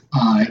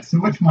Alright, so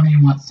which one of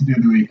you wants to do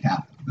the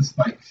recap? The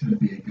spike should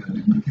be a good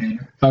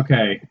indicator.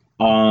 Okay.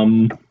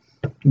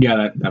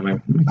 Yeah, that might.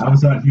 I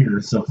was not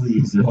here, so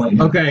please.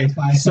 Okay,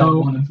 so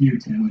one of you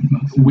two.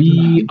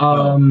 we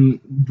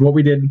what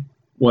we did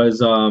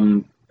was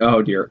oh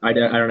dear, I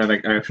don't have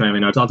actually have any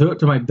notes. I'll do it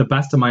to the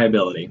best of my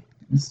ability.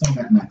 You still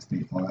get an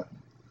XP for it.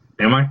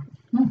 Am I?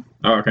 No.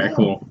 Oh, okay,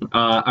 cool.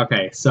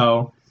 Okay,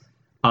 so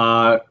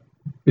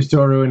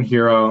Ustoru and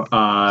Hiro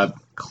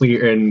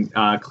cleared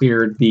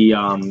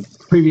the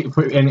previous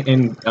God,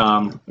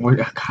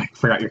 I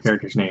forgot your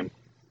character's name.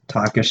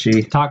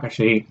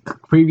 Takashi.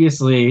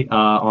 Previously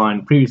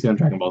on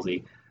Dragon Ball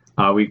Z,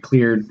 we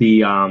cleared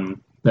the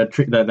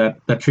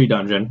tree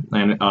dungeon,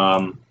 and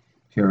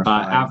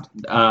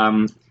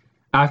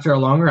after a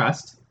long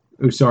rest,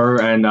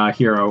 Usoru and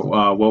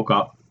Hiro woke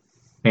up,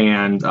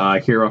 and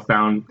Hiro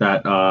found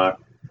that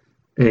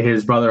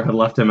his brother had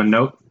left him a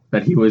note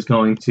that he was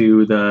going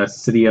to the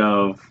city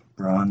of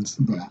Brass.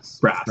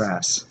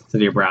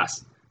 City of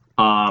Brass,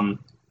 and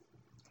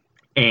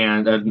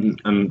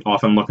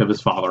often look of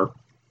his father.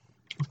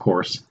 Of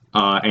course,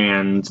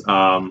 and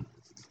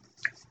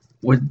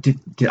what did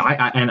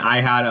I? And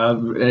I had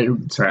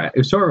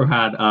Usoru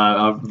had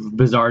a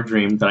bizarre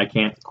dream that I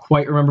can't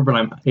quite remember,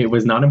 but it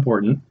was not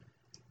important.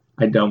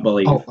 I don't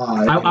believe.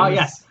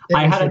 Yes,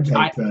 I had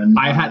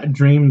a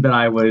dream that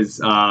I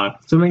was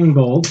swimming in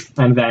gold,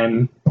 and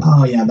then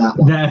that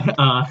one.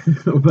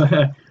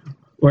 That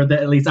or that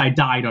at least I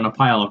died on a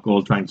pile of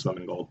gold trying to swim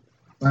in gold.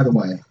 By the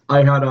way,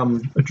 I had a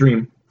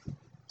dream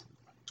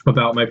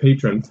about my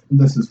patron.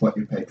 This is what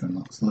your patron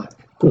looks like.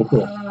 Cool.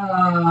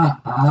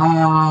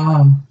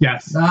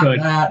 Yes, not good.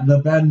 That, the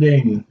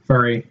bending.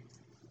 Furry.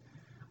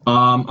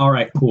 All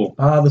right, cool.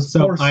 The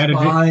so I had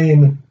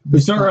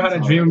Usoru had a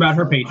dream about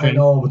her patron. I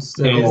know, but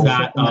still. Is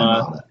that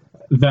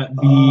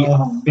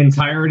the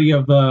entirety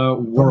of the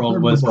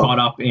world was caught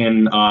up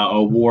in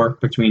a war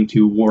between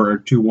two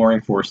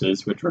warring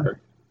forces, which were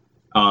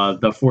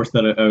the force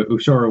that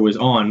Usoru was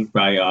on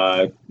by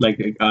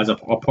as a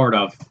part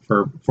of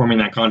for forming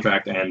that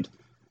contract and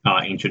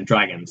ancient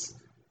dragons.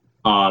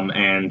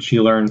 And she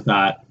learned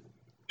that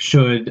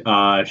should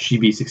she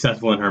be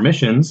successful in her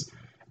missions,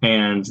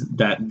 and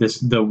that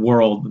the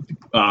world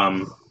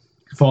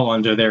fall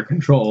under their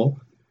control,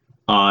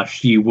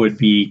 she would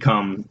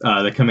become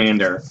the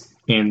commander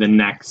in the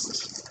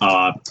next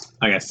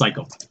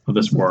cycle of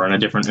this war in a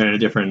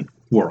different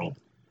world.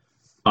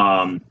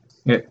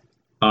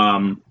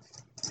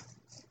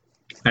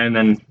 And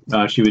then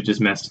she was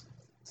dismissed.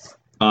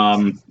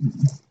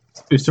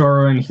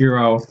 Usoru and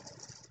Hiro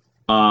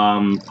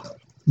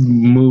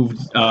moved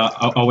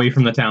away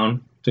from the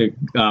town to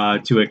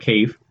a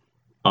cave,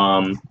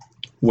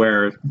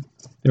 where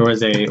there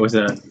was a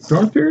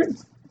storm spirit.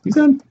 You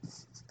said?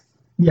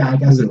 Yeah, I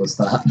guess it was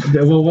that.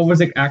 Well, what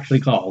was it actually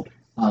called?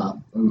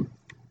 It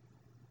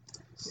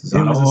was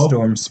a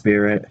storm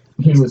spirit.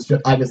 He was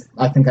just. I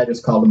think I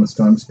just called him a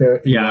storm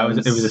spirit. It was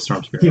a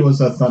storm spirit. He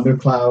was a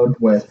thundercloud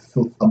with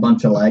a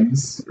bunch of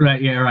legs.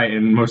 Right. Yeah. Right.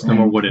 And most of them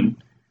were wooden.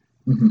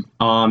 Mm-hmm.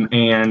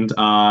 And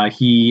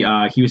he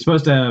was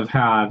supposed to have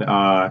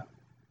had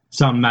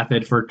some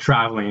method for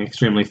traveling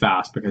extremely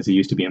fast because he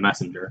used to be a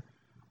messenger.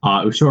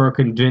 Usoru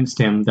convinced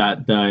him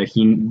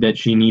that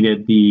she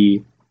needed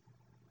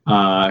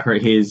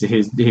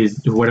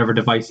his whatever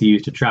device he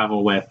used to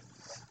travel with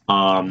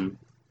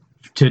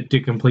to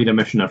complete a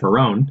mission of her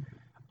own.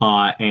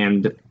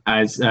 And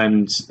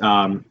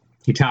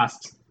he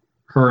tasked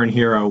her and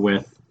Hiro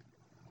with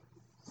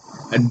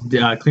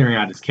clearing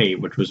out his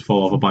cave, which was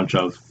full of a bunch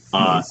of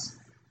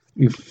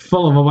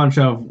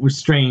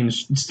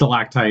strange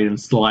stalactite and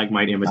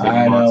stalagmite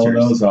imitating monsters. I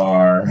know those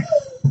are.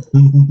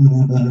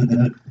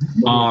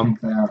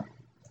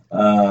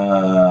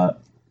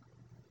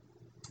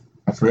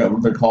 I forget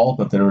what they're called,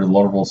 but they're the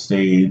larval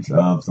stage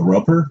of the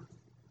roper.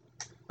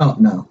 Oh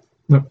no.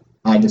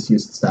 I just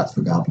used the stats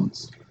for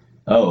goblins.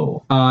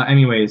 Oh.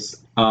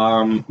 Anyways,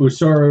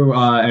 Usoru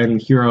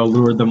and Hiro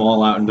lured them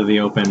all out into the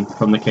open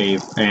from the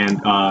cave,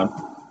 and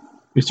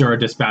Usoru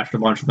dispatched a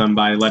bunch of them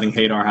by letting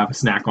Hadar have a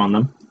snack on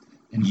them.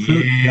 And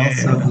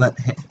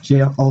she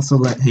also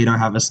let Hadar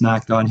have a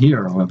snack on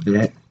Hiro a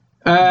bit.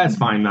 It's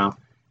fine now.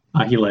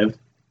 He lived.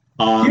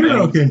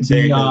 Hiro can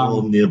take a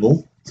little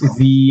nibble.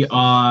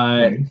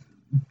 And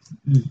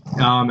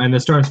the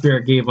Storm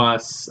Spirit gave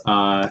us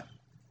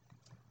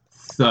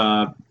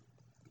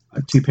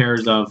two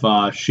pairs of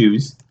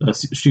shoes, the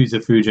shoes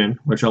of Fujin,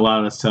 which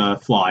allowed us to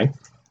fly.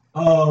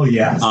 Oh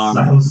yes,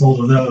 I was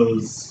sold of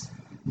those.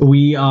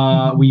 We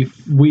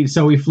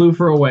flew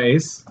for a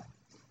ways,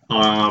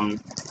 and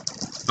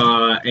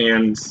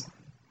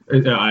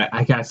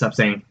I gotta stop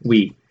saying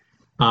we.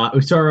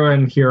 Usoru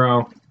and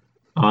Hiro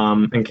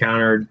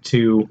encountered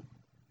two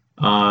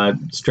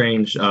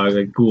strange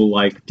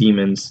ghoul-like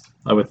demons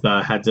with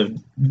heads of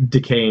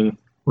decaying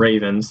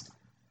ravens.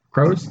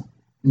 Crows?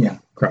 Yeah.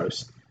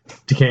 Crows.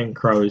 Decaying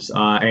crows.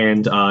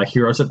 And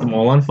Hiro set them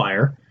all on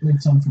fire.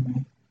 Leave some for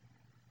me.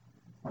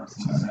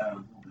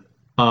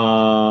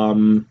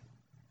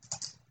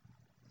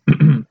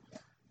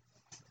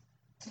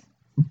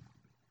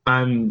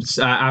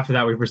 after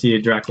that, we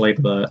proceeded directly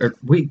to the.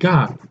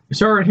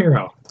 Usoru and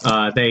Hiro.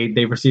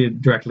 They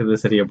proceeded directly to the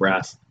city of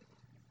Brass.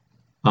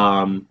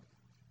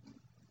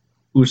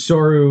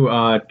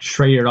 Usoru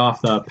traded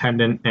off the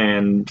pendant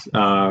and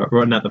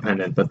well, not the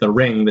pendant, but the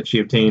ring that she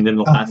obtained in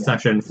the last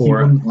session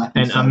for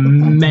an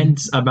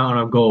immense amount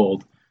of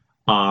gold,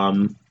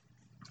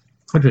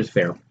 which was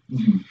fair.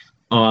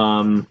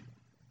 Mm-hmm.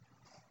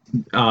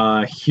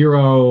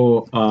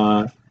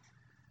 Hiro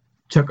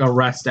took a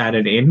rest at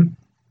an inn,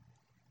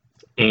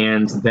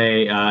 and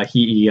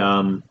he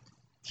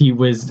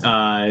was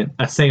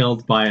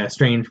assailed by a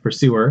strange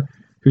pursuer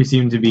who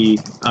seemed to be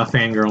a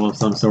fangirl of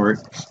some sort,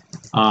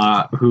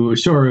 who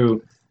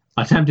Usoru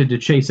attempted to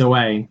chase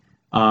away,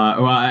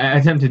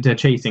 attempted to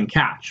chase and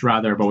catch,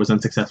 rather, but was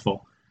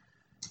unsuccessful.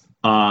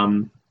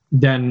 Then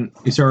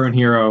Usoru and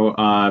Hiro,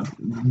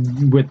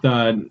 with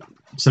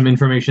some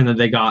information that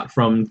they got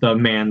from the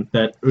man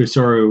that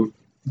Usoru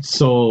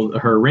sold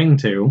her ring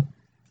to,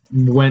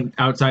 went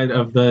outside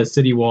of the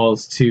city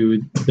walls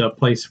to the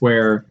place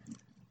where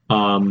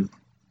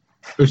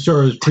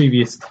Usoru's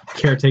previous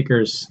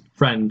caretaker's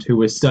friend, who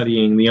was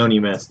studying the Oni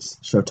mists.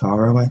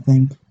 Shotaro, I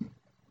think.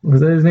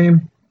 Was that his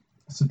name?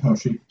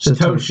 Satoshi.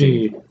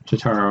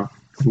 Shotaro,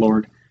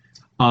 Lord.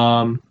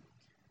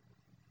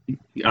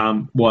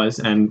 Was,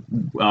 and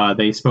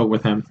they spoke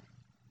with him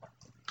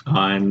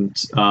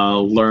and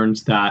learned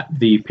that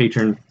the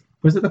patron,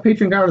 was it the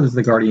patron god or was it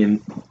the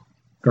guardian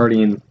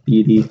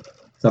deity?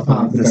 The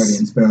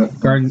guardian spirit.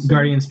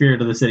 Guardian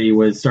spirit of the city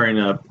was starting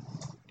to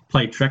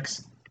play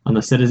tricks on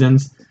the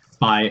citizens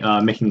by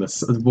making the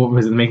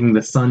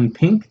sun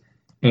pink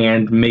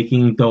and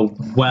making the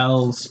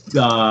wells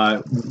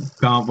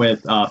gone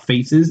with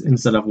faces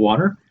instead of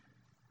water.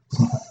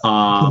 You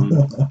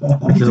can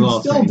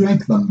still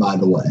drink them, by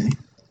the way.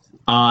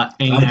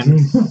 And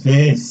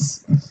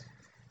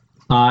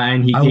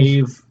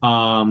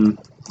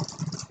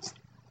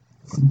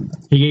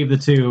he gave the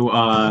two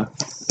a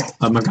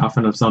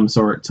MacGuffin of some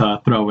sort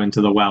to throw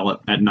into the well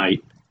at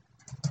night.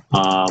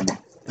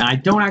 I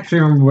don't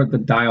actually remember what the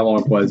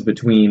dialogue was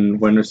between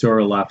when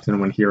Usoru left and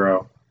when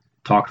Hiro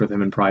talked with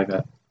him in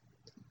private.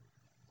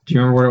 Do you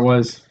remember what it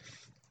was?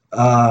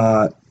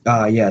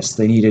 Yes,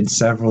 they needed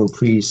several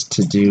priests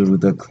to do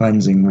the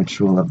cleansing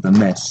ritual of the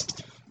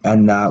mist,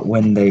 and that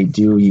when they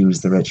do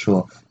use the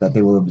ritual, that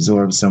they will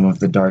absorb some of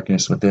the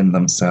darkness within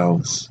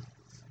themselves.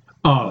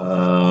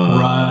 Oh,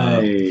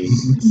 right.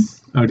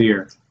 Oh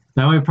dear.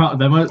 That might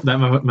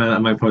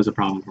pose a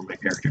problem for my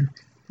character.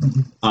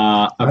 Okay.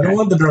 I don't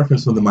want the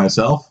darkness within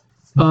myself.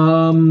 I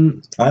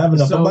have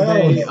enough of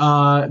my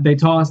own.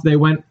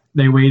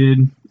 They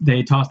waited,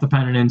 they tossed the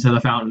pendant into the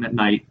fountain at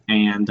night,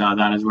 and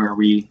that is where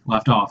we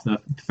left off.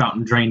 The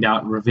fountain drained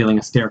out, revealing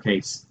a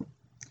staircase.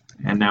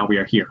 And now we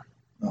are here.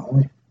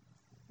 Alright.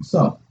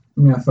 So,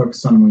 I'm going to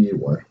focus on where you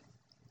were.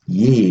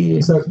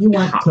 Yeah. So, I'm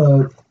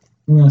going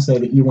to say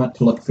that you went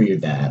to look for your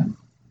dad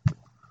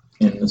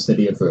in the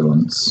City of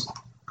Ruins.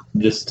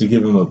 Just to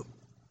give him a...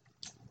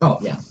 Oh,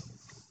 yeah.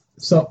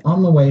 So,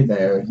 on the way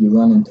there, you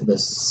run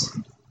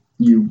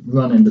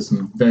into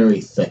some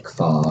very thick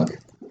fog.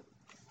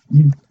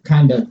 You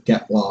kind of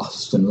get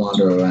lost and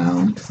wander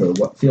around for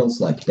what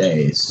feels like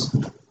days,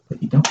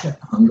 but you don't get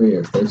hungry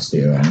or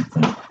thirsty or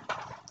anything.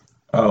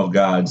 Oh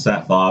god,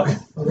 sat fog.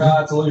 Oh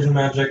god, it's illusion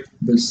magic.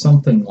 There's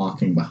something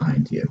walking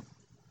behind you.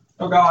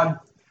 Oh god.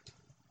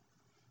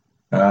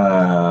 His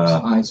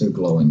eyes are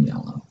glowing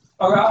yellow.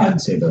 Oh god. I can't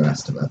see the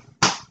rest of it.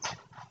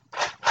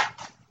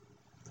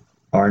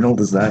 Arnold,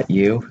 is that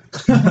you?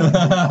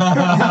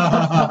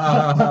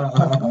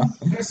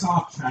 Piss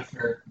off,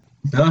 Treasure.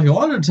 Now, if you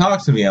wanted to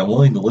talk to me, I'm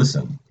willing to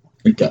listen.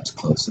 It gets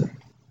closer.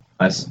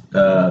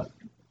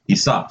 He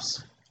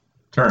stops.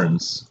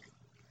 Turns.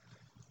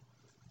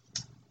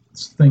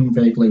 This thing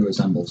vaguely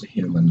resembles a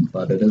human,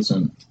 but it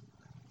isn't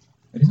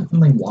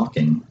really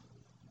walking.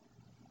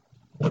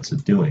 What's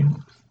it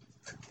doing?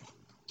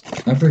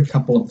 Every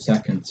couple of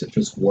seconds, it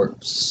just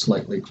warps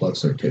slightly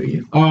closer to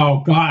you. Oh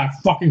god,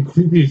 fucking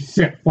creepy as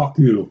shit. Fuck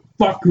you.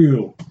 Fuck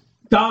you.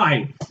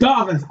 Die.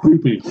 God, that's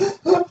creepy.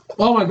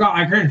 Oh my god,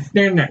 I can't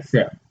stand that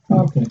shit.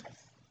 Okay.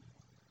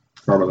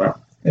 Sorry about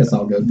that. It's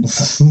all good.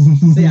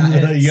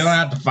 Yeah, you don't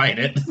have to fight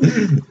it.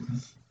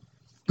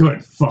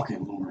 Good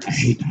fucking lord, I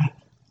hate that.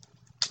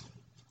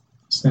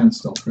 Stand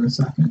still for a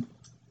second.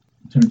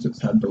 It turns its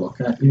head to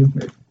look at you.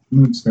 It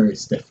moves very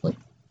stiffly.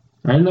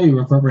 I didn't know you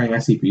were incorporating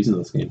SCPs in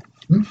this game.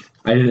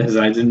 I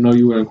didn't know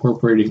you were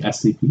incorporating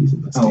SCPs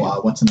in this game.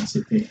 What's an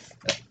SCP?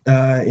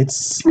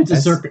 It's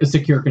a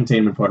secure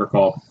containment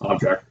protocol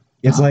object.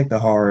 It's like the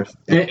horror.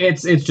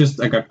 It's just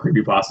like a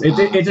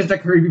creepypasta. It's just a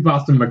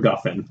creepypasta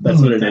MacGuffin. That's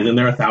what it is, and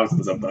there are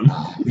thousands of them.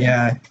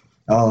 Yeah,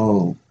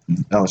 I'll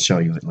show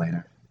you it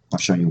later. I'll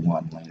show you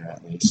one later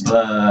at least.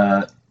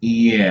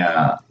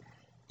 Yeah.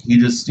 He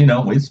just,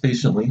 waits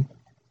patiently.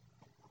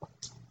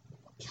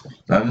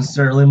 Not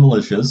necessarily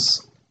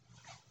malicious.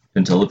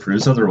 Until it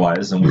proves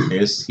otherwise, in which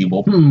case he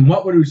will...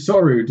 What would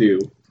Usoru do?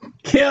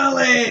 Kill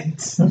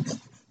it!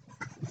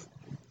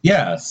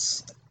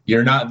 Yes.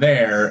 You're not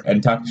there,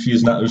 and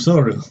Takashi's not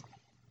Usoru.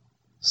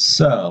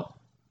 So,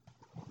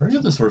 are you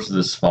the source of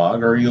this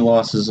fog, or are you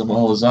lost as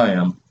well as I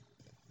am?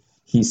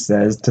 He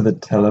says to the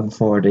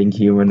teleporting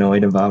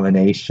humanoid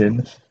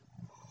abomination.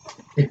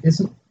 It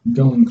isn't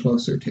going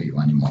closer to you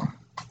anymore.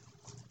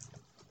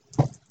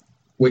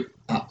 Wait,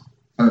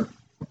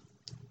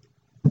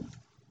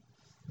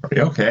 Are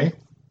you okay?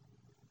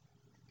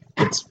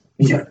 It's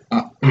here.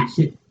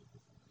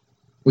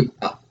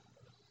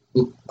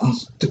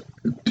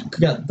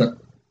 Together.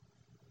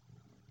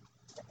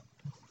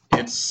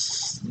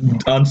 It's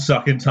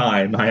unstuck in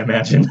time, I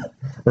imagine.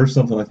 Or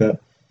something like that.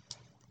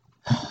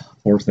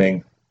 Poor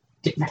thing.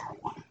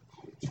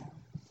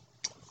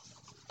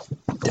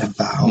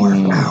 Devour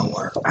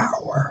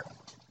our.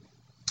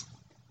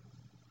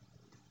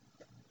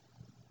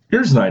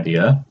 Here's an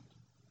idea.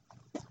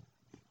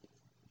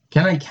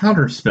 Can I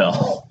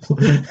counterspell?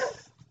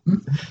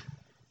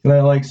 Can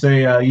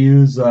I,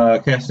 use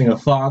casting a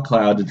fog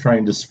cloud to try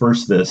and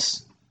disperse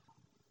this?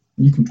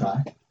 You can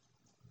try.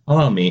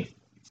 Allow me.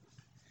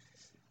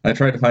 I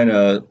tried to find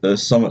a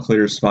somewhat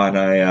clear spot,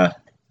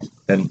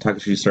 and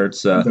Takashi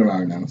starts... there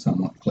are no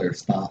somewhat clear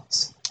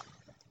spots.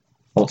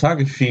 Well,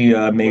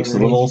 Takashi makes a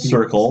little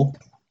circle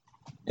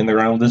in the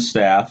ground with his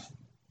staff.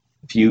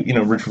 A few,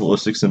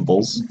 ritualistic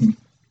symbols. Mm-hmm.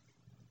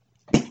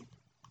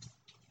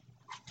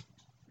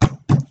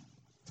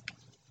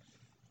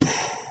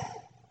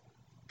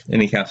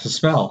 And he casts a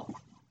spell.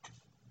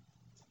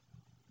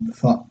 The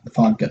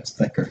fog gets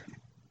thicker.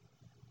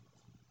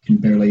 You can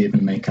barely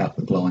even make out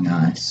the glowing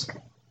eyes.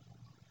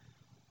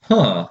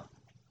 Huh.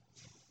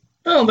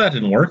 Well, that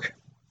didn't work.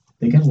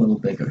 They get a little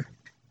bigger.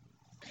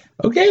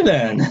 Okay,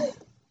 then.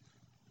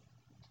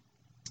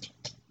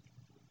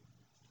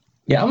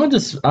 Yeah, I'm gonna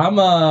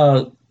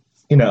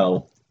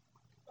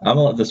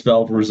let the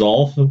spell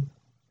resolve.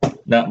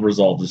 Not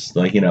resolve, just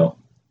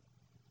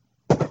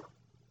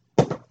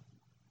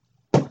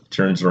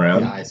turns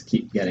around. The eyes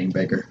keep getting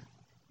bigger.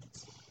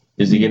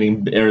 Are they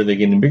getting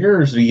bigger,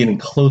 or is he getting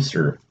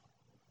closer?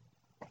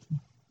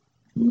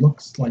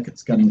 Looks like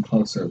it's getting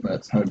closer, but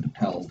it's hard to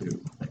tell due to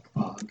thick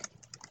fog.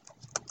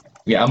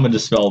 Yeah, I'm gonna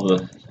dispel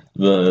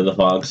the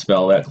fog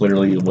spell. That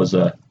clearly was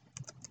a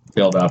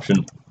failed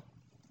option.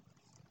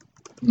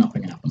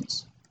 Nothing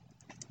happens.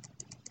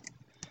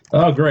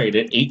 Oh, great!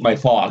 It ate my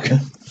fog. I'm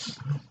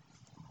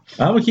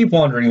gonna keep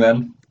wandering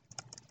then.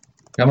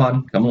 Come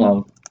on, come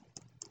along.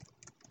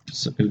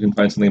 So we can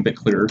find something a bit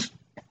clearer.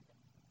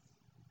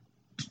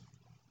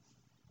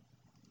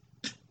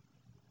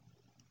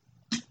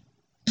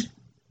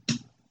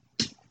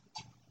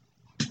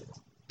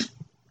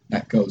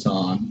 That goes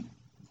on.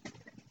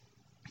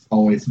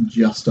 Always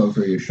just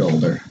over your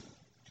shoulder.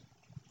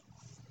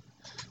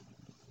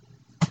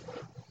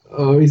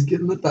 Oh, he's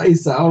getting the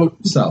dice out.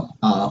 So,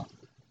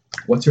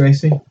 what's your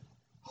AC?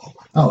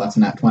 Oh, that's a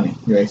nat 20.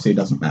 Your AC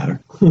doesn't matter.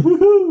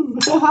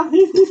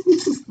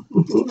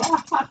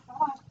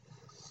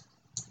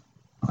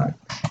 Alright.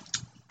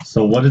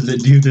 So what does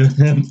it do to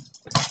him?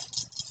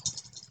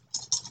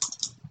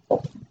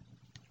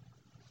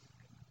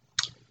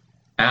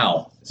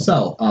 Ow.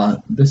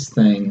 So, this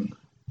thing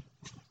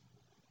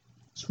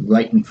is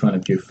right in front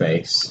of your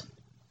face.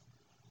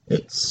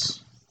 It's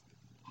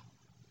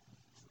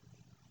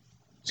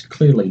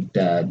clearly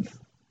dead.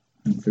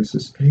 And there's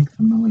this big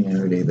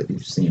familiarity that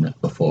you've seen it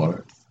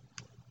before.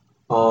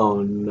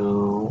 Oh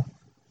no.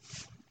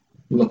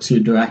 Looks you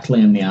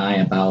directly in the eye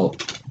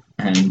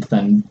and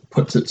then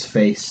puts its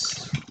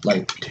face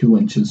like 2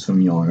 inches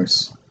from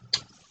yours.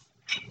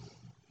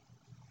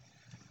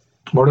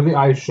 What are the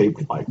eyes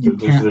shaped like? They're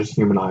just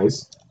human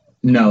eyes?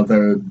 No,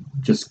 they're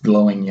just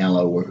glowing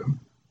yellow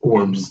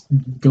orbs.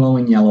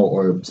 Glowing yellow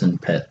orbs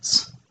and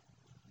pits.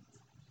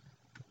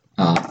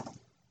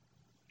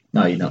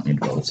 No, you don't need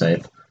to roll a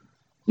save.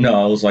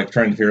 No, I was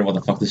trying to figure out what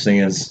the fuck this thing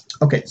is.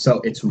 Okay,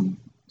 so it's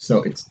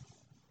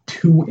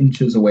 2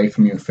 inches away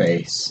from your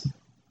face.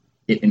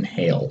 It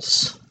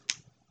inhales.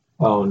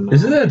 Oh no.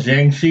 Isn't that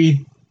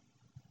Jiangxi?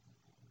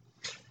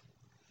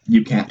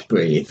 You can't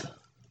breathe.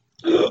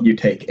 You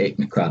take 8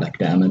 necrotic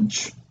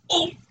damage.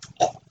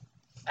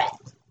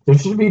 There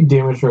should be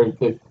damage for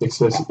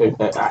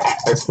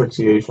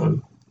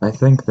asphyxiation. I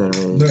think there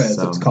is. There is.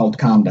 It's called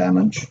con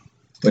damage.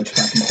 Which, if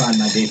I can find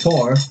my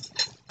D4...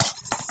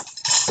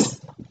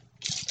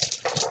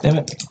 Damn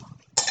it.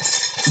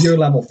 You're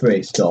level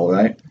 3 still,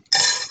 right?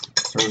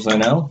 As far as I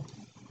know.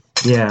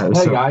 Yeah.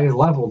 Hey guys,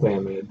 level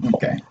damage.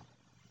 Okay.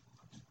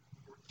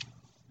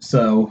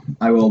 So,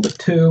 I rolled a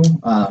 2.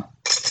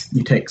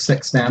 You take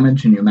 6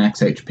 damage, and your max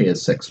HP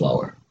is 6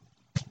 lower.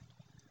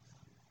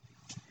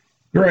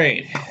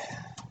 Great.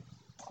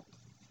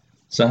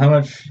 So how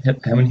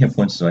many hit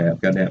points do I have?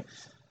 Goddamn.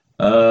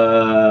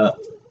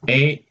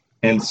 8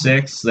 and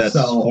 6, that's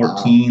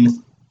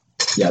 14.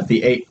 Yeah,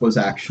 the 8 was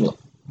actually...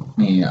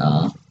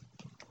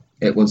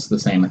 it was the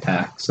same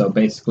attack. So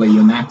basically,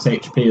 your max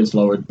HP is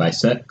lowered by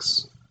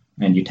 6,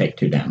 and you take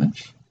 2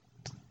 damage.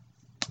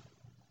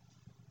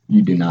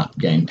 You do not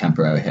gain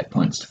temporary hit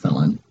points to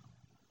fill in.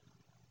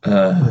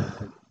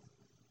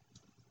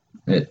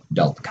 It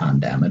dealt con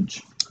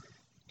damage.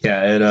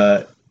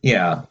 Yeah,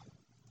 yeah.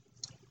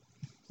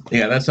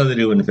 Yeah, that's how they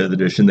do in 5th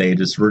edition. They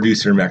just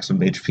reduce your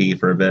maximum HP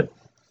for a bit.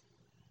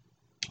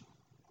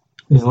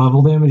 Is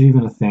level damage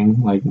even a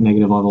thing? Like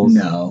negative levels?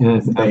 No,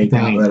 they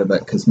got rid of it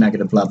because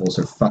negative levels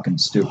are fucking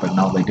stupid and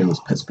all they do is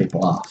piss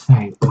people off.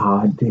 Thank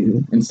God,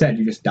 dude. Instead,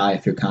 you just die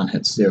if your con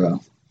hits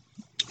 0.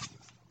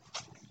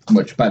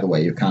 Which, by the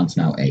way, your con's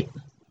now 8.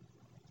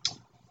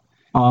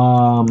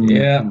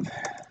 Yeah.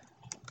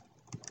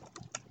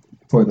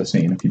 For the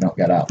scene, if you don't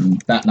get out.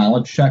 And that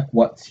knowledge check,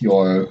 what's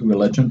your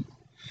religion?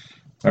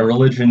 My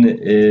religion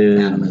is...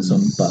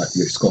 Animism, but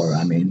your score,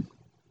 I mean.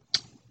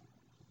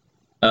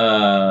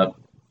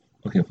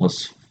 Okay,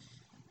 plus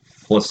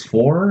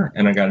 4,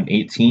 and I got an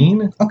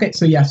 18. Okay,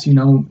 so yes, you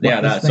know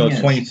what so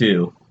it's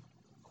 22.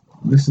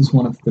 This is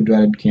one of the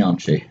dreaded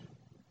Kyonchi.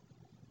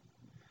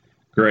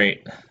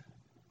 Great.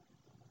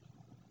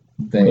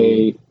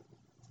 They...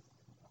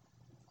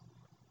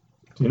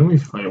 Didn't we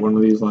fight one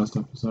of these last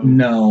episode?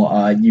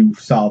 No, you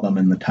saw them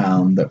in the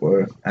town that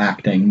were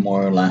acting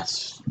more or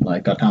less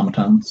like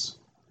automatons.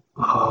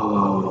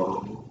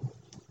 Oh.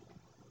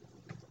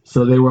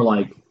 So they were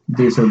like...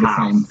 These are the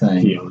same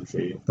thing.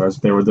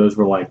 Kyonchi. Those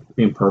were like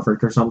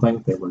imperfect or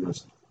something. They were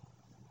just...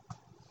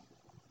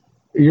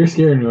 You're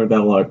scaring me with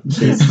that look.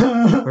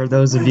 For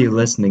those of you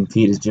listening,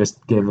 Pete is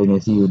just giving a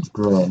huge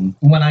grin.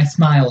 When I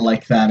smile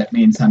like that, it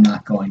means I'm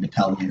not going to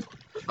tell you.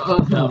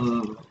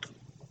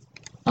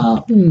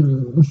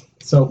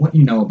 So what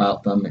you know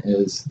about them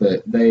is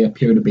that they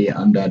appear to be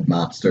undead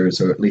monsters,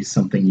 or at least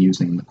something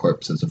using the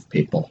corpses of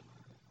people.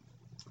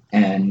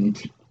 And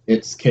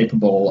it's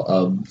capable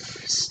of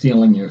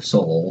stealing your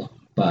soul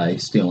by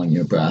stealing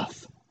your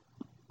breath.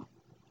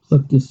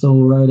 Suck your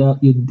soul right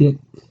out your dick.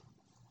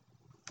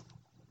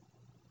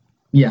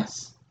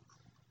 Yes.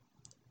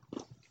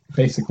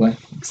 Basically.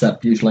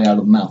 Except usually out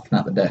of the mouth,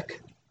 not the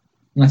dick.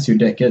 Unless your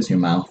dick is your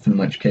mouth, in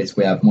which case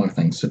we have more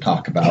things to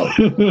talk about.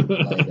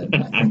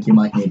 I think you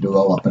might need to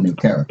roll up a new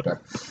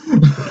character.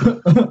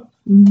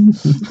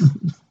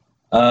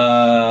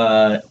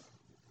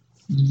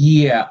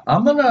 Yeah,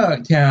 I'm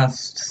gonna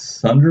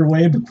cast Thunder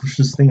Wave to push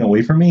this thing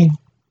away from me.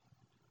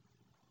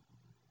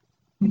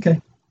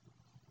 Okay.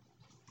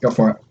 Go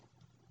for it.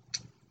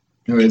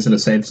 Or is it a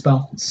save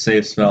spell? It's a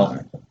save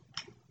spell.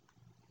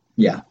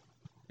 Yeah.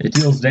 It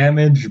deals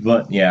damage,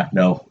 but yeah,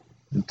 no.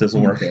 It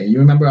doesn't work. Okay, you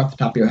remember off the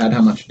top of your head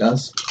how much it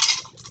does?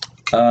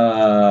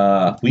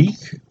 Weak.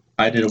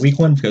 I did a weak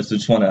one because I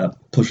just want to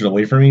push it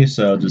away from me,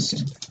 so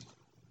just...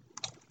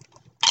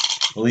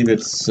 I believe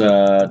it's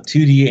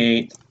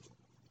 2d8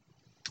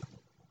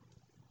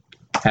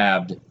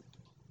 halved.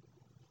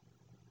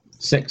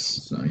 6.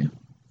 So yeah.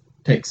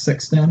 Takes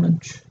 6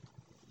 damage.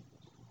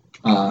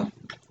 And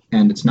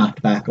it's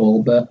knocked back a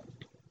little bit.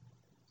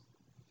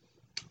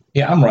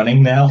 Yeah, I'm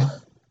running now.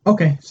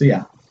 Okay, so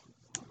yeah.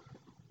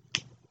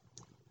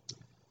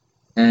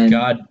 And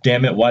God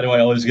damn it, why do I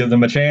always give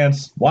them a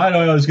chance? Why do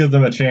I always give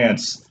them a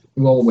chance?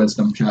 roll a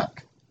wisdom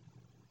check.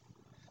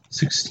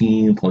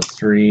 16 plus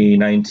 3,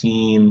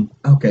 19.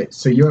 Okay,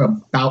 so you're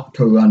about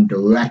to run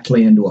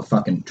directly into a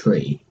fucking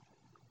tree.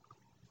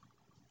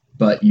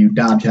 But you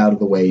dodge out of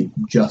the way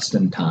just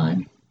in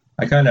time.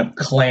 I kind of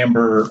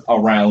clamber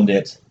around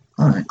it.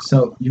 Alright,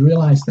 so you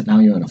realize that now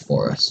you're in a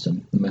forest,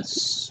 and the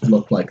mists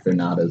look like they're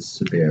not as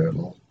severe a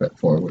little bit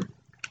forward.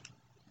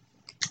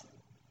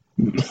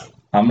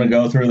 I'm going to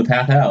go through the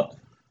path out.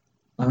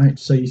 Alright,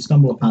 so you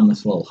stumble upon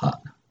this little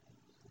hut.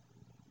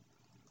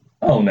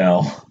 Oh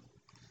no.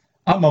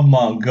 I'm a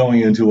monk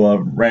going into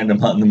a random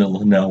hut in the middle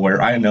of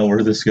nowhere. I know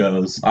where this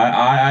goes.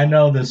 I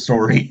know this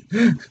story.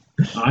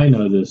 I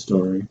know this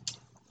story.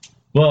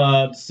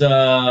 But,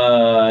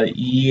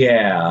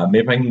 yeah,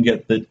 maybe I can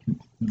get the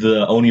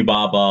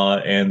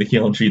Onibaba and the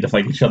Kyonchi to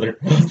fight each other.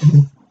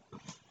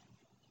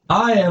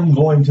 I am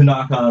going to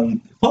knock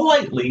on,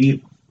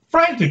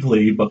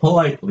 frantically, but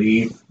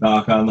politely,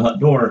 knock on the hut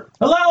door.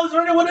 Hello, is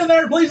there anyone in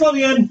there? Please let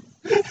me in.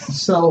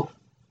 So,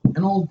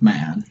 an old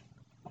man,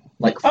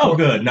 like Oh,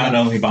 good, not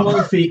an Onibaba.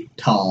 4 feet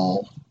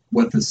tall,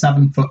 with a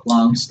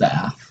 7-foot-long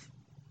staff.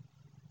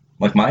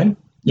 Like mine?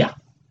 Yeah.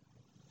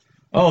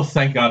 Oh,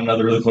 thank God,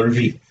 another of the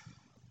clergy.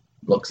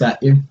 Looks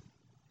at you,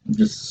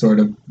 just sort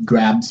of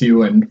grabs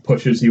you and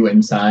pushes you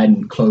inside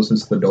and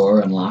closes the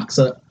door and locks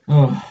it.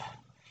 Oh.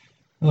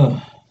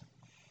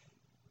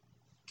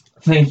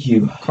 Thank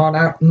you. Caught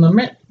out in the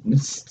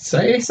midst,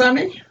 say,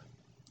 Sonny?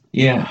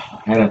 Yeah,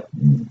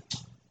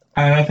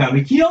 I found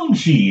a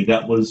Kyonchi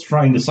that was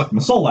trying to suck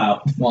my soul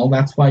out. Well,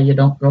 that's why you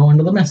don't go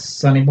into the mist,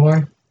 Sonny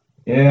boy.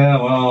 Yeah,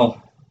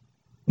 well,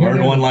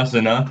 learned one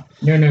lesson, huh?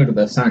 You're new to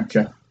this, aren't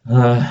you?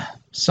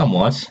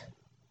 Somewhat.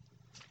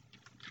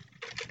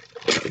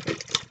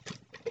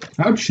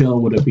 How chill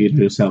would it be to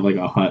just have like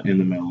a hut in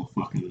the middle of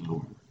fucking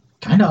nowhere?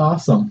 Kind of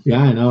awesome. Yeah,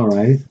 I know,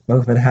 right?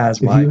 Well, if it has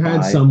If Wi-Fi. you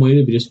had some way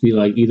to just be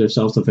like either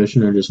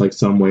self-sufficient or just like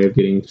some way of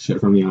getting shit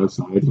from the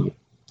outside, like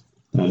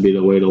that'd be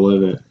the way to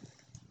live it.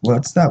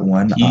 What's that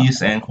one?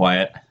 Peace and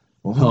quiet.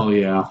 Oh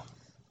yeah.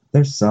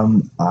 There's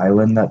some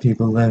island that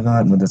people live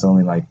on where there's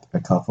only like a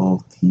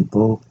handful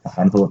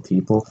of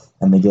people,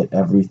 and they get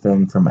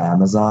everything from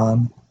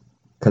Amazon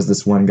because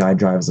this one guy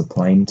drives a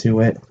plane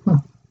to it. Huh.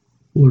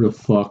 What the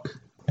fuck?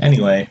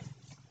 Anyway.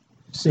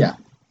 So yeah.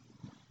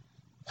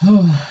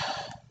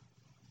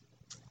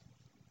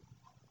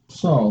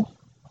 So,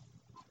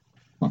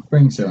 what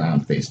brings you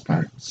around these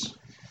parts?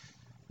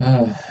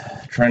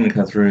 Trying to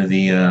cut through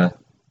the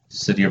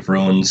City of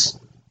Ruins.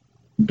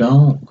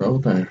 Don't go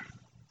there.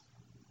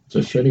 It's a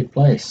shitty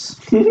place.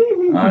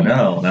 I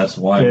know, that's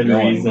why Good I'm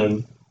going.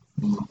 reason.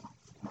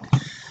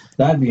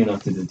 That'd be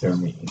enough to deter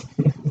me.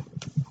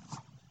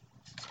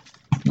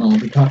 Well,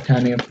 have you talked to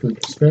any of the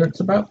spirits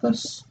about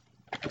this?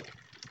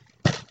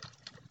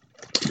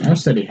 Our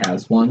city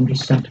has one.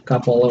 Just sent a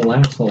couple little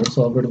assholes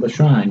over to the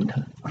shrine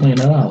to clean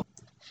it out.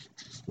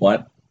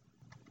 What?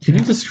 Can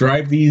you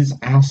describe these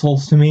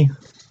assholes to me?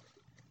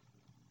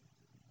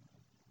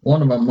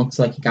 One of them looks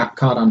like he got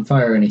caught on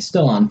fire, and he's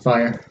still on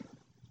fire.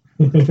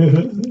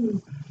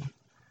 And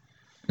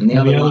the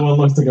other one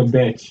looks like a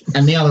bitch.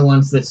 And the other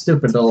one's this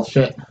stupid little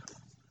shit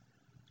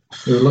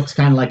who looks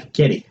kind of like a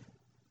kitty.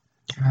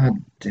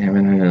 God damn it,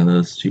 I know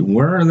those two.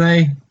 Where are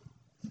they?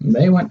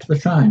 They went to the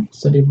shrine,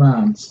 City of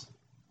Bronze.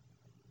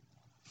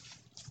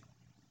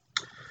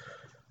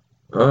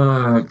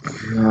 Oh,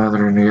 God,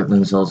 they're gonna get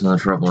themselves into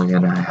trouble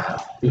again.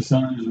 Your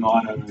son's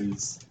motto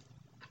is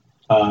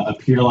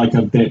appear like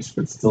a bitch,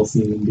 but still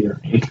seem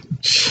endearing.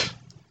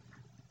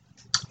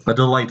 A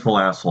delightful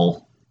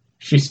asshole.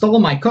 She stole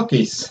my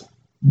cookies.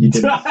 You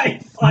didn't.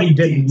 You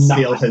didn't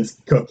steal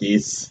his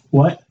cookies.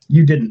 What?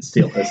 You didn't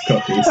steal his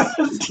cookies. I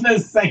was gonna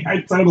say,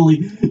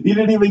 he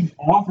didn't even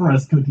offer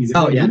us cookies.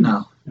 Oh yeah,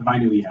 no. If I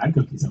knew he had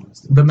cookies, I would have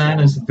stolen. The man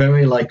is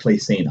very likely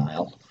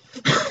senile.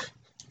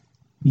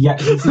 Yeah,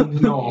 he's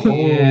know a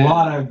whole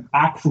lot of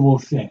actual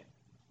shit.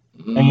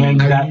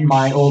 And Are that you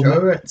my old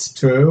sure it's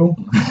true?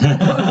 I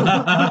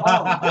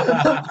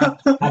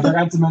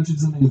forgot to mention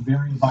something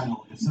very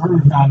vital. If Sarah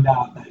found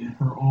out that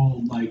her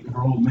old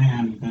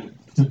man that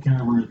took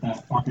care of her at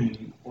that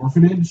fucking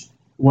orphanage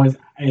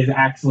is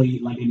actually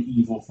like an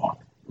evil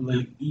fuck,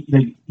 like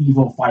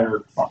evil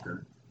fire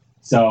fucker.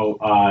 So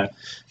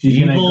she's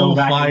gonna go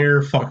back.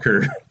 Fire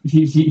fucker.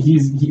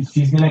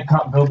 She's gonna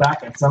go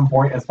back at some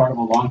point as part of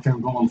a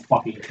long-term goal and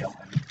fucking kill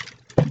him,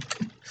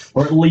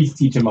 or at least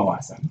teach him a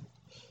lesson.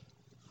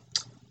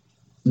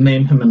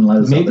 Maim him and let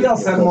his Maybe other I'll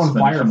set him peoples on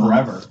finish fire him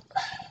forever. off.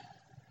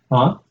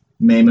 Huh?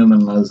 Maim him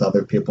and let his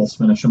other peoples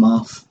finish him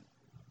off.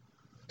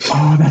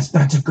 Oh, that's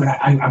a good.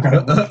 I got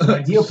a good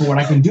idea for what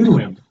I can do to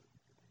him.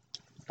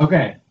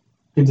 Okay,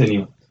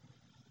 continue.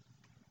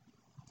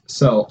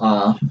 So,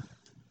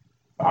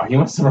 He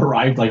must have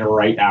arrived like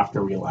right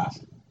after we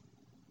left.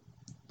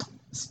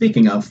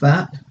 speaking of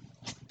that,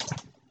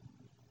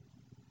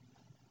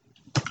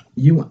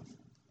 you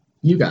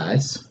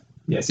guys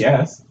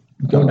Yes.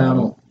 go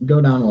down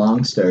a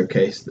long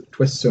staircase that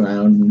twists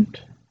around and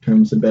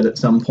turns a bit at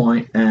some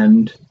point,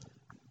 and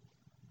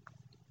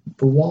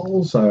the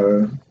walls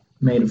are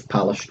made of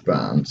polished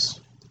brass.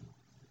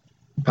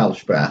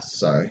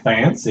 Sorry.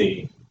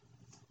 Fancy.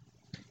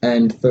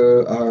 And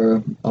there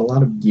are a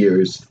lot of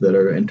gears that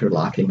are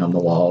interlocking on the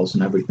walls,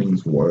 and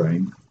everything's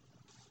whirring.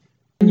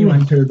 When you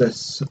enter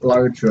this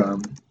large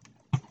room,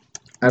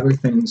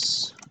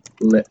 everything's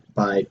lit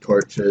by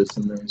torches,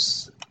 and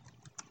there's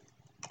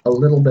a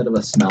little bit of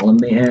a smell in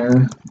the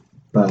air,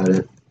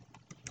 but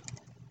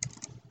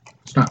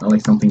it's not really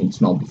something you've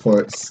smelled before.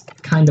 It's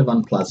kind of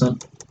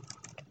unpleasant,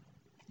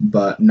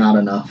 but not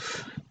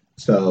enough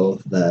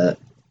so that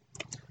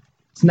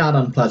it's not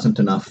unpleasant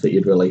enough that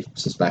you'd really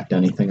suspect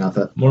anything of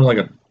it. More like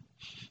a.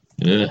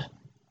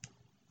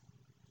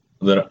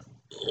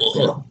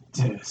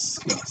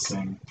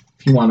 Disgusting.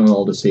 If you want to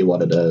roll to see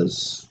what it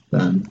is,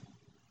 then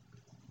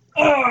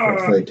feel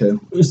free to.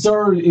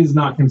 Sarah is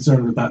not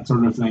concerned with that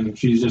sort of thing.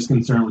 She's just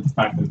concerned with the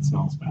fact that it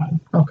smells bad.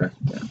 Okay.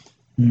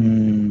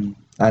 Yeah.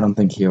 I don't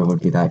think Hero would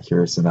be that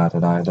curious about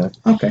it either.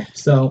 Okay,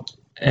 so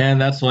And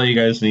that's why you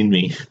guys need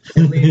me.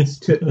 it leads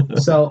to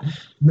so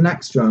the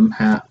next room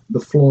the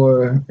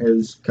floor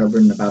is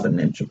covered in about an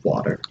inch of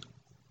water,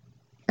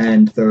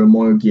 and there are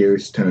more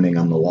gears turning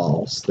on the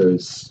walls.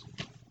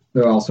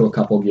 There are also a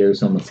couple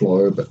gears on the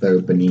floor, but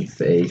they're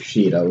beneath a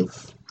sheet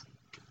of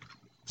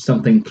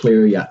something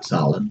clear yet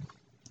solid.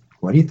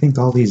 What do you think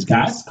all these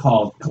gears? That's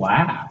called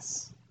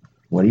glass.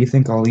 What do you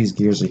think all these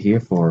gears are here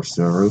for,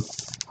 Suru?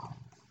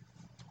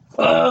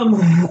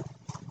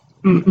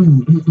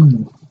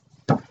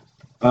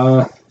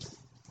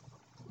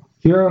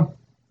 Hero,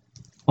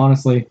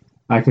 honestly,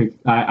 I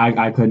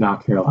could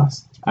not care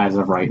less as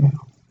of right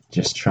now.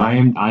 Just try.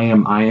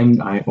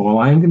 All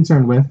I am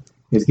concerned with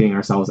is getting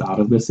ourselves out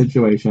of this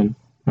situation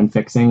and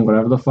fixing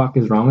whatever the fuck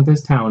is wrong with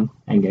this town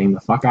and getting the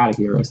fuck out of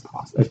here as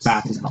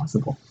fast as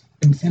possible.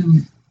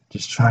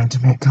 Just trying to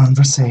make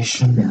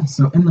conversation. Yeah,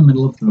 so in the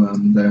middle of the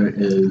room there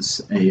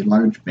is a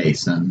large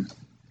basin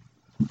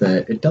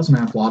that it doesn't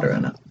have water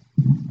in it.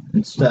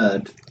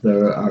 Instead,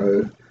 there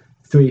are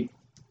 3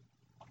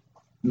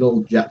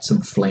 little jets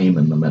of flame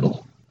in the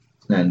middle,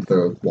 and there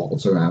are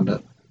walls around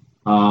it.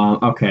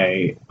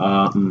 Okay.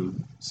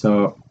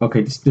 So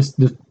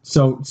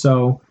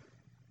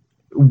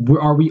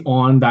are we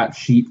on that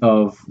sheet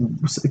of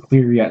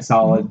clear yet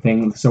solid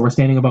thing? So we're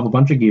standing above a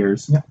bunch of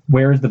gears. Yep.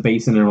 Where is the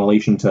basin in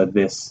relation to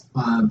this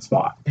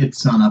spot?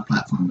 It's on a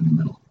platform in the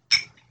middle.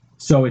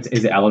 So is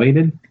it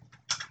elevated?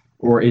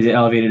 Or is it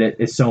elevated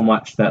at so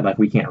much that like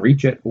we can't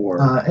reach it?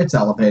 Or It's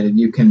elevated.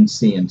 You can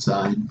see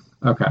inside.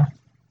 okay.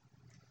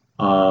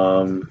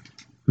 And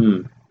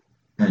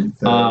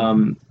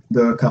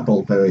there are a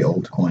couple very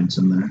old coins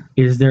in there.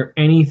 Is there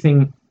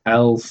anything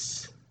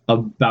else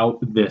about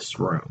this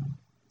room?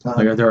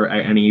 Like, are there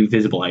any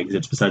visible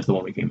exits besides the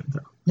one we came in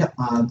through? Yeah,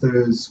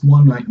 there's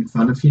one right in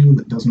front of you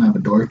that doesn't have a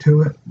door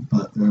to it,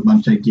 but there are a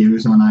bunch of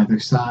gears on either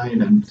side,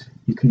 and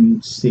you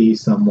can see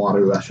some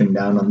water rushing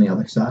down on the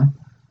other side.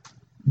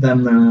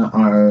 Then there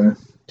are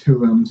 2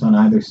 rooms on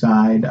either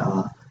side.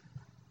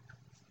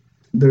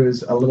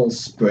 There's a little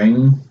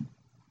spring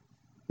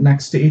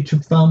next to each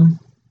of them,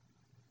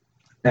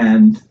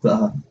 and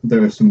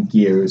there are some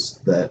gears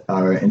that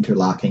are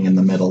interlocking in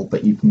the middle,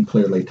 but you can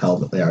clearly tell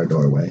that they are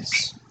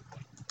doorways.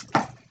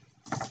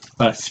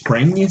 A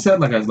spring, you said,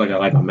 like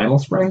a metal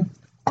spring.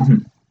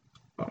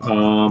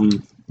 Mm-hmm.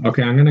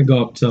 Okay, I'm gonna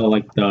go up to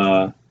like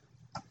the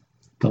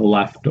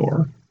left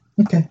door.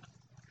 Okay.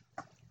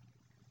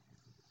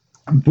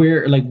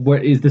 Where, like,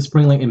 what is the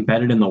spring like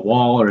embedded in the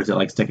wall, or is it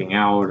like sticking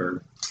out,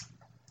 or?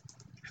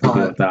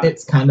 With that?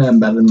 It's kind of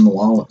embedded in the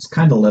wall. It's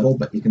kind of little,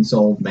 but you can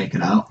still make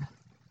it out.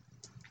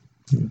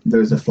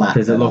 There's a flat.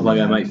 Does it look like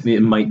it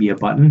might be a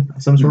button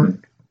of some sort?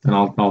 And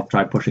I'll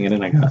try pushing it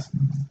in, I guess.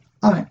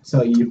 All right,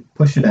 so you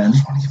push it in.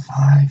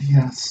 25,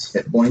 yes.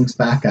 It boings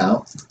back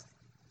out,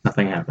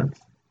 Nothing happens.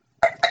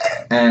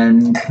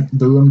 and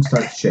the room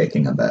starts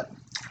shaking a bit.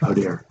 Oh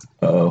dear.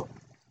 Uh-oh.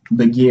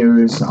 The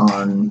gears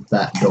on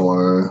that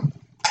door,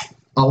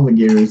 all the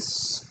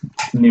gears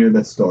near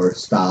this door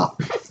stop,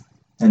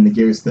 and the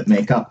gears that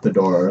make up the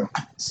door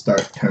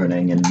start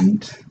turning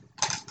and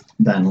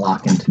then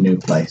lock into new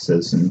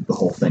places, and the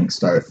whole thing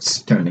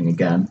starts turning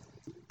again.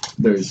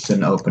 There's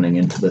an opening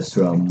into this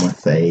room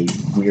with a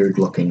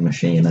weird-looking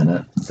machine in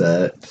it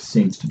that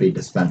seems to be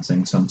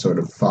dispensing some sort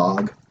of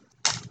fog.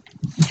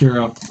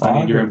 Kiro, I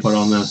need your input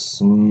on this.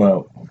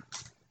 Smoke.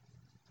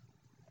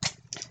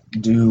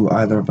 Do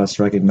either of us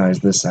recognize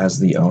this as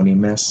the Oni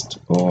mist,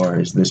 or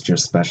is this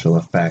just special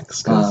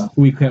effects? 'Cause-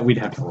 We'd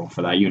have to roll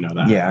for that. You know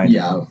that. yeah, I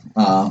know.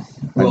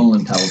 Roll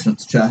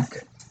intelligence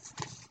check.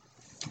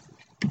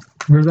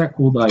 Where's that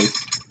cool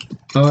dice?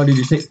 Oh, did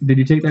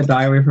you take that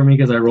die away from me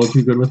because I rolled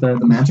too good with The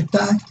that? magic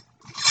die?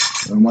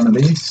 Or one of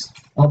these?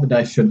 All the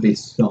dice should be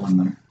still in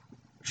there.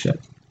 Shit.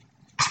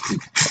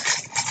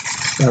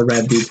 The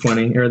red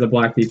D20 or the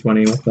black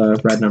D20 with the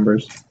red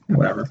numbers.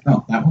 Whatever.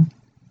 Oh, that one?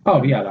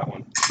 Oh yeah, that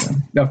one.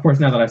 Yeah. Of course,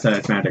 now that I said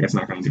it's magic, it's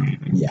not going to do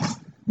anything. Yeah.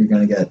 You're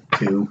going to get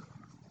 2.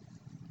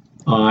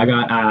 I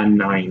got a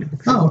 9.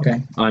 Oh,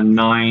 okay. A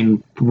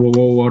 9.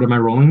 What am I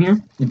rolling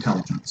here?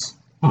 Intelligence.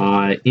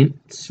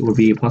 Int would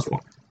be a +1.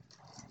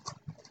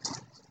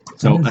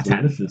 So That a is 10.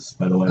 delicious,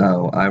 by the way.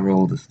 Oh, I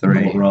rolled a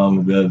 3.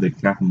 Wrong with the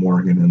Captain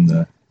Morgan and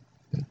the.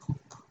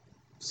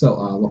 So,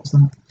 what was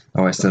that?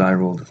 Oh, I said I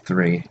rolled a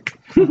 3.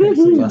 Okay,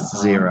 so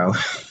Plus 0.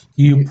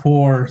 You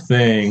poor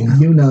thing.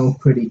 You know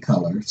pretty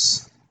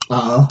colors.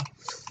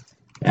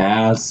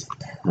 As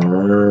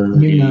per.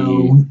 You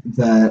know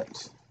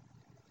that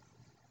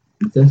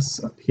this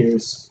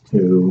appears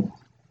to.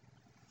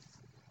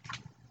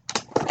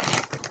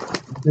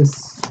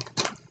 This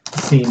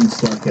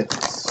seems like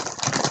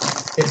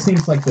it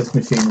seems like this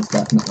machine is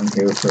definitely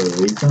here for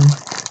a reason,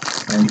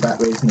 and that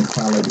reason is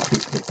probably to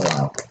keep people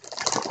out.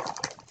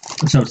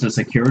 So it's a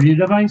security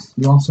device?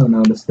 You also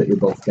notice that you're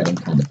both getting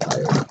kind of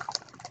tired.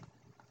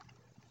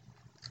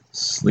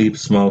 Sleep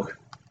smoke.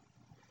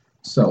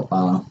 So,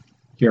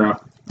 Kira,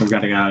 we've got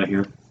to get out of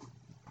here.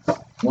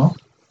 well,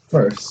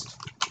 first,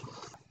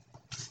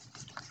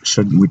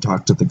 Should we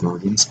talk to the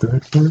guardian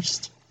spirit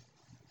first?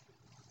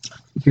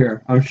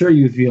 Kira, I'm sure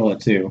you feel it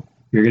too.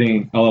 You're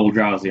getting a little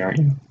drowsy, aren't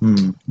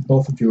you?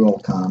 both of you roll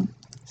con.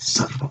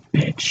 Son of a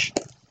bitch.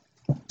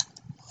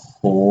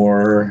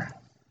 4.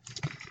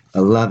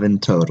 11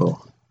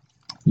 total.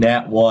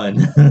 Nat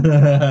 1.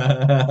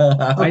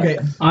 Okay.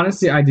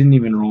 Honestly, I didn't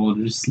even roll.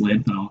 It just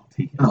slid, but I'll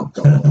take it. Oh,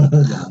 go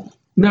on.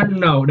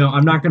 No.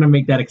 I'm not gonna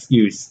make that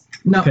excuse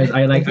No, because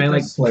I if it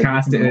does slip,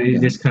 cast you it. can roll It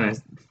again. just kind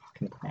of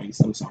fucking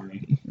Christ. I'm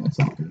sorry. It's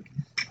all good.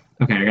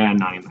 Okay, I got a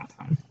 9 that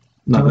time.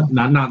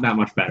 Not that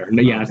much better.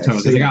 No, yeah, it's Okay,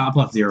 total. so I yeah. got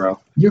a +0.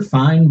 You're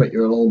fine, but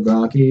you're a little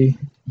groggy.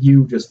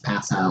 You just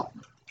pass out.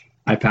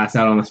 I pass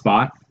out on the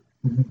spot.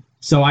 Mhm.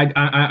 So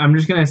I'm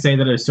just gonna say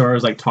that Asura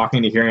is like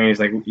talking to Kira, and he's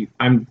like,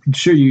 I'm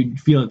sure you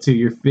feel it too.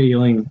 You're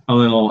feeling a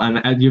little,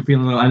 and you're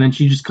feeling a little, and then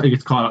she just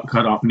gets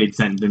cut off mid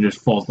sentence and just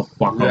falls the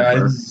fuck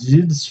over.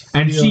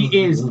 And she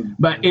is,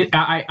 but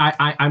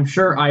I'm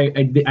sure I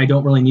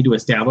don't really need to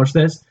establish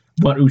this,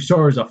 but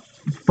Usura is a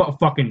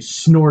fucking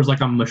snores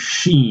like a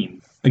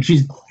machine. Like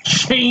she's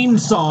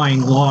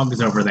chainsawing logs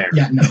over there.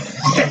 Yeah, no.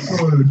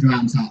 Sort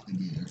drowns out the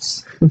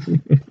gears.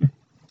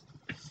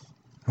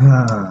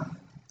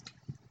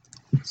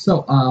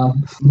 So,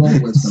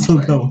 roll wisdom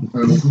check.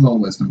 Or roll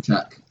wisdom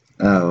check.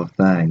 Oh,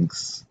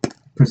 thanks.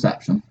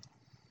 Perception.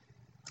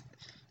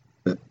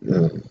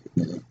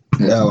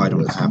 No, I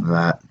don't have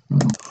that.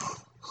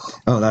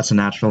 Oh, that's a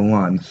natural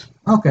 1.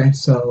 Okay,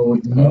 so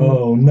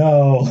Oh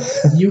no.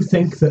 you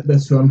think that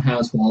this room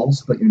has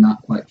walls, but you're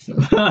not quite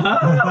sure.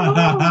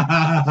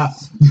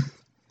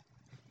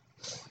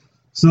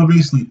 So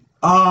basically,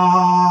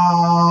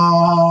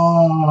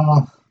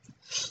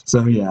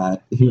 So yeah,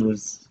 he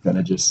was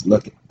gonna just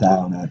look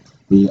down at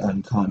the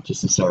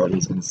unconscious Asara.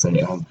 He's gonna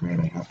say, "Oh great,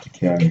 I have to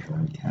carry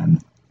her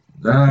again."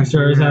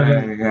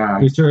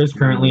 Usura is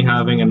currently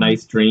having a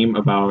nice dream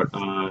about,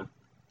 I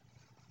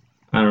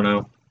don't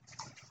know,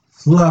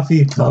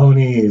 Fluffy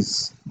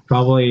ponies.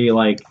 probably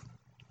like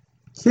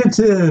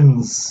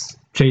Kittens.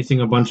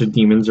 chasing a bunch of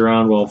demons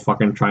around while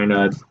fucking trying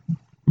to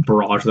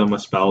barrage them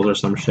with spells or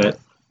some shit.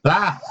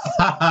 Exactly,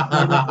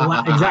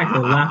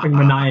 laughing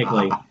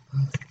maniacally.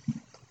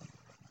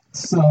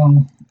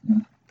 So,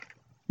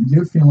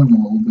 you're feeling a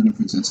little bit of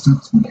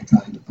resistance when you're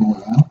trying to pull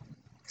her out.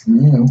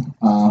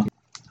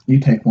 You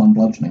take 1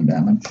 bludgeoning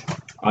damage.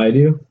 I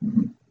do?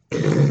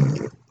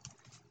 Mm-hmm.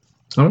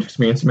 How much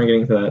experience am I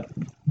getting for that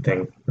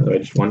thing? By the way,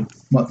 just 1.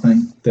 What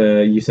thing?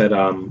 You said,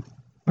 are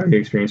you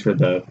experience for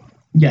the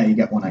Yeah, you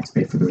get 1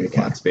 XP for the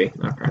recap. XP?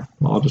 Okay.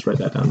 Well, I'll just write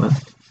that down then.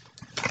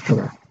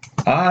 Okay.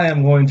 I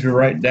am going to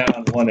write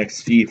down 1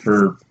 XP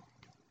for.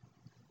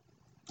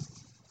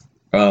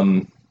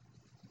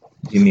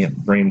 Give me a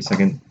brain a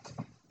second.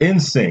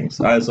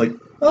 Instincts. I was like,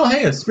 oh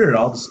hey, a spirit.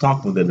 I'll just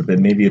talk with it a bit.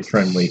 Maybe it's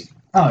friendly.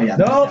 Oh yeah,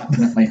 Nope. that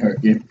definitely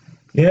hurt you.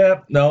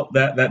 Yep. No,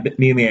 that bit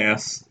me in the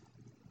ass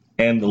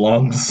and the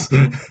lungs.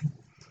 Can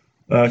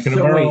I So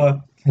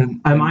borrow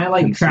Am I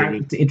like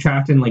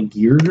trapped in like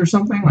gears or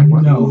something? Like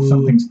what? No,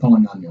 something's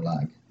pulling on your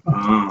leg.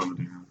 Oh,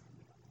 damn.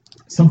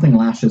 Something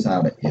lashes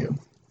out at you.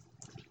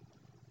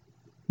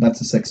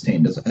 That's a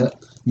 16, does it hit?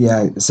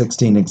 Yeah,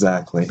 16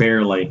 exactly.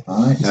 Barely.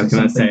 Alright, I was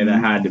gonna say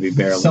that had to be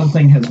barely.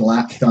 Something has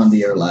latched onto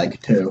your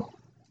leg, too.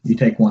 You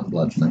take 1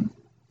 bludgeoning.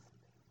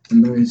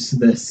 And there's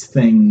this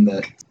thing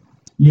that...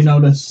 You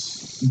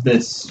notice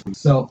this...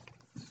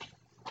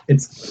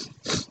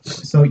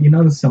 So you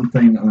notice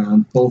something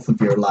around both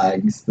of your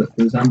legs that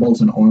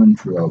resembles an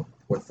orange rope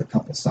with a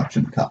couple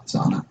suction cups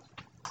on it.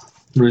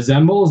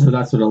 Resembles, or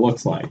that's what it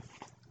looks like?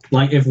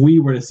 Like, if we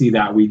were to see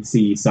that, we'd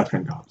see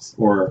suction cups.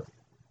 Or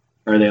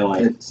are they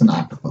like... It's an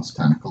octopus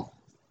tentacle.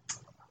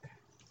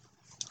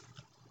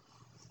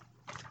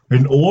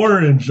 An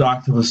orange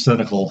octopus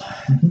tentacle.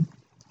 Mm-hmm.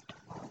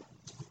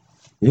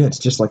 Yeah, it's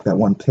just like that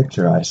one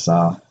picture I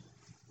saw.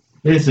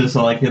 It's just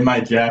like in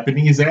my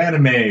Japanese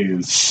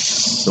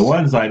animes. The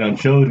ones I don't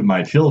show to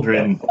my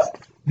children.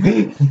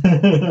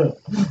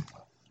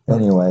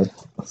 Anyway,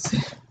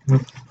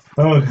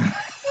 Oh.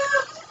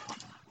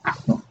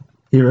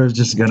 Hero's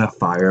just gonna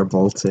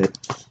firebolt it.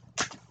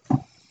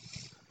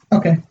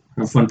 Okay.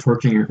 Have fun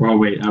torching your... Well,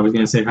 wait, I was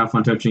gonna say have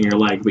fun touching your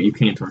leg, but you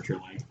can't torch your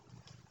leg.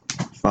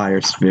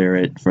 Fire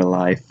spirit for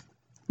life.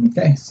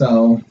 Okay,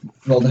 so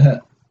roll the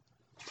hit.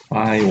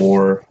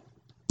 Fire.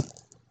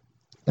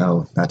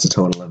 Oh, that's a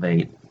total of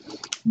 8.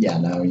 Yeah,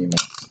 no, you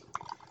missed.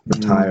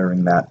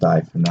 Retiring that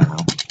die for now.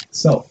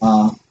 So,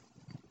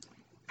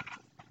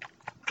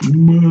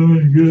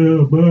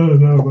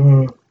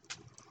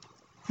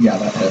 yeah,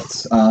 that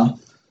hits. So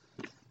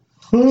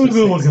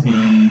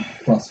 16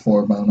 plus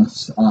 4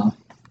 bonus.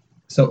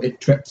 So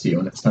it trips you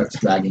and it starts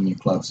dragging you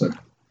closer. You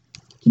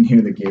can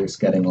hear the gears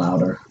getting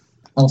louder.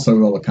 Also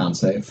roll a con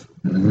save.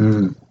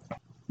 You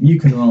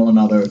can roll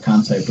another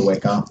con save to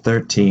wake up.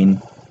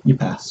 13. You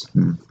pass.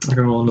 I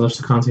can roll another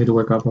con save to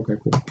wake up. Okay,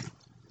 cool.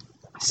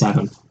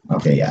 7.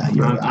 Okay, yeah,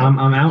 you're I'm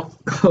out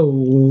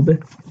cold,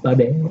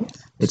 buddy.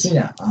 So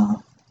yeah,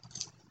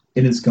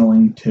 it is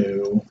going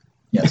to...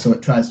 Yeah, so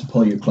it tries to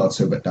pull you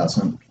closer, but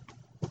doesn't.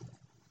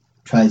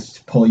 Tries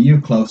to pull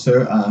you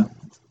closer.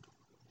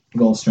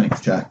 Roll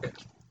strength check.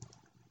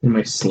 In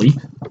my sleep?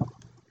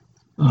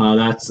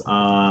 That's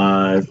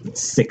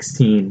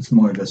 16. It's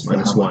more just for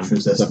Minus how much 1,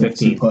 resistance so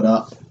 15. you put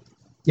up.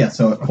 Yeah,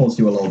 so it pulls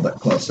you a little bit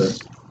closer.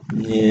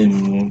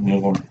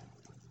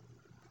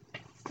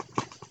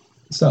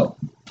 So,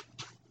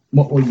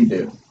 what will you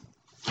do?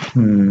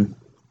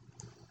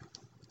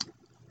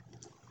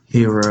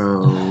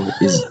 Hero's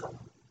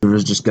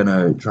just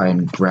gonna try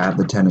and grab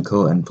the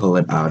tentacle and pull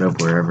it out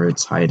of wherever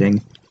it's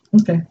hiding.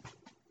 Okay.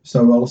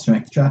 So roll a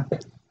strength check.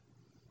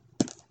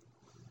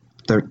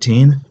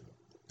 13?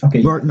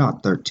 Okay. Or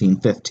not 13,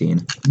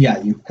 15. Yeah,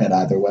 you hit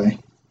either way.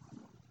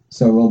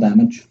 So roll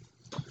damage.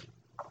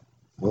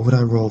 What would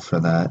I roll for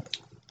that?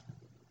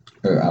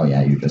 Or, oh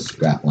yeah, you're just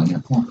grappling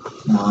it.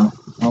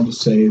 I'll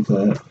just say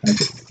that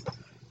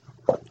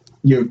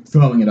you're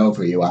throwing it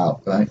over you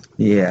out, right?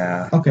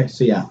 Yeah. Okay,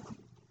 so yeah.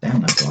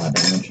 Damn, that's a lot of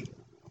damage.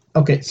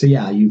 Okay, so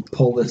yeah, you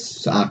pull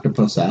this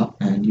octopus out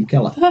and you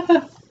kill it.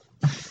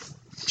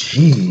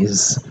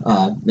 Jeez.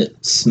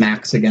 It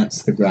smacks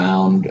against the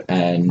ground,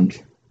 and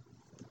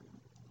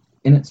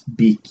in its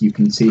beak you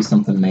can see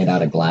something made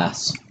out of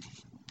glass.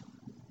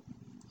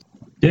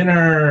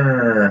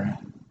 Dinner!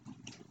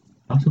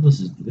 Octopus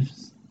is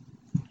delicious.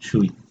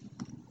 Chewy.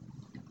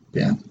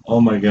 Yeah.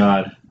 Oh my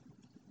god.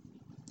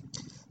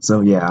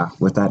 So yeah,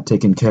 with that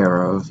taken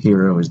care of,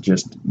 Hero is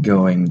just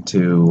going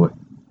to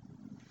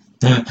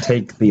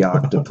take the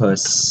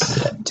octopus,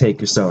 take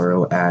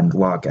Usoro, and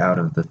walk out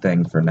of the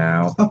thing for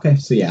now. Okay,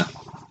 so yeah.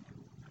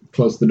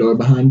 Close the door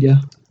behind you?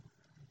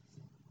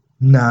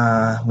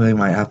 Nah, we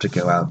might have to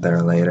go out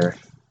there later.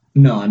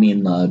 No, I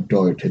mean the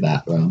door to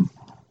that room.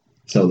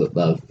 So that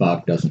the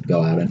fog doesn't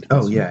go out into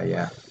Oh, this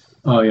yeah.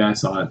 Oh, yeah, I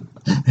saw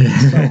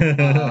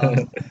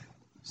it.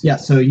 Yeah,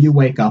 so you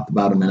wake up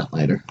about a minute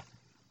later.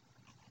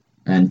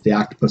 And the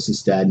octopus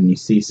is dead, and you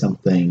see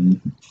something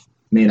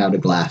made out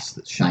of glass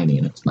that's shiny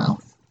in its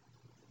mouth.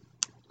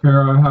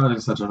 Pero, how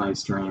is such a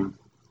nice dream?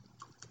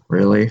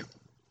 Really?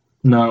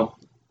 No.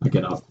 I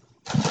get up.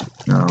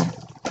 No.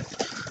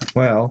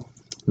 Well,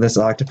 this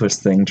octopus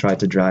thing tried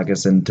to drag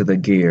us into the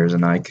gears,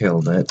 and I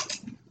killed it.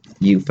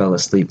 You fell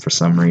asleep for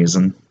some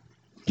reason.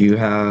 Do you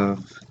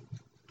have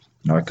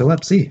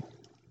narcolepsy?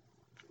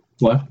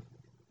 What?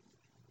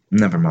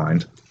 Never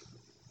mind.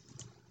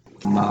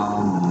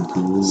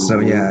 So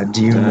yeah,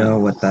 do you know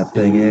what that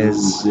thing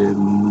is?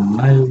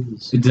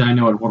 Did I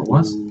know what it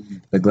was?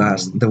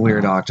 The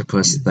weird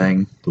octopus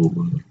thing.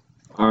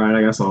 All right,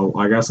 I guess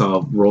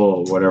I'll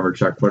roll whatever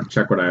check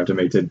what I have to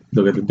make to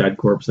look at the dead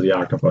corpse of the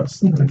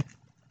octopus.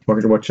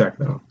 What check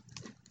though?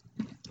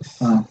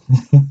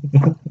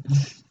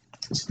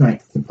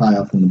 Strength to pry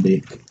open the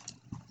beak.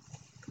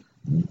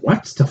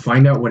 What, to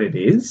find out what it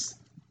is?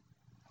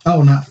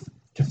 Oh, not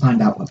to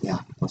find out what the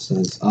octopus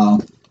is.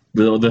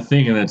 The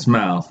thing in its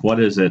mouth. What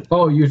is it?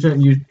 Oh, I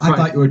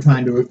thought you were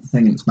trying to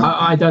thing in its mouth.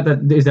 I thought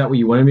that is that what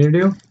you wanted me to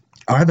do?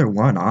 Either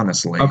one,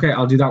 honestly. Okay,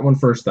 I'll do that one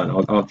first then.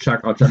 I'll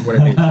check what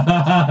it is.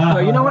 No,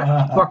 you know what?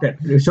 Fuck it.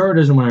 Sora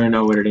doesn't want to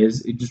know what it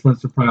is. He just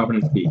wants to pry open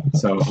its beak.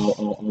 So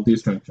I'll do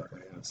strength check,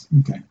 I guess.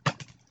 Okay.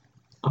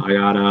 I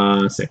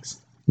got 6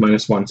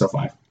 -1, so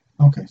 5.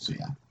 Okay, so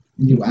yeah.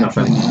 You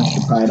actually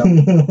managed to pry it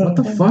open. What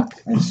the fuck?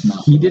 It's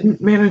not He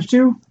didn't manage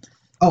to?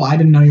 Oh, I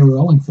didn't know you were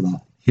rolling for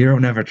that. Hero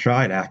never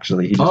tried,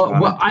 actually. He just Oh,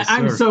 well, wanted to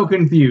I'm serve. so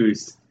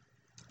confused.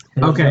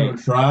 Okay.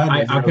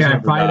 I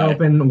pried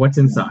open. What's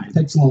inside? It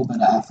takes a little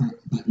bit of effort,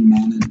 but you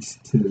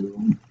manage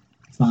to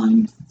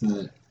find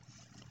that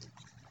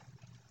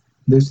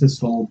there's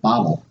this little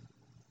bottle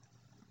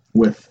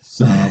with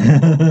some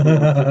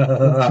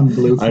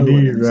blue fluid I knew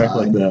you'd react inside.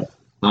 like that.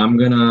 I'm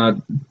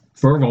gonna.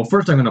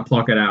 First I'm gonna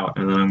pluck it out,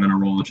 and then I'm gonna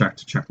roll a check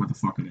to check what the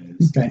fuck it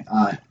is. Okay,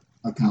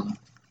 Arcana.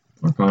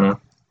 Arcana.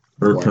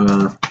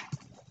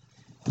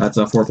 That's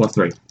a 4 +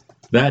 3.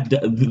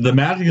 The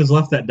magic has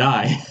left that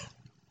die.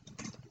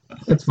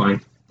 That's fine.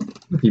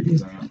 The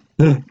PP's out.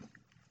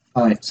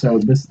 Alright, so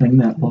this thing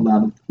that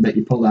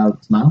you pulled out of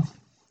its mouth,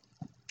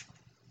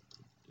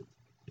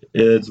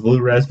 It's blue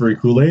raspberry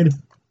Kool-Aid.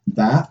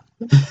 that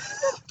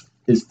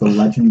is the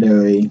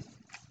legendary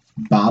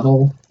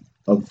bottle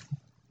of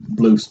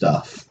blue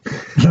stuff.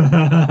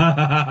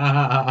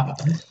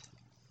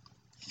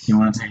 You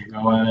want to take a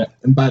go at it?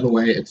 And by the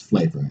way, it's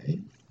Flavor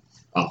Aid.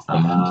 Off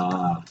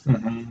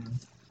brand.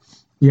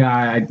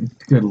 Yeah,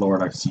 good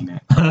lord, I've seen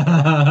it.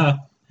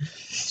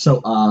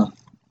 So,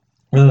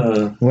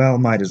 Well,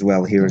 might as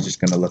well. Hero's just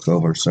gonna look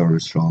over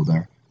Sora's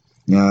shoulder.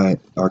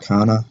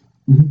 Arcana?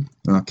 Mhm.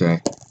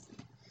 Okay.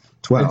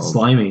 12. It's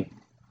slimy.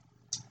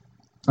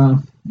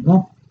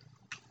 well,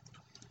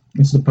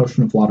 it's a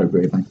potion of water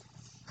breathing.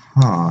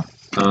 Huh.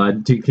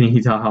 Can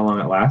you tell how long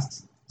it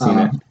lasts? Seen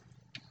it?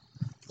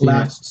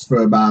 Lasts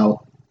for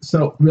about...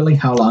 So, really,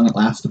 how long it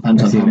lasts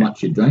depends I've on how seen it.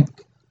 much you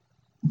drink.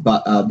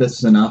 But this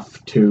is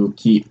enough to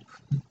keep,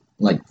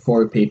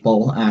 4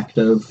 people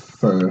active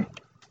for...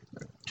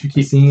 To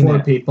keep Seen 4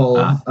 it. people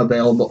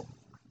available.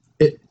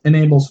 It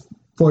enables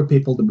 4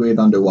 people to breathe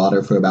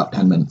underwater for about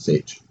 10 minutes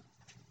each.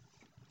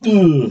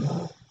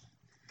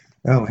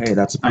 Oh, hey,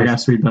 that's a I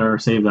guess we better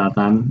save that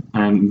then.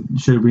 And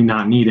should we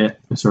not need it,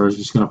 Sora's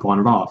just going to pawn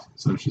it off.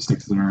 So she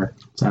sticks it in her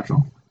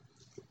satchel.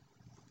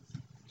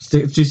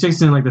 She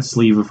sticks it in the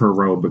sleeve of her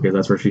robe because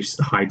that's where she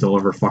hides all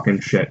of her fucking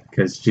shit.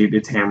 Because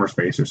it's hammer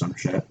space or some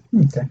shit.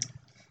 Okay.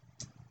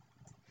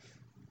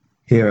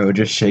 Hero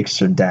just shakes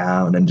her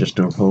down and just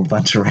a whole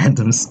bunch of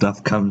random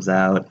stuff comes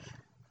out.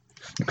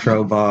 A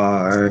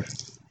crowbar,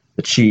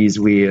 a cheese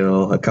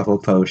wheel, a couple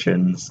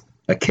potions,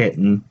 a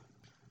kitten.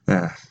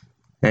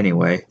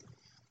 Anyway.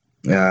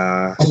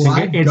 A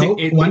live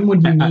goat? When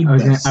would you need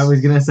this? I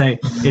was going to say,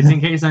 it's in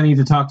case I need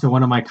to talk to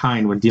one of my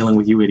kind when dealing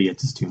with you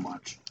idiots is too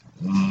much.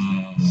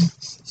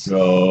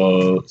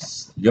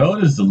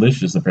 Goat is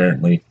delicious,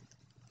 apparently.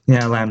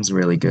 Yeah, lamb's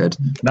really good.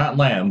 Not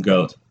lamb,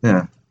 goat.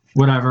 Yeah.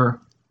 Whatever.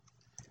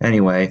 A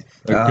Anyway.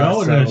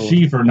 goat and a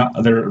sheep are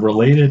not, they're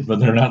related, but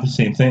they're not the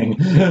same thing.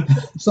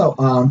 So,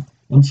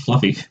 One's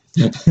fluffy.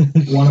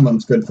 one of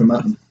them's good for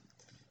mutton.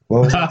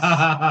 Well,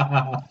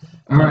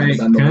 All right,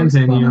 Than the worst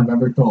pun continue. I've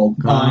ever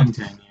told.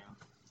 Continue.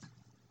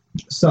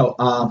 So,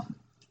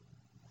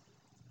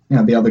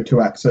 the other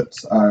 2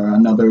 exits are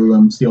another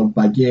room sealed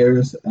by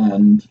gears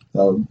and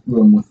the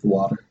room with the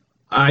water.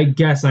 I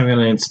guess I'm going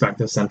to inspect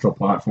the central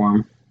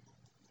platform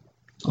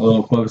a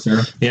little closer.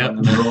 Yep. In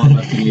the middle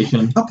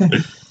investigation. Okay.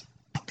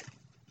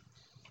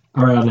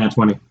 All right, on that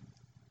 20.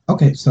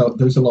 Okay, so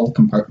there's a little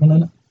compartment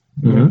in it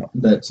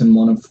that's in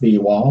one of the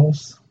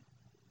walls.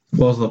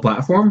 Walls of the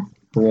platform?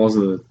 Or walls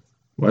of the...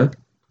 What?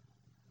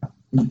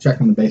 You're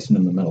checking the basin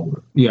in the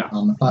middle. Yeah.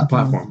 On the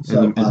platform.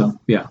 So,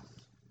 yeah.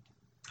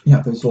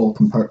 Yeah, there's a little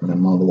compartment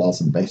in one of the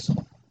walls of the basin.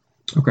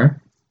 Okay.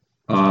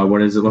 What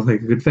does it look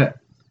like it could fit?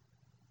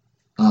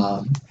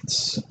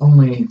 It's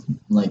only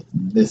like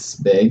this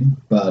big,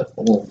 but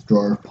a little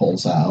drawer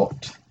pulls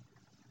out.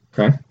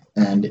 Okay.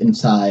 And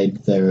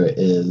inside there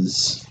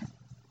is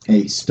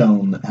a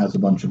stone that has a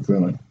bunch of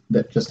runes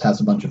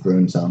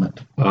on it.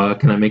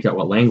 Can I make out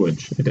what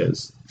language it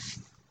is?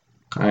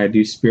 I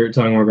do Spirit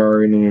Tongue,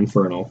 Regarding, and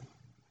Infernal.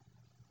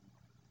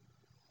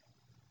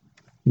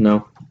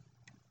 No.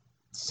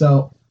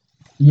 So,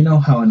 you know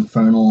how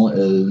Infernal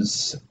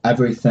is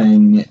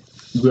everything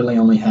really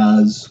only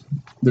has...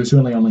 There's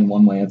really only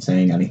one way of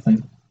saying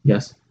anything.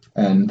 Yes.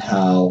 And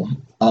how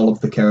all of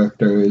the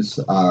characters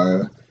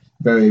are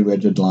very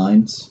rigid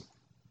lines.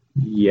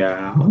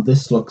 Yeah.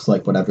 This looks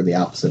like whatever the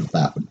opposite of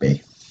that would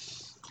be.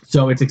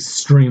 So it's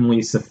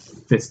extremely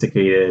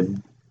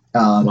sophisticated,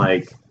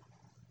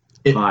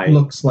 It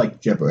looks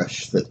like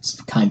gibberish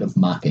that's kind of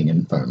mocking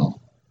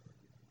Infernal.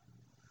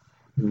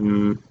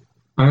 I'm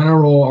gonna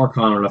roll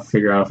Arcana to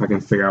figure out if I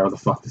can figure out what the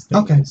fuck this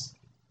thing is.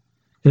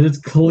 Because it's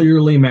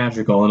clearly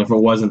magical, and if it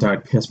wasn't,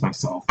 I'd piss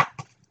myself. I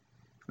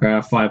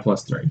got 5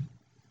 plus 3.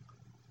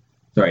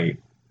 Sorry.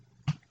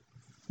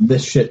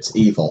 This shit's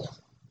evil.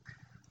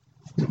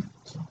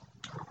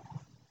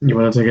 You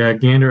want to take a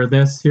gander at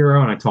this,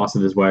 hero? And I toss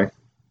it his way.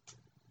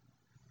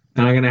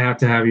 And I'm gonna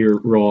have you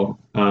roll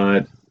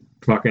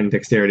fucking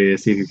dexterity to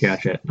see if you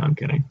catch it. No, I'm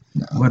kidding.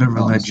 No, Would a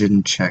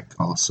religion check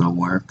also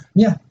work?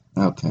 Yeah.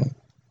 Okay.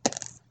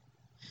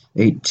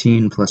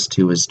 18 plus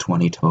 2 is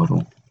 20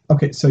 total.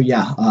 Okay, so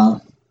yeah,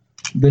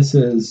 this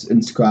is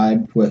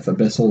inscribed with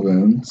abyssal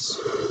runes.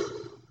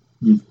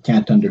 You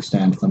can't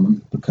understand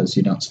them because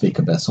you don't speak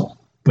abyssal.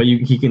 But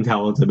he can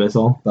tell it's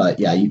abyssal. But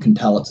yeah, you can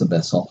tell it's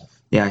abyssal.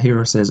 Yeah,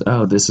 hero says,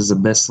 "Oh, this is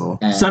abyssal."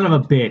 And son of a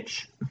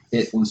bitch.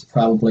 It was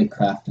probably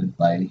crafted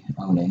by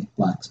Oni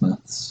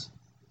blacksmiths.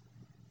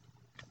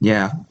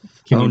 Yeah,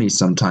 Oni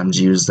sometimes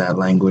use that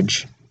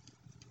language.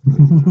 This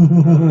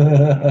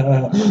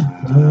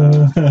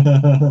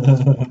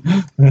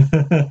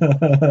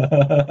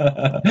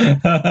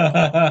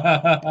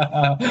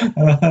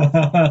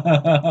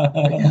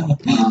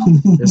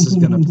is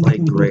gonna play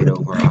great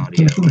over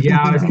audio.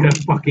 Yeah, I was gonna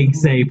fucking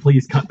say,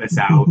 please cut this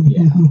out.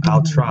 Yeah,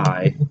 I'll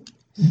try.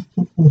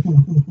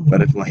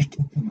 But if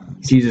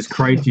Jesus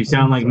Christ, you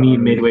sound like me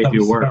midway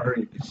through work.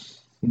 Sorry.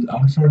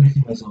 I'm starting to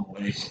keep myself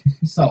awake.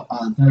 So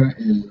there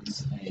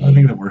is I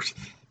think that works.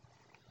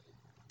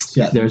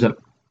 Yeah, There's a...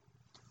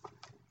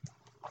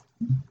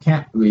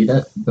 can't read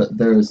it, but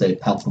there is a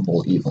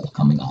palpable evil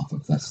coming off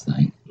of this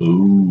thing.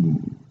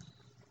 Ooh.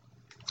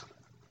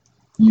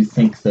 You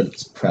think that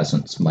its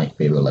presence might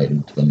be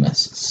related to the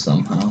mists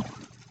somehow.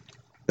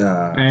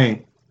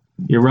 Hey,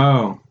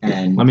 Hero.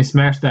 And let me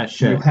smash that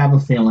you shit. have a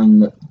feeling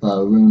that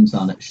the runes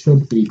on it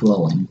should be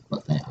glowing,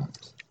 but they aren't.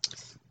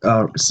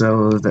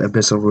 So the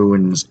abyssal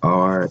ruins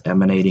are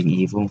emanating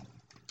evil.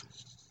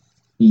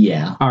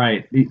 Yeah. All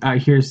right.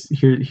 Here's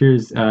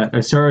Usoru's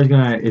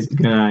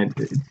gonna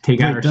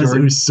take out her Does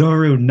sword.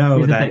 Usoru know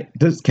Here's the that?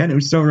 Does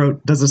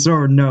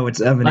Usoru know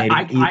it's emanating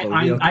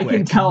evil? I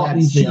can tell.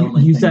 That's the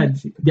only You thing said, that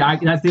she could yeah.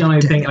 That's the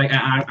only thing. Like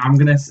I'm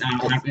gonna.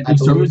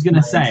 Usoru's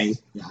gonna say.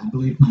 Yeah, I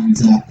believe my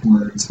exact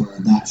words were,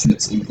 "That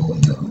shit's evil."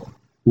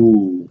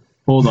 Ooh,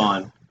 hold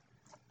on.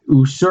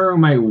 Usoru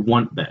might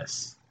want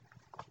this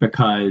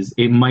because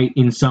it might,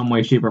 in some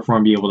way, shape, or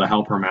form, be able to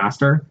help her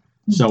master.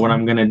 So what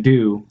I'm gonna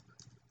do.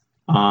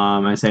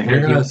 I say, You're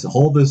gonna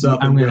hold this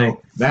up and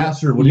go,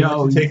 Master, would you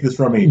like to take this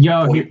from me?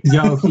 Yo,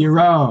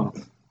 Hero.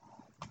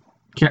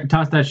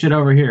 Toss that shit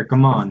over here.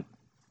 Come on.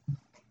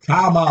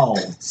 Come on.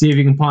 See if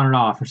you can pawn it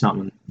off or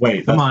something.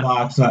 Wait, Come that's on.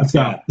 Fox, not Let's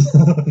go.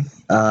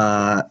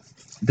 Cat.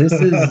 This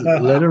is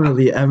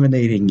literally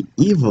emanating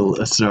evil,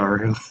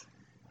 Usoru.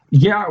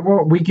 Yeah,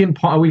 well, we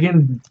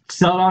can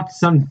sell it off to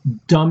some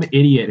dumb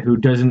idiot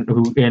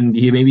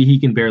maybe he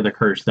can bear the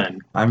curse then.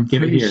 I'm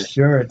Give it pretty here.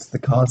 sure it's the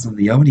cause of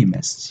the Oni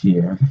mists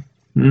here.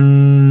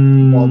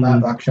 Well,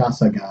 that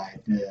Rakshasa guy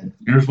did.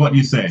 Here's what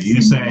you say.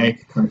 You say,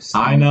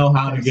 I know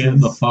how to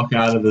get the fuck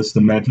out of this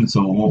dimension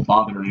so it won't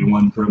bother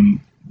anyone from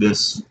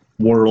this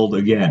world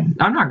again.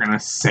 I'm not gonna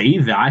say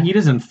that. He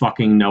doesn't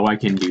fucking know I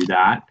can do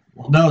that.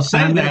 Well, no, say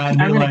I'm that gonna-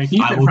 and I'm be gonna like,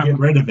 keep I it will from- get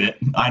rid of it.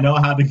 I know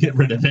how to get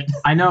rid of it.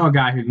 I know a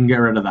guy who can get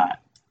rid of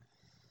that.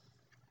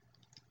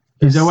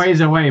 He's a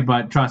ways away,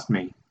 but trust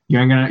me, you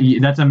ain't gonna.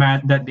 That's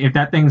that if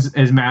that thing's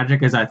as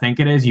magic as I think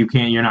it is,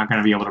 You're not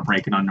gonna be able to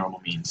break it on normal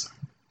means.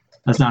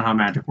 That's not how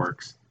magic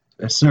works.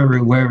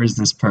 Usoru, where is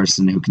this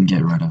person who can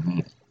get rid of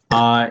it?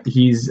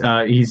 He's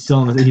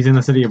still he's in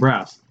the city of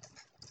Brass.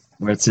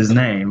 What's his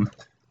name?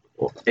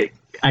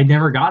 I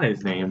never got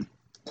his name.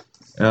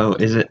 Oh,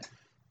 is it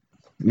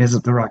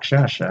the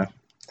Rakshasa?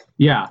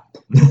 Yeah.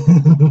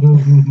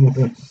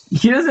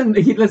 He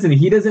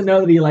doesn't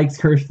know that he likes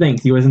cursed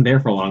things. He wasn't there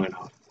for long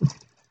enough.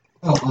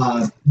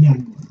 Yeah.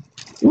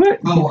 What?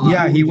 Oh,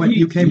 Yeah, he went.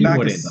 You came he back.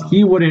 Wouldn't.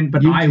 He wouldn't,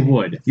 but I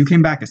would. You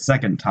came back a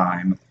second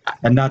time,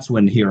 and that's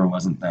when Hero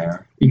wasn't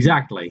there.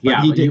 Exactly. But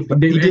Yeah. he did-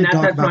 but he did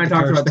talk that's when about I the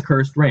talked about cursed- the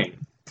cursed ring.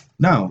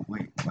 No,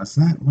 wait, was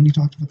that when you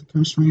talked about the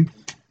curse ring?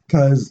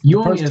 Because You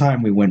the only first have-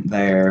 time we went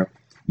there,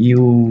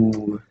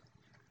 you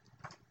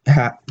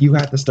had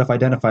the stuff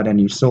identified and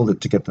you sold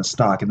it to get the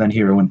stock, and then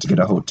Hero went to get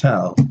a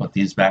hotel. Put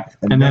these back.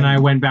 And then I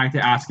went back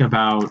to ask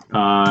about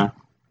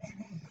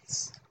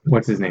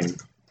what's his name?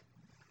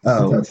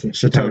 Satoshi.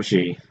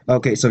 Satoshi.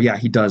 Okay, so yeah,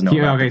 he does know.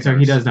 about Okay, the so he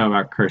curse. does know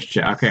about cursed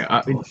shit. Okay.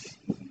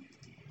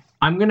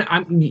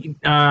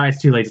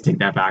 It's too late to take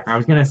that back. I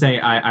was gonna say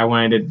I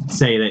wanted to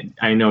say that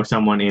I know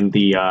someone in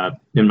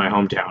my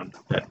hometown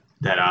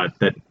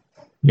that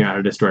you know how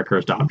to destroy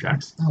cursed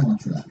objects. I'll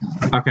answer that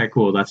now. Okay,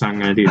 cool. That's how I'm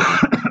gonna do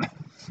that.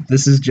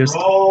 This is just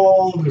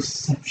Roll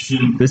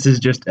deception. this is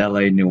just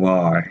LA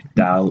Noir.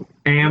 Doubt.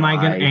 Am I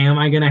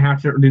Why? gonna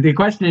have to? The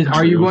question is,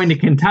 are you going to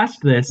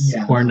contest this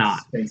Yeah, or that's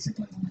not?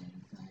 basically the main thing.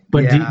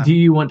 But Yeah. do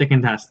you want to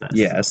contest this?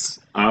 Yes.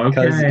 Because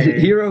Okay.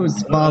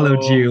 Heroes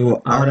followed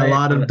you on a Alright.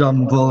 lot of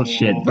dumb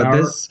bullshit, but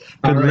Alright. this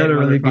could Alright,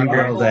 literally be motherfucker.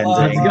 world Let's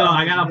ending. go.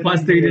 I got a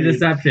 +3 to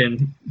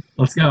deception.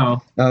 Let's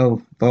go.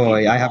 Oh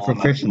boy, I have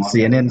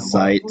proficiency in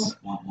insight.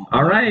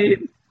 All right.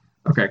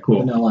 Okay, cool.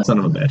 Vanilla. Son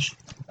of a bitch.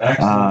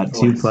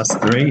 2 plus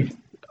 3.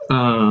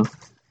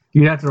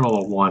 You have to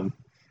roll a 1.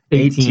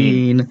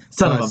 18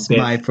 Son of a plus bitch.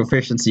 my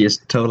proficiency is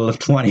a total of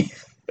 20.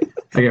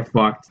 I get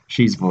fucked.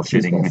 She's She's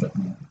bullshitting me.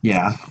 bullshitting.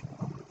 Yeah.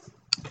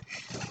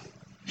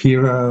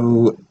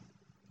 Hero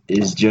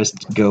is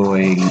just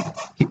going.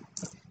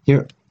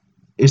 Here.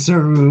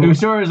 Isaru,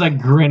 Usura is like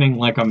grinning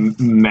like a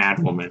mad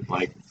woman.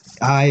 Like,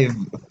 I've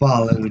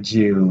followed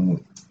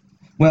you.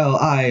 Well,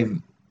 I've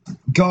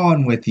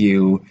gone with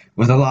you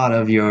with a lot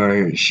of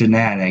your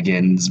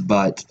shenanigans,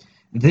 but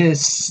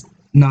this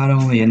not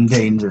only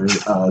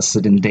endangers us,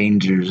 it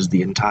endangers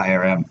the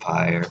entire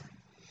empire.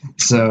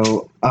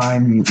 So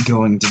I'm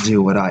going to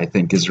do what I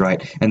think is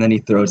right. And then he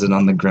throws it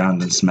on the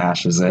ground and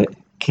smashes it.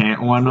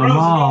 can't win them On the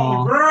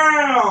all.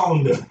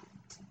 ground.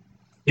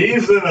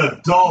 He's an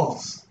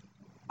adult.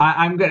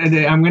 I'm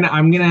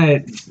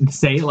gonna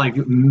say like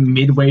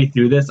midway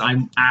through this,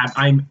 I'm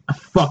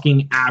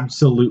fucking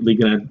absolutely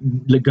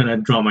gonna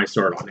draw my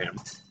sword on him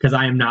because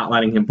I am not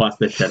letting him bust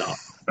this shit up.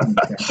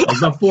 Okay. Like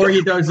before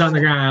he throws it on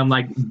the ground, I'm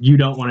like, you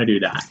don't want to do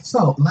that.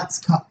 So let's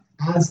cut.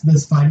 As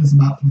this fight is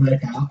about to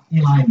break out,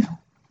 Eli, no.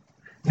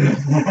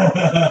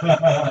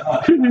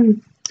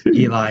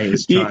 Eli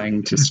is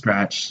trying to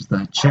scratch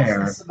the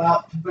chair. As this is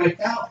about to break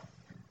out,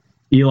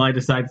 Eli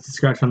decides to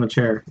scratch on the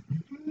chair.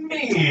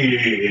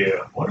 Me.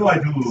 What do I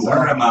do?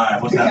 Where am I?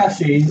 What's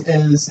happening? Takeshi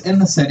is in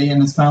the city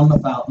and has found the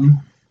fountain.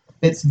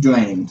 It's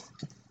drained.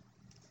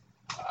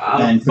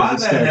 And for By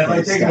the then, have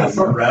I staircase taken a down.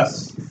 short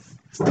rest?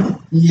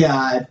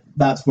 Yeah,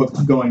 that's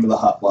what going to the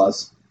hut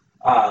was.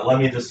 Let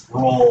me just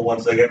roll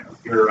once I get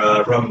your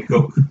rum and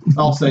coke.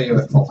 I'll say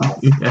you're at full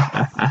health.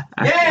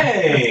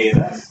 Yay!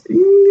 That's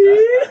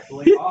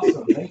actually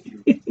awesome. Thank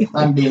you.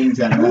 I'm being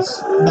generous.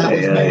 That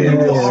was maybe a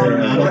little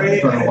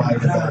cinematic for a while there.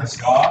 Generous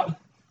God.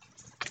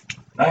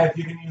 I have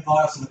given you the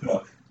last of the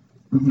cook.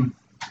 Mm-hmm.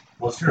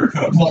 Well, sure,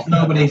 cook. Well,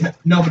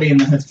 nobody in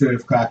the history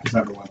of crack has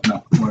ever went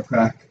no more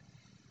crack.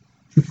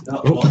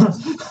 No, well,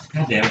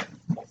 God damn it.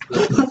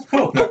 It's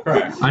coke, not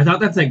crack. I thought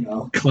that's like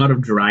Cloud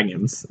of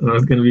Dragons. And I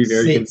was gonna be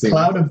very See, concerned.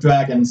 Cloud of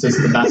Dragons is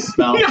the best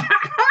spell.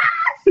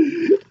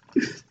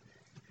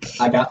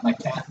 I got my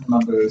cat and my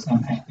booze.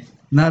 I'm happy.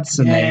 That's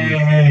the name.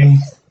 Yay!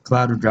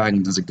 Cloud of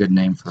Dragons is a good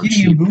name for a Kitty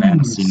cheap Boos.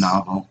 fantasy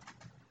novel.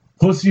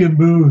 Pussy and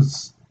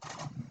booze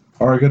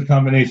are a good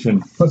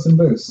combination. Puss and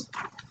booze.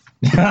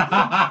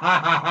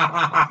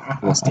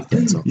 Rusty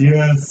Pencil.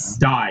 Yes.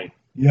 Die.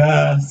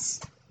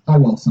 Yes. I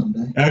will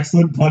someday.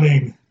 Excellent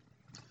punning.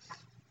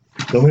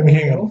 Don't let me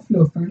hang Go up.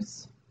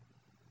 Floofers.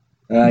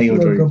 You You're a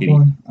enjoy your good kitty.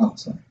 boy. Oh,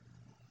 sorry.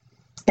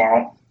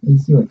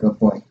 You're a good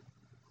boy.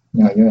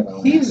 No, you're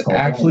the He's asshole.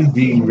 actually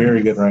being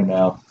very good right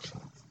now.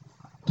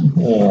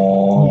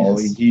 Oh,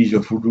 Yes. he's a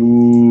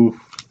foof.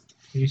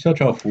 He's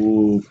such a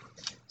foof.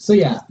 So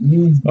yeah,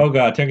 you Oh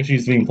god,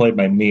 Takeshi's being played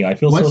by me. I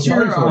feel What's so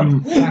sorry your for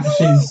him.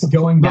 she's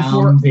going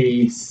Before-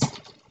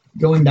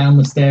 down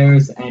the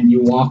stairs, and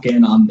you walk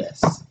in on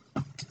this.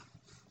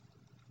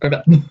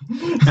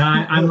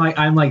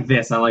 I'm like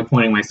this. I'm like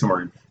pointing my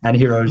sword. And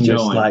Hero's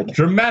just Going. like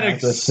Dramatic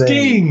the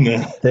sting.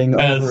 thing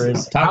As over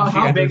his.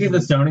 How big is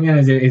the stone again?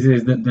 Is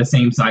it the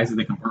same size as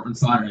the compartment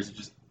slot, or is it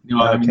just? You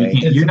know, I mean,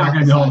 Okay. you're not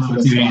It's going to be about holding the it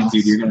with size two of hands, the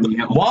dude. You're going to be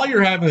holding. While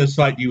you're having this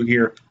fight, you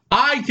hear,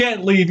 "I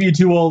can't leave you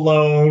two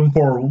alone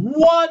for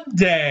one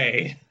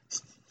day."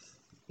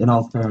 In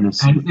all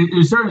fairness, And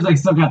Usura's like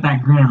still got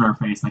that grin on her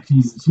face, like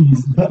she's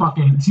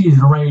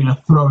ready to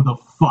throw the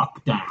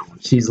fuck down.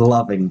 she's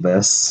loving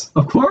this.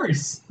 Of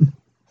course.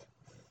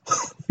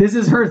 This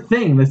is her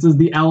thing. This is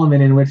the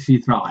element in which she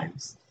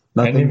thrives.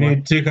 And Nothing if you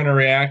more. two gonna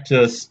react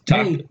to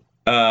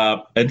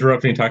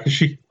interrupting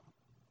Takashi?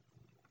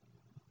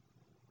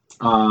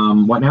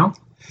 What now?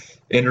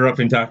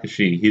 Interrupting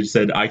Takashi. He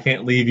said, "I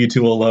can't leave you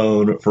two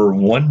alone for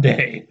one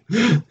day."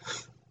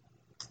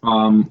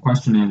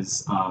 Question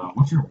is,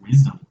 what's your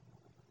wisdom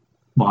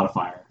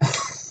modifier?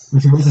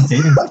 What's your wisdom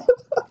saving throw?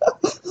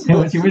 Hey,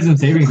 what's your wisdom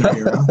saving throw,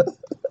 hero?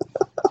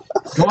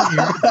 Go on,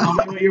 hero. Tell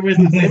me what your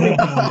wisdom saving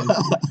throw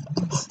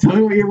is. Tell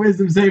me what your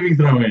wisdom saving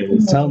throw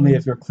is. Tell me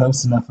if you're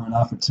close enough for an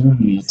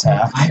opportunity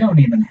attack. I don't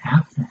even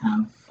have to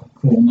have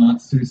cool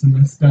monsters in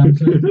this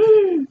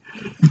dungeon.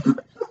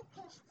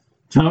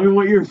 Tell me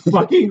what your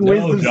fucking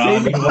wisdom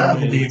John, saving you are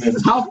throw the is.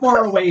 demon. How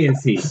far away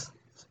is he?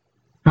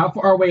 How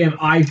far away am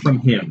I from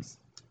him?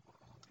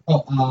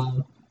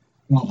 Oh,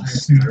 well, I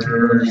assume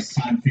you're like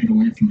 5 feet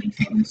away from each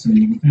other, so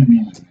you're within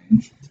melee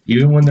range.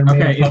 Even when they're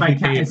made Okay, of if I puffy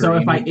ca- paper so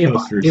and if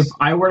coasters. if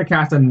I were to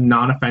cast a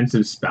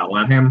non-offensive spell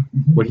on him,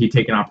 Mhm. would he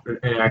take an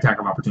attack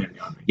of opportunity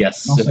on me?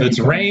 Yes, I'll if say it's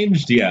you can.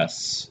 ranged,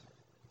 yes.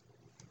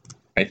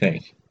 I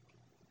think.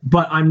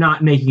 But I'm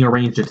not making a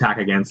ranged attack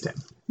against him.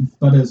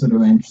 But is it a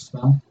ranged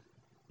spell?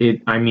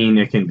 It can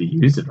be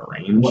used at a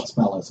range. What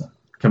spell is it?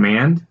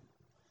 Command?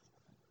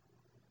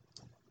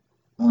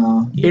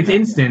 It's Yeah,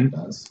 instant. it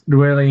does.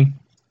 Really?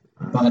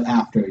 But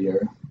after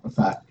your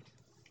effect.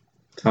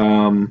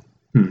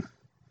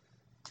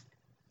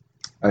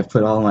 I've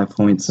put all my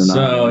points in.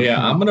 So,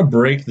 yeah, I'm going to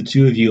break the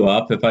two of you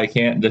up if I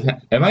can't.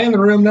 Am I in the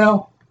room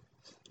now?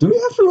 Do we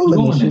have to roll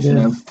Roll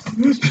initiative?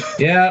 initiative.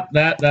 Yeah,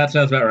 that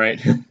sounds about right.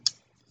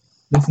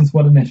 This is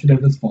what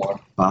initiative is for.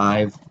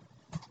 5.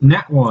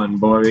 Nat 1,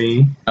 boy.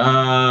 10,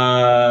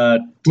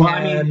 Well,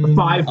 I mean,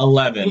 5.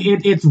 11.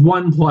 It's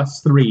 1 plus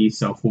 3,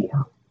 so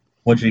 4.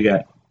 What'd you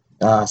get?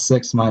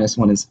 6 minus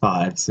 1 is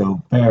 5,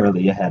 so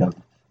barely ahead of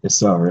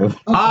Isaru. Okay.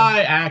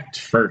 I act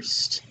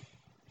first.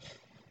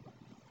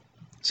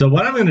 So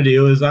what I'm going to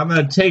do is I'm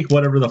going to take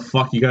whatever the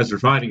fuck you guys are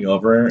fighting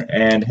over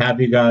and have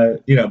you guys,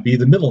 be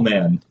the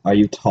middleman. Are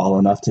you tall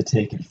enough to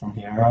take it from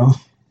Hero?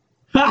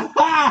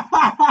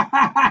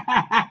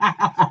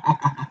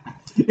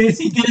 Is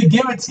he gonna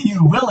give it to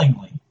you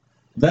willingly?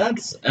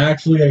 That's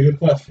actually a good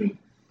question.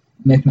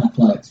 Make an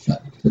athletics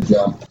check to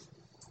jump.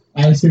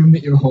 I assume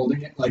that you're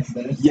holding it like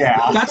this.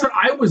 Yeah. That's what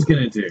I was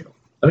gonna do.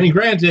 I mean,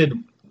 granted,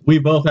 we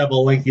both have a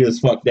lanky as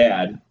fuck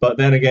dad, but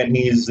then again,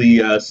 he's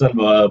the son of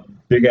a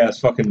big ass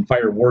fucking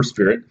fire war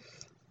spirit.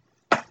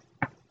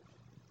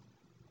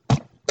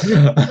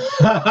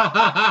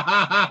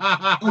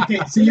 Okay,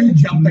 so you're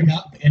jumping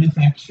up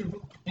ineffectually?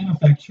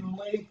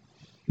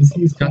 Because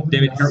he's God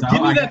damn it! holding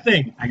Give me I- that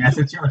thing. I guess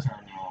it's your turn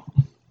now.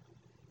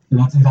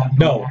 That's exactly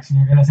No. what action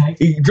you're gonna take.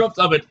 He jumps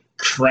up and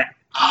crap.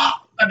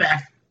 Ah, my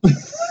back.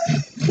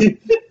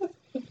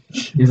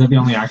 Is that the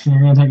only action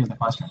you're gonna take? Is the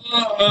question.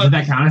 Did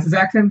that count as his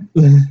action?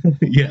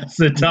 Yes,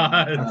 it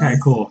does. Okay,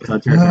 cool. So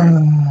it's your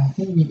turn.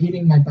 Hey, you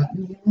eating my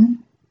button again?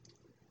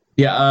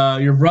 Yeah,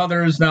 your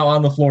brother is now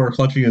on the floor,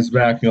 clutching his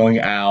back, going,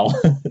 "Ow."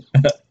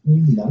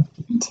 You love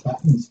to eat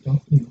buttons,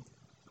 don't you?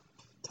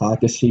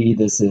 Takashi,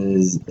 this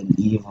is an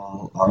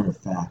evil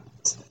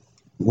artifact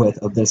with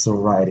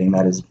abyssal writing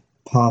that is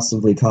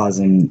possibly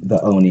causing the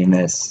Oni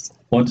mist.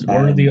 What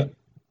are the?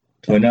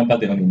 Do I know about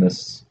the Oni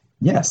mists?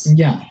 Yes.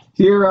 Yeah.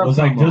 Hero, I was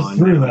like, come just on.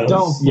 through those.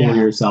 Don't fool Yeah.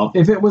 yourself.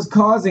 If it was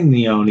causing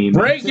the Oni,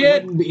 Break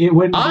it! It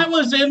wouldn't. I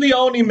was in the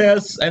Oni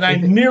mists, and I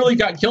nearly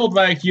got killed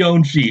by a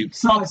Kyone sheep.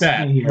 Fuck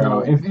that. Hero.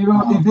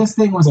 If this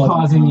thing was Blood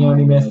causing the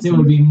Oni mist, it poison.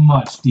 would be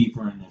much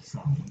deeper in this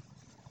zone.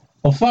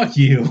 Well, fuck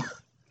you.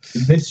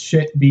 This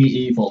shit be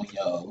evil,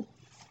 yo.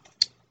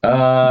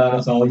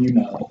 That's all you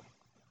know.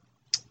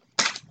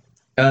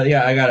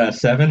 Yeah, I got a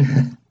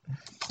 7.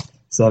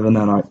 7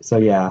 on our. So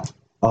yeah.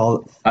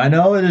 All. I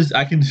know it is.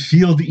 I can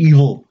feel the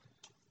evil.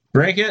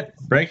 Break it.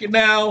 Break it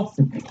now.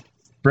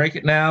 Break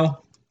it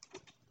now.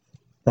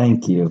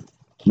 Thank you.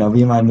 Now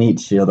be my meat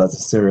shield as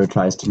Isuru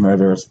tries to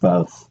murder us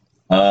both.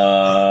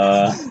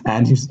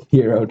 And his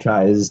hero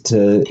tries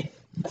to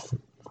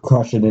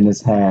crush it in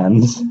his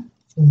hands.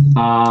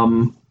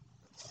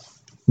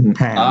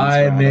 Hands,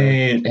 I rather.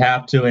 may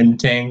have to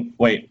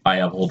Wait, I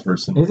have hold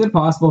person. Is it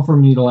possible for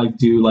me to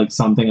do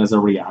something as a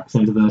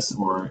reaction to this,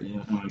 or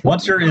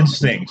What's your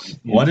instinct?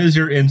 What is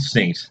your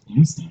instinct?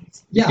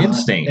 instinct? Yeah.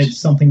 Instinct. It's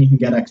something you can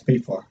get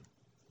XP for.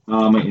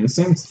 My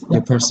instinct.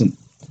 Your person.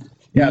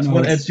 Yeah, it's No,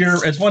 one.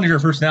 It's one of your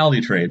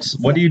personality traits.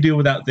 What do you do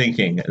without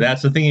thinking?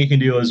 That's the thing you can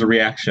do as a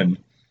reaction.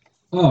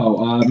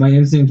 Oh, my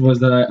instinct was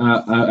that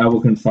I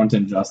will confront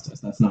injustice.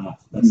 That's not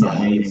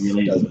anything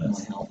related to doesn't this.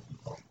 really help.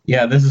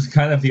 Yeah, this is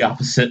kind of the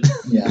opposite.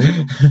 Yeah.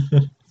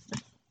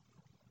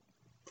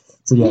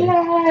 So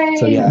yeah.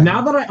 So yeah.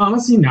 Now that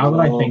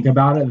I think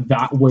about it,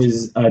 that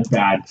was a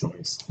bad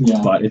choice.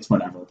 Yeah. But it's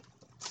whatever.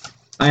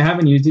 I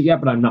haven't used it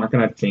yet, but I'm not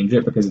going to change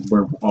it because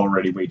we're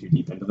already way too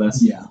deep into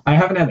this. Yeah. I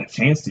haven't had a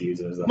chance to use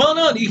it. Well,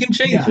 no, you can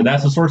change Yeah. it.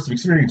 That's a source of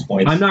experience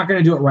points. I'm not going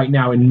to do it right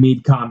now in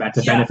mid combat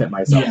to Yeah. benefit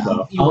myself, Yeah,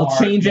 though. you I'll are,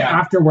 change it yeah.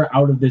 after we're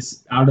out of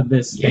this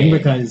thing Yeah.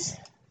 because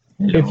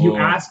if you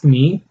ask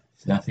me,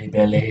 Fluffy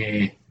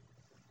belly.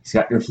 He's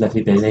got your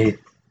fluffy belly.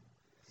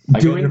 I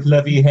got Doing- your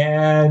fluffy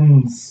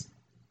hands.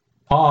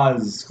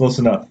 Pause. Close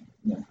enough.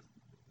 Yeah.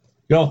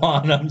 Go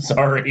on. I'm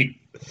sorry.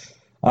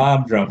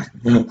 I'm drunk.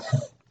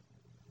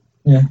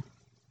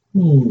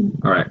 Ooh.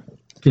 all right,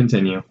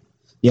 continue.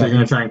 Yeah, So you're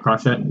gonna try and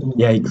crush it?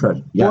 yeah, he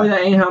crushed. Yeah. Boy,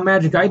 that ain't how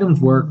magic items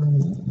work.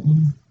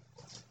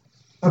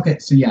 Okay,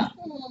 so yeah,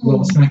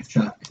 roll a strength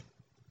check.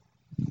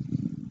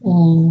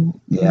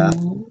 Yeah.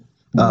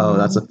 Oh,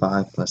 that's a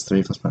 5 plus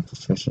 3 plus my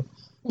proficient.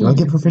 Do I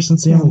get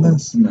proficiency on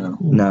this? No.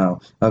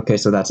 No. Okay,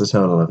 so that's a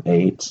total of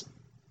 8.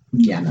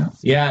 Yeah, no.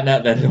 Yeah,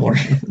 no, that didn't work.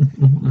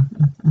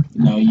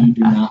 No, you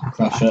do not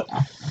crush it.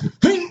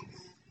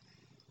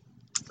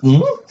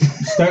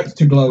 Starts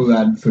to glow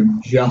red for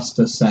just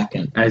a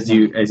second As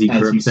he as you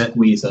grips it.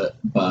 squeeze it,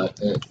 but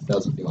it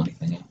doesn't do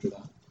anything after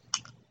that.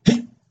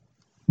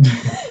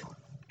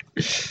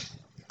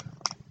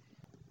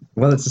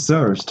 Well, it's the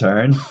server's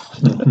turn.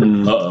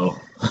 Uh-oh.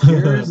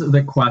 Here's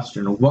the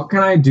question: what can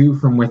I do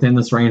from within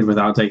this range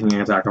without taking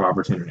an attack of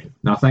opportunity?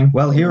 Nothing.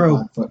 Well, hero.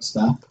 5-foot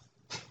step.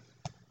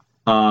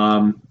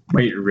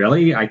 Wait,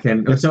 really? I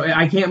can. So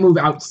I can't move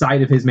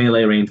outside of his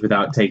melee range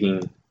without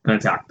taking an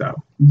attack, though.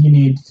 You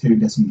need to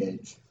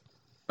disengage.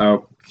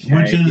 Okay.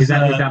 Which Is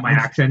that my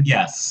action?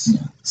 Yes.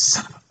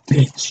 Son of a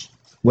bitch.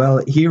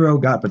 Well, hero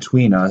got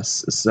between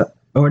us. So,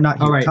 or not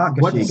hero. All right.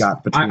 Takashi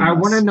got between us. I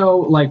want to know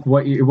like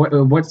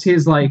what's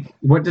his like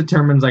what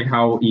determines like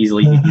how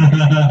easily he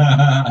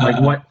can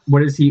like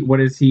what is he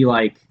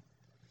like?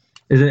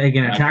 Is it like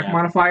an attack Okay.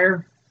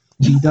 modifier?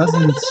 He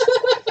doesn't.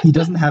 He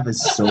doesn't have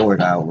his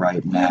sword out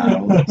right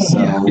now.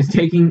 So Is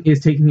taking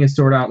his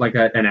sword out like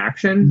an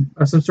action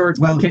of some sort?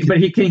 Well, But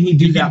he can do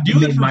You that can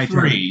do it mid for my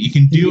free. turn? You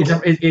can do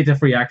it. It's a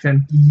free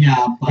action. Yeah,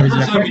 but Or is it a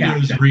First time quick you do it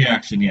as a action?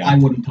 reaction, yeah. I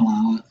wouldn't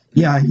allow it.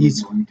 Yeah, If you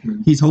he's- were going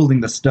to. he's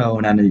holding the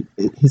stone, and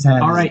his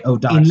hand All right. is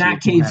Odachi, In that a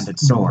case, two-handed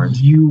sword.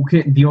 you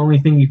can. The only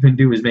thing you can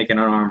do is make an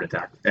unarmed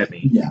attack at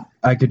me. Yeah.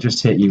 I could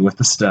just hit you with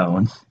the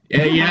stone.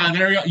 Yeah,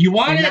 there you go. You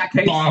want In it? that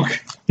case-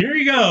 Bonk. Here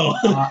you go.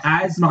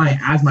 As my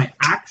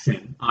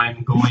action,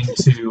 I'm going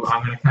to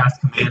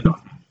cast command on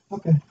him.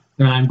 Okay.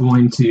 And I'm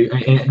going to.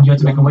 And you have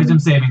to make a wisdom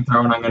saving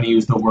throw, and I'm going to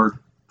use the word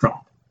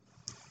drop.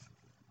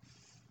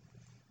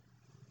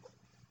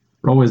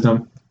 Roll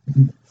wisdom.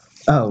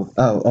 Oh,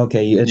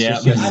 okay. It's Yeah,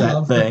 just your I set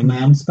love the thing.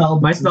 command spell.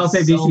 My because spell it's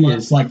save so DC much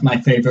is- like my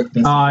favorite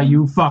discipline.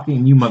 You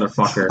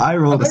motherfucker. I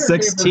rolled a My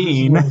favorite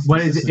 16. discipline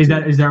What is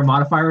that? Is there a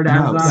modifier to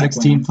add No, to that?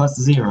 16 plus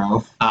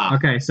 0. Ah.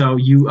 Okay, so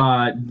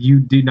you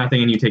do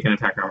nothing and you take an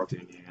attack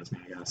opportunity against me,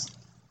 I guess.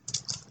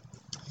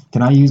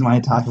 Can I use my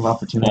attack of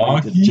opportunity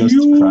Fuck to just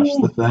you. crush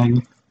the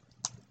thing?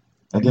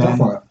 Go Again?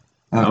 for it.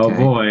 Oh Okay.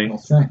 boy. Roll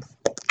strength.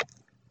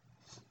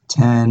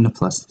 10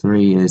 plus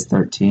 3 is You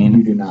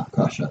 13. do not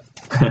crush it.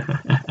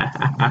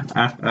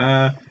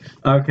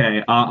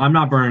 Okay, I'm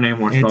not burning any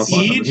more spell It's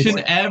slots at each this and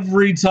point.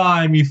 every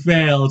time you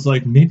fail, it's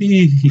like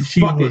maybe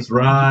she Fuck was it.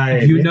 right.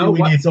 You Maybe know we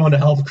what? need someone to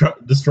help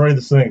destroy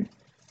this thing.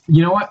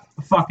 You know what?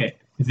 Fuck it.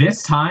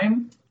 This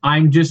time,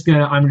 I'm just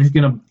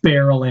gonna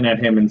barrel in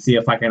at him and see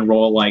if I can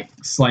roll like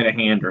sleight of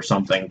hand or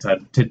something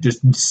to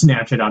just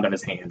snatch it out of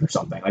his hand or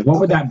something. Like,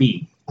 what would that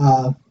be?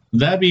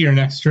 That'd be your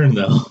next turn,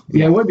 though.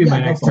 Yeah, it would be Yeah, my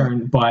go next for it.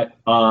 turn, but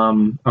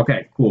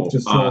okay, cool.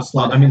 Just roll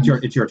sleight of I mean,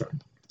 hand. it's your turn.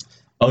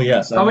 Oh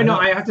yes. Oh wait, no,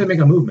 I have to make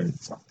a movement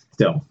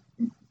still,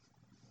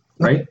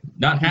 right?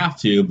 Not have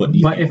to, but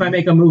you But can. if I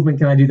make a movement,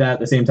 can I do that at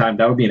the same time?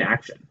 That would be an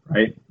action,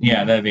 right?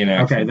 Yeah, that'd be an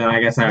action. Okay, then I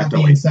guess I have That to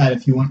being wait. said,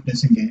 if you weren't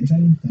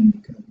disengaging, then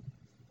you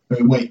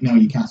could. Wait, no,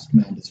 you cast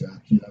command as your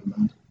action. Never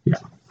mind.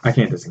 I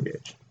can't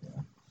disengage.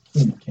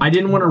 You can't. I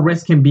didn't want to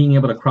risk him being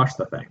able to crush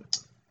the thing.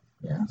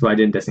 Yeah. So I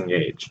didn't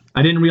disengage.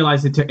 I didn't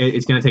realize it's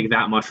going to take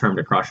that much for him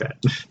to crush it.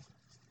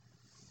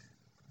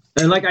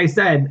 And like I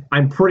said,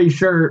 I'm pretty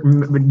sure,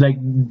 like,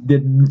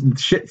 the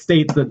shit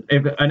states that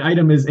if an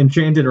item is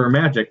enchanted or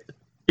magic,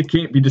 it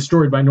can't be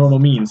destroyed by normal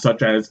means,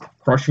 such as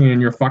crushing it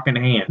in your fucking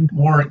hand.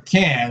 Or it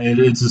can.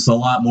 It's just a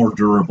lot more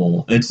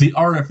durable. It's the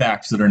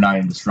artifacts that are not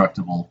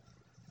indestructible.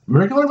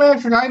 Regular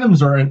magic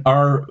items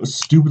are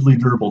stupidly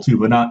durable too,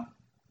 but not,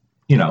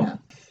 Yeah.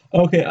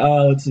 Okay,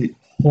 let's see.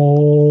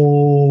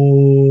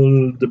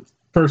 Hold the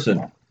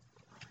person.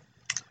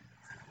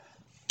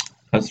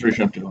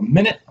 Concentration up to a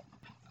minute.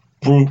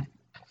 Boom.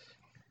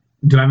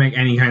 Do I make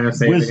any kind of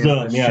save Wisdom,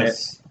 against this shit?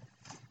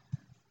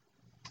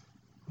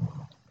 yes.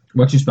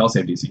 What's your spell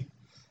save DC?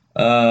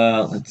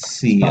 Let's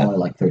see. Probably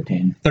like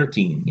 13.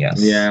 13,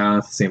 yes. Yeah,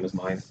 it's the same as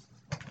mine.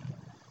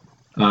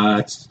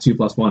 It's 2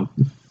 plus 1.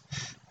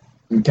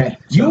 Okay.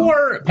 You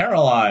are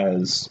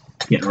paralyzed.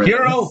 Get rid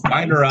Hero, of this.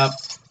 bind her up.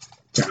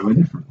 Grab a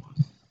different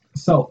one.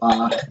 So,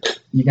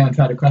 you gonna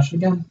try to crush it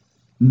again?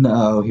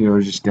 No,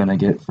 Hero's just gonna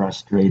get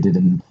frustrated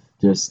and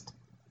just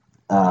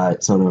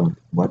sort of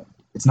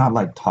it's not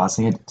like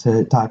tossing it to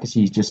Takashi,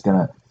 he's just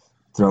gonna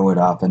throw it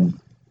up and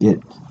let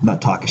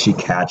Takashi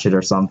catch it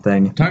or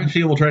something.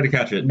 Takashi will try to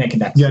catch it. Make a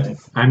dex Yeah,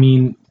 save. I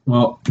mean,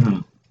 well,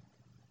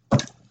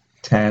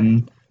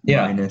 10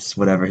 Yeah. minus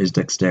whatever his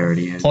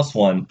dexterity is.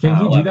 +1. can he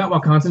do 11. that while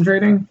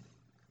concentrating?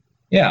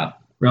 Yeah.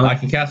 Really? I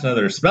can cast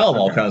another spell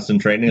while Okay.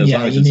 concentrating as Yeah,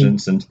 long as you it's need-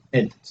 instant.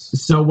 It's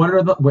So what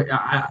are the? Wait,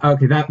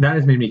 okay, that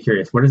has made me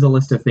curious. What is a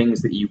list of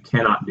things that you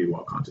cannot do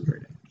while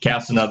concentrating?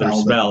 Cast another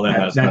Spell spell that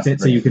has That's it.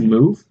 So concentration. you can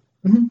move.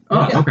 Mm-hmm.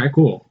 Oh, Yeah. okay,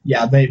 cool.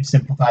 Yeah, they've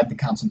simplified the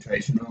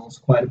concentration rules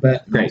quite a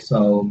bit, and Great.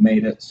 also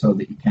made it so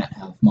that you can't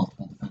have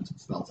multiple defensive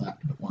spells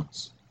active at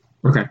once.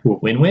 Okay, cool.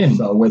 Win-win.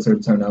 So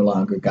wizards are no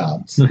longer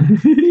gods.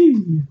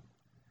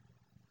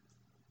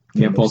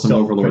 Can't pull some Still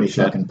Overlord pretty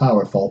shit. fucking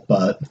powerful,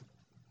 but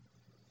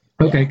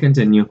Okay,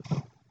 continue.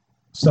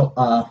 so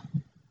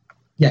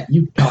yeah,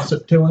 you toss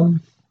it to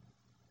him.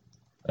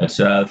 That's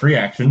free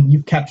action.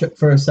 You catch it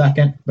for a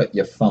second, but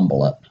you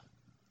fumble it.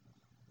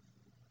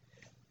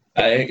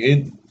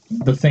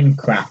 The thing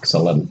cracks a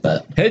little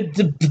bit.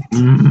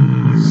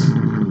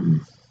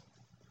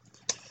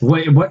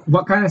 Wait,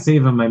 what kind of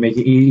save am I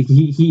making?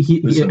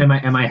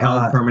 Am I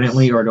held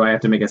permanently, or do I have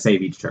to make a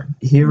save each turn?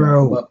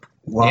 Hero.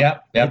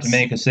 Yep, you have to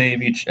make a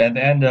save each at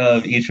the end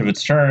of each of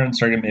its turns.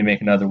 They're going to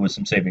make another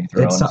wisdom saving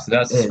throw, and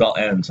the spell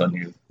ends on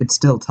you. It's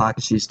still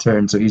Takashi's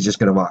turn, so he's just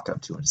going to walk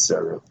up to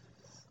Usaru.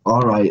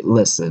 All right,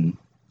 listen.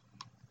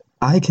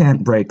 I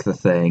can't break the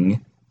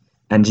thing,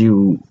 and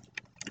you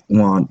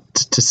want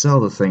to sell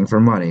the thing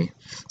for money.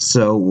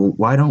 So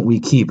why don't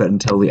we keep it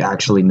until we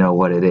actually know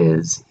what it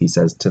is, he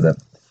says to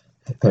the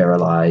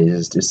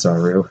paralyzed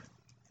Usaru.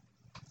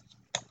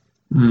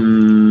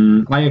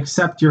 I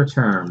accept your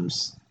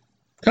terms.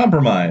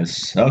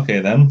 Compromise. Okay,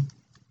 then.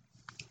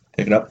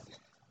 Pick it up.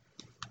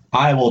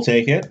 I will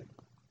take it,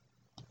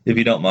 if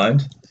you don't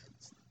mind.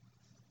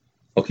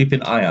 I'll keep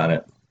an eye on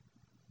it.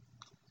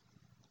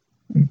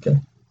 Okay.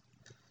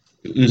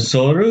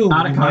 Usaru.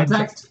 Out of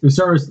context,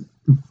 Usaru's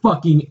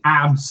fucking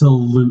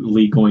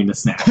absolutely going to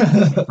snap.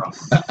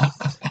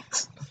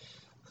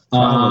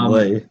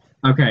 Probably.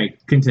 Okay,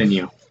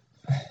 continue.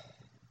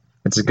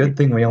 It's a good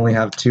thing we only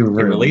have 2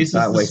 rooms. releases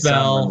that the way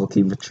spell. someone will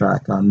keep a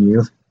track on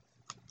you.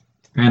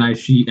 And I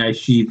sheathe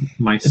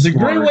my It's a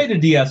great sword. way to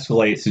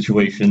de-escalate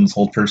situations,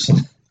 old person.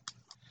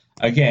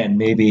 Again,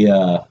 maybe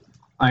I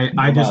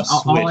just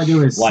all I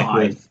do is like sigh,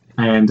 with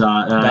and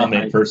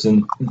dominant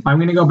person. I'm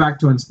gonna go back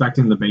to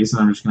inspecting the base,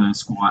 and I'm just gonna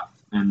squat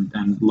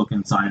and look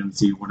inside and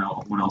see what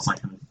else I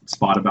can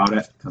spot about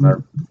it, because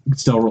I'm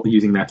still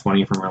using that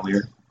 20 from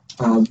earlier.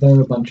 There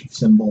are a bunch of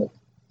symbols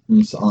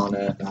on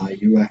it.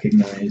 You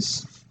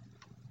recognize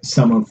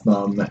some of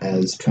them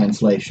as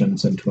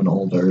translations into an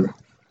older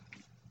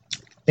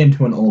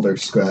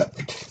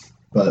script,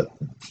 but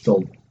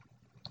still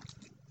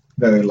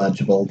very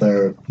legible.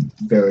 There are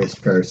various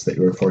prayers that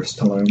you were forced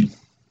to learn.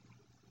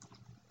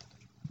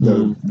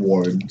 They're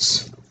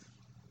wards.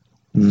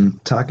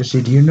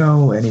 Takashi, do you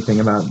know anything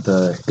about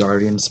the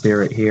guardian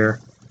spirit here?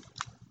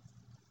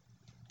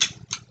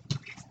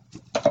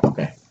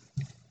 Okay.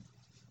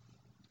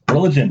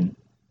 Religion.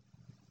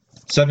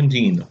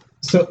 17.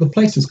 So the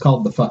place is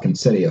called the fucking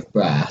City of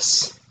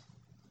Brass.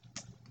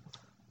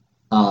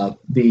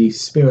 The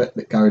spirit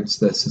that guards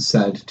this is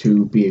said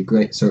to be a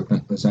great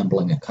serpent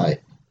resembling a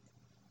kite.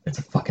 It's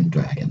a fucking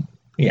dragon.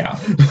 Yeah.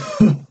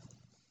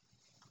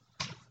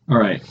 All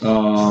right.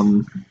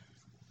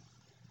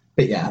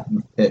 But yeah,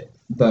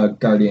 the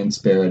guardian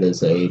spirit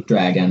is a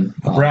dragon.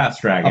 A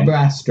brass dragon. A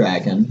brass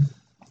dragon.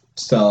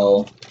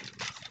 So,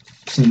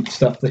 some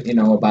stuff that you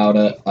know about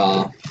it.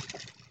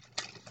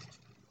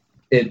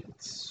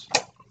 It's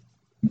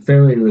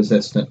very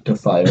resistant to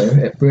fire.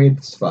 It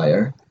breathes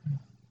fire.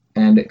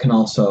 And it can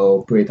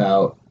also breathe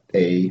out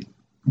a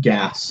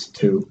gas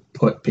to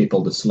put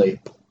people to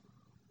sleep.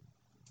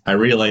 I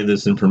relay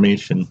this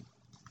information.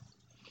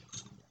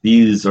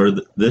 This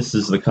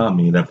is the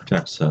kami that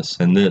protects us,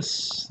 and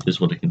this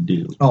is what it can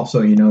do.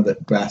 Also, you know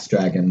that brass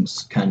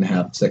dragons kind of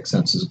have 6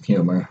 senses of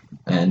humor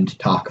and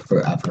talk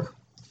forever.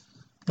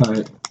 All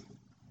right.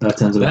 That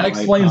sounds about That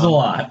explains right. a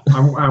lot.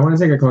 I want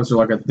to take a closer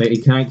look at.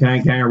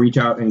 Can I reach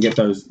out and get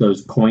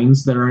those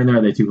coins that are in there?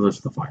 Are they too close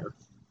to the fire?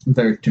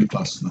 They're too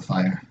close to the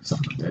fire. So.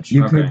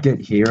 You could get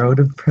Hero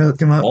to pick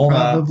him up,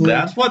 probably.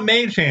 That's what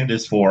Mage Hand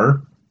is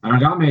for. I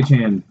don't got Mage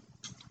Hand.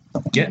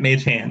 Get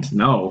Mage Hand.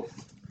 No.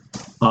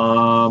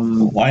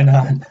 Why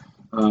not?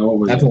 What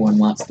was Everyone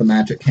wants the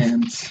magic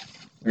hands,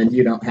 and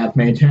you don't have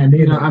mage hand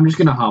either. I'm just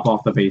gonna hop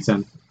off the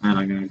basin, and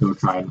I'm gonna go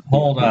try.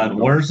 Hold on.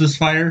 Where's this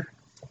fire?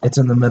 It's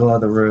in the middle of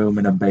the room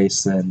in a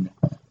basin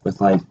with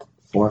like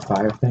 4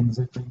 fire things,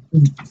 I think.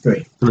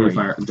 3. 3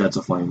 fire jets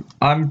of flame.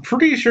 I'm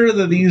pretty sure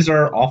that these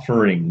are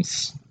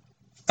offerings.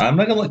 I'm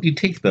not gonna let you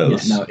take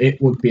those. Yeah, no,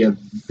 it would be a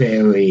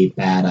very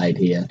bad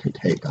idea to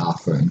take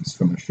offerings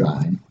from a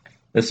shrine.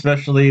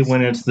 Especially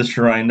when it's the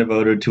shrine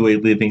devoted to a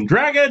living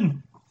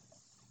dragon.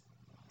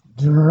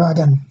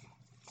 Dragon.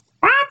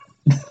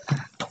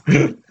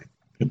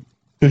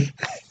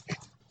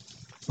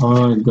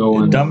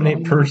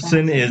 Dominate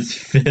person is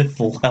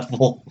 5th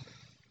level.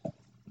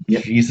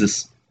 Yep.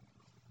 Jesus.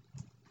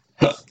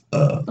 I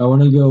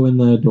want to go in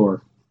the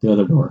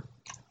other door.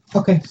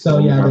 Okay, so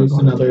yeah, there's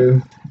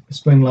another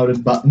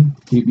spring-loaded button.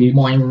 Beep, beep,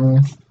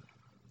 boing.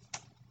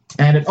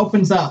 And it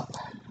opens up.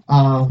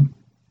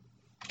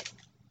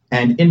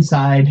 And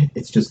inside,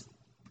 it's just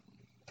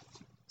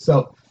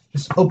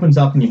opens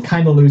up, and you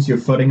kind of lose your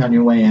footing on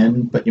your way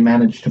in, but you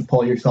manage to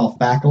pull yourself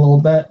back a little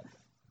bit.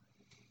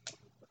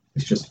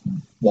 It's just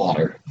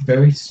water.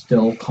 Very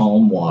still,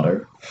 calm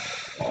water.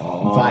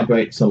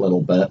 Vibrates a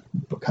little bit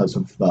because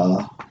of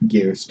the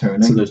gears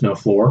turning. So there's no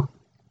floor?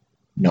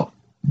 No,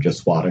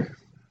 just water.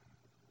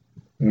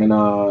 I'm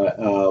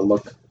gonna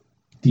look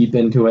deep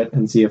into it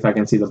and see if I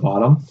can see the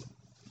bottom.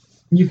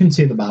 You can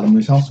see the bottom.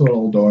 There's also a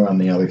little door on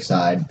the other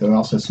side. There are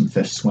also some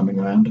fish swimming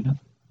around in it.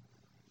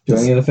 Do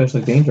any of the fish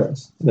look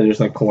dangerous? They're just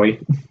like koi.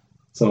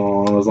 So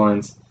along those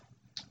lines.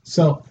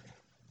 So,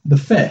 the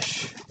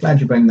fish,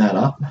 glad you bring that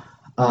up.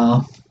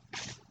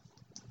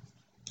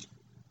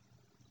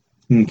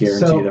 Guarantee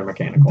So, they're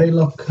mechanical. They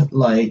look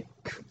like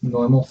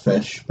normal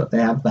fish, but they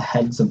have the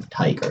heads of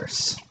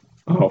tigers.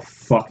 Oh,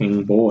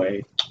 fucking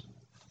boy.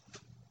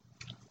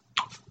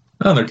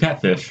 Oh, they're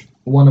catfish.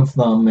 One of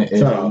them is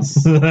Shut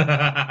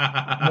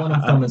one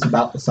of them is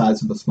about the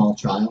size of a small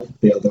child.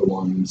 The other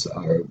ones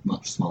are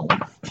much smaller.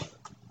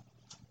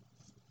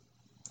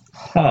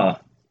 Huh.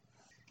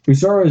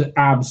 Usura is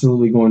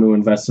absolutely going to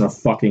invest in a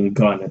fucking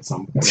gun at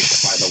some point,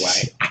 by the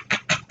way.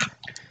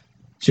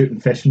 Shooting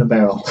fish in a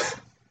barrel.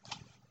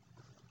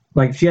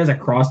 Like, she has a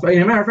crossbow. As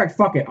a matter of fact,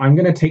 fuck it. I'm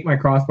going to take my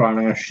crossbow and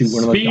I'm going to shoot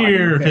one of those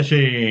Spear goddamn fish.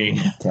 fishing.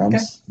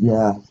 Tense?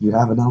 Yeah, you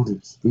have an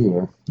eldritch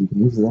spear. You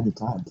can use it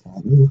anytime,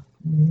 can't you?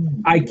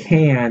 I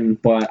can,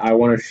 but I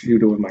want to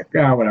shoot it with my...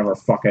 whatever,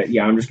 fuck it.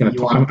 Yeah, I'm just going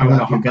to... I'm going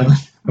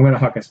to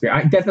huck a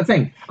spear. That's the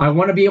thing. I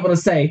want to be able to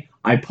say,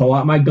 I pull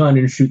out my gun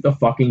and shoot the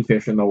fucking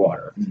fish in the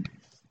water.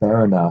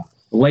 Fair enough.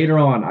 Later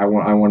on, I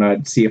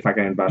want to see if I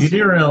can invest. You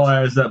do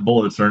realize that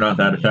bullets are not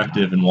that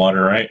effective in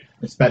water, right?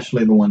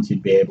 Especially the ones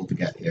you'd be able to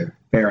get here.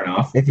 Fair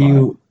enough. If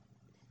you...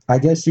 I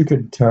guess you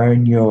could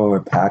turn your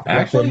pack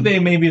Actually, weapon. they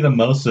may be the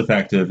most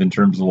effective in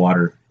terms of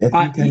water. If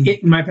you can,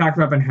 my packed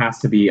weapon has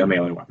to be a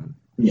melee weapon.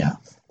 Yeah.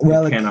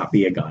 well, It cannot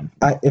be a gun.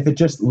 if it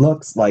just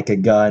looks like a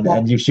gun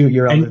and you shoot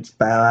your eldritch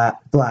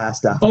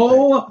blast out.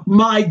 Oh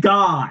my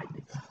god!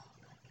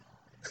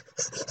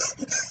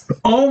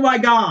 Oh my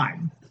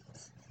god!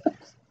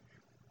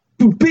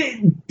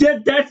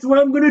 That's what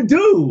I'm gonna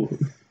do!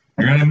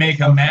 You're gonna make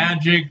a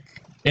magic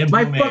My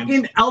implement.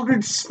 fucking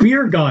Eldritch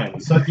Spear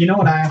gun! So, you know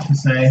what I have to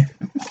say?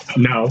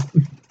 No.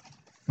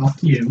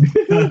 Fuck you.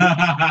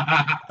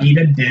 Eat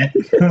a dick.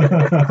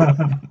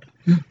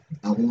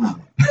 Oh, wow.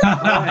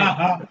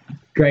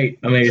 Great.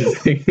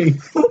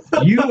 Amazing.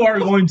 You are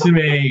going to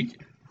make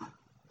it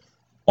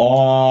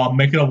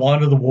a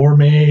wand of the war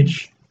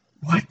mage.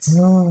 What?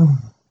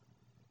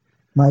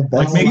 My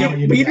best. Like, Allow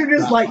you to Peter get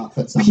just that like off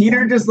at some Peter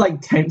point. just like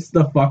tensed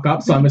the fuck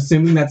up, so I'm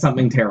assuming that's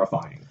something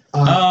terrifying.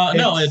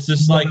 No, it's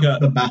just one like of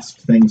the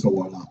best things a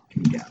warlock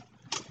can get.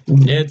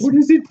 it's What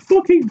does it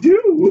fucking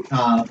do?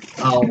 I'll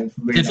read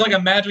it's it. like a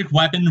magic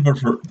weapon,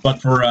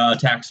 but for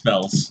attack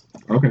spells.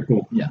 Okay,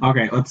 cool. Yeah.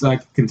 Okay, let's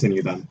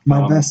continue then.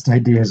 My best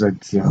ideas are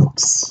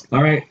jokes.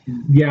 All right.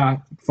 Yeah.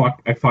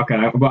 Fuck it.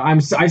 But I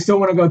still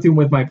want to go through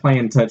with my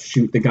plan to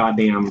shoot the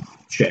goddamn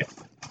shit.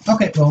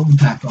 Okay, roll and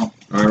tackle.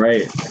 All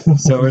right.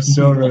 So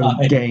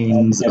Usura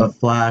gains a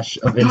flash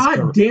of God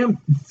inspiration. damn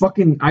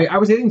fucking! I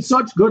was hitting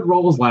such good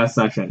rolls last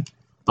session.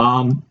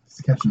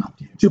 It's catching up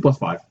to you. 2 +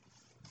 5.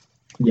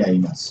 Yeah, you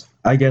miss.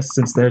 I guess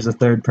since there's a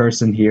third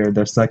person here,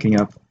 they're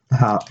sucking up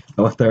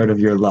a third of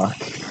your luck.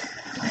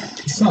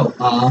 So,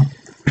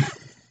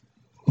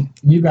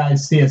 you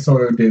guys see us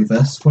sort of do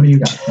this. What do you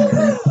guys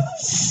do?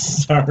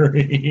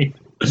 Sorry.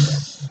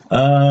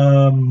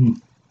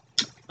 I'm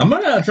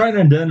gonna try to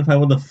identify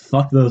what the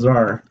fuck those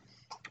are.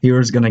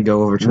 Here's gonna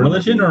go over to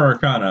Religion or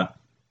Arcana?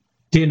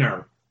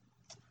 Dinner.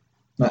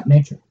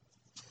 Nature.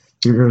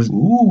 Here's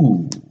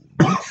Ooh,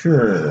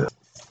 sure.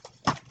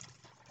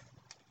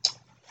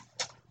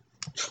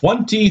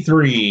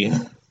 23.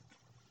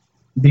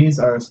 These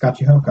are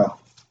Scotchy Hoko.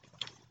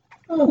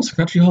 Oh,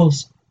 Scotchy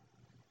holes.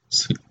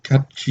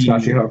 Scotchy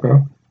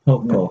Hoko.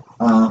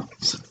 Hoko.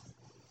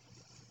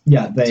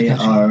 Yeah, they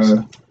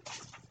are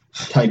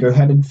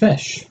tiger-headed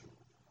fish.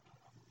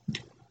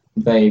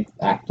 They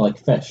act like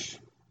fish,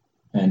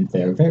 and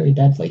they're very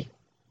deadly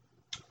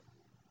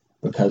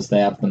because they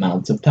have the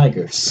mouths of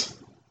tigers.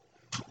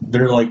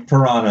 They're like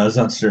piranhas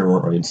on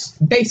steroids.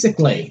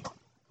 Basically,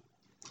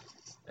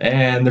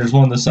 And there's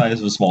one the size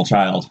of a small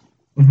child.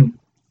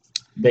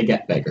 they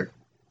get bigger.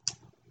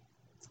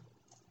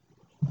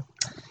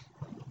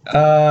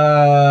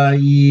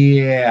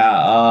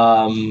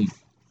 Yeah.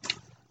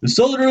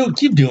 Solidru,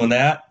 keep doing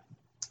that.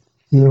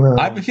 hero.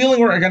 I have a feeling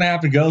we're gonna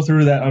have to go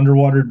through that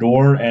underwater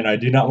door, and I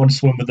do not want to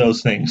swim with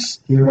those things.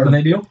 What do Hero.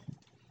 they do?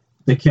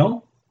 They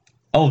kill?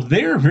 Oh,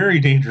 they're very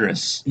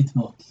dangerous. It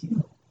will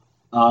kill.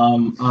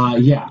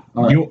 Yeah.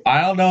 All right.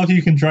 I don't know if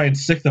you can try and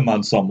sick them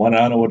on someone. I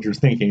don't know what you're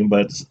thinking,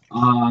 but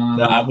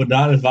I would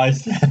not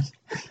advise that.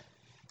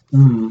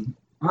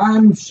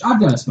 I've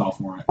got a spell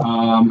for it.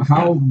 How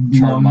Charm long is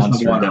the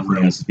monster water definitely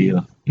room? has to be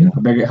a.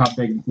 How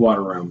big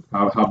water room?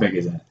 How big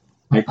is it?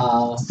 Like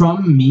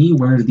From me,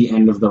 where's the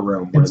end of the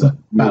room where It's the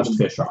about most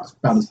fish are?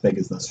 about as big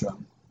as this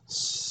room.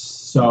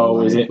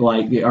 So is it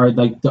like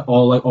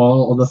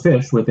all the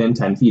fish within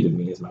 10 feet of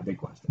me? Is my big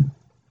question.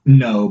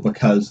 No,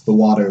 because the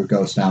water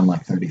goes down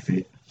like 30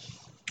 feet.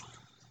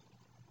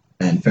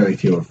 And very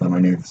few of them are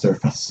near the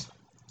surface.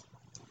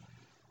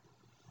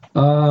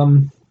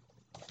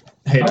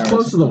 Hey, How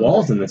close are the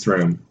walls in this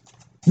room?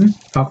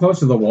 How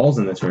close are the walls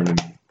in this room?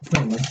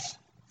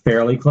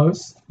 Fairly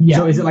close? Yeah.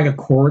 So is it like a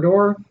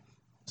corridor?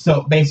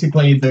 So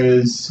basically,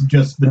 there's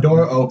just the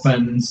door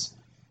opens,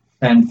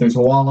 and there's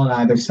a wall on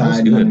either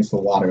side, and then there's the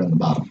water in the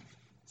bottom.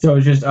 So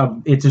it's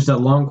just a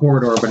long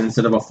corridor, but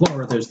instead of a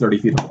floor, there's 30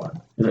 feet of water.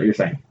 Is that what you're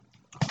saying?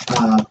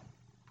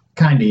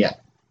 Kinda, yeah.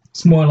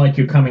 It's more like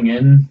you're coming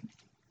in,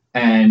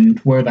 and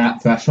where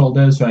that threshold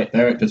is, right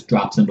there, it just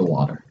drops into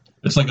water.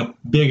 It's like a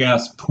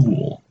big-ass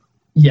pool.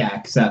 Yeah,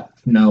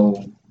 except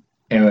no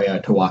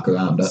area to walk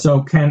around it.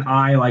 So can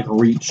I like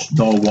reach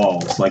the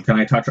walls? Like can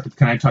I touch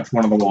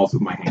one of the walls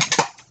with my hand?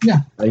 Yeah.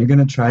 Are you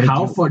gonna try to?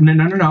 How far?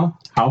 No.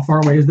 How far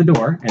away is the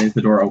door? And is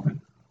the door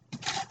open?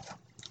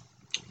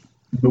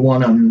 The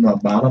one on the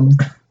bottom?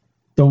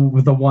 The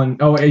one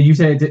oh you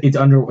said it's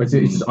under it's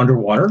just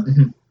underwater?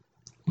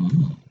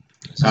 Mm-hmm.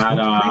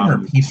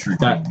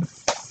 That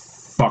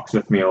fucks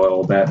with me a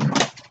little bit.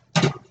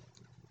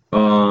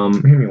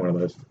 Hand me one of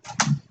those.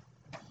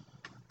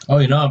 Oh,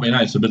 you know, it'd be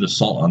nice, a bit of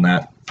salt on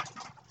that.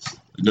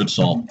 Good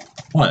salt.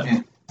 What?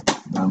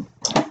 No.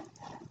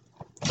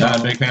 Not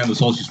a big fan of the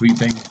salty sweet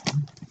thing?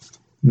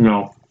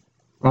 No.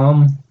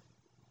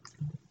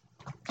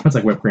 That's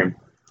like whipped cream.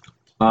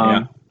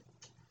 Yeah.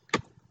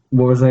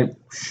 What was I?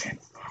 Shit.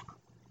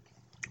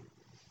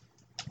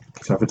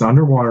 So if it's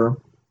underwater,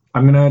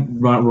 I'm gonna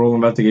roll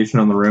investigation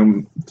on the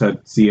room to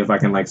see if I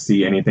can like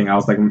see anything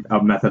else, like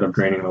a method of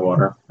draining the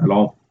water at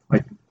all.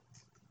 Like,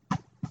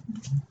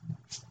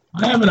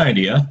 I have an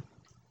idea.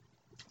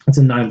 it's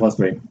a 9 plus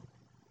 3.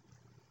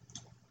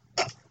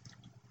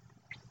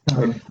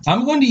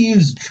 I'm going to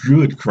use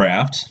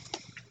Druidcraft.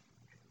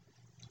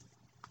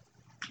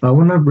 I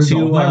want to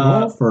resolve my To,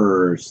 roll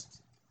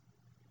first.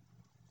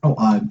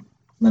 Oh,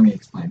 let me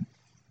explain.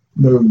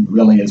 There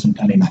really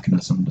isn't any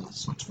mechanism to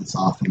switch this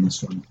off in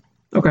this room.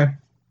 Okay,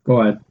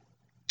 go ahead.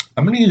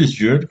 I'm going to use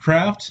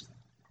Druidcraft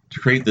to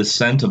create the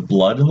scent of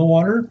blood in the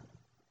water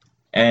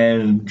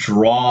and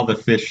draw the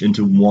fish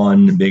into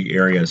one big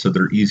area so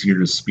they're easier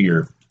to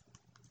spear.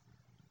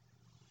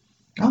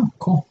 Oh,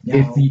 cool.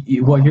 Yeah,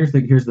 Here's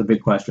the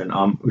big question.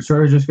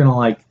 Usura's just gonna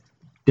like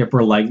dip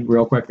her leg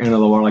real quick into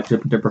the water, like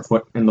dip her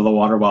foot into the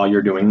water while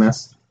you're doing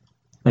this,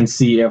 and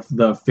see if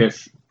the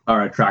fish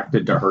are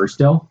attracted to her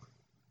still,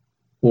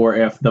 or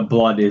if the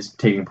blood is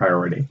taking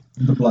priority.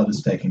 the blood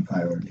is taking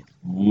priority.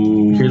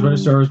 Ooh. Here's what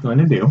Usura's going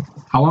to do.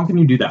 How long can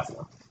you do that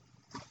for?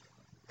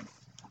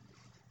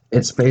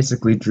 It's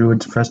basically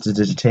Druid's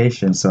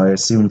prestidigitation, so I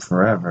assume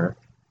forever.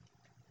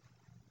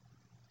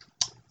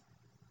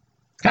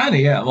 Kind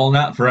of, yeah. Well,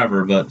 not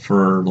forever, but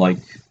for like...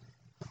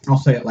 I'll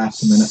say it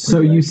lasts a minute.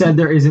 So you said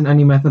there isn't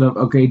any method of,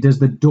 okay, does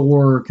the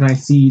door, can I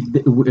see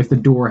if the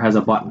door has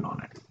a button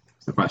on it?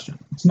 That's the question.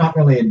 It's not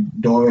really a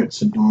door,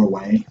 it's a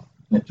doorway.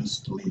 It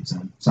just leads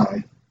in.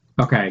 Sorry.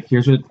 Okay,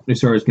 here's what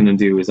Usura's gonna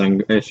do is I'm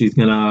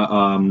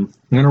gonna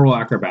roll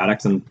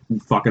acrobatics and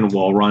fucking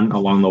wall run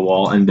along the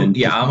wall and then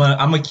Yeah,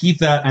 I'm gonna keep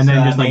that and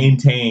then just like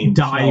maintained.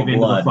 dive into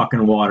the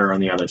fucking water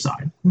on the other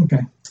side. Okay.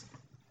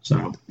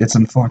 So It's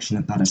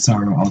unfortunate that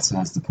Isaru also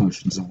has the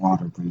potions of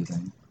water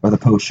breathing, or the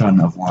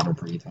potion of water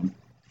breathing.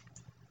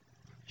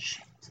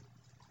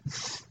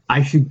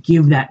 I should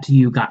give that to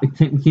you guys.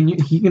 Can you?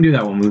 He can do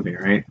that while moving,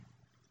 right?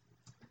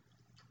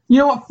 You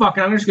know what? Fuck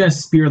it. I'm just gonna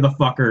spear the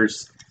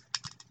fuckers.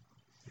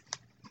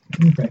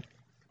 Okay.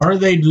 Are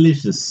they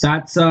delicious?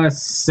 That's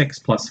 6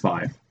 plus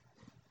 5.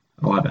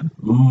 11.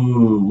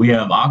 Ooh, we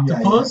have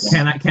octopus.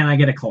 Yeah. Can I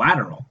get a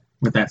collateral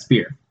with that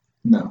spear?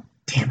 No.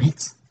 Damn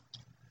it.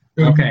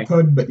 You Okay.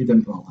 could, but you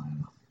didn't roll high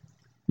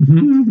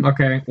enough.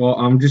 Okay. Well,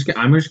 I'm just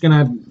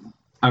gonna.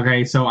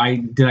 Okay. So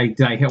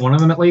did I hit one of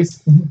them at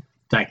least? Mhm.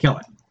 Did I kill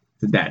it?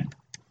 It's dead.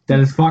 Dead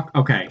as fuck.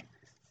 Okay.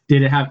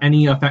 Did it have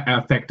any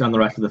effect on the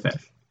rest of the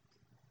fish?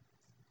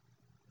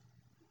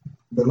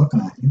 They're looking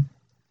at you.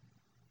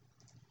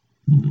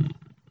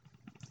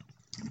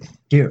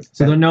 Here.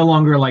 So they're no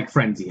longer like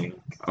frenzying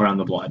around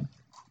the blood.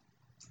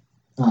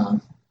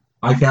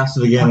 I cast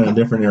it again in a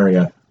different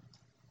area.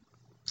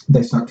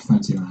 They start to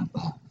frenzy around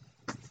that.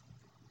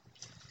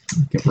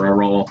 Give her a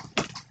roll.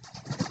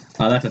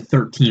 That's a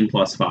 13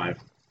 plus 5.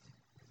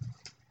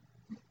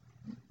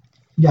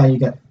 Yeah, you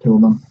get 2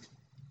 of them.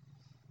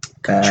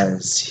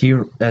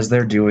 As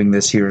they're doing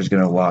this, Hero's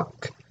gonna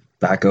walk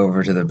back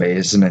over to the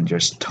basin and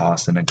just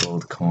toss in a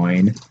gold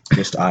coin,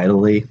 just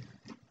idly.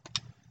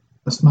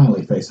 A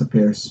smiley face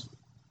appears.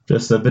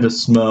 Just a bit of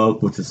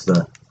smoke, which is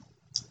the...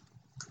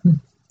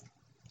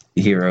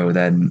 Hero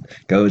then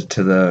goes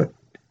to the...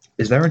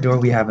 Is there a door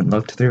we haven't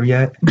looked through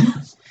yet?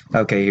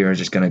 Okay, Hero's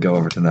just gonna go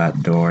over to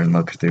that door and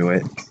look through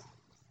it.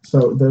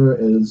 So there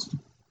is,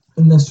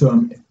 in this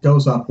room, it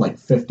goes up like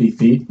 50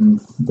 feet, and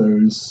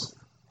there's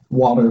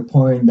water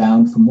pouring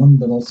down from one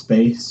little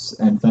space,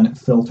 and then it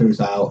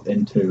filters out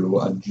into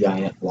a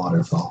giant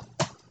waterfall.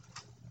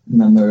 And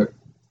then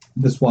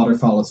this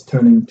waterfall is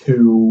turning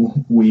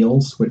 2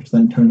 wheels, which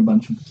then turn a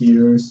bunch of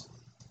gears,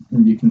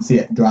 and you can see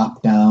it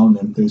drop down,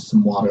 and there's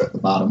some water at the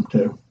bottom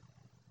too.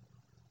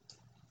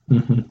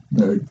 Mm-hmm.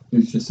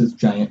 There's just this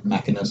giant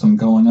mechanism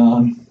going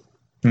on.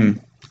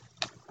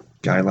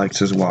 Guy likes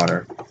his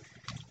water.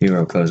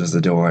 Hero closes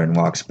the door and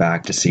walks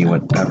back to see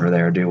whatever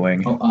they're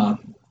doing. Oh,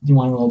 do you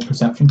want to roll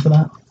perception for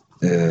that?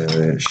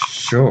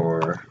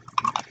 Sure.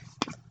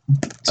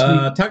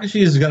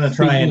 Takashi is gonna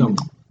try Speaking and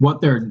of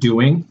what they're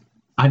doing,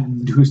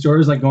 Husora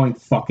is like going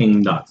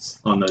fucking nuts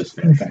on those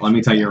fish. Okay. Let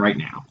me tell you right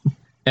now.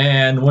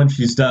 and when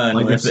she's done,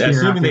 Like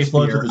assuming they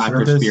float to the after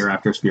surface, spear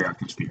after spear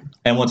after spear.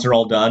 and once they're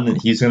all done,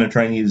 he's gonna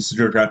try and use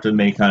the draft to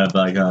make kind of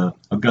like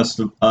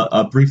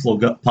a brief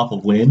little puff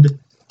of wind,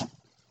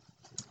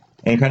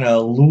 and kind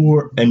of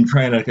lure and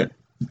trying to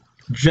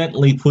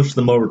gently push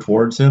them over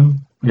towards him.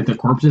 If the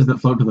corpses that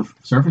float to the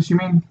surface, you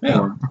mean?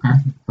 Yeah. Okay.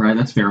 Right,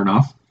 that's fair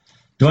enough.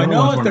 Do I Sora know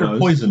wants if one of they're those.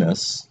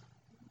 poisonous?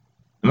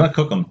 I'm gonna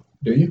cook them.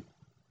 Do you?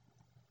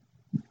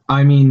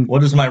 I mean,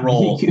 What is my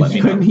roll? Let me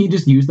know. couldn't he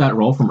just use that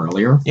roll from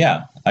earlier?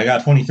 Yeah, I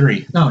got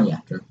 23. Oh, yeah,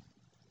 true.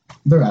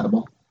 They're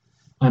edible.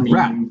 I mean,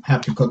 Right. you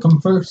have to cook them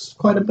first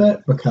quite a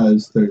bit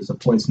because there's a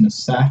poisonous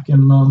sac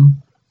in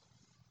them.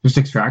 Just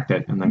extract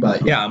it and then.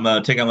 But Yeah, I'm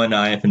gonna take out my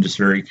knife and just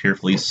very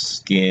carefully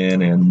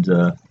skin and.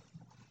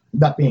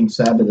 that being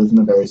said, it isn't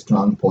a very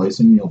strong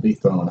poison. You'll be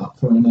thrown up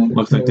for a night or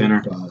Looks like two,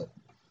 dinner. But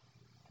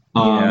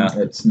Yeah.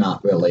 it's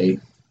not really.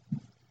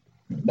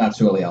 That's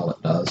really all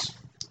it does.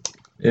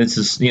 It's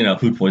just,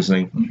 food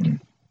poisoning. Mm-hmm.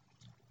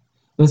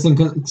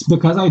 Listen, it's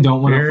because I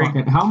don't want to Very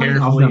fucking. How many of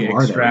carefully them are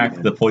there? extract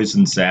Even? the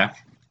poison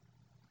sac.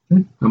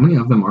 How many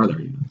of them are there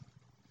even?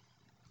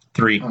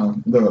 3.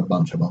 There are a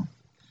bunch of them.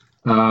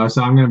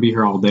 So I'm gonna be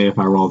here all day if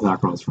I roll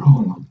attack rolls for all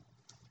of them.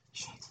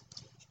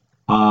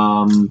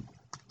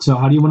 So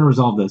how do you want to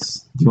resolve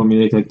this? Do you want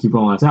me to keep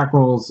rolling attack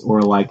rolls,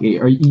 or like, my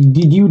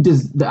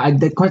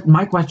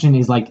question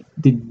is like,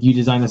 did you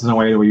design this in a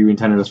way where you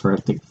intended us for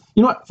it to? You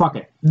know what? Fuck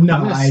it. No,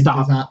 I'm gonna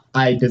stop.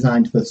 I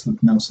designed this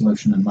with no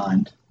solution in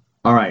mind.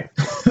 All right.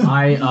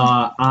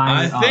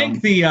 I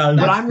think the. What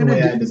That's I'm the gonna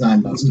way do- I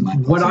designed most of my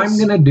puzzles. What I'm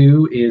gonna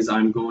do is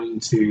I'm going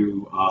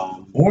to.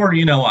 Or,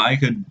 I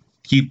could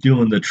keep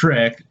doing the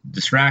trick,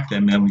 distract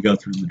them, and then we go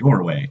through the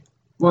doorway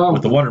Well,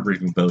 with the water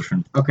breathing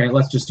potion. okay,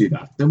 let's just do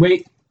that. Then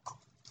wait.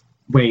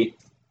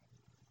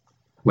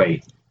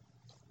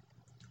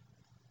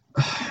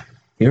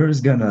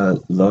 Hero's gonna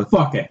look.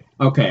 Fuck it.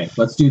 Okay,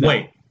 let's do that.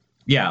 Wait.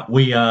 Yeah,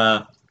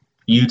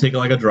 you take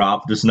like a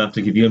drop, just enough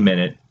to give you a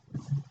minute.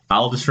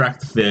 I'll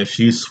distract the fish.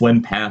 You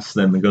swim past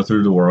them and go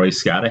through the doorway,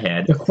 scout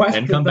ahead, The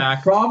question, and come the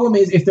back. problem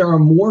is if there are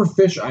more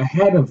fish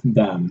ahead of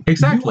them,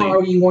 Exactly. you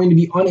are going to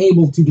be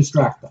unable to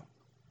distract them.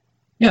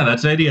 Yeah,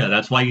 that's the idea.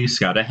 That's why you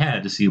scout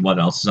ahead to see what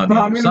else is on But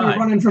the I'm other going to be side.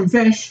 running from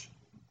fish.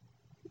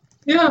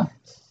 Yeah.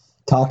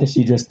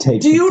 Takashi just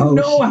takes. Do the you potion.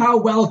 know how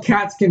well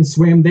cats can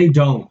swim? They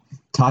don't.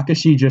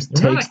 Takashi just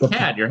You're takes not a the.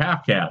 cat. You're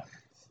half cat.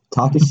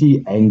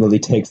 Takashi angrily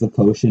takes the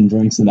potion,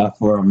 drinks enough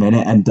for a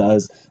minute, and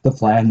does the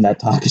plan that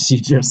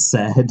Takashi just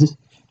said.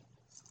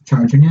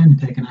 Charging in,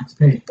 taking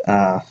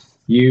XP.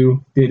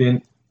 You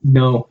didn't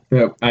know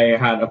that I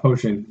had a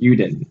potion. You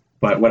didn't.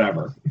 But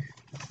whatever.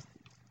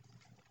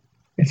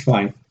 It's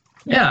fine.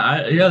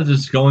 Yeah,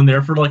 just go in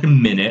there for like a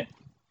minute,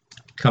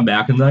 come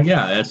back, and like,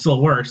 yeah, it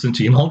still works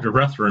until you hold your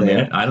breath for a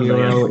minute. I don't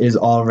Hero know. is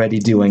already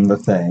doing the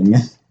thing.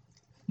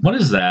 What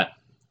is that?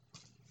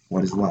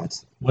 What is what?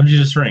 What did you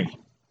just drink?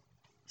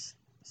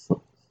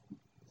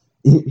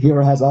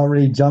 Hero has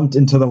already jumped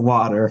into the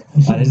water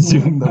and is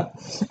doing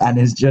and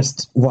is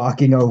just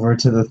walking over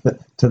to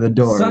the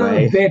doorway. Son of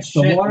a bitch,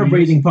 the Shit, water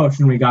breathing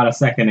potion we got a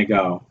second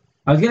ago.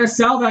 I was going to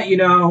sell that,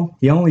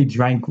 He only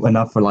drank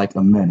enough for like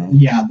a minute.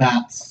 Yeah,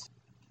 that's.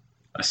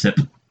 A sip.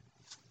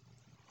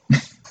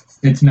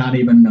 It's not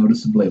even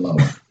noticeably lower.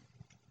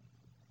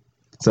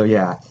 So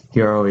yeah,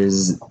 Hero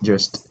is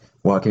just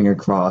walking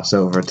across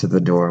over to the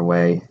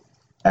doorway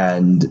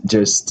and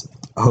just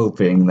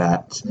hoping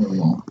that It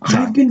won't.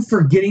 I've been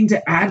forgetting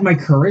to add my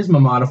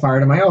charisma modifier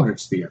to my Eldritch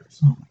Spears.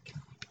 Oh my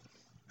god.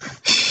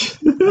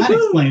 That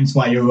explains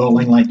why you're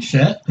rolling like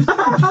shit.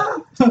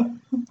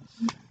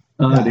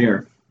 Oh,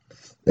 dear.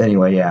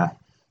 anyway, yeah.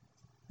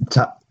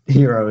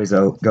 Hero is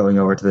going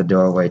over to the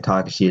doorway.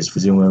 Takashi is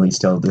presumably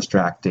still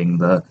distracting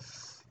the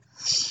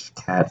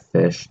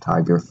catfish,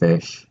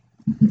 tigerfish,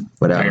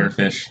 whatever.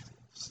 Tigerfish.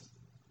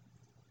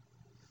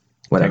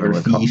 Whatever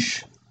we're called.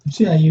 Tigerfish.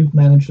 So yeah, you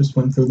manage to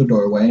swim through the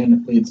doorway, and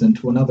it leads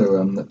into another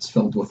room that's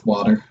filled with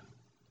water.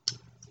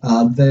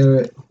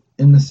 There,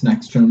 in this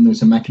next room,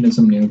 there's a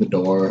mechanism near the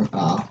door,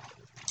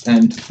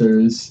 and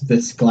there's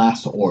this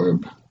glass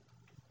orb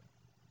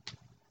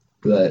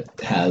that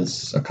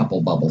has a couple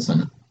bubbles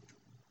in it.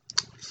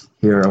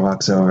 Hero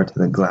walks over to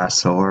the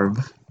glass orb.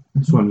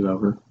 Swims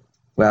over.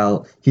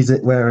 Well, he's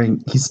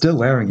still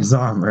wearing his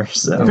armor,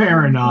 so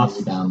Fair enough. Weigh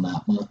you down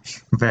that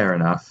much. fair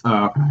enough.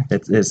 Oh, okay.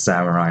 It's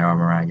samurai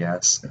armor, I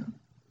guess.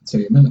 So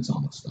your minute's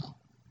almost up.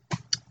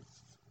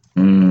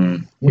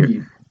 Mm, What here. do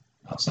you?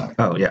 Oh, sorry.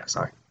 Oh yeah,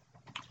 sorry.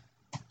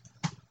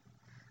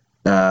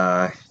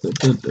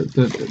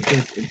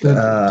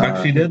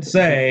 Takashi did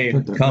say,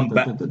 come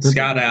back,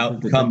 scout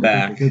out, come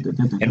back,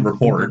 and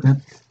report.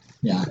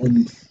 Yeah,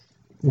 and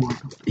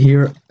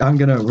Here I'm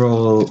gonna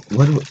roll.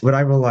 Would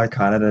I roll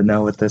Arcana to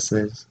know what this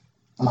is?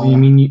 You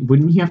mean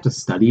wouldn't you have to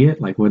study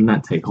it? Like, wouldn't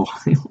that take a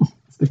while?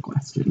 That's the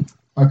question.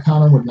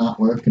 Arcana would not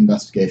work.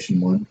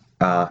 Investigation would.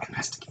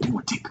 Investigation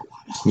would take a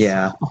while.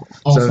 Yeah.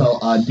 Also,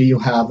 do you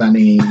have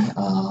any?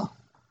 Do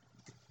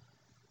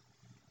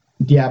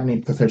you have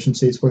any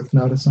proficiencies worth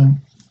noticing?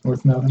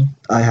 Worth noting?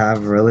 I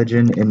have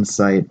religion,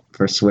 insight,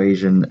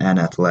 persuasion, and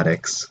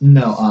athletics.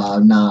 No,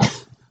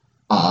 not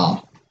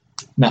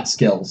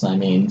skills. I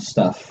mean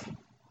stuff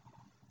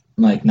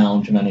like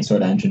knowledge of any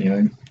sort of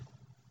engineering.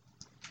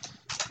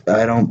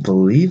 I don't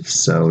believe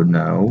so,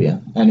 no. Yeah,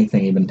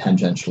 anything even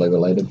tangentially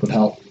related would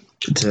help.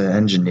 To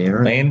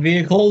engineer? Land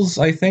vehicles,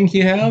 I think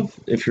you have,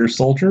 if you're a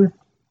soldier.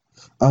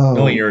 Oh.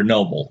 No, you're a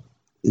noble.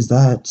 Is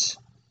that...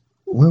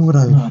 Where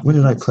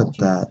did I put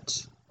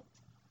that?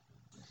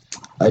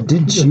 I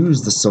did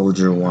choose the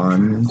soldier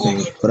one,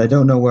 but I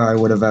don't know where I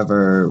would have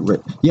ever...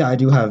 Yeah, I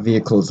do have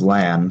vehicles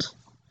land.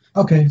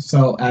 Okay,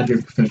 so add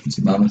your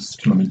proficiency bonus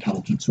to an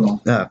intelligence roll.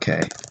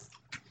 Okay.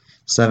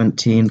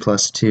 17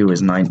 plus 2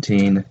 is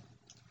 19.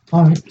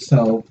 Alright,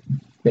 so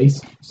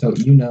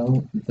you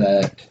know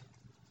that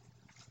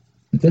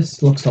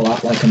this looks a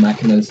lot like a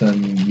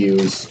mechanism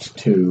used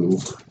to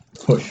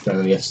push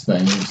various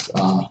things.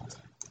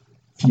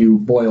 If you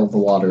boil the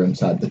water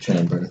inside the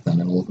chamber, then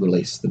it'll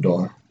release the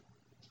door.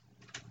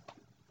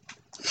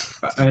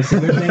 It's a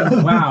good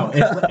thing. Wow,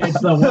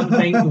 it's the one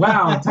thing.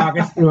 Wow, not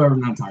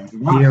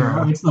talking.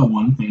 Wow, it's the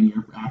one thing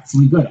you're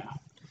actually good at.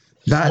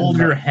 Hold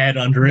your head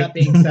under That it.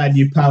 being said,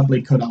 you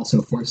probably could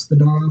also force the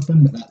door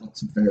open, but that looks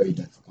very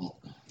difficult.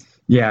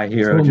 Yeah,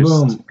 Hero Boom, just...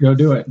 boom. Go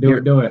do it.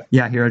 Do it.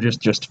 Yeah, Hero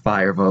just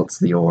firebolts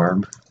the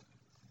orb.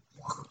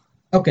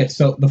 Okay,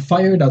 so the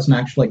fire doesn't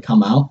actually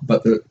come out,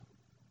 but there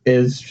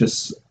is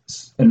just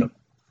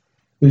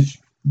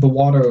the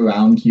water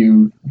around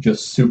you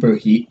just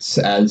superheats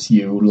as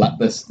you let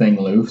this thing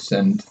loose,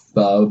 and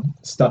the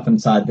stuff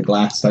inside the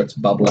glass starts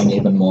bubbling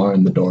even more,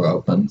 and the door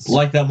opens.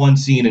 Like that one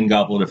scene in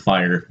Goblet of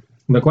Fire.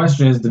 The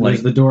question is,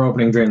 does the door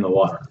opening drain the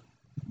water?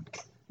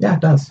 Yeah, it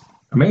does.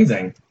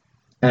 Amazing.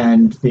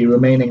 And the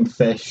remaining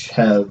fish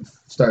have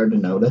started to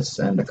notice,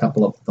 and a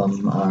couple of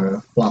them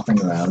are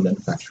flopping around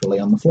ineffectually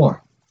on the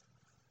floor.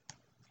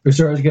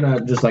 Usura's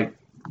gonna just like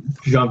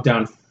jump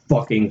down,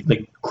 fucking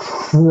like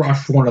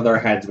crush one of their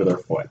heads with her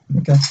foot.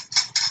 Okay.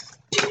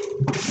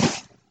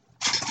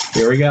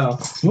 Here we go.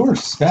 You're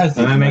spazzy.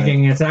 Am I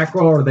making an attack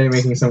roll, or are they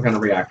making some kind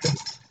of reaction?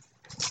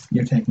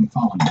 You're taking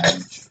falling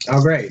damage.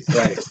 Oh, great.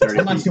 Right.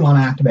 Unless you want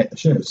to activate the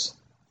shoes.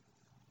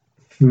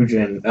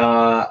 Fujin.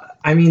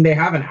 I mean, they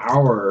have an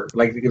hour.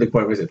 Like,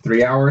 what was it?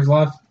 3 hours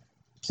left.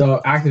 So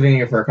activating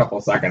it for a couple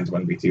of seconds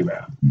wouldn't be too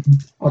bad.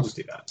 I'll just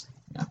do that.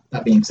 Yeah.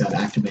 That being said,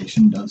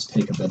 activation does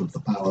take a bit of the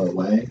power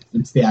away.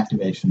 It's the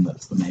activation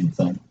that's the main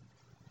thing.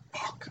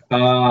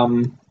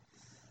 Can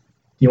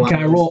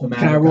I roll?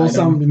 Can I roll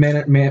some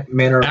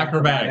manner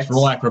Acrobatics.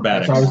 Roll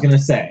acrobatics. That's what I was gonna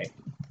say.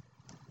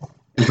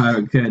 If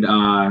I could.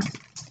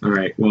 All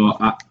right.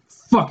 Well,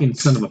 fucking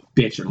son of a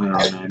bitch! It went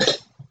on 9.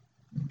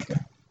 Okay.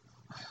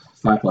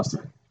 5 plus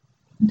 3.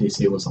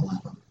 DC was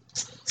 11.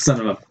 Son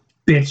of a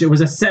bitch! It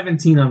was a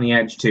 17 on the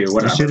edge too.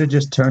 Whatever. You should have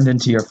just turned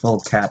into your full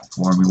cat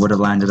form. We would have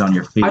landed on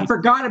your feet. I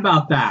forgot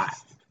about that.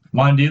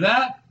 Want to do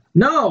that?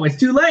 No, it's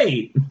too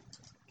late.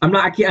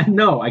 I can't.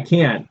 No, I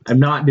can't. I'm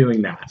not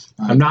doing that.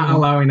 I'm not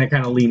allowing that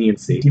kind of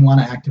leniency. Do you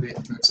want to activate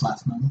the first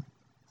last moment?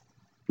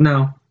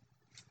 No.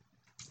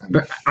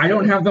 But I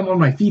don't have them on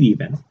my feet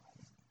even.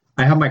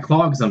 I have my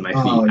clogs on my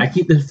feet. Oh, yeah. I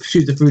keep the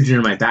shoes of Fujin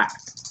in my back.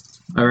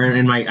 Or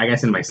in my, I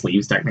guess in my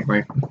sleeves,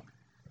 technically.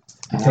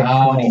 You take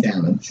 20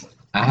 damage.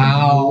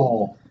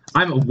 Ow.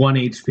 I'm at 1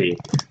 HP.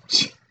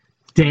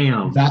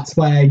 Damn. That's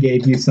why I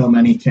gave you so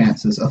many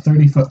chances. A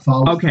 30-foot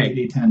fall with Okay.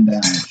 3d10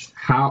 damage.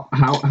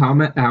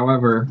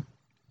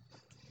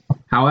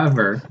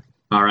 However,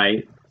 all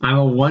right, I'm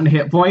a 1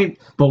 hit point,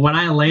 but when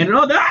I landed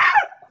on that,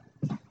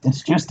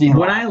 It's just the...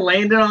 when I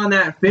landed on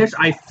that fish,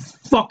 I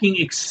fucking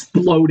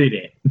exploded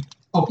it.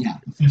 Oh, yeah,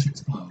 the fish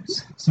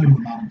explodes. So do the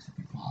bottoms of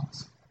your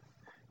claws.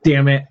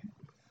 Damn it.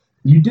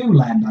 You do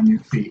land on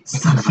your feet,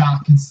 but the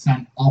shock is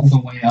sent all the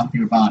way up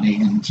your body,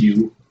 and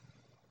you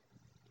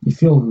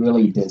feel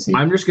really dizzy.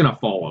 I'm just gonna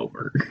fall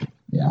over.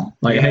 Yeah.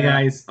 Like, hey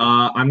guys,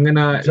 I'm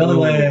gonna... Jelly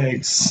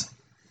legs.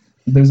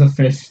 There's a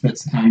fish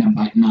that's kind of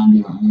biting on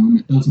your arm.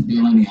 It doesn't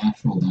deal any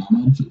actual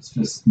damage. It's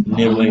just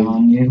gnawing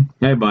on you.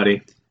 Hey,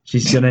 buddy.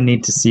 She's gonna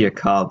need to see a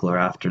cobbler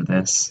after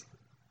this.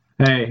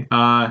 Hey,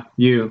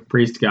 you,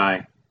 priest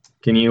guy.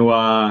 Can you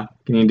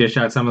dish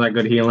out some of that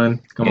good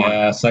healing? Come on.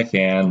 Yes, I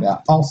can.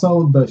 Yeah.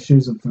 Also, the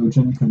shoes of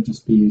Fujin could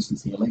just be used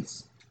as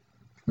healies.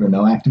 For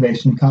no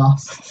activation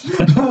costs.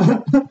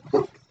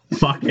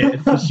 Fuck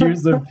it. The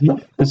shoes of...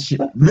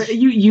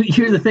 You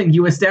here's the thing.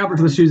 You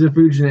establish the shoes of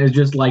Fujin as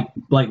just like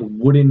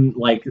wooden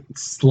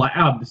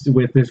slabs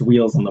with there's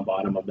wheels on the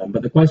bottom of them.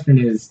 But the question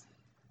is,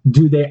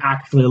 do they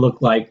actually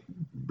look like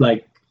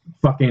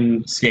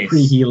fucking Skates.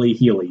 pre-Healy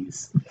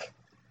Heelys?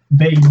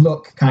 They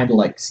look kind of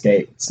like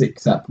skates,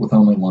 except with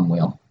only one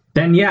wheel.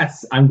 Then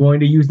yes, I'm going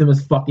to use them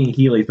as fucking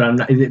Heelys. But I'm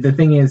not. The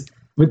thing is,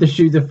 with the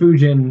shoes of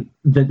Fujin,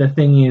 the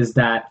thing is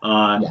that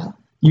Yeah.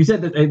 You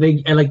said that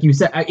they like you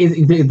said.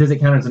 Does it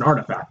count as an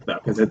artifact though?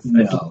 Because it's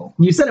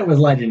you said it was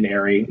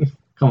legendary.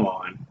 Come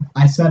on.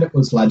 I said it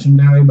was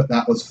legendary, but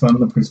that was from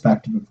the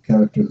perspective of a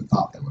character that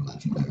thought they were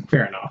legendary.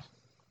 Fair enough.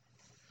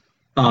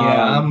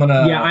 I'm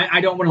gonna. Yeah,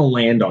 I don't want to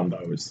land on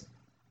those.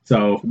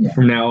 So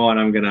from now on,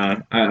 I'm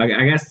gonna. I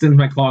guess since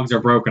my clogs are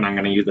broken, I'm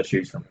gonna use the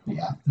shoes from now.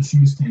 Yeah, the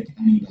shoes take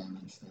any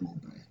damage, they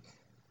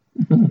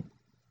will break.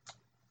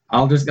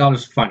 I'll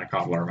just find a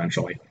cobbler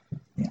eventually.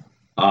 Yeah.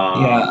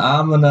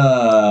 I'm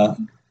gonna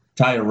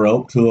tie a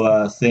rope to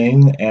a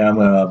thing, and I'm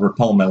gonna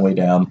rappel my way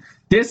down.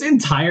 This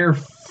entire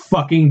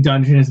fucking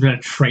dungeon has been a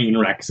train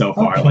wreck so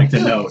far. I'd like to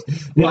note.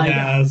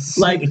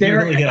 Like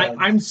there,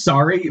 I'm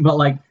sorry,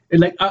 but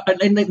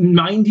and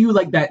mind you,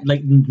 like that,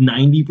 like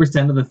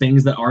 90% of the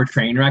things that are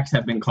train wrecks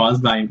have been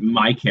caused by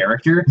my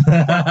character.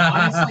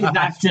 Honestly,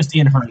 that's just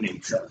in her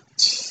nature.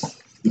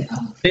 Yeah.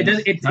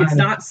 It's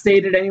not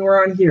stated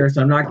anywhere on here,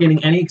 so I'm not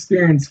getting any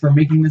experience for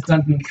making this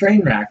dungeon a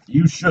train wreck.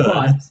 You should.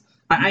 But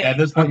At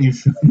this point, you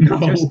should.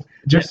 No.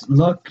 Just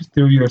look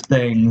through your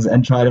things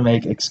and try to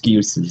make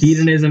excuses.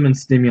 Hedonism and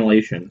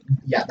stimulation.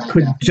 Yeah, that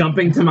Could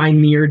jumping to my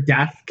near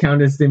death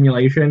count as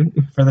stimulation?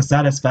 For the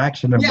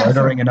satisfaction of Yeah,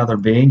 murdering another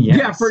being,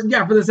 yes.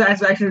 Yeah, for the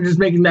satisfaction of just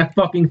making that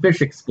fucking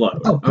fish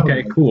explode. Oh, totally.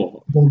 Okay,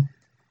 cool. Well,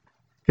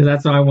 Because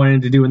that's what I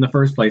wanted to do in the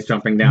first place,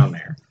 jumping down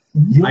there.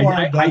 You I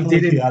are definitely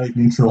didn't- chaotic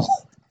neutral.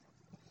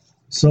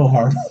 So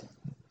hard.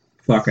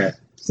 Fuck it.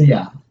 so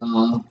yeah,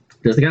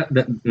 Does it get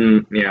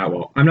that? Yeah,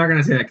 well, I'm not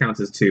gonna say that counts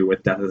as 2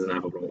 with death as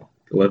inevitable.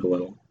 To live a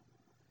little.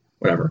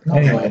 Whatever.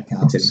 anyway, it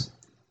counts.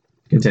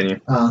 Continue.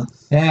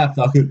 Yeah,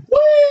 fuck it.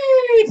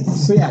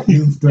 So yeah,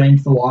 you've drained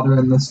the water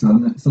in this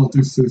room. It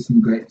filters through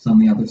some grates on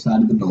the other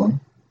side of the door.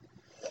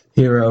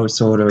 Hero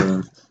sort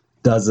of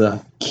does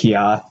a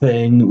Kia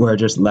thing where it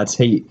just lets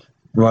heat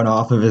run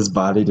off of his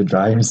body to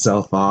dry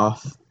himself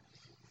off.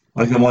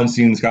 Like the one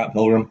scene in Scott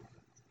Pilgrim.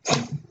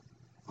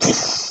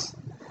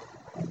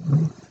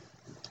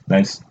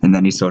 Nice. And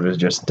then he sort of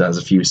just does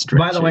a few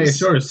stretches. By the way,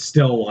 Ashora's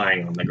still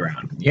lying on the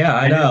ground. Yeah,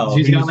 I And know.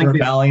 she's He's got, like, this-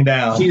 rappelling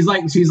down. She's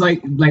like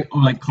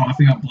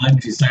coughing up blood,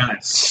 and she's got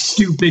that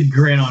stupid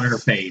grin on her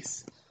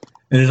face.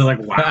 And it's like,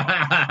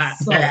 wow.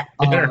 So, it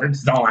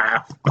hurts to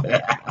laugh.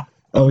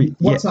 Oh, yeah.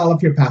 What's all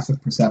of your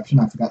passive perception?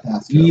 I forgot to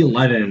ask you.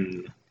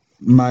 11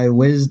 My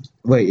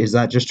Wait, is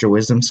that just your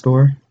wisdom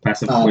score?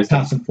 passive wisdom.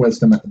 Passive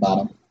wisdom at the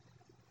bottom.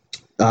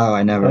 Oh,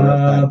 I never wrote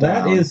that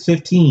that down. is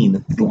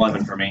 15.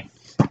 11 for me.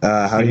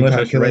 How do you English,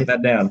 I should write calculate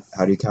that down.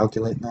 How do you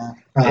calculate that?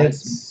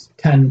 It's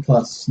 10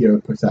 plus your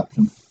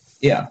perception.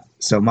 Yeah.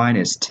 So mine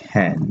is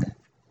 10.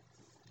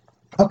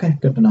 Okay,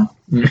 good to know.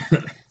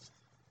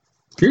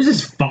 Yours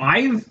is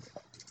 5?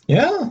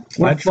 Yeah.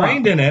 What I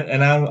trained in it,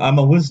 and I'm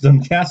a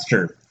wisdom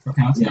caster. For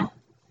counseling.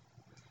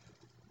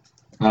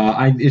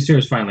 Yeah.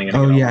 Ashora's finally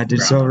gonna Oh get yeah, off the did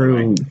ground, by the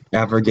way. Soru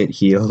ever get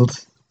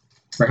healed?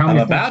 For how I'm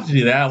many about to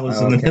do that. I was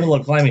in the Okay. middle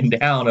of climbing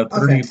down a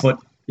 30-foot.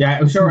 Yeah,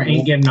 Ashora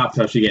ain't getting up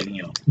till she getting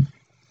healed.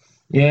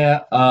 Yeah,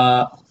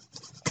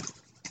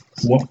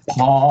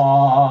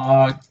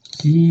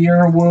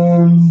 Cure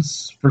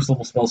wounds. First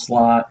level spell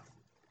slot.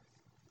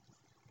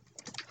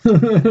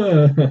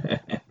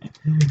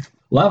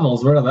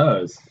 Levels, what are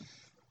those?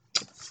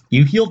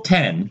 You heal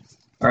 10.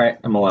 Alright,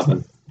 I'm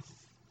 11.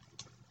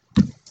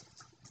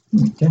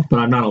 Okay. But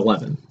I'm not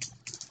 11.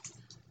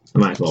 I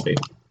might as well be.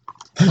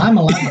 I'm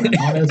 11, and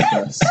what is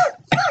this?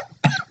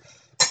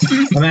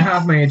 I'm at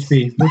half my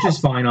HP, which is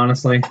fine,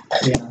 honestly.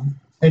 Yeah.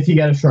 If you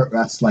get a short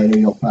rest later,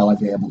 you'll probably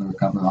be able to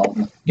recover all of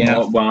it. Yeah.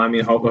 Well, I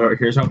mean,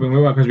 here's hoping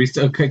we will, because we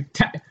still could.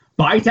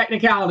 By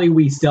technicality,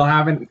 we still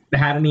haven't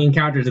had any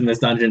encounters in this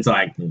dungeon, so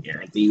I can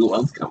guarantee you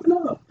one's coming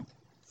up.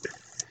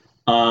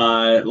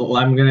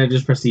 I'm gonna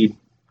just proceed.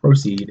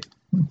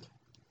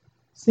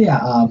 So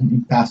yeah,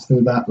 you pass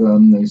through that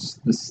room. There's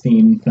the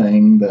steam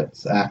thing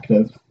that's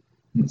active.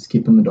 It's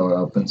keeping the door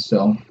open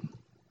still.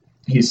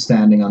 He's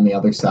standing on the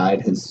other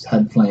side. His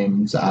head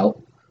flames out.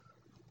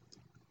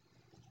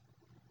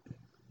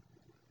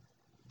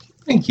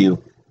 Thank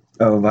you.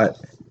 Oh, but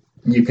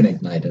You can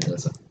ignite it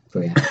as a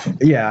reaction.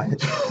 yeah,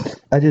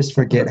 I just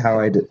forget how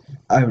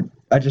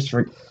I just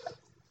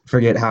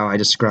forget how I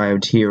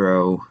described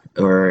Hero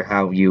or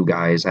how you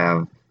guys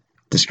have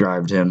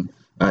described him.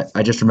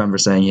 I just remember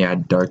saying he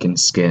had darkened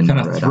skin,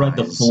 Kind of red thread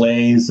the eyes,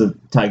 flays of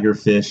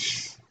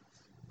tigerfish.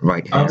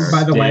 white hair.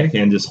 By the way-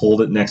 and just hold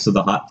it next to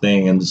the hot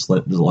thing and just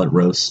let it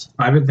roast.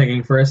 I've been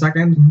thinking for a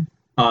second.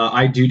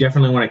 I do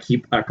definitely want to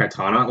keep a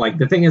katana. Like,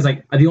 the thing is,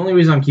 like, the only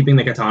reason I'm keeping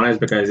the katana is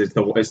because it's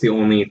the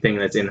only thing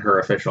that's in her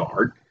official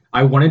art.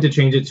 I wanted to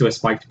change it to a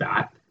spiked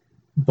bat,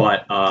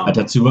 but A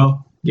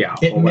Tetsubo? yeah,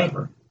 It or may-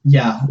 whatever.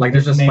 Yeah, Like,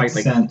 there's it a makes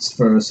spike, like- sense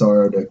for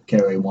Sora to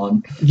carry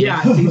one.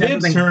 Yeah, see, that's the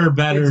It's thing. her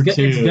better It's,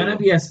 too. it's gonna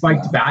be a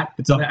spiked Yeah. bat.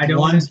 It's a but I don't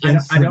blunt want it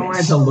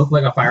instrument. to look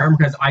like a firearm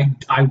because I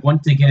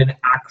want to get an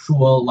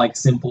actual, like,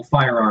 simple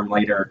firearm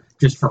later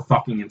just for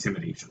fucking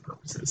intimidation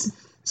purposes.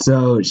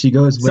 So she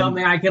goes with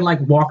Something I can, like,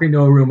 walk into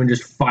a room and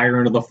just fire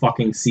into the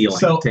fucking ceiling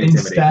So to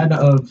intimidate instead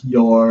people. of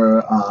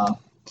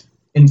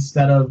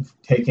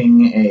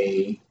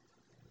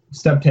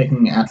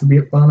taking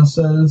attribute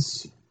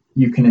bonuses,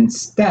 You can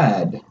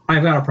instead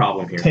I've got a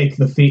problem here. take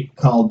the feat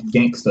called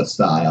gangsta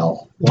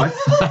style, What?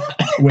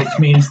 which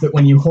means that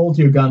when you hold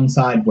your gun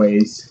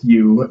sideways,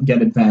 you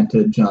get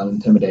advantage on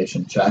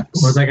intimidation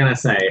checks. What was I gonna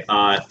say?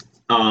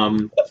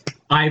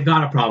 I've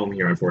got a problem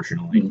here,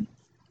 unfortunately. Hmm.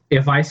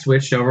 If I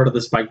switched over to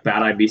the spiked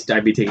bat, I'd be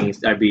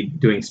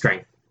doing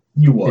strength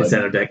You would.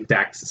 instead of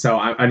dex. So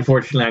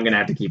unfortunately, I'm gonna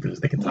have to keep it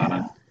as the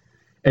katana.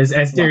 As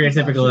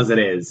stereotypical as it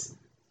is,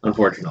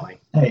 unfortunately.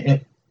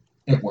 Hey,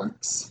 it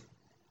works.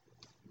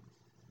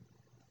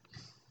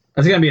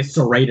 It's gonna be a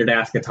serrated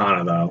ass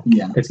katana, though.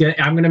 Yeah.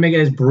 I'm gonna make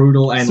it as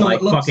brutal and So like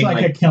it looks fucking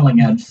like a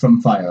Killing Edge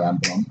from Fire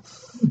Emblem.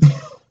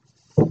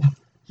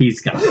 he's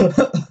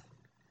got.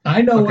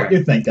 I know what Okay.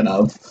 you're thinking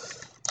of.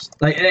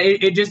 Like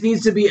it just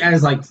needs to be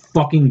as like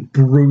fucking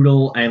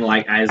brutal and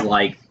like as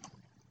like.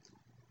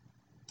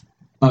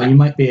 Oh, you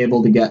might be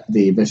able to get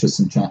the Vicious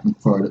Enchantment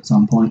for it at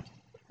some point.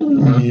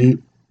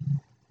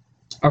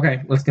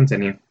 Okay, let's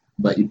continue.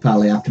 But you'd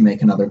probably have to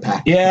make another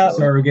pack. Yeah.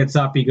 Sora gets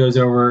up. She goes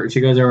over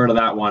to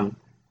that one.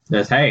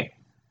 Says, "Hey,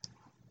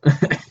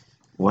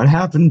 What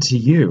happened to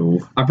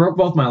you? I broke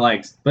both my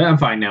legs, but I'm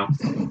fine now."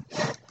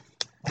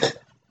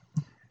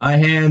 I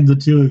hand the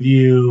two of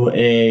you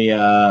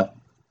a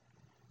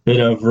bit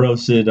of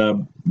roasted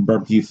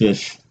barbecue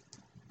fish.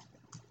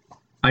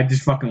 I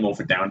just fucking wolf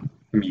it down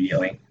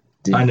immediately.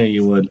 I know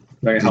you would.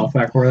 Do I get health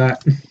back for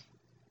that?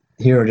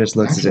 Hero just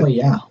looks Actually,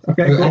 yeah.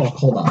 Okay, Or cool. actually,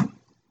 hold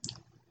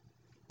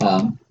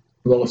on.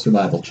 Roll a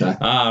survival check.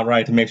 Ah,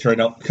 right, to make sure I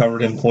don't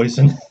covered in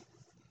poison.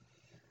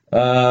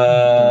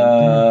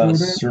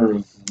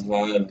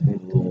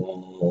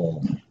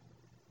 Survival.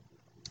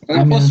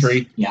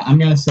 +3. Yeah, I'm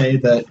gonna say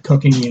that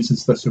cooking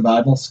uses the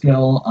survival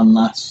skill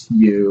unless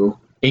you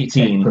take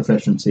 18.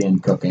 proficiency in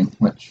cooking,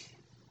 which.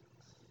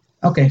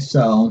 Okay,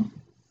 so.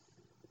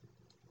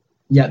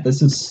 Yeah,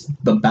 this is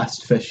the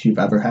best fish you've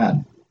ever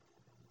had.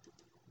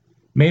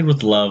 Made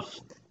with love.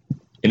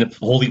 In a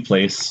holy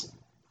place.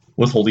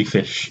 With holy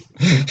fish.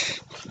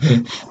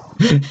 I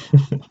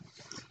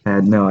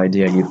had no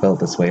idea you felt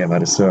this way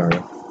about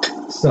Asura.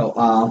 So,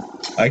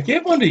 I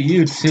gave one to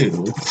you,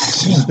 too.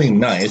 It's just being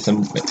nice.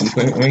 I'm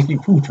making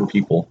food for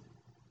people.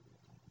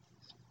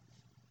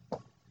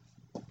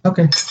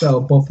 okay, so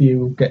both of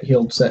you get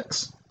healed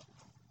 6.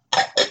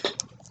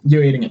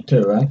 You're eating it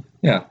too, right?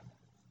 Yeah.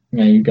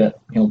 Yeah, you get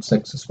healed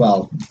 6 as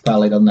well.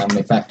 Probably doesn't have an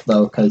effect,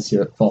 though, because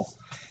you're at full.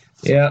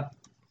 Yeah.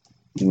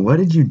 What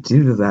did you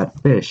do to that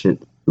fish?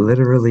 It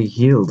literally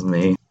healed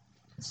me.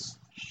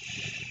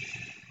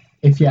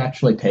 If you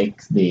actually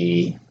take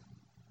the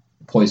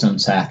poison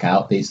sac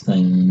out, these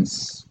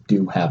things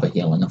do have a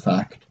healing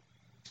effect.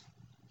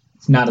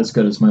 It's not as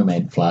good as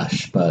mermaid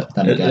flesh, but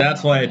then again,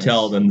 That's why I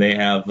tell them they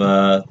have,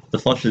 the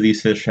flesh of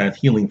these fish have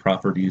healing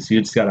properties.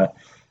 You just gotta,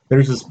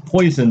 there's this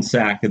poison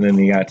sac, and then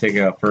you gotta take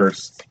it out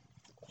first.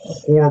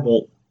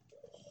 Horrible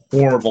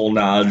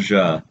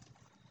nausea.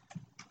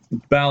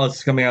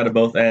 Ballast coming out of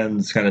both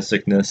ends, kind of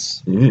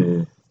sickness.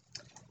 Ew.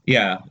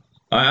 Yeah,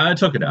 I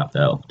took it out,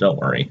 though. Don't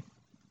worry.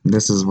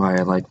 This is why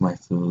I like my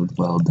food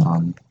well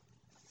done.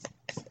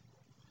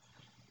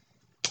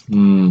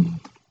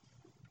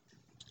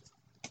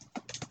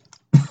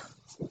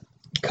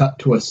 Cut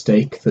to a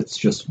steak that's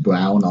just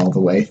brown all the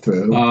way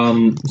through.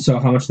 So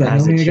how much did that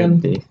As heal it me should again?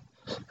 be.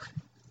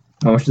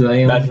 How much did that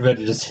heal me?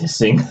 Imagine just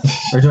hissing.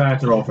 Or do I have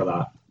to roll for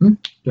that? Hmm?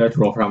 Do I have to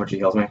roll for how much he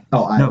heals me?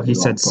 Oh, I No, already he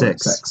said rolled for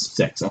it, 6.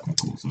 6. Okay,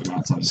 cool. So I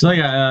got 7. So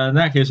yeah, in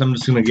that case, I'm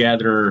just gonna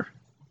gather.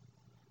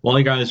 While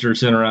you guys are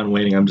sitting around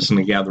waiting, I'm just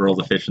gonna gather all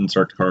the fish and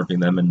start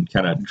carving them and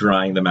kind of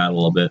drying them out a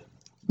little bit.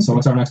 So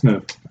what's our next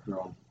move?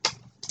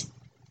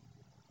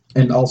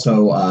 And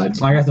also, I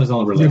guess there's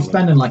only really you're one.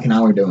 spending like an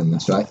hour doing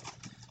this, right?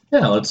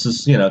 Yeah, let's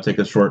just take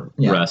a short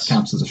Yeah, rest.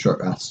 counts as a short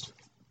rest.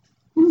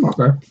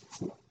 Okay.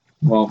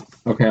 Well,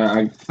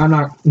 okay. I'm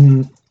not.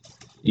 You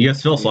get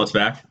spell slots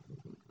back.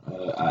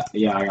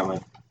 Yeah, I got my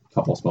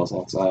couple spell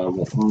slots.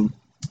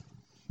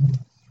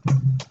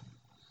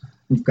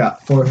 You've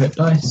got 4 hit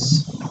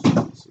dice.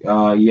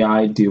 Yeah,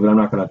 I do, but I'm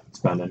not gonna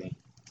spend any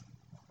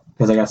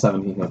because I got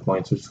 17 hit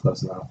points, which is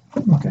close enough.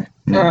 Okay.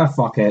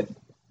 Fuck it.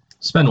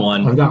 Spend I've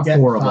one. got You get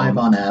 4 of 5 them.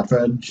 on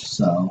average,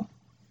 so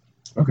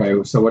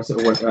Okay, so what's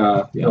what?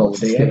 Yeah, Roll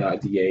let's D8. get a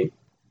D8.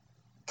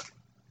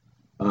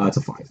 It's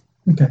a 5.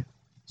 okay.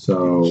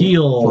 So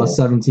Heal. plus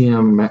 17,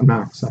 I'm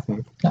max, I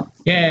think.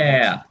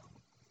 Yeah.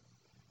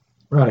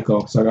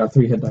 Radical. So I got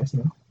 3 hit dice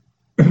now.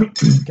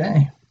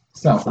 Okay.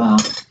 So,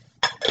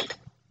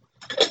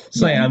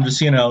 So yeah, I'm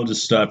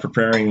just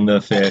preparing the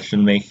fish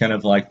and make kind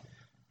of like.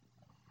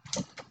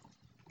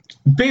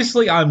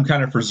 Basically, I'm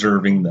kind of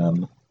preserving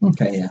them.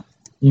 okay, yeah.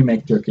 You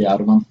make jerky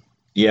out of them.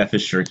 Yeah,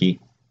 fish jerky.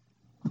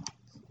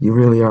 You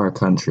really are a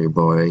country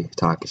boy,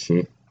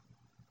 Takashi.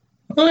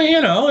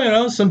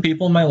 Well, some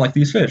people might like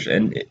these fish,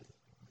 and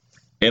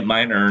it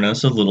might earn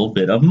us a little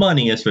bit of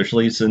money,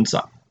 especially since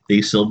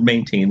they still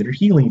maintain their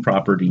healing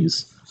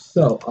properties.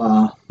 So,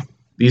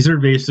 These are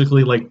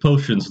basically like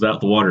potions without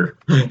the water.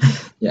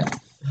 yeah.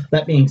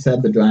 That being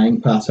said, the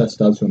drying process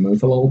does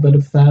remove a little bit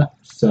of that,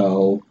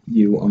 so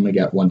you only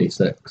get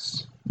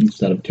 1d6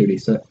 instead of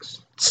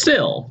 2d6.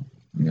 Still,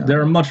 Yeah.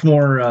 they're much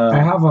more.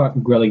 I have a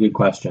really good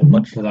question,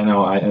 because I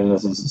know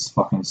this is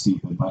fucking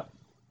stupid, but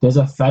does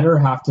a fetter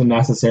have to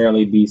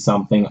necessarily be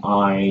something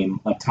I'm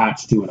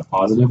attached to in a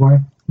positive way?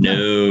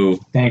 No.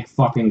 Thank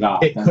fucking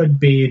God. It could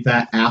be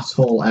that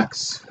asshole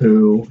X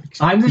who.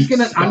 I'm just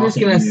gonna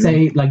stalking you.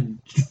 say like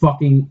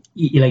fucking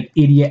like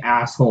idiot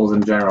assholes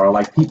in general,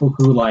 like people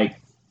who like.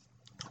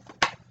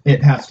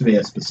 It has to be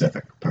a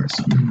specific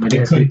person.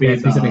 It could be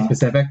something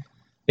specific.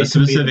 A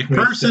specific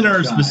person or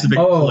a specific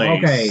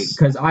place? Okay,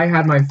 because I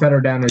had my fetter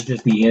down as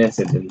just the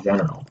innocent in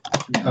general.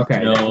 Yeah.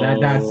 Okay,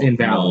 No, that's invalid.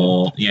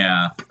 No,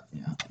 yeah.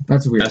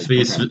 That's weird.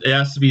 It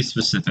has to be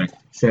specific.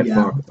 Shit,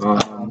 Yeah.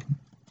 fuck.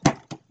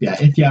 Yeah,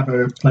 if you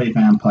ever play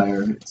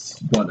Vampire, it's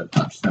what a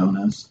touchstone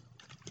is.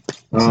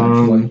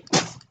 Essentially.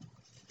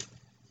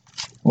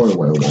 Or a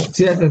werewolf.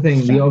 See, that's the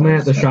thing. The old man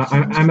at the shrine.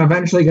 I'm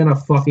eventually gonna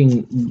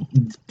fucking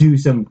do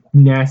some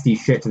nasty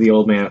shit to the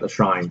old man at the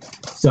shrine.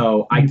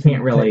 So I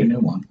can't really. Take a new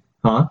one.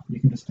 Huh? You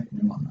can just take a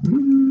new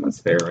one. That's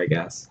fair, I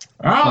guess.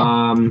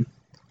 Oh.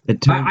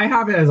 I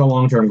have it as a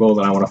long-term goal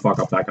that I want to fuck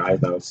up that guy,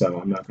 though.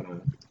 So I'm not gonna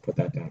put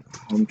that down.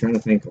 I'm trying to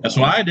think. That's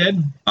what I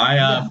did.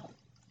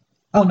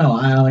 Oh no,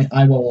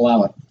 I will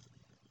allow it.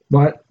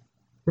 What?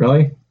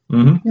 Really?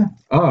 Mm-hmm. Yeah.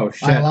 Oh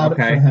shit. I allowed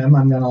Okay. it for him.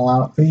 I'm gonna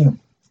allow it for you.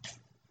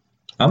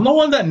 I'm the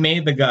one that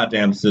made the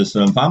goddamn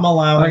system. If I'm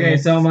allowing Okay,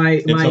 it, so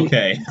it's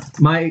okay.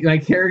 my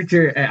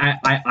character,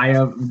 I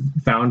have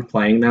found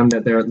playing them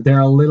that they're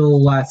a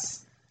little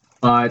less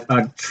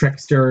a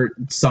trickster,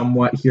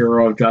 somewhat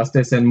hero of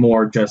justice, and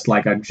more just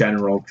like a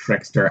general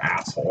trickster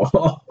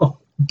asshole.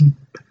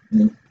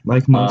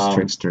 Like most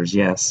tricksters,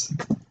 yes.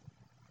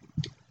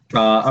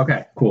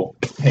 Okay, cool.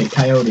 Hey,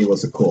 Coyote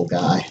was a cool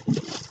guy.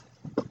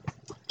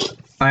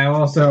 I've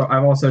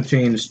also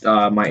changed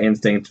my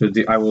instinct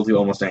to I will do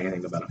almost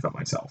anything to benefit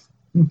myself.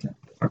 Okay.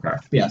 Okay.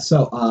 Yeah,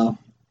 so,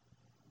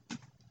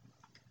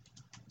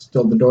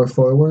 still the door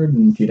forward,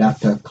 and you'd have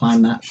to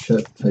climb that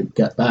shit to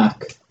get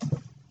back.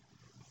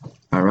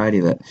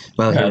 Alrighty then.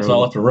 Well, That's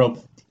all up to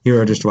rope.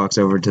 Hero just walks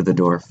over to the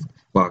door,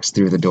 walks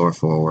through the door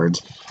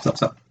forwards.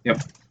 Sup.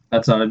 Yep.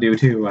 That's what I do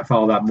too. I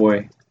follow that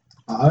boy.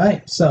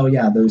 Alright, so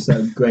yeah, there's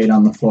a grate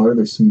on the floor.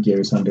 There's some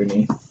gears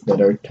underneath that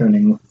are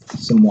turning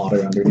some water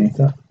underneath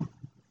it.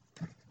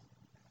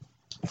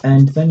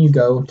 And then you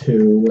go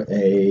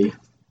to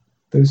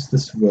there's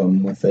this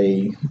room with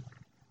a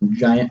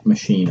giant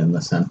machine in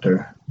the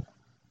center.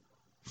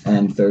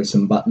 And there's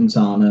some buttons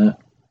on it.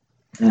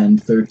 And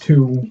there are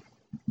two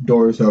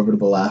doors over to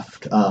the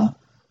left.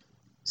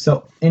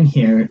 So in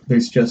here,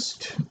 there's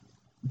just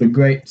the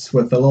grates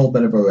with a little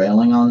bit of a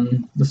railing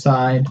on the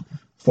side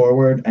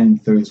forward, and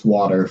there's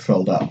water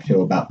filled up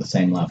to about the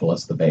same level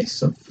as the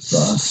base of the...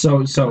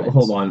 So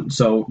hold on.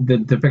 So the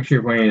picture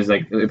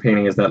you're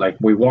painting is that like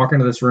we walk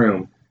into this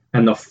room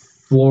and the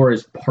floor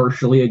is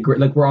partially a grate,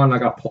 like we're on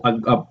like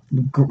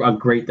a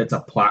grate that's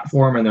a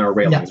platform and there are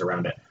railings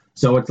around it.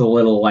 So it's a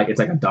little like it's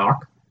like a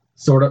dock,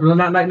 sort of.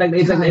 Not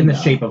it's like in the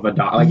shape of a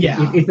dock. Like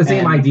it's the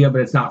same idea,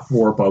 but it's not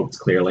for boats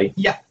clearly.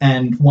 Yeah,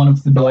 and one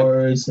of the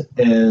doors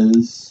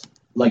is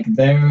like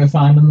there if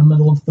I'm in the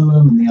middle of the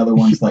room, and the other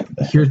one's like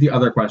there. Here's the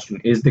other question: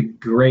 is the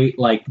grate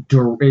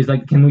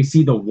can we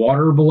see the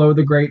water below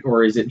the grate,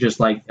 or is it just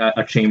like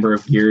a chamber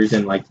of gears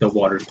and like the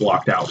water's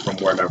blocked out from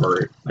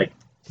whatever like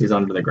is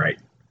under the grate?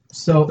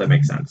 So that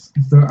makes sense.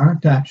 There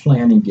aren't actually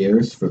any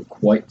gears for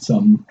quite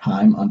some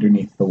time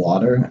underneath the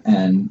water,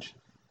 and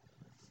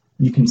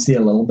you can see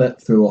a little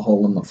bit through a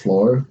hole in the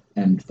floor,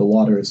 and the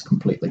water is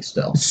completely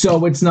still.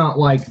 So it's not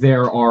like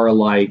there are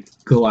like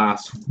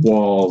glass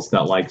walls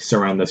that like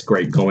surround this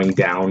grate going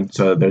down,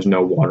 so that there's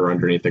no water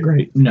underneath the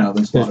grate. No,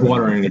 there's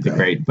water underneath the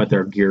grate, but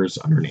there are gears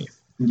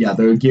underneath. Yeah,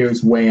 there are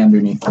gears way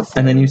underneath the floor.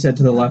 And then you said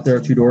to the left there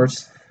are two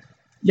doors?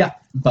 Yeah,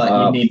 but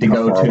you need to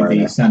go to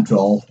the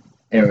central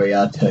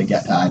area to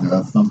get to either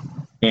of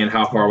them. And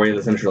how far away is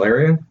the central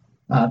area?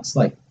 It's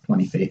like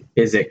 20 feet.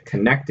 Is it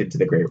connected to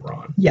the grate we're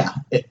on? Yeah,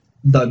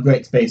 the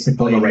grate's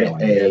basically a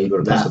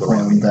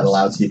platform that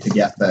allows you to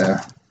get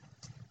there.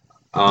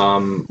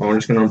 I'm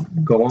just gonna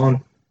go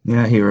on.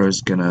 Yeah,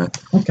 Hero's gonna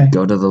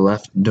go to the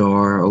left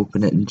door,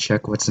 open it, and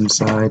check what's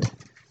inside.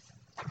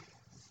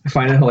 I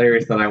find it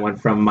hilarious that I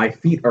went from my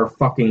feet are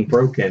fucking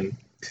broken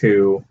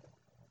to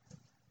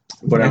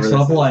whatever. Next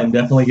level, I'm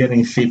definitely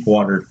getting sheep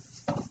water.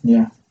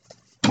 Yeah.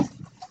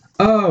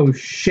 Oh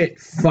shit!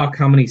 Fuck!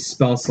 How many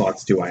spell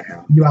slots do I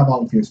have? You have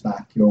all of yours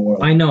back. Your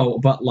world. I know,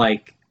 but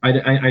like, I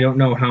don't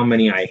know how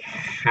many I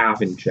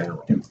have in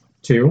general.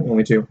 Two?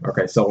 Only two?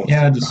 Okay, so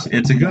yeah,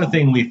 it's a good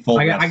thing we full.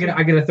 I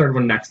get a third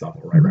one next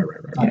level.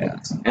 Right. Yeah.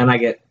 And I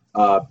get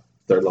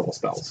third level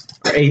spells.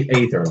 Or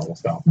a third level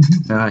spell.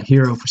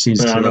 Hero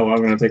proceeds I don't know what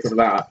I'm gonna take for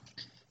that.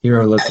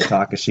 Hero looks at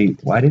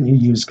Takashi. Why didn't you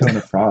use Cone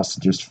of Frost to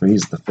just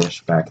freeze the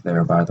fish back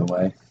there, by the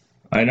way?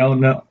 I don't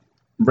know.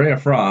 Ray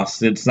of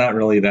Frost, it's not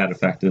really that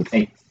effective.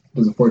 Hey,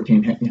 does a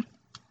 14 hit you?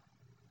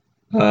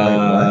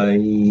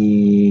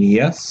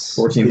 Yes.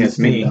 14 hits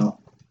me.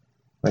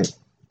 Wait.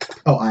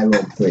 Oh, I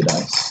rolled 3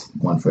 dice.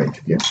 One for each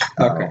of you.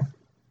 Okay.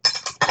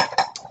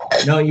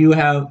 No, you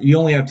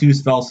only have 2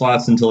 spell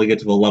slots until you get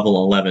to a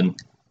level 11.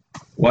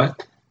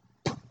 What?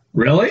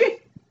 Really?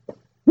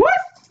 What?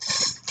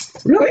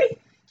 Really?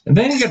 And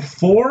then you get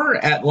 4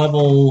 at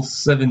level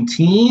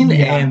 17,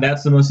 Yeah. and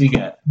that's the most you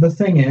get. The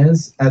thing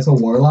is, as a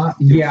warlock,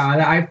 Yeah,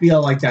 I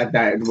feel like that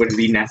wouldn't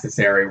be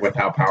necessary with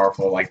how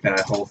powerful like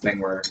that whole thing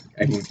where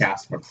I can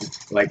cast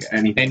like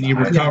anything. And you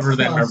recover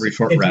them plus, every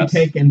short if rest. you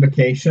take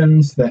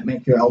invocations that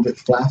make your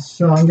Eldritch Blast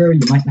stronger,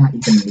 you might not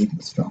even need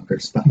the stronger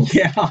spells.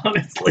 Yeah,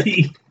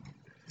 honestly.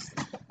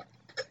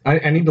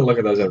 I need to look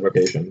at those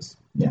invocations.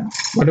 Yeah.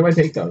 When do I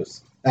take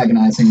those?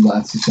 Agonizing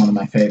Blast is one of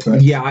my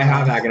favorites. Yeah, I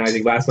have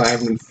Agonizing Blast, but I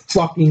haven't been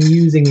fucking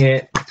using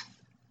it.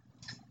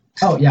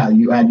 Oh, yeah,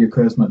 you add your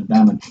charisma to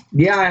damage.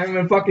 Yeah, I haven't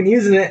been fucking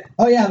using it.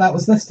 Oh, yeah, that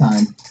was this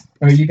time.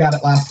 Or you got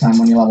it last time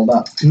when you leveled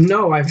up.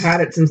 No, I've had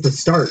it since the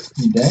start.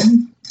 You did?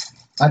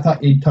 I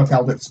thought you took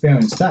Eldritch Spear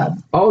instead.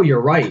 Oh,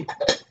 you're right.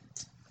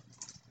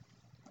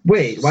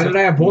 Wait, why did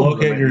I have both of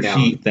Look them at your written down?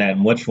 sheet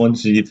then. Which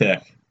ones did you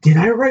pick? Did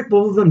I write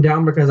both of them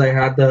down because I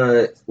had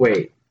the...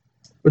 Wait.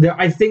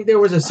 I think there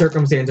was a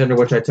circumstance under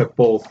which I took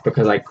both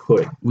because I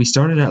could. We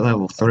started at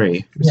level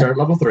 3. We started at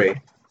level 3.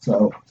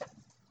 So...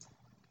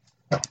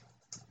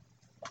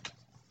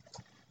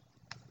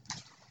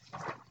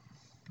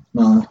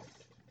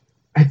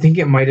 I think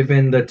it might have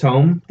been the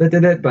tome that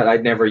did it, but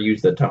I'd never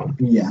used the tome.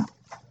 yeah.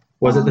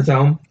 Was it the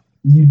tome?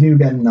 You do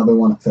get another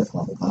one at 5th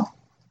level, though.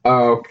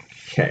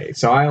 Okay,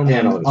 so I only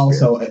had And another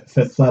also, at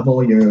 5th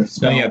level, your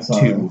spells No, you have are...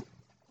 2.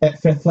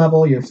 At 5th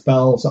level, your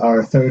spells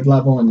are 3rd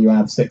level, and you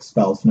have 6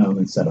 spells known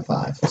instead of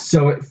 5.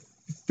 So at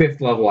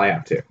 5th level, I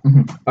have 2.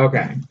 Mhm.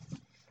 Okay.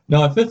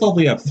 No, at 5th level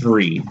you have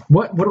 3.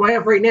 What do I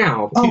have right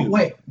now? Oh, 2.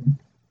 wait.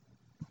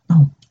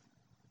 Oh.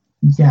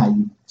 Yeah,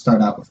 you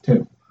start out with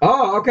 2.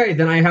 Oh, okay.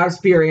 Then I have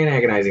Spear and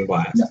Agonizing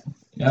Blast.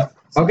 Yeah. Yep.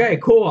 Okay,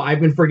 cool. I've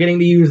been forgetting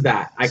to use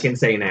that. I can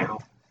say now.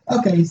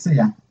 Okay, so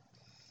yeah.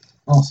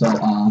 Also,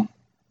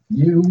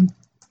 you...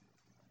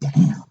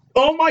 Damn.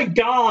 Oh my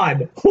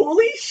god!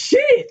 Holy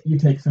shit! You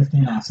take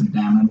 15 acid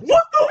damage.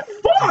 What the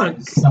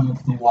fuck? Some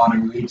of the water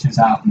reaches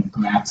out and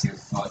grabs your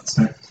foot,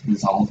 starts to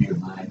dissolve your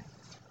mind.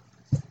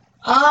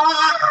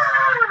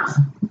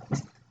 Ah!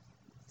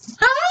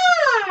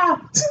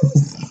 Ah!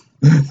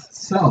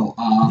 So,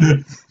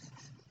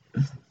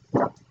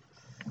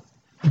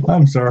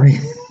 I'm sorry.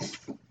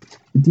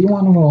 do you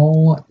want to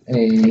roll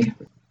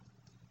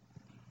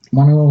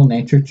a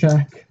nature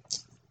check?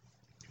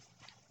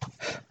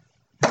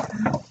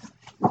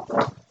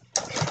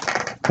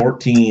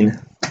 14.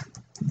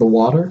 The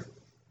water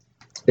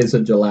is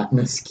a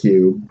gelatinous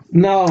cube.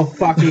 No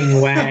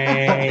fucking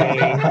way.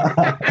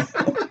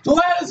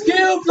 Gladys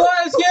Cube!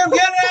 Gladys Cube!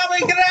 Get out of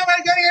me! Get out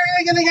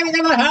of me!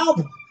 Get help!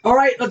 All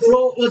right, let's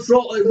roll.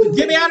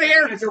 Get me out of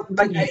here! As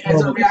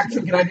a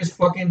reaction, can I just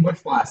fucking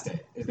witch blast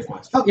it? Is the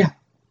question. Oh, yeah.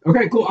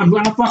 Okay, cool. I'm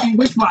gonna fucking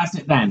witch blast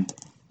it then.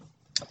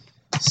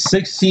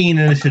 16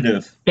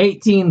 initiative.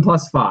 18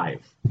 plus 5.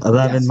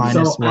 11 Yes.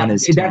 minus 1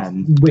 is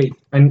 10. Wait,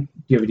 and do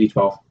you have a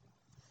D12?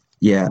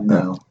 Yeah.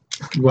 No.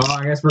 Well,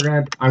 I guess we're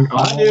gonna. I do.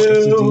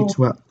 It's a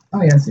D12.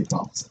 Oh, yeah,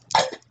 C12.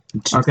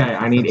 Okay,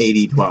 I need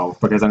 80-12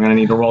 because I'm gonna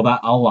need to roll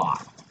that a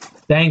lot.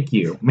 Thank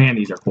you, man.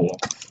 These are cool.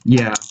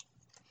 Yeah.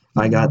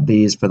 I got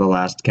these for the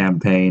last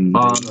campaign.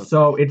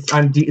 So it's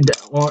like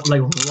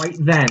right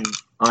then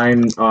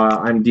I'm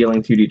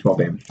dealing 2d12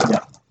 damage. Yeah.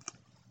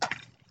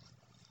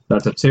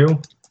 That's a 2.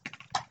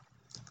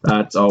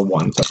 That's a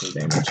 1, so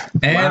 3 damage.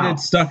 And Wow.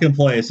 it's stuck in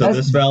place, so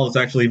this spell is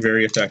actually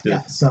very effective.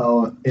 Yeah,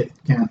 so it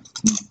can't...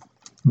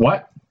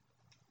 What?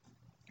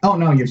 Oh,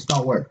 no, your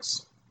spell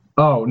works.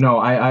 Oh no,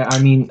 I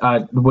mean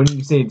when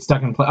you say it's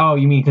stuck in place. Oh,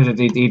 you mean because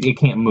it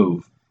can't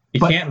move. You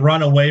But can't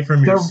run away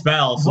from your the-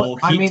 spell, so what- we'll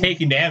I keep mean,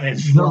 taking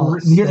damage. Well,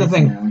 Here's the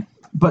thing. stationary.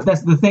 But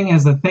that's the thing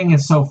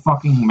is so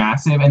fucking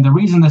massive, and the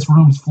reason this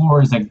room's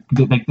floor is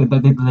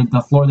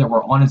the floor that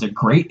we're on is a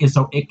grate is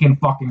so it can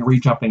fucking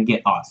reach up and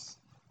get us.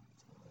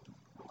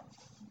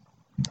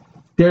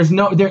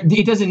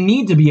 It doesn't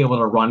need to be able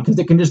to run because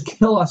it can just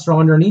kill us from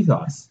underneath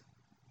us.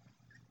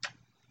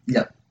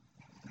 Yep.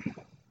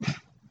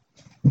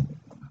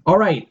 All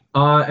right,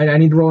 and I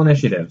need to roll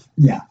initiative.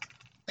 Yeah.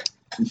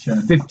 You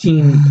should.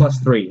 15 plus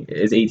 3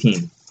 is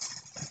 18.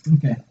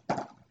 Okay.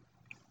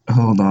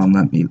 Hold on,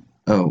 let me...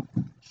 Oh.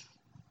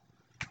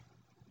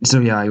 So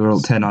yeah, I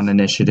rolled 10 on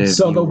initiative.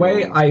 So you the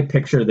way rolled- I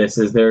picture this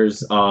is there's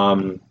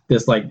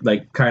this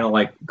like kind of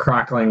like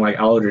crackling like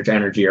eldritch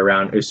energy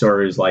around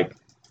Usoru's like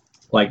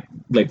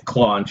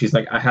claw, and she's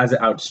like has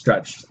it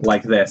outstretched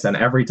like this, and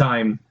every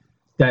time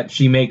that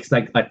she makes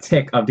like a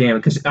tick of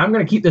damage, because I'm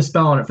gonna keep this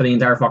spell on it for the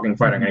entire fucking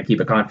fight. I'm gonna keep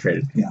it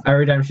concentrated. Yeah.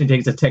 Every time she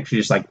takes a tick, she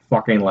just like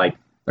fucking like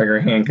her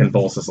hand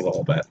convulses a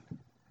little bit.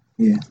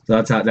 Yeah. So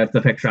that's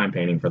the picture I'm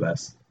painting for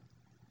this.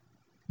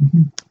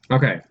 Mhm.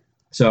 Okay,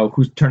 so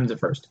whose turn is it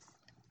first?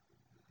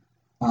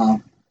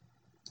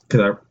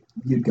 Because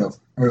You'd go.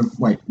 Or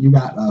wait, you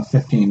got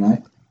 15,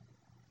 right?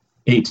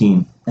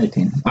 18.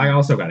 18. I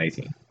also got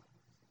 18.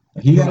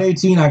 He got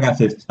 18, I got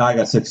 15. I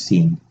got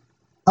 16.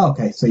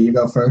 Okay, so you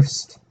go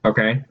first.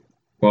 Okay.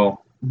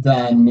 Well,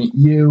 then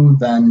you,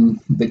 then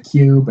the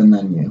cube, and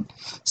then you.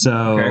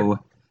 So,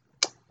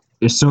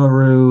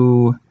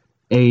 Isoru,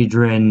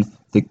 Adrian,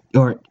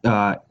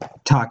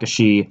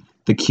 Takashi,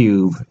 the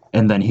cube,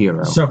 and then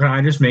Hero. So can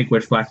I just make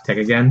Witch Black tick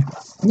again?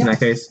 In that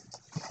case,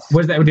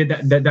 was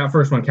that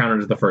first one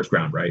counted as the first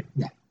round, right?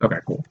 Yeah. Okay,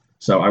 cool.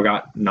 So I've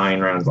got 9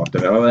 rounds left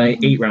of it.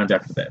 8 rounds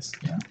after this.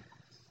 Yeah.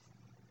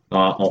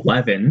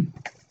 11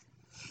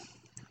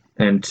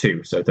 and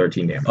 2, so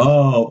 13 damage.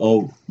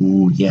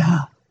 Ooh, yeah.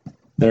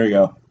 There you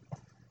go.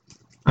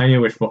 I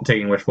knew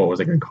taking Wishbolt was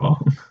a good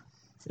call.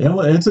 Yeah,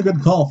 well, it's a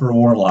good call for a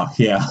warlock.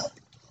 Yeah.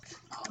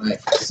 All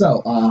right.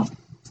 So,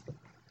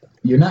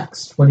 you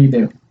next. What do you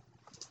do?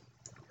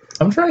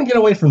 I'm trying to get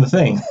away from the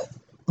thing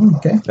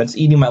Okay. that's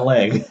eating my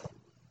leg.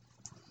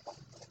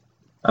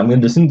 I'm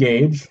gonna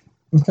disengage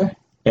Okay.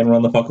 and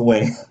run the fuck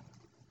away.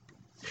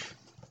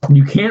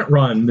 You can't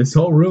run. This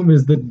whole room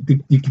is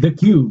the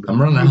cube.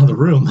 I'm running out of the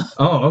room.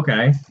 Oh,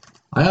 okay.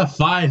 I have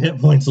 5 hit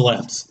points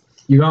left.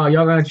 Y'all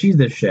gotta cheese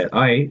this shit.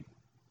 Alright.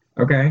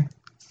 Okay.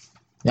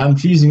 Yeah, I'm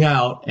cheesing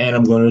out, and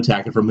I'm going to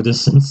attack it from a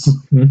distance.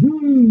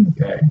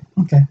 Okay.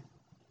 Okay.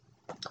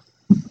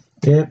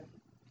 Yep.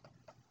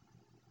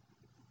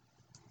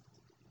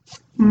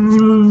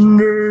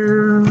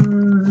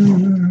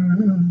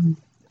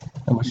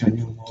 I wish I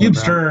knew more.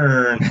 Cube's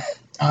turn.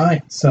 All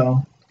right.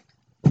 So,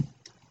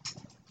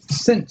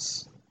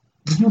 since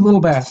You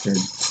little bastard.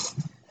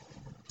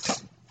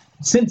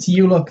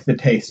 you look the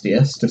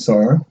tastiest,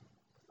 Tesoro.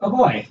 Oh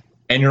boy.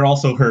 And you're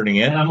also hurting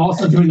it. And I'm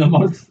also doing the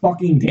most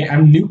fucking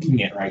I'm nuking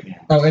it right now.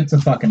 Oh, it's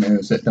a fucking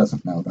ooze. It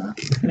doesn't know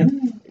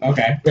that.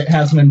 Okay. It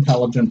has an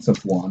intelligence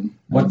of 1.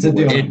 What's it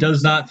doing? It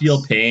does not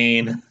feel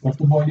pain. What's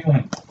the boy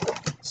doing?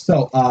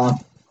 So,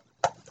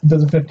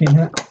 does a 15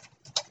 hit?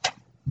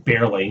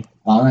 Barely.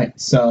 All right.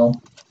 So,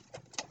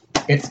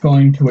 it's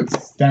going to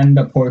extend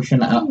a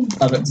portion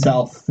of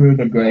itself through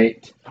the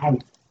grate,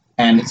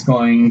 and it's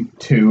going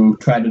to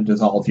try to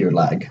dissolve your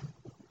leg.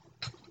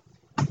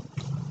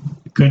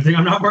 Good thing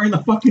I'm not wearing the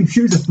fucking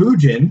shoes of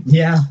Fujin.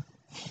 Yeah.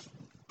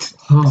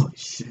 Holy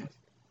shit.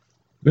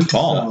 Good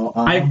call.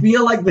 So, I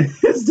feel like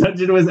this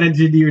dungeon was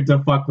engineered to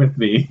fuck with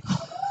me.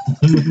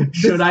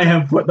 Should I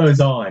have put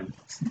those on?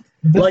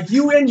 Like,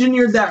 you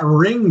engineered that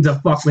ring to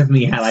fuck with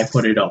me had I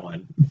put it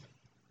on.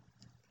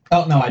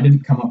 Oh, no, I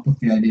didn't come up with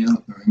the idea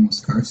that the ring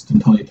was cursed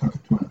until you took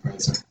it to an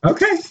appraiser.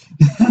 Okay.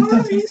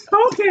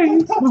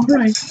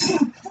 Alright.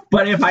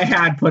 But if I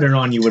had put it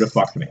on, you would have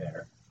fucked me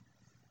there.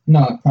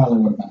 No, it probably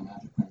would have been a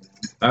magic ring.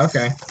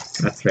 Okay.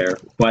 That's fair.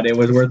 But it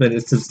was worth a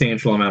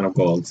substantial amount of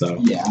gold, so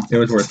Yeah. it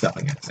was worth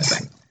selling it, I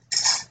think.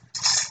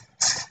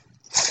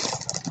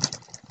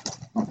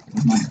 Oh,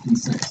 there's my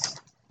D6.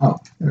 Oh,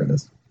 there it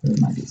is. There's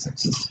my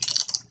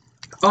D6s.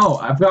 Oh,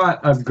 I've got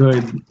a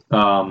good,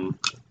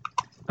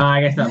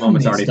 I guess that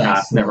moment's already These dice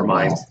passed. Never roll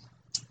mind. well.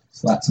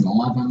 So that's an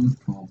 11,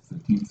 12,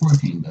 15,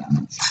 14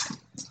 damage.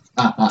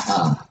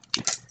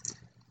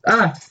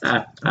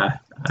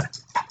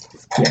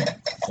 Yeah.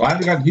 Glad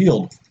we got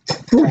healed.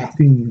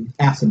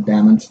 Acid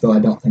damage, though I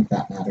don't think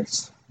that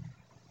matters.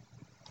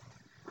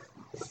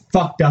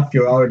 Fucked up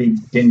your already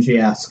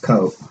dingy-ass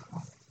coat.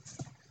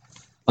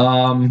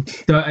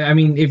 I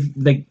mean, if,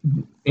 like,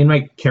 in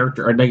my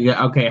character, like,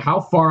 okay, how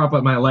far up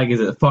at my leg is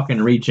it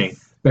fucking reaching?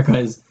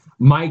 Because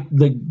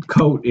the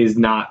coat is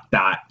not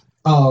that.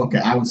 Oh, okay.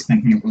 I was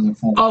thinking it was a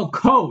full... Oh,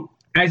 coat!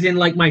 As in,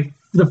 like,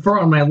 the fur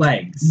on my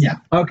legs. Yeah.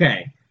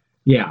 Okay.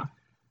 Yeah.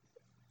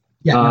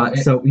 Yeah, no,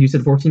 so you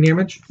said 14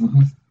 damage?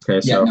 Mhm. Okay,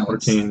 Yeah, so no,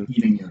 14. it's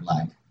eating your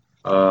leg.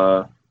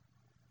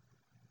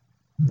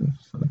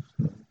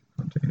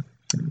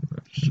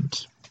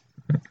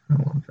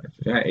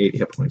 Yeah, 8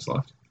 hit points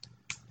left.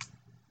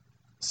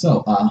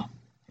 So,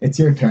 it's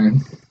your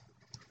turn.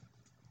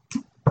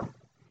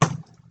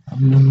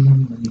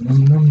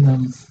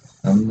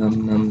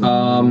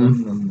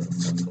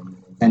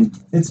 And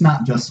it's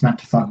not just meant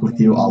to fuck with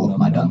you. All of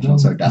my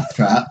dungeons are death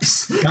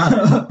traps.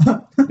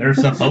 They're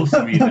supposed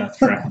to be death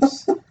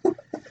traps.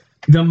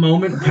 The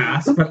moment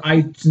passed, but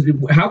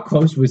how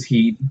close was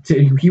he?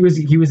 He was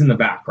in the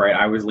back, right?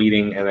 I was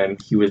leading, and then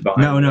he was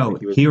behind. No.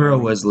 Hero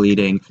was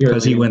leading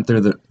because he went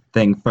through the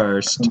thing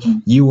first.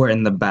 Mhm. You were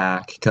in the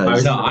back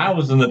because No, I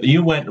was in the.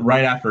 You went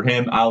right after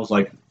him. I was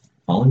like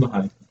falling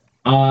behind.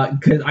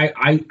 Because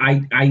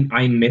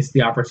I missed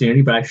the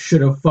opportunity, but I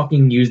should have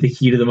fucking used the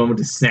heat of the moment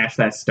to snatch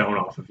that stone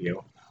off of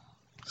you.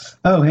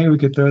 oh hey, we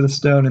could throw the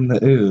stone in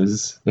the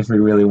ooze if we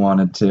really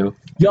wanted to.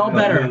 Y'all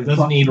better. It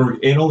doesn't eat.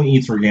 It only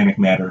eats organic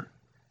matter.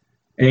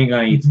 It ain't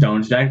gonna eat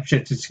stones. That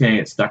shit's just gonna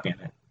get stuck in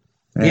it.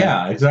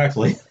 Yeah,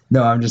 exactly.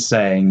 No, I'm just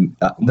saying.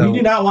 We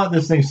do not want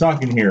this thing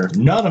stuck in here.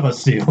 None of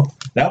us do.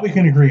 That we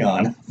can agree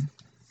on.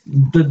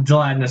 The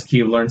gelatinous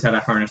cube learns how to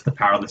harness the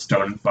power of the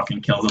stone and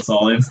fucking kills us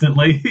all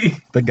instantly.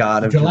 The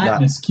god of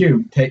Gelatinous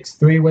cube takes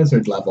 3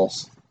 wizard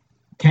levels.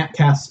 Can't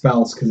cast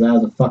spells because it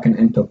has a fucking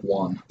int of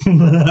 1.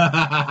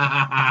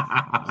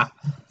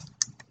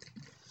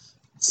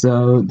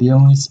 So the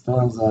only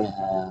spells I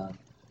have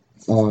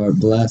are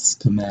bless,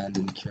 command,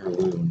 and cure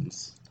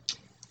wounds.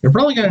 You're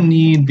probably gonna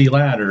need the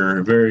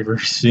ladder very, very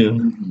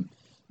soon. Mhm.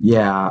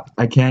 Yeah,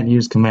 I can't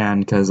use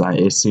command because I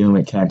assume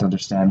it can't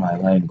understand my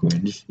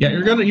language. Yeah,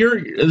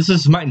 this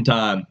is smiting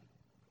time.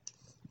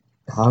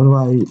 How do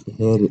I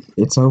hit it?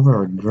 It's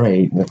over a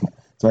grate.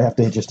 So I have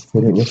to just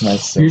hit it with my You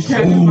sword. just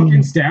have to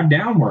fucking stab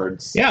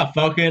downwards. Yeah,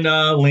 fucking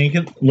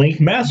Link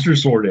Master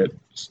Sword it.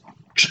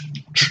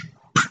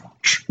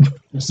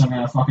 There's some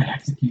kind of fucking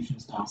execution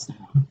style stab.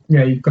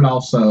 Yeah, you could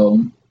also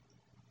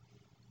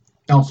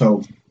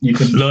you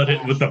could Flood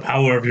it with the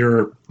power of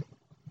your...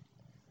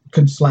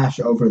 slash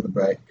over the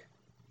break.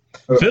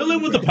 Fill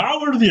it with the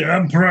power of the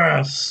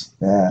Empress!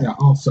 Yeah. Yeah,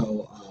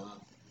 also,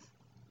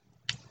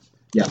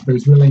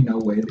 there's really no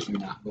way that you're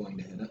not going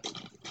to hit it.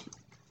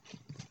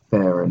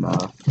 Fair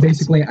enough.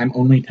 Basically, I'm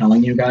only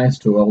telling you guys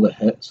to roll the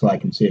hit so I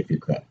can see if you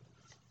crit.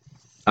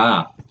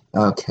 Ah.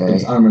 Okay.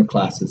 His armor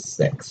class is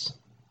 6.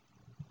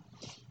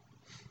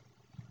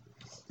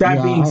 That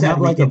Yeah, being I said, have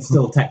we like can a-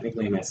 still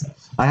technically miss it.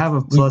 I have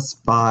a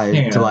 +5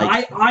 Yeah. to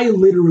like. I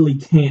literally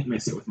can't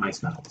miss it with my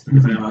spells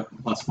because I have a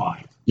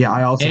 +5. Yeah,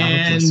 I also have a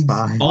And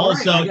 +5.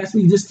 also, Alright, I guess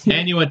we just can't.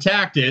 and you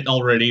attacked it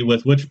already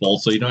with Witch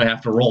Bolt, so you don't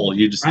have to roll.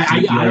 You just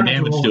I do don't have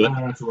damage roll, to I it.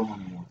 don't have to roll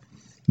anymore.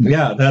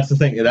 Yeah, that's the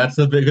thing. That's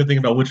the good thing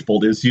about Witch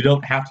Bolt is you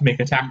don't have to make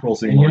attack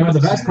rolls And anymore. you know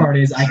the best part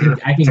is I can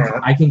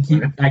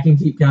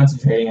keep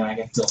concentrating and I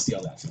can still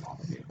steal that shit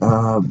off of you.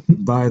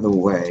 By the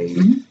way,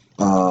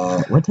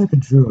 what type of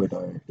druid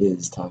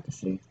is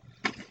Takashi?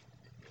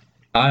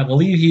 I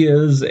believe he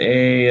is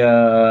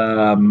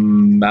a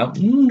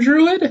mountain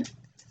druid.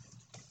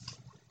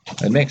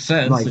 That makes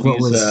sense. Like, if what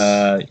he's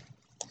was-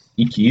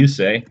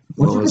 Ikkyusei.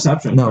 What's your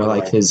perception? No, by the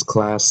like way? his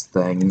class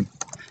thing.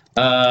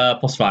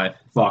 +5.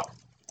 Fuck.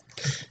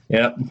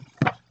 Yep.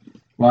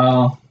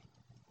 Well,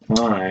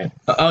 alright.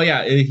 Oh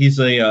yeah, he's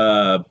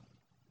a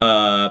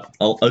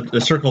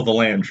Circle of the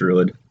Land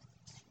druid.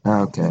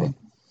 Okay.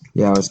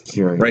 Yeah, I was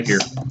curious. Right here.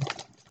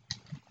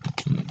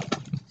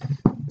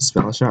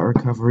 Spell shot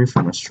recovery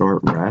from a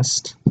short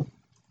rest.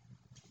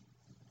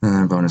 And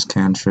then bonus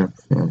cantrip.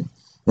 Yeah.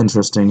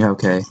 Interesting,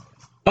 okay.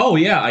 Oh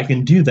yeah, I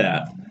can do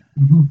that.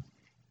 Mm-hmm.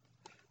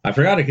 I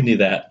forgot I can do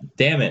that.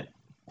 Damn it.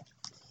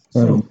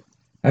 So,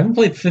 I haven't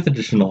played 5th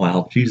edition in a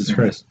while. Jesus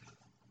Christ.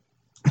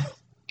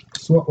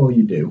 So what will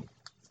you do?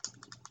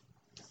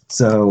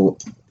 so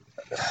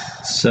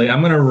So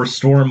I'm gonna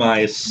restore my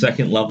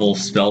 2nd level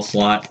spell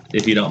slot,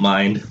 if you don't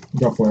mind.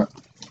 Go for it.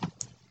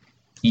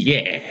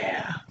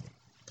 Yeah.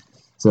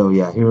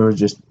 yeah, here we're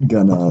just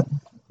gonna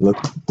look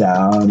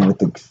down at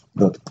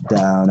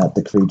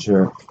the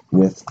creature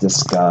with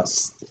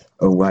disgust,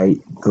 a white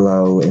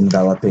glow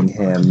enveloping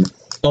him,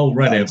 Oh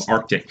right, I have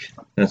Arctic.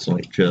 That's what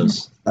I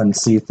chose.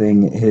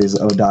 unseating his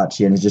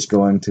Odachi and is just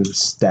going to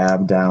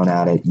stab down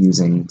at it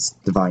using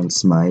Divine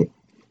Smite.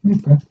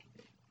 Okay.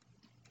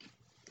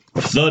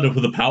 Flood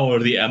with the power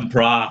of the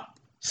Emperor.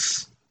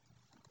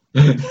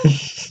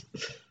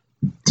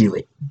 Do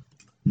it.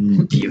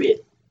 Do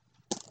it.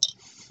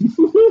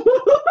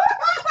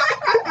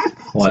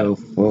 What? So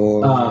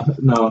for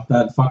No,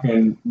 that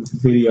fucking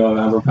video of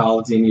Emperor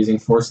Palpatine using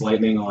Force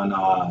Lightning on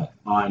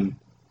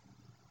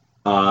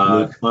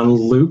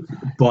Luke,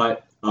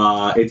 but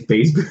it's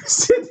base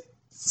boosted.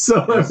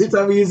 So every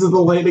time he uses the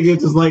lightning,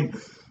 it's just like.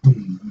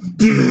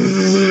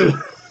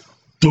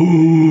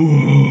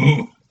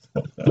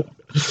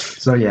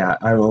 so yeah,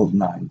 I rolled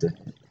 9 to hit.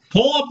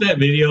 Pull up that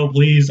video,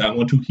 please. I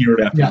want to hear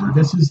it after. Yeah,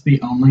 this is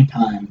the only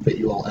time that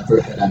you will ever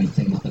hit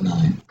anything with a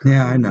 9.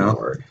 Yeah, I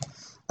know.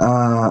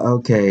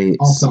 Okay.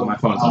 Also, So my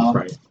phone's on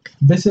right.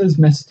 This is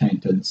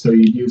mistainted, so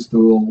you'd use the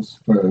rules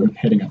for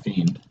hitting a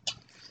fiend.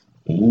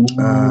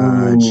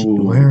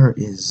 Where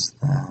is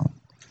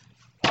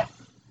that?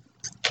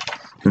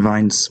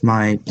 Divine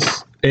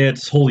Smite.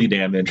 It's holy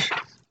damage.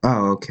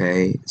 Oh,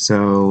 okay.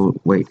 So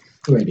wait,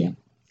 Radiant.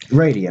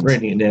 Radiant.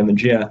 Radiant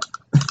damage, yeah.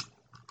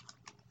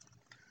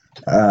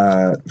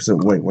 So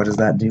wait, what does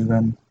that do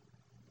then?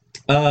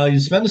 You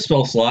spend a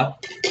spell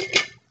slot.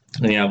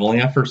 And yeah, I've only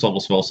got 1st level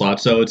spell slot,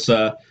 so it's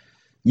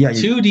Yeah,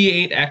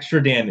 2d8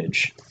 extra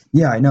damage.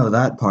 yeah, I know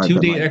that part. 2d8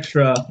 but, like,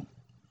 extra.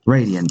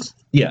 Radiant.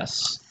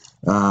 Yes.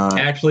 Uh,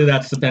 Actually,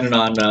 that's dependent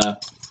on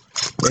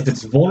if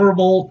it's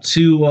vulnerable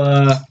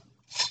to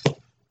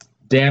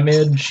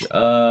damage.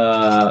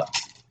 I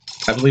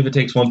believe it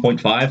takes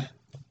 1.5. I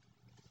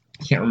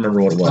can't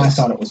remember what it was. I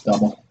thought it was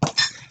double.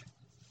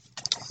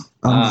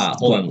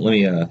 Hold on. Let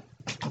me.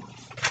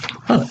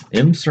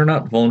 Imps are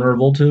not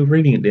vulnerable to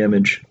radiant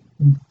damage.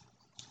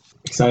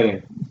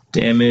 Exciting.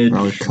 Damage.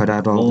 Probably cut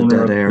out all the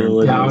dead air.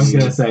 vulnerability. Yeah, I was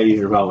gonna say you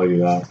should probably do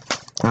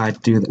that. I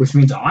do that. Which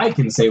means I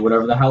can say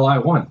whatever the hell I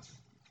want.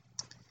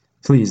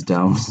 Please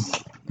don't.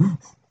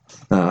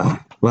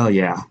 Well,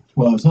 yeah.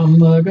 Was on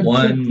the good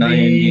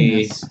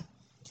 190. Venus.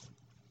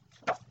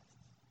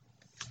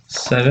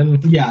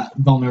 7. Yeah,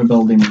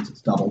 vulnerability means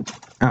it's doubled.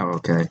 Oh,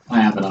 okay.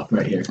 I have it up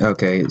right here.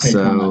 Okay, Page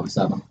so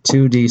 197.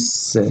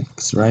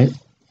 2d6, right?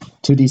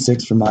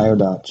 2d6 for my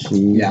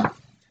Odachi. Yeah.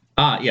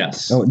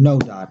 Yes. Oh, no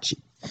Dachi.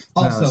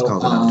 I was Also,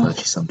 called it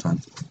Odachi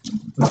sometimes.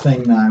 the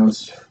thing that I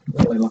was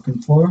really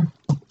looking for.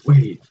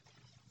 Wait.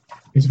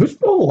 Is Witch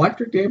Bolt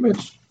electric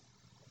damage?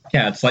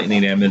 Yeah, it's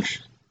lightning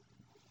damage.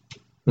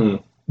 Yeah,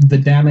 The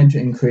damage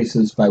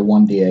increases by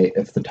 1d8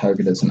 if the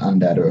target is an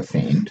undead or a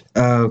fiend.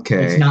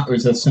 Okay. It's not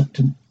resistant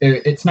to.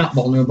 It's not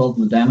vulnerable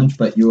to the damage,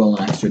 but you roll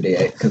an extra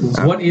d8 because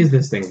What is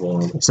this thing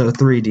vulnerable? So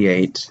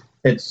 3d8.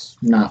 it's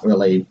not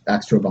really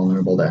extra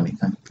vulnerable to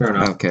anything. Fair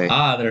enough. Okay.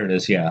 Ah, there it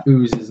is. Yeah.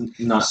 Ooze is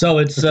not. So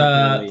it's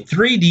particularly-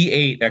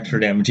 3d8 extra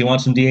damage. You want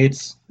some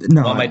d8s?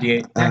 No, On my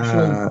d8.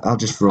 Actually, I'll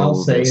just roll I'll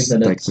say this that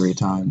like it's- 3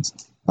 times.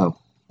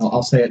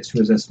 I'll say it's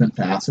resistant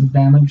to acid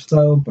damage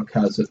though,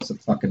 because it's a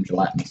fucking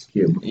gelatinous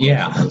cube. Of course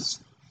Yeah. it is.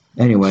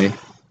 Anyway,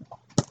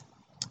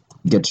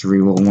 get to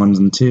reroll 1s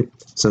and 2.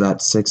 So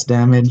that's 6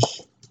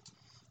 damage.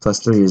 Plus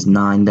 3 is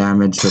 9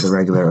 damage for the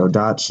regular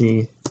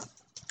Odachi.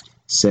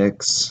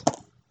 6.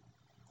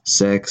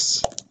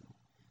 6.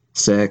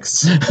 6.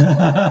 So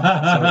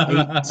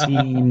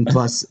 18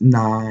 plus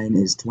 9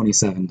 is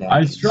 27 damage.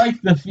 I strike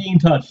the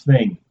fiend touch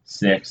thing.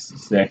 6,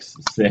 6,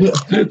 6.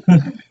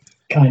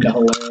 Kind of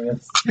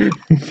hilarious.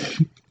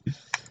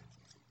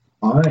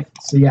 Alright,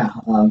 so yeah,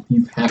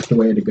 you've hacked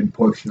away at a good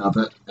portion of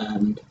it,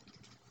 and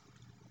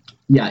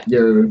yeah,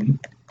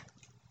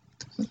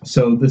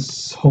 so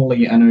this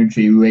holy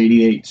energy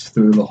radiates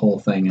through the whole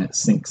thing, and it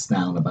sinks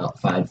down about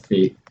 5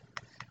 feet.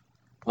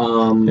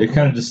 It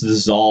kind of just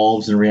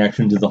dissolves in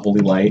reaction to the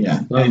holy light.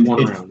 Yeah, That's and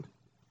one round.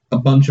 a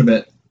bunch of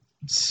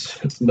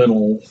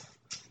little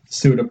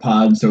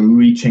pseudopods are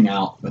reaching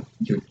out, but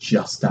you're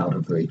just out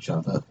of reach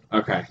of it.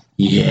 Okay.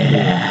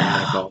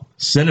 Yeah.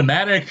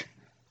 Cinematic.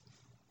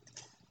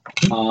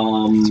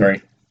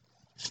 Sorry.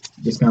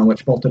 Just gonna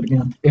witch bolt it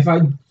again. If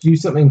I do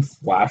something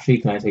flashy,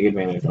 can I take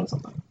advantage on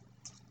something?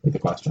 Like the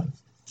question.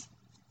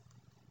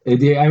 I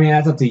mean,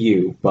 that's up to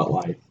you, but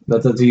like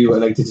that's up to you.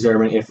 Like to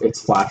determine if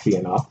it's flashy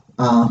enough.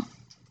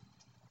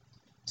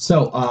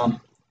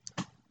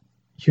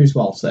 Here's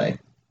what I'll say.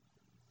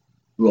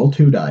 Roll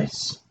 2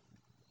 dice.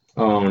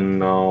 Oh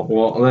no.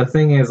 Well, the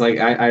thing is, like,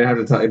 I have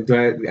to tell.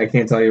 I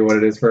can't tell you what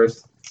it is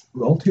first.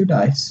 Roll 2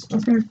 dice.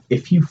 Okay.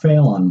 If you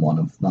fail on one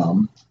of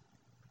them,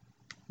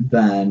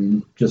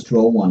 then just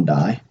roll 1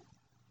 die.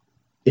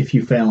 If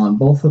you fail on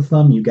both of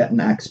them, you get an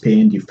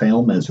XP and you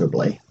fail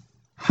miserably.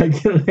 I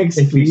get an XP.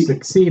 If you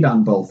succeed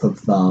on both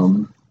of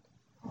them,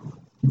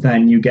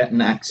 then you get an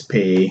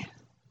XP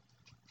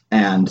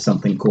and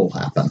something cool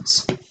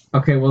happens.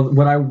 Okay. Well,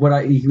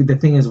 the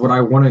thing is, what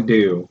I want to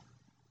do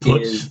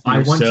Put is I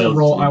want to yourself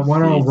roll. in I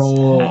want to its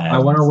roll. I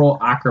hands. want to roll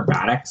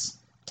acrobatics.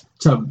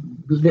 No.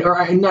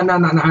 I don't want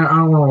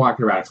to roll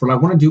acrobatics. What I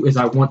want to do is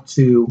I want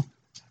to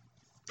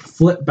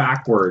flip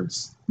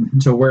backwards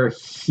to where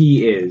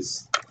he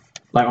is,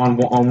 like on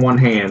one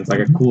hand, like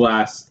a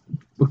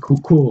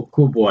cool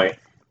boy.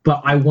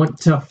 But I want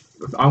to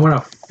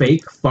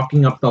fake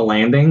fucking up the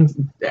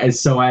landing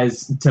as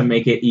to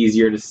make it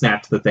easier to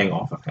snatch the thing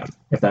off of him.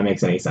 If that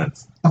makes any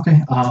sense.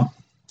 Okay,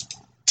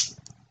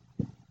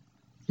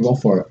 roll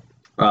for it.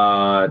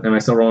 Am I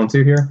still rolling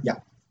 2 here? Yeah.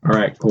 All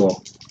right,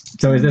 cool.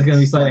 So is this going to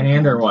be sleight of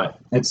hand or what?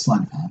 It's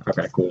sleight of hand.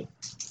 Okay, cool.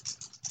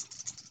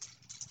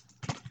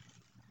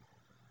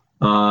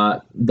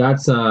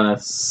 That's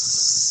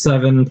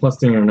 7 plus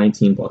 3 or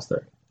 19 plus 3.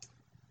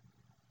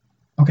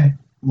 Okay,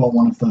 roll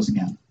one of those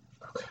again.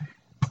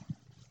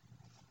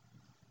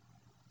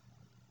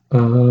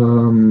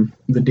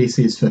 The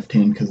DC is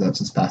 15 because that's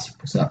his passive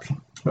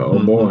perception. Oh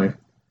Mhm. boy.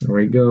 Here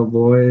we go,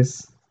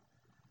 boys.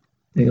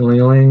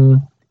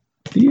 Ding-a-ling-a-ling.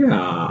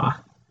 Yeah.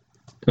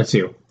 A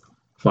 2.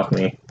 Fuck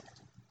me.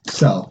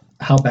 So,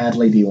 how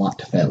badly do you want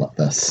to fail at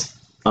this?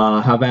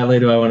 How badly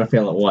do I want to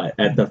fail at what?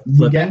 At the You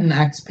flip? get an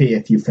XP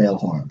if you fail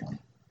horribly.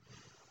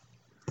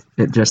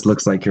 It just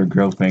looks like you're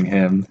groping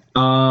him.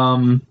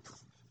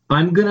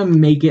 I'm gonna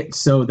make it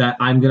so that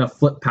I'm gonna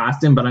flip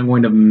past him, but I'm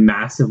going to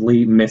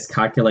massively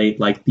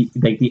miscalculate like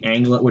the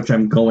angle at which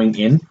I'm going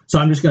in. So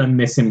I'm just gonna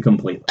miss him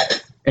completely,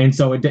 and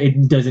so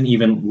it doesn't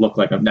even look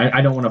like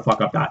I don't want to fuck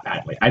up that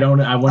badly. I don't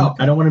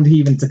want him to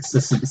even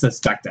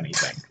suspect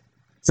anything.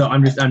 So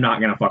I'm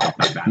not gonna fuck up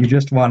that You badly.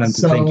 just want him to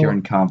So- think you're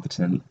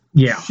incompetent.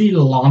 Yeah, She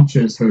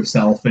launches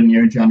herself in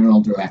your general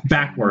direction.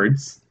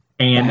 backwards.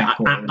 And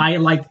Backward. when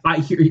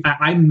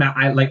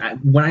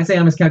I say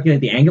I miscalculate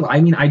the angle, I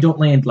mean I don't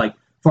land like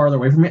farther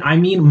away from it. I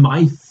mean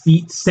my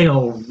feet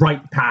sail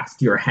right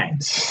past your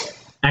head,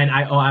 and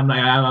I'm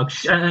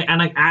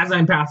like as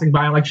I'm passing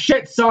by, I'm like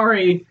shit,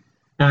 sorry,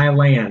 and I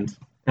land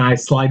and I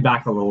slide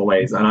back a little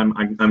ways, and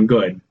I'm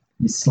good.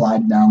 You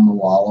slide down the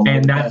wall a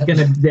And little that's bit.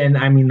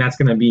 that's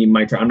gonna be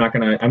my turn.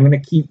 I'm gonna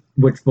keep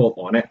Witch Bolt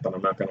on it, but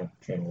I'm not gonna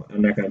channel it.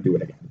 I'm not gonna do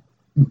it again.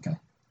 Okay.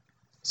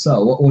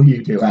 So, what will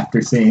you do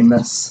after seeing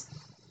this?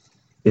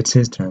 It's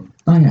his turn.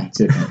 Oh yeah, it's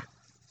your turn.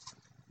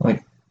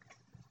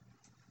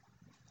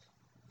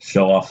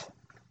 Show off.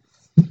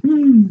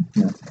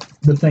 Yeah.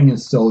 The thing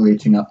is still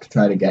reaching up to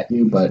try to get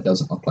you, but it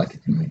doesn't look like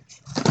it can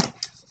reach.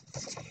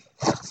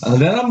 And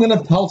then I'm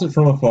gonna pelt it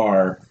from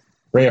afar.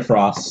 Ray of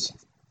Frost.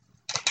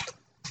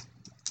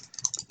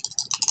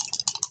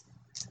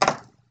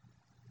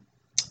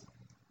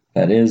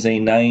 That is a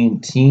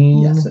 19.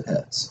 Yes, it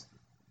hits.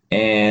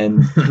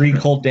 And 3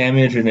 cold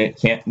damage, and it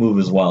can't move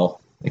as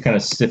well. It kind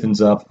of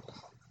stiffens up.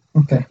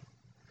 Okay.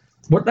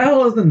 What the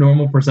hell is the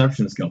normal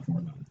perception skill for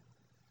them?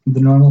 The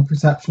normal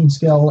perception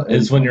skill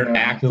is when you're they're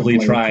actively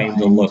trying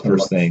to look for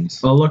things.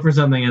 Well, look for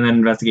something, and then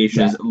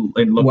investigation is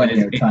look when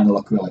you're trying to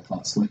look really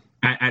closely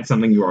at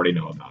something you already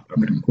know about.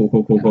 Okay, Mhm.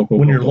 cool.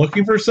 When you're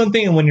looking for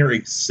something and when you're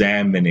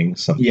examaining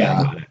something.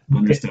 Yeah. Got it.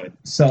 Understood.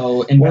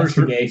 So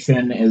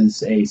investigation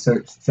is a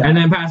search check. And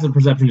then passive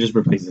perception just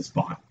replaces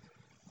spot.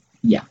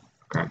 Yeah.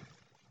 Okay.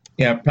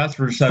 Yeah, passive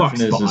perception Fuck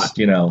is spot. just,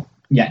 you know.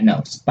 Yeah,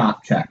 no,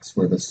 spot checks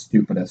were the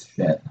stupidest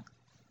shit.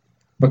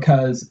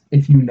 Because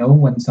if you know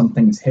when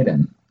something's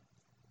hidden,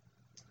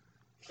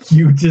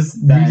 You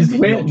just then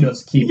win. you'll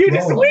just keep You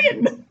just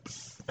rolling. win.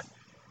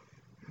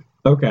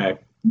 Okay.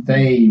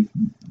 They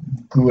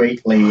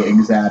greatly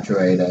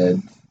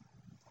exaggerated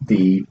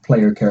the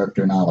player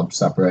character knowledge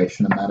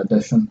separation in that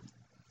edition.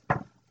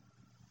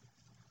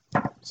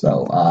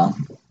 So,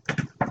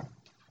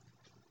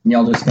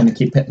 y'all just gonna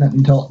keep hitting it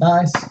until it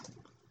dies?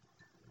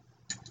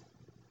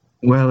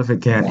 Well, if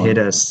it can't hit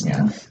us,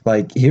 Yeah.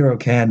 like Hero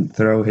can't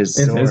throw his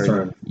It's sword. his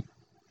turn.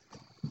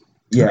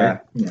 Yeah.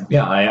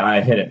 Yeah,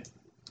 I hit it.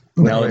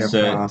 Now Way it's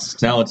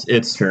across. now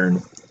it's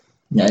turn.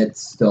 Yeah,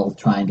 it's still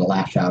trying to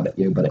lash out at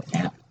you, but it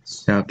can't.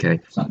 Okay.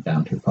 It's not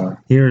down too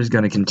far. Hero's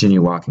gonna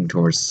continue walking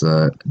towards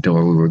the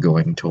door we were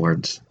going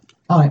towards.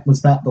 Alright,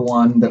 was that the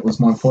one that was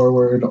more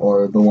forward,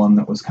 or the one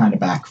that was kind of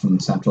back from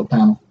the central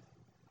panel?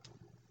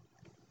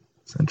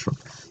 Central.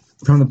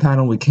 From the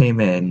panel we came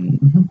in,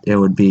 Mhm. it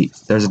would be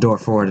there's a door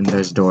forward and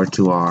there's a door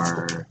to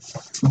our.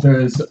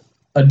 There's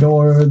a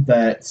door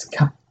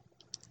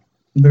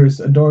there's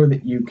a door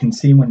that you can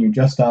see when you're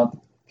just out the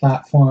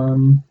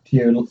platform.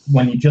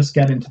 When you just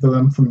get into the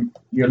room from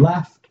your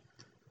left,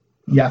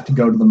 you have to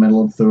go to the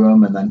middle of the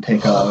room and then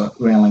take a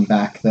railing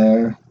back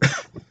there.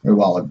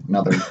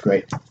 Another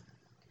great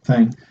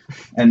thing.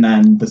 And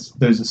then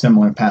there's a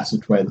similar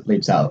passageway that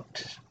leads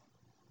out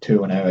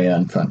to an area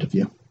in front of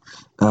you.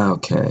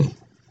 Okay.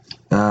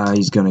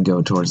 He's gonna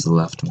go towards the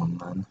left one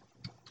then.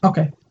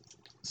 Okay.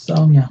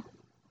 So, yeah.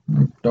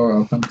 The door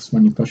opens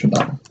when you push a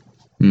button.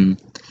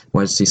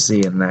 What does he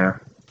see in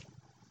there?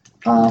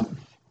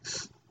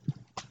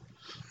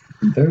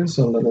 There's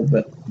a little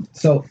bit.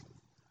 So,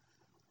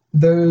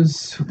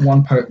 there's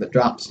one part that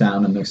drops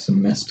down and there's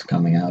some mist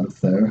coming out of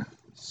there.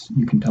 So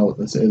you can tell that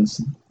this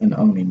is an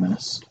Oni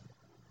mist.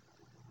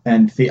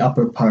 And the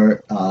upper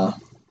part,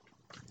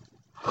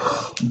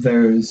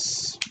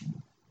 there's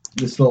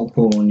this little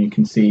pool and you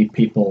can see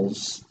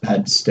people's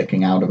heads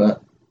sticking out of it,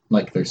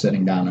 like they're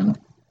sitting down in it.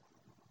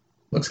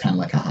 Looks kind of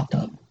like a hot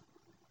tub.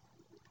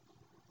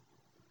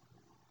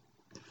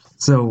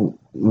 So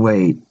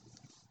wait,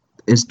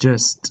 it's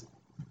just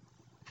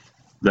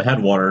The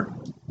head water.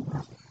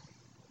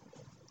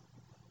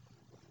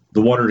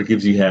 The water that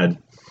gives you head.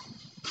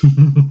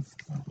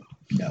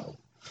 No.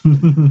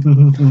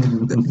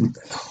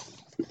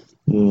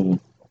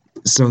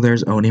 so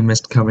there's Oni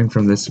mist coming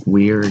from this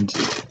weird.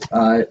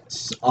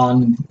 It's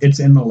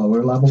in the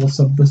lower levels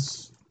of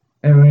this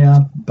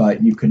area,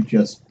 but you could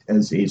just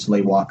as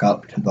easily walk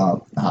up to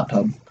the hot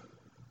tub.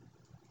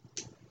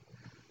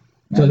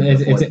 So And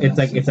avoid it's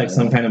the like mist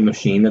some entirely. kind of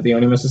machine that the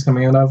Onimus is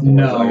coming out of? Or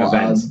No, is it like a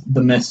vent?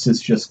 the mist is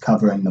just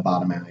covering the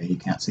bottom area. You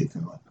can't see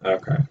through it.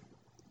 Okay.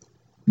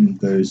 And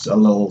there's a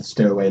little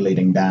stairway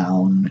leading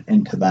down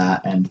into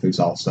that, and there's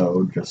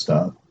also just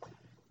a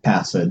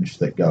passage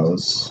that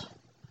goes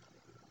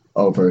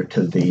over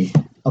to the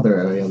other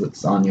area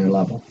that's on your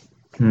level.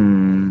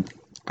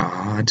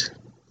 Odd.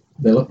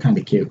 They look kind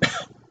of cute.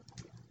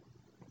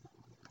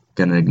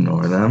 Gonna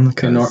ignore them.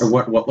 'Cause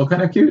What look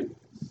kind of cute?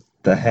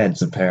 the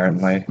heads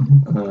apparently.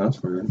 Oh,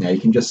 that's weird. Yeah, you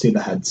can just see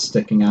the head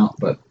sticking out,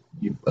 but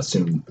you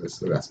assume there's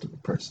the rest of the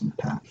person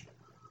attached.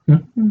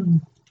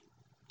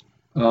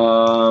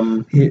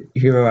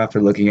 Hero,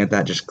 after looking at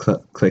that, just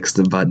clicks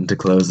the button to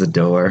close the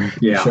door.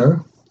 Yeah.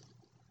 Sure.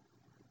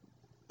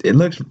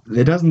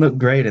 It doesn't look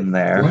great in One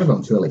there. of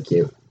them's really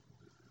cute.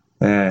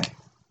 The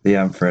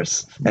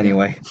Empress.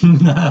 Anyway.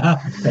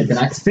 Take an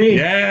XP.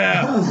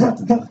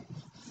 Yeah!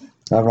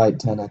 Alright,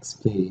 10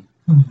 XP.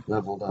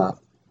 Leveled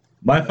up.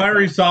 My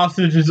fiery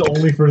sausage is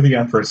only for the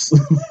Empress.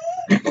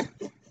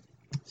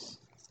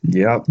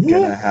 Yep,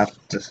 gonna have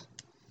to.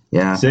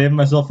 Yeah, Save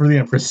myself for the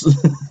Empress.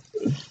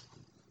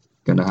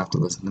 gonna have to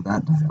listen to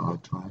that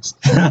dialogue twice.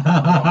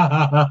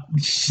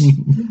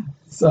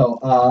 So,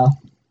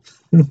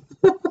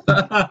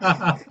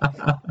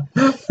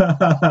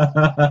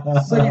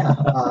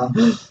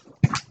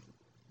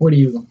 what are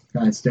you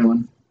guys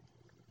doing?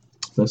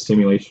 The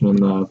stimulation and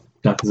the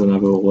death is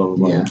inevitable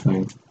level Yeah.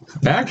 thing.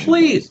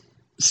 Actually,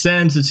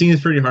 since it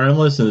seems pretty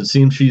harmless and it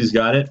seems she's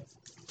got it,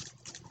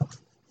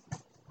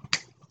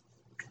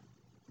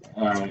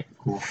 Alright,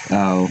 cool.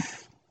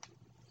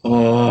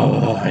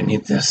 oh, I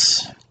need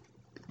this.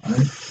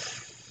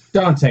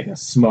 Don't take a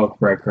smoke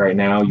break right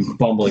now, you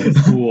bumbling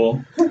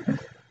fool.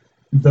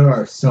 There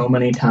are so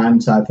many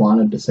times I've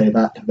wanted to say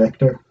that to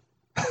Victor.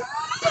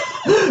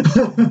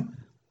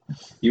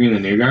 You mean the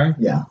new guy?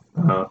 Yeah,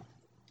 Uh-huh.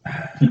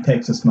 he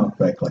takes a smoke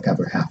break like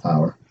every half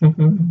hour.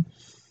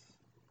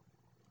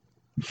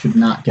 You should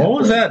not get.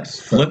 What was that breaks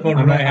flip for-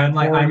 over my hand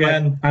for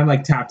again? I'm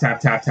like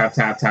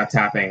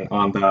tapping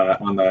on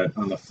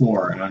the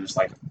floor, and I'm just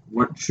like,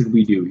 what should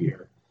we do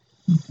here?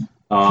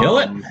 Kill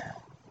it.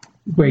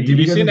 Wait, did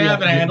we You go seem to to the,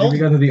 have it did, handled. did we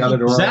go to the other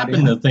door?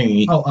 Zapping the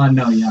thingy. Oh,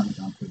 no, you haven't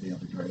gone through the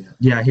other door yet.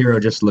 Yeah, Hero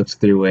just looked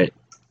through it,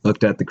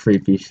 looked at the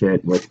creepy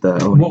shit with the.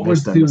 What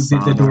was Onimist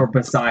and the door sauna.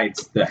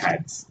 besides the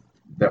heads?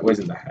 That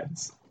wasn't the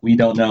heads. We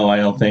don't know, I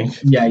don't think.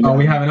 Yeah. Oh,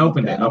 we haven't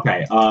opened it.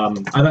 Okay. I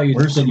thought you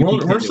said you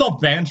peeked We're into still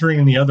it. bantering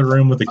in the other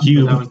room with the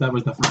cube. That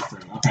was the first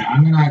room. Okay,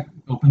 I'm gonna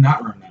open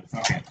that room then.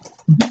 Okay.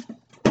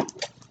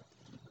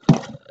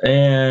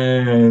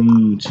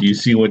 And you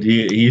see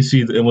you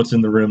see what's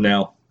in the room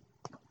now.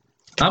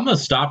 I'm gonna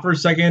stop for a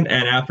second,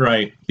 and after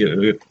I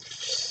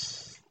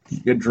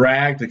get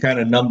dragged to kind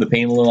of numb the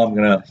pain a little, I'm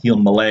gonna heal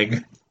my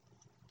leg.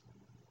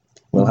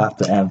 We'll have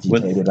to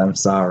amputate it. I'm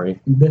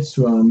sorry. This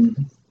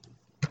room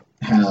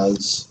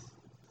has.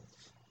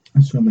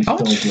 This room is How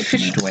filled much with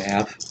fish do I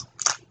mist.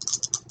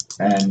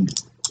 have?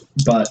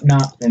 But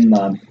not in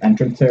the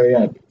entrance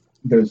area.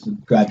 There's a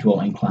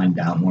gradual incline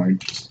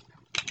downwards.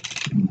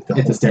 The It's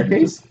a whole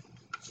staircase? thing-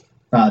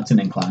 it's an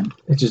incline.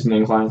 It's just an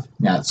incline.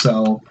 Yeah,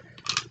 so.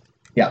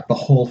 Yeah, the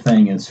whole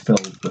thing is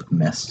filled with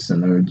mists,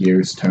 and there are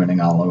gears turning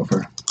all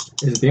over.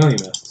 Is it the only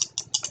mist?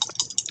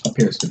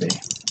 Appears to be.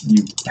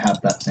 You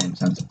have that same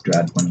sense of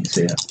dread when you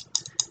see it.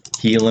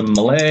 Healing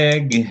my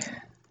leg.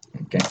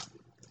 Okay.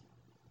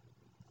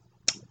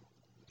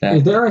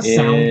 Is there a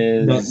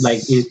sound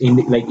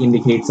that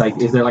indicates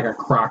is there like a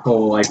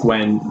crackle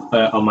when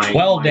my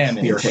damage.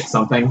 spear hits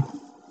something?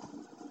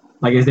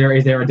 Like is there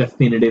a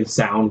definitive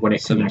sound when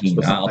it connects 17.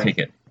 with something? I'll take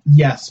it.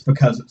 Yes,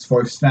 because it's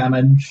force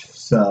damage,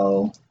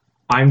 so.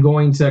 I'm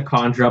going to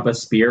conjure up a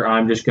spear.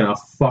 I'm just gonna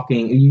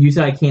fucking. You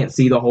said I can't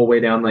see the whole way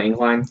down the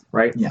incline,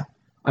 right? Yeah.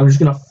 I'm just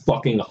gonna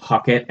fucking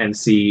huck it and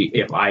see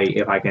if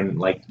I can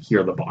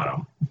hear the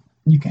bottom.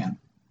 You can.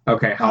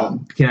 Okay, how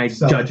can I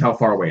judge how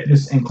far away it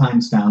is? This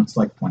inclines down, it's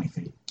like 20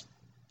 feet.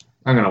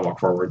 I'm gonna walk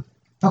forward.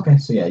 Okay,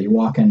 so yeah, you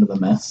walk into the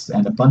mist,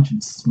 and a bunch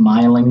of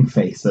smiling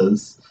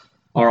faces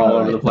Are all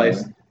over right the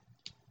place.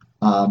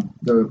 there.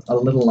 They're a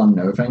little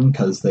unnerving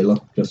because they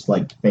look just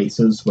like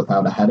faces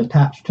without a head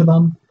attached to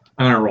them,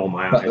 I'm gonna roll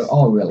my but eyes. they're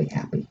all really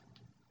happy.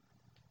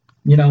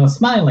 You know, a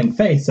smiling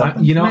face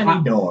opens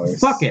many doors.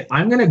 Fuck it.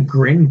 I'm gonna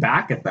grin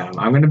back at them.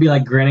 I'm gonna be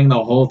grinning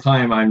the whole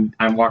time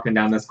I'm walking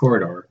down this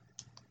corridor.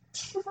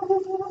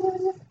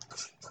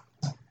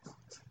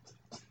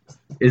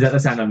 Is that the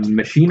sound of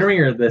machinery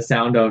or the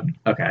sound of?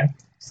 Okay.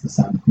 It's the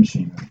sound of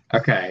machinery.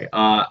 Okay.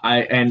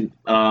 I'm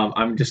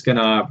just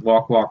gonna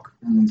walk.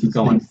 And there's Keep this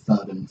going. big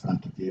thud in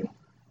front of you.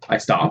 I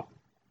stop.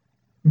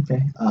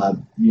 Okay.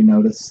 You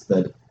notice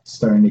that it's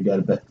starting to get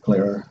a bit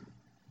clearer.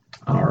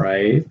 All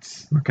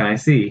right. What can I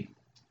see?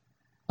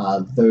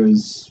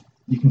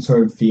 You can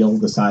sort of feel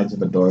the sides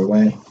of a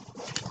doorway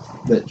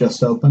that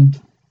just opened.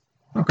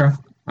 Okay.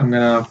 I'm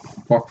gonna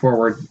walk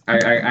forward.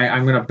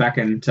 I'm gonna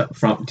beckon to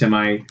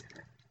my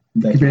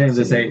They companions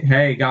can to see say, you.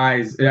 "Hey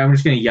guys!" I'm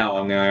just gonna yell.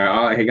 I'm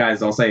gonna, "Hey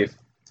guys, all safe."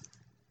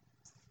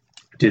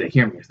 Do they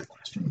hear me? Is the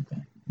question.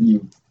 Okay.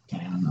 You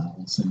can,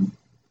 I'll assume.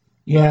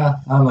 Yeah,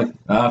 I'm like,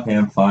 okay,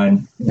 I'm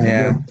fine.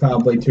 Yeah. You're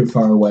probably too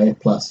far away,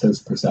 plus his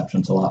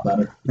perception's a lot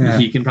better. Yeah.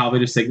 He can probably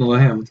just signal to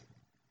him.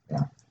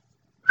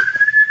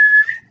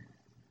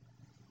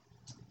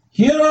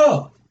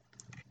 Hero!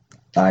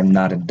 I'm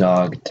not a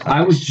dog.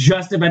 I was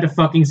just about to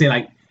fucking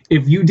say,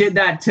 if you did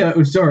that to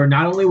Usura,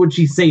 not only would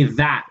she say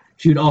that,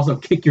 she would also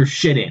kick your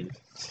shit in.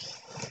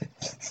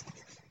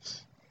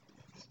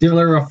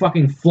 Deliver a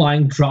fucking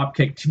flying drop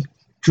kick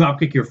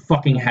your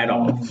fucking head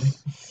off.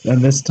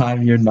 And this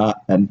time you're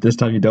not. And this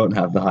time you don't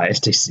have the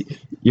highest AC.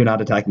 You're not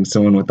attacking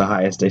someone with the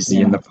highest AC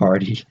in the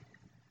party.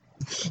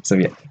 So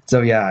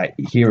yeah.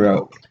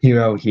 Hero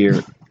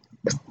here.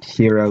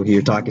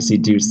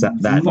 Takasi do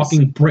that.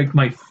 Fucking break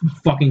my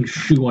fucking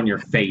shoe on your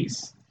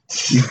face.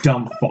 You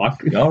dumb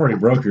fuck. You already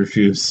broke your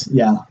shoes.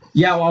 Yeah.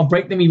 Yeah, well, I'll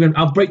break them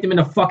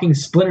into fucking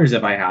splinters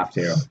if I have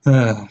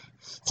to.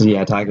 So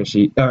yeah,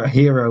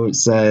 Hero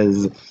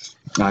says,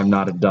 "I'm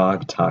not a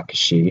dog,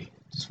 Takashi."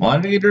 Just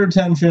wanted to get your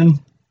attention.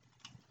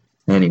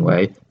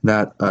 Anyway,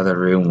 that other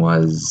room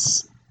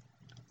was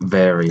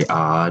very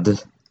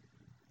odd.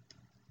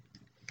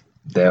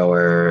 There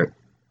were.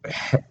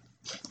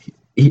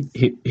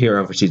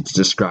 Hero should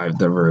describe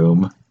the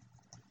room.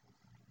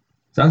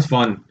 Sounds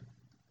fun.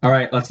 All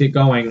right, let's get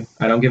going.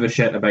 I don't give a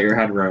shit about your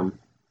headroom.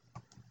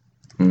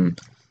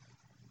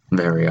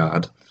 Very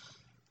odd.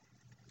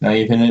 Now,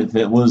 even if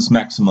it was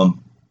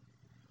maximum.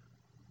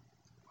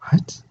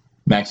 What?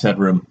 Max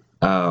headroom.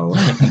 Oh,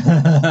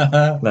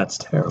 that's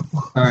terrible.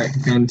 All right,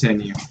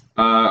 continue.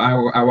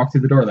 I walk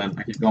through the door then.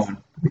 I keep going.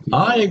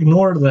 I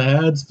ignored the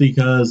heads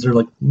because they're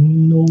like,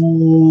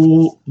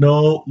 no.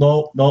 You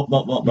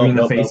mean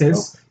the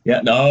faces? No.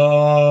 Yeah,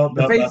 no.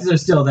 The faces are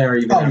still there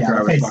even Oh after yeah, I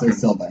the was faces fucking. are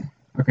still there.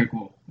 Okay,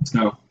 cool. Let's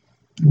go.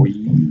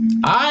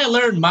 I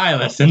learned my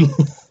lesson.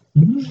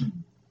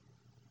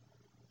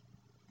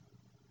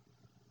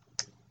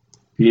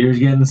 Peter's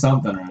getting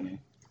something ready.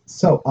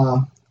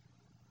 So,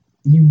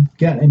 you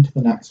get into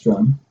the next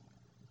room,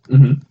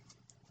 Mm-hmm.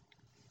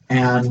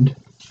 And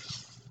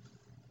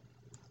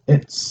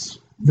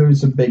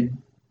there's a big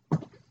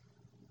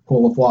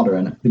pool of water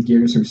in it. The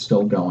gears are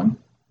still going,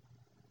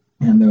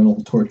 and there are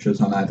little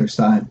torches on either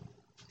side.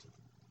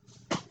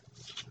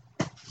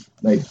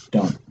 They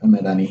don't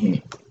emit any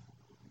heat.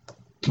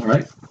 All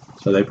right.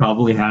 So they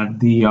probably had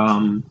the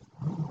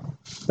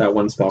that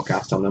one spell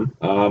cast on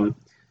them.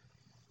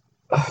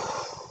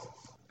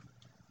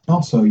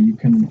 Also, you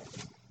can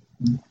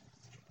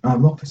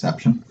roll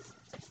perception.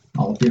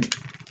 All of you.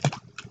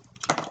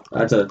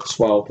 That's a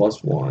 12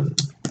 plus 1.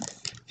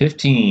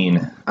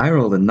 15. I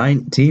rolled a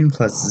 19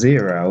 plus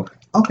 0.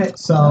 Okay,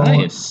 so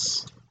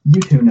Nice.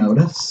 you two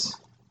notice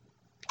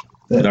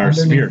that With our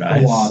underneath spirit the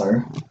eyes.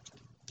 water,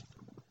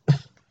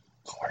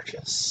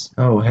 Gorgeous.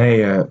 Oh,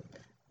 hey,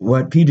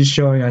 what Pete is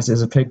showing us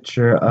is a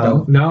picture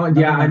of... No,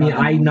 yeah, I mean,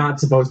 I'm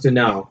not supposed to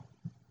know.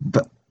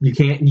 But You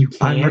can't.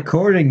 I'm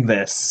recording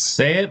this.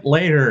 Say it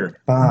later.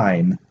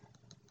 Fine.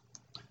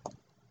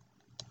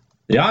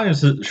 The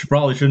audience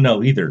probably shouldn't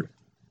know either.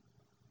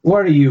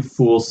 What are you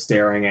fools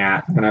staring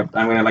at? And I'm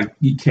gonna like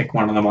kick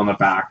one of them on the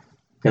back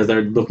because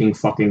they're looking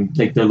fucking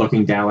like they're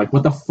looking down. Like,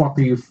 what the fuck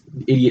are you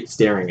idiot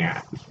staring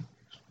at?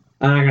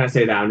 I'm not gonna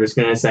say that. I'm just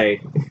gonna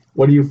say,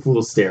 what are you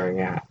fools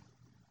staring at?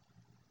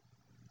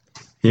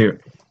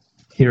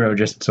 Hero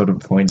just sort of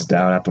points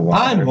down at the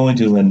water. I'm going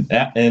to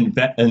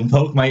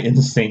invoke my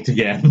instinct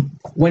again.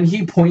 When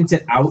he points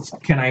it out,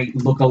 can I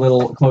look a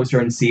little closer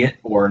and see it,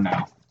 or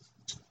no?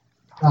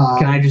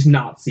 Can I just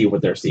not see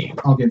what they're seeing?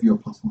 I'll give you a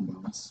 +1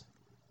 bonus.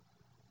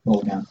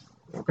 Roll again.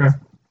 Okay.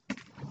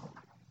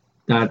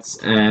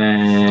 That's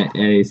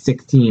a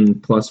 16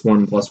 plus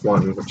 1 plus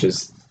 1, which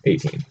is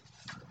 18.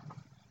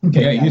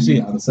 Okay, Yeah, you see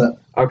it. notice it.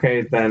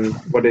 Okay, then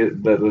what is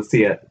let's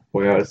see it,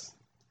 boyos.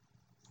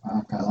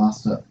 Okay, I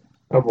lost it.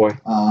 Oh boy.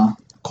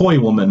 Koi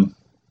woman.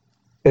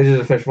 Is it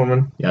a fish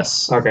woman?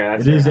 Yes. Okay,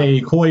 that's It is fair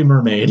a koi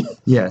mermaid.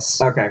 Yes.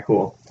 enough. Okay,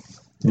 cool.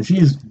 And she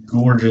is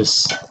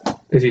gorgeous.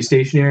 Is she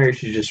stationary or is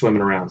she just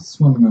swimming around?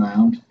 Swimming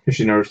around. Has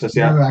she noticed us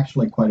There yet? are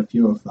actually quite a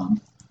few of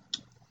them.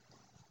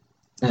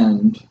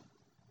 And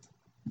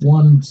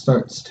one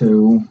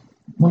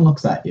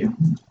looks at you.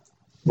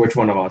 Which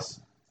one of us?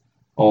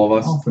 All of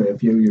us? All three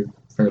of you, you're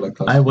fairly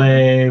close. I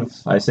wave.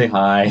 I say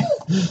hi.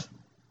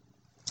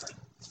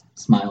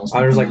 Smiles.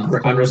 I'm just from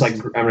mouth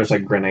closed.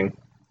 like grinning.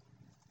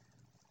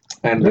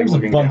 And There's a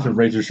looking bunch down. of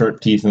razor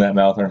sharp teeth in that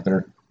mouth, aren't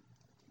there?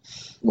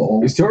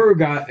 Roll Storu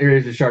got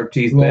ears of sharp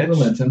teeth, roll bitch.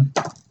 religion.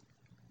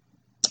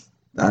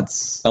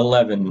 That's...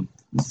 11.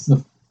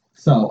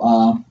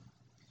 So,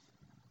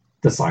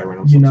 The siren.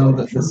 Of you some know sort,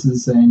 that I'm sure. this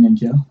is a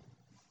ninja,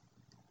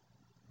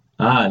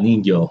 Ah,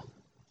 Ningyo.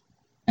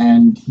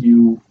 and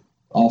you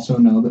also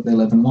know that they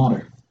live in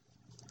water.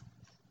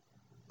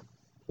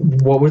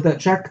 What was that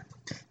check?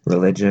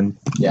 religion.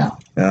 Yeah,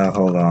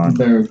 Hold on.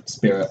 they're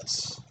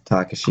spirits.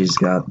 Takashi's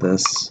got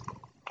this.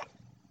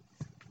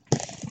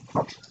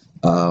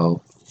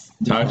 Oh.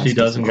 Tachi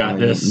doesn't got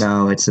this.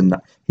 No, it's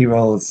a... He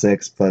rolled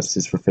 6 plus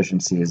his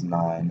proficiency is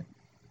 9.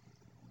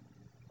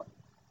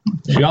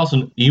 You also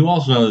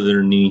know that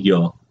they're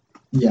Ningyo.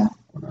 Yeah.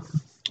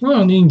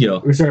 Oh,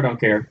 Ningyo. Usura don't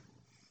care.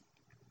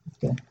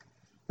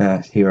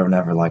 Hero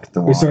never liked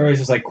the water. Usura is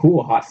just like,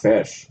 cool, hot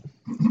fish.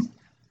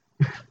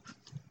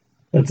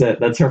 That's it.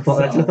 That's her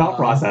thought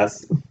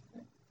process.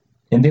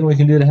 Anything we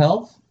can do to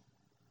help?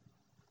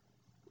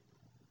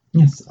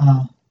 Yes.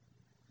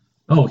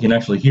 Oh, we can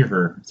actually hear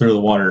her through the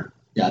water.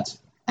 Yeah, it's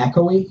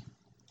echoey,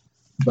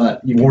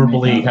 but you can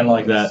Warbly, make out kind of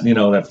like voice.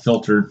 that, that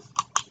filtered.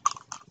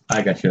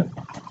 I got you.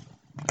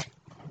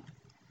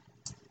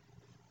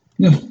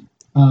 Yeah.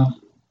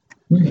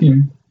 We're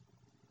here.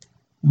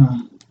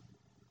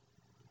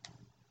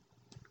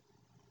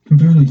 Can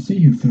barely see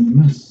you through the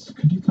mist.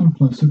 Could you come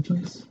closer,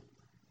 please?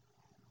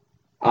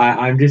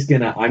 I'm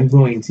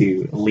going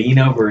to lean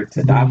over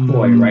to that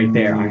boy right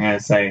there. I'm gonna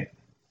say,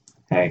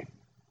 hey,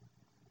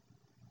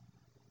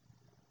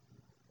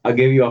 I'll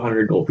give you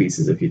 100 gold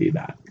pieces if you do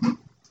that.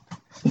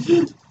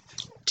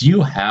 Do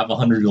you have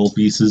 100 gold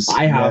pieces?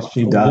 I have Yes,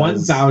 she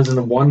does.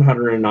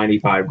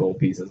 1,195 gold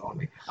pieces on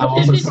me. I'm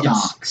also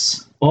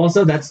stocks.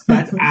 Also, that's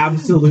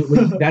absolutely.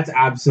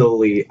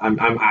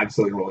 I'm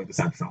absolutely rolling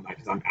deception on that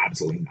because I'm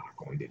absolutely not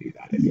going to do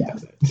that if he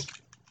does it.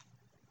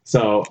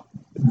 So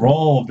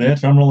Roll,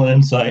 bitch. I'm rolling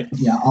insight.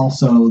 Yeah.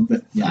 Also,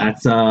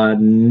 that's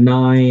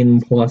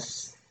 9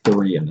 plus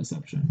 3 in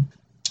deception.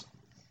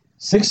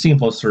 16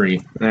 plus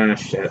 3. Ah,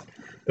 shit.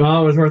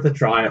 Well, it was worth a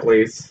try at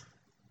least.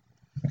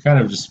 I kind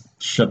of just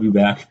shove you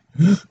back.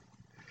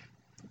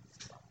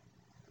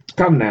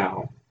 Come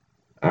now.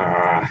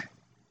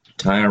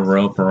 Tie a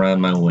rope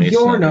around my waist.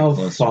 You're and I'll no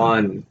be closer.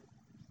 fun.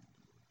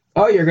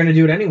 Oh, you're gonna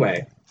do it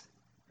anyway.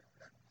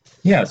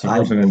 Yeah, so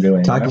what's I'm going to do?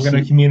 I'm Takashi-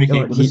 going to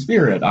communicate no, with the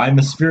spirit. I'm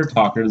a spirit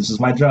talker. This is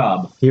my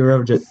job.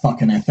 Hero just...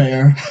 fucking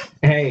affair.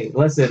 Hey,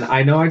 listen.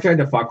 I know I tried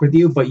to fuck with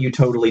you, but you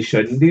totally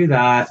shouldn't do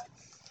that.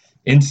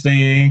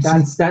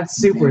 Instincts. That's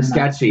super You're not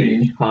sketchy,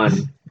 free.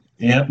 hun.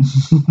 Yep.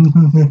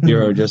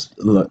 Hero just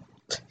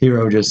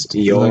Hero just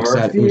Your looks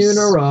at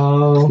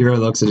funeral. Hero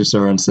looks at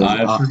Usura and says,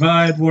 I've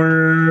survived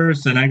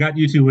worse, and I got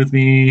you two with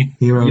me.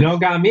 Hero, You don't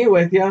got me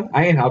with you.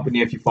 I ain't helping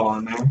you if you fall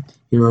in there.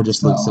 Hero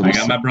just looks Oh, at I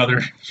got my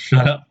brother.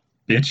 Shut up,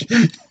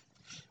 bitch.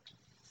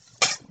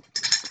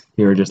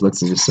 Hero just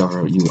looks at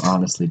Usura. You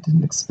honestly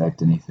didn't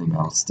expect anything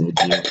else, did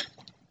you?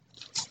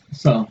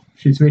 So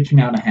she's reaching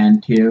out a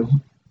hand to you.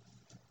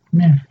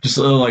 Yeah. Just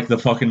like the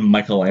fucking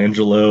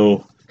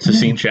Michelangelo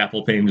Sistine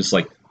Chapel painting, just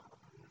like.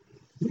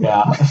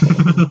 Yeah.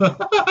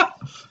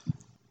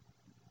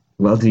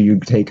 Well, do you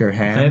take her If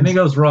hand? anything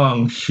goes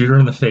wrong, shoot her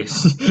in the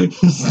face.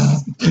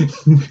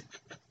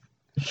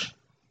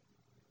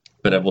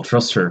 But I will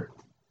trust her.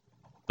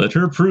 Let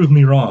her prove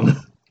me wrong.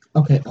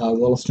 Okay,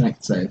 roll a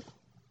strength save.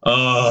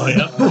 Oh,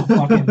 yeah.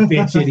 Fucking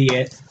bitch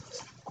idiot.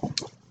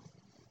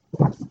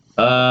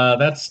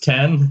 That's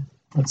 10.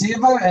 Let's see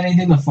if I have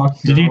anything to fuck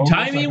Did you Hero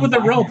tie so me I with a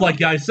can rope buy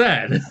like I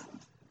said?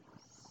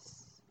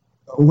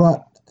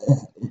 What?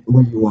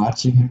 Were you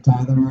watching him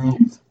tie the rope?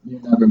 You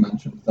never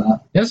mentioned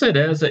that. Yes, it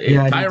is.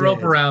 Yeah, Tie he a rope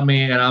did. around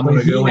me, and I'm But going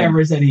to he go in.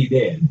 never said he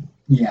did.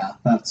 Yeah,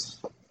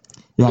 that's...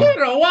 Yeah. You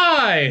know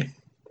why?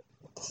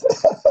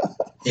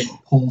 It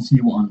pulls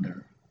you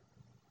under.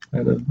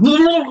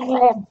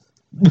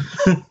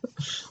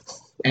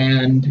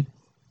 And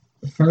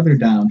further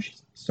down, she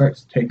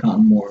starts to take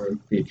on more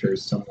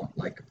features somewhat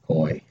like a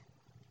koi.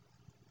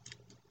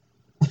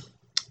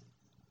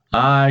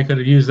 I could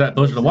have used that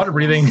potion of water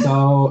breathing.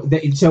 So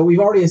we've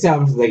already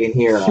established that they can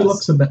hear us. She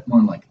looks a bit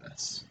more like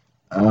this.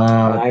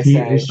 I Pete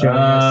say, is showing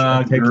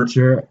us a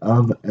picture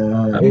of it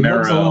looks a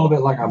Marrow. little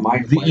bit like a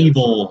mic The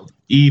player.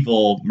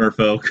 evil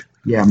merfolk.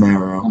 yeah,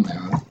 Marrow.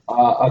 Amara.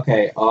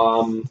 Okay.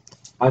 I'm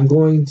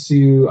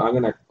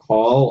gonna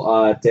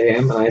call to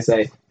him and I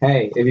say,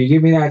 hey, if you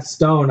give me that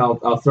stone,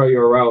 I'll throw you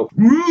a rope.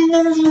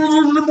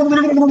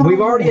 We've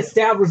already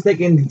established they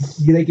can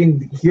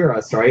hear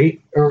us,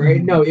 right? Or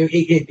no,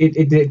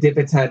 it dip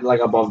its head like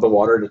above the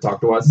water to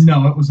talk to us.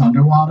 No, it was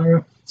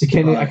underwater. So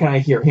can I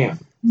hear him?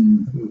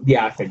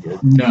 Yeah, I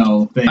figured.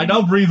 No, they... I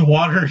don't breathe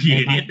water, you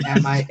idiot.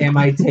 Am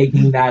I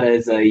taking that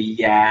as a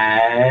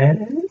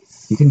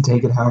yes? You can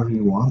take it however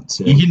you want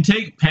to. You can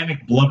take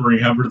panic blubbering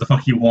however the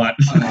fuck you want.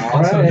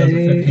 Also does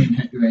a 15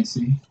 hit your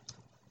AC.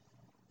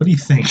 What do you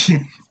think?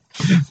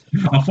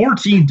 A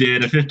 14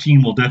 did, a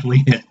 15 will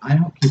definitely hit. I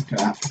don't keep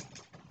track.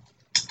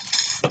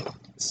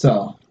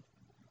 So,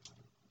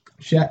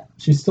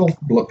 she still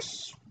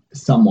looks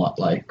somewhat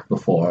like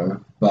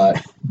before,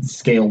 but the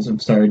scales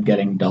have started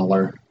getting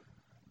duller,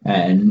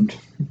 and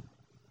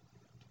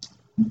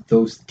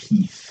those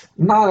teeth.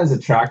 Not as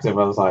attractive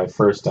as I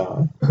first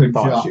Her thought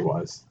jaw, she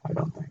was. I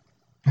don't think.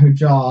 her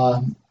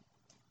jaw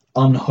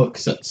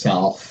unhooks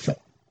itself,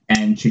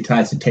 and she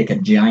tries to take a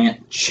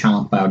giant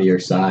chomp out of your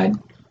side.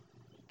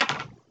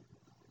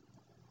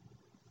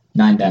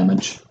 9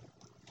 damage.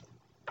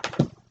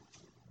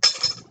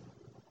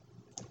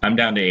 I'm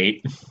down to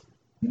 8.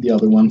 The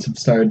other ones have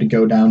started to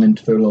go down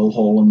into their little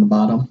hole in the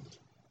bottom.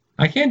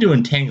 I can't do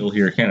entangle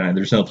here, can I?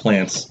 There's no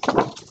plants.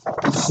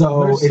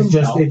 So There's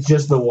some help. it's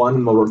just the one,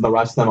 and the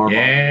rest of them are.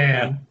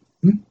 Yeah.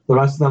 The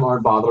rest of them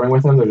aren't bothering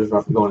with him. They're just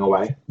roughly going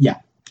away. Yeah.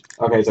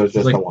 Okay, so it's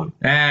just Like- the one.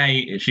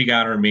 She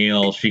got her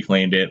meal. She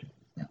claimed it.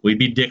 We'd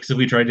be dicks if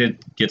we tried to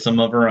get some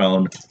of our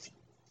own.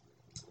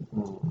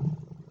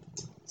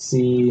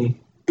 See.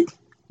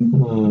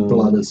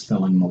 Blood is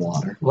filling the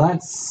water.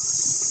 Let's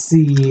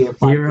see if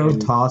Hero I can...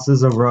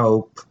 tosses a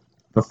rope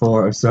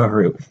before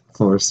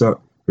Usura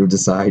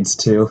decides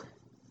to.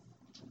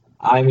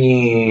 I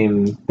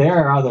mean, there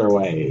are other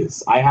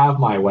ways. I have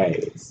my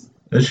ways.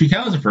 Does she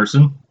count as a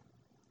person?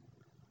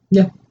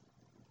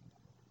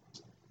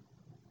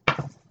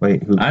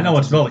 Wait, who? I know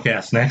what spell to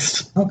cast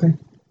next. Okay.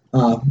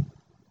 Are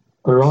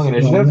we rolling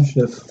Roll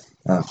initiative?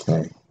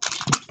 Okay.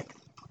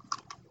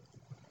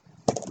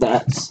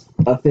 That's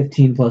a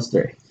 15 plus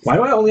 3. Why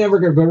do I only ever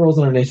get good rolls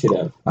on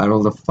initiative? I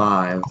rolled a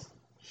 5.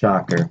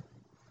 Shocker.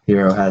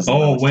 Hero has. the Oh,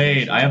 lowest wait.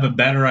 initiative. I have a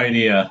better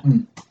idea.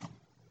 I'm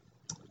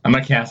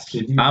going to cast...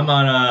 Did you- I'm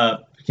on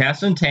a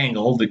cast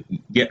Entangle to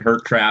get her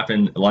trapped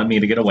and allow me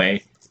to get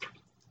away.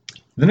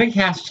 Then I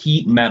cast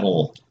Heat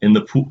Metal in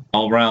the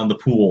all around the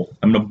pool.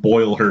 I'm going to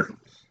boil her.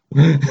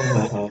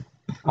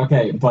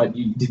 Okay, but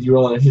did you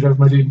roll initiative,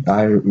 my dude?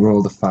 I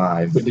rolled a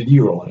 5. But did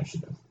you roll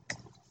initiative?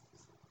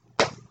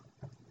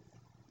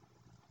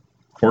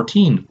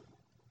 14.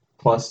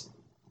 Plus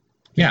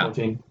Yeah.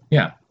 14?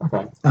 Yeah. Okay,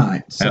 Alright, I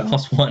have so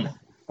plus 1.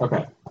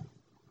 okay.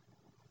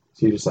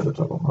 So you just said the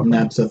total. and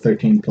Okay. that's a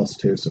 13 plus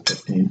 2, so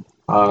 15.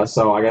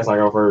 So I guess I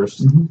go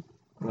first.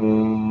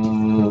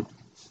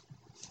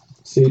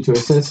 See, to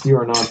assist you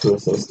or not to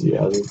assist you,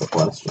 as is the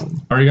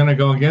question. Are you going to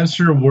go against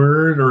your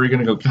word, or are you going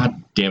to go,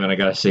 God damn it, I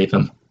got to save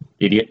him,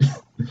 idiot?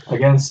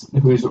 Against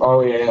who's? Oh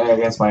yeah,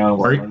 against my own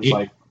word. Are I'm you- just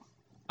like,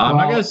 I'm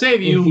not going to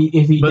save you.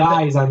 If he but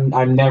dies, I'm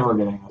never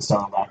getting the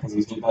stone back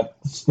because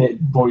that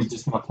boy's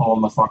just gonna pull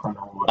him the fuck under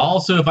wood.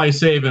 Also, if I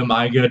save him,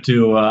 I get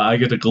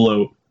to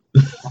gloat.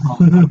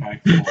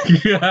 Okay, cool.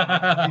 If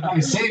I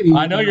save you,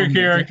 I know your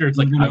character. It's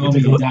like you're I gonna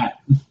get to owe me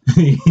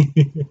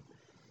gloat. that.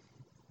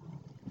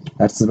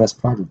 That's the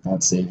best part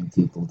about saving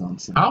people,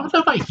 don't you? How much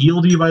have I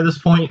healed you by this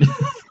point?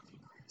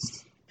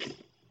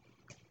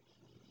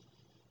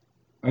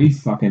 Are you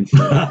fucking sure?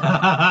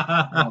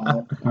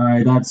 Well,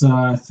 Alright, that's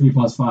 3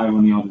 plus 5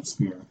 on the Eldritch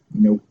Spear.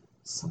 nope.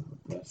 Son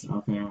of a bitch.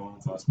 Okay, well,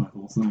 that's my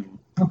whole thing.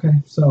 Okay,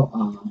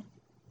 so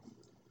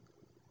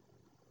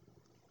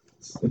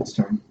it's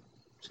turn.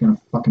 It's gonna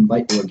fucking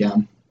bite you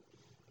again.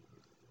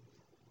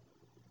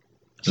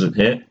 Does it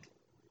hit?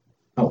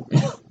 Oh,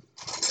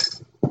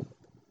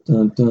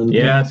 Dun, dun,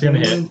 Yeah, dun, it's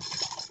gonna dun, hit.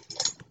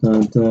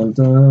 Dun, dun, dun,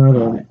 dun.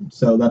 alright.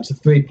 So that's a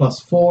 3 plus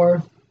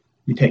 4.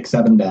 You take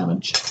 7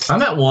 damage.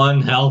 I'm at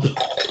 1 health.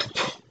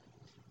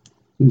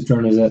 Whose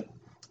turn is it?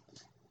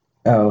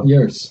 Oh,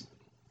 Yours.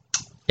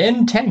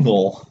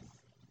 Entangle.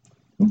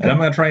 And I'm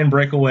gonna try and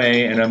break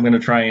away, and I'm gonna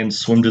try and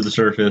swim to the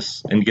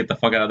surface and get the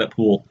fuck out of that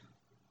pool.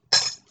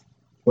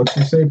 What's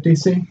your save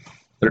DC?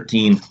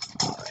 13.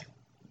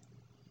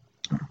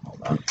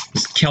 Hold on.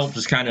 This kelp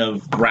just kind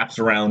of wraps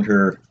around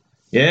her.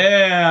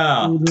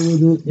 Yeah!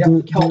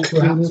 Yep, kelp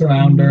wraps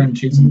around her and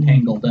she's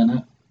entangled in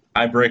it.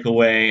 I break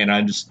away, and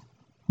I just...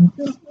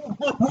 Get me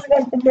out of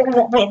here! Get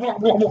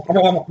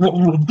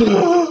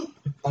me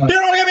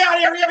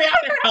out of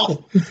here!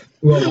 Help!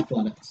 Roll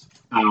athletics.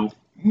 Ow.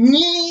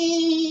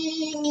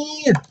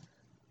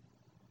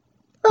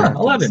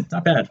 11.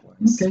 Not bad.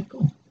 Okay,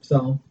 cool.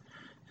 So,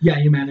 yeah,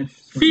 you manage.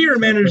 to swim Fear to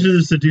the surface.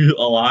 manages to do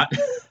a lot.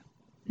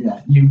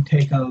 Yeah, you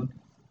take a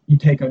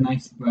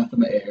nice breath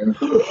of air.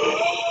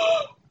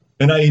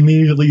 And I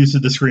immediately use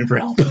it to scream for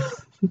help.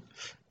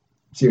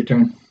 It's your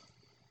turn.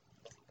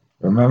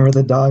 remember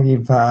the doggy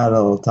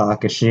paddle,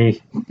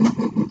 Takashi.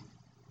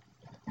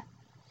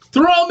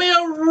 Throw me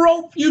a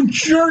rope, you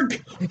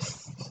jerk!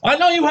 I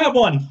know you have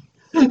one!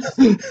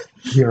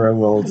 Hero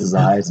rolls his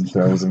eyes and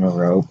throws him a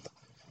rope.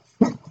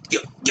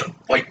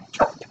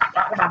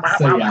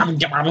 So yeah,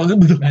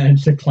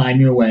 manage to climb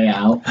your way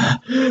out.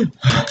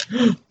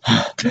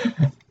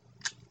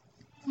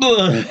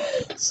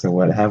 So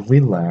what have we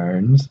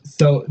learned?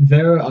 So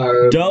there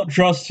are Don't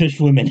trust fish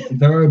women.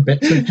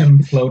 bits of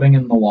him floating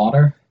in the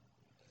water.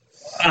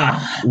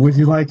 Would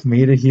you like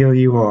me to heal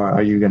you, or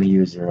are you going to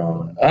use your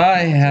own? I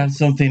have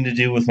something to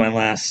do with my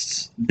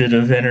last bit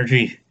of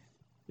energy.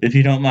 If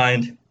you don't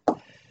mind. I'm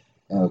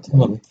Okay.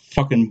 gonna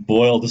fucking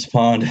boil this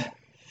pond.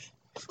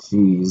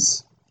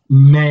 Jeez.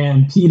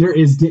 Man, Peter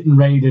is getting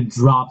ready to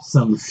drop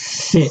some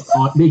shit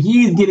on.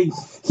 He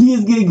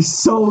is getting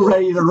so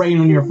ready to rain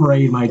on your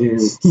parade, my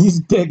dude. He's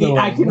giggling.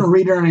 I can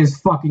read it on his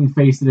fucking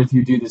face that if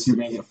you do this, you're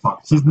gonna get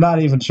fucked. He's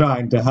not even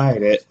trying to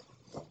hide it.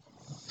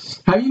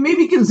 Have you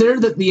maybe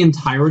considered that the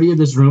entirety of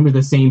this room is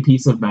the same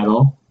piece of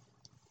metal?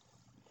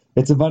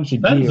 It's a bunch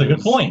of That gears. is a good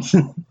point.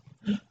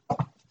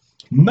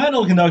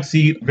 Metal conducts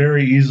heat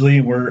very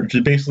easily. We're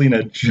just basically in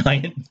a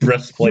giant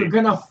breastplate. You're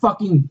gonna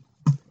fucking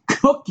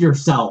cook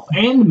yourself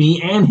and me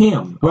and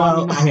him.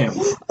 Well- not him.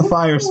 A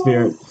fire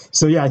spirit.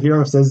 So yeah,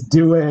 Hero says,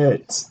 do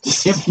it.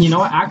 If you know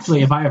what,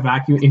 actually,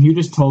 if you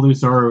just told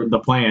Usura the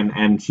plan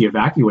and she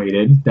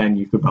evacuated, then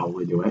you could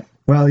probably do it.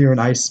 Well, you're an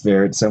ice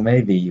spirit, so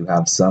maybe you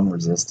have some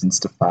resistance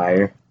to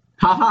fire.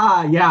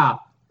 Haha, yeah.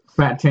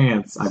 Fat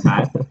chance, I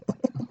bet.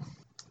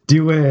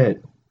 Do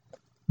it.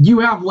 You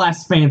have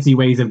less fancy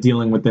ways of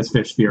dealing with this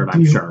fish spirit,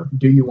 I'm sure.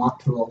 Do you want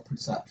to roll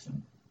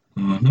perception?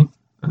 Mm-hmm.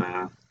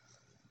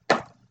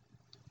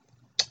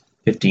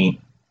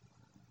 15.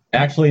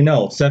 Actually,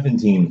 no,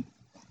 17.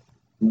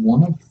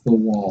 One of the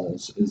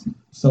walls is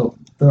so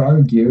there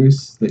are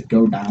gears that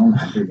go down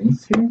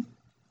underneath here.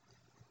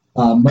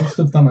 Most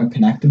of them are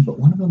connected, but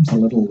one of them's a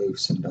little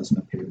loose and doesn't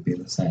appear to be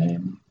the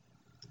same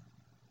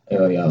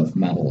area of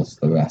metal as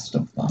the rest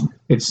of them.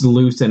 It's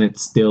loose and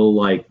it's still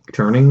like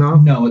turning though?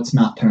 No, it's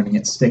not turning.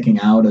 It's sticking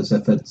out as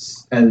if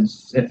it's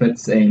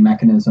a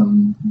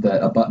mechanism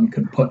that a button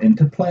could put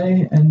into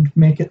play and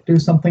make it do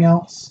something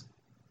else.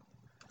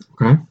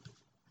 Okay.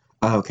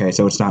 Okay,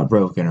 so it's not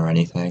broken or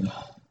anything.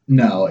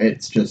 No,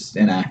 it's just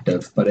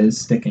inactive, but it is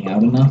sticking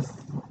out enough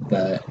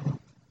that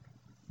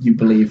you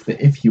believe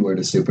that if you were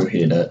to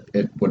superheat it,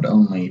 it would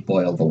only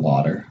boil the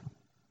water.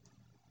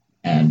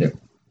 And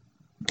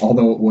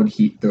although it would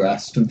heat the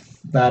rest of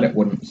that, it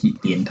wouldn't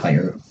heat the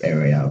entire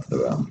area of the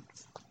room.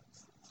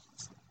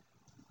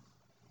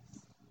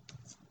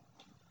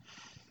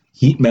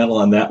 Heat metal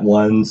on that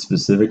one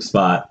specific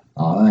spot.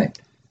 Alright.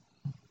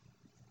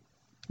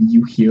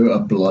 You hear a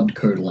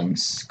blood-curdling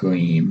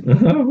scream,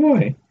 Oh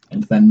boy.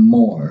 and then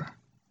more.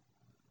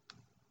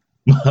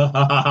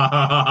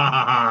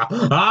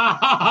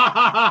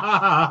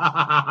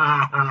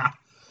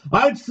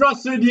 I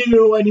trusted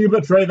you, and you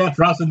betrayed that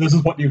trust, and this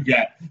is what you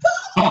get.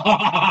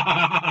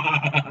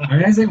 I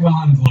mean, I say, well,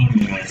 I'm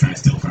floating away, so I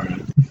still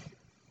farted.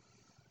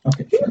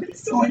 Okay, sure.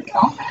 Still like,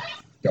 oh,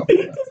 Go for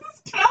it. does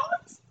this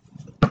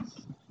count?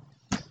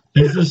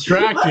 He's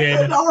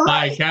distracted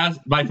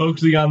by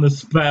focusing on the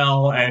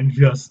spell and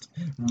just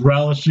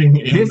relishing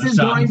in This the is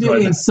going sounds to,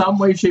 right in some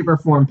way, shape, or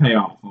form, pay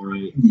off,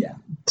 alright? Yeah.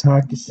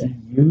 Takashi,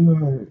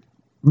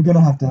 we're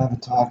gonna have to have a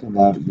talk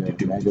about your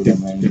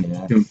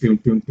megalomania. Dum, dum,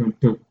 dum, dum,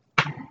 dum.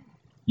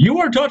 You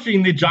are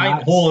touching the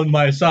giant hole in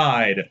my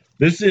side.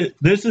 This is.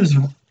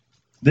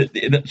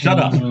 Shut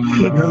up.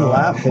 You're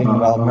laughing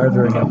while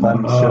murdering a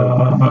bunch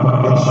of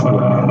fish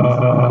women.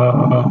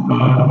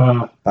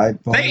 By They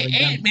boiling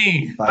ate them-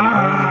 me. by boiling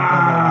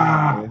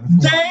them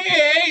alive. They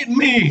ate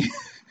me.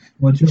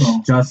 What'd you roll?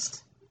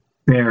 Just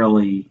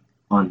barely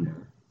under.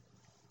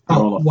 I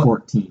Oh, roll a what-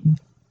 14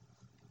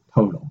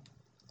 total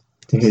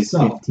to his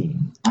So-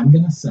 15. I'm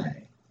gonna say.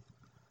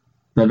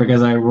 Is that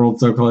because I rolled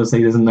so close that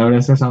he doesn't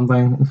notice or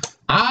something?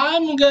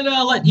 I'm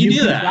gonna let you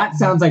do that. That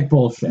sounds like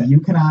bullshit. You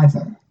can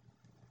either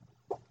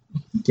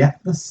get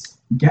the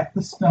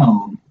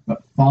stone,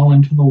 but fall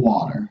into the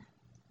water,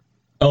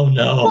 Oh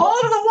no. Fall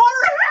into the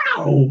water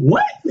how?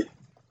 What?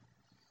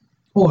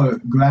 or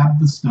grab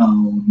the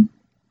stone,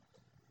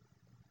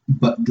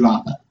 but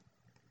drop it,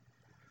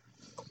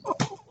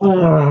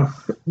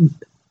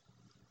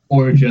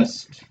 or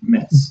just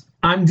miss.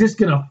 I'm just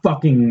gonna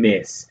fucking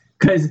miss.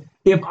 Because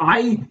if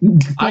I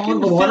fall can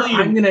into the water, feel you.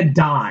 I'm gonna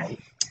die.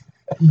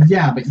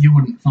 Yeah, but you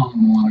wouldn't fall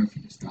in the water if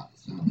you just dropped the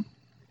stone.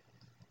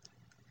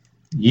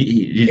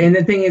 And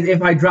the thing is,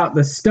 if I drop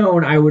the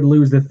stone, I would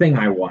lose the thing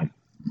I want.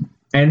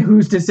 And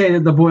who's to say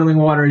that the boiling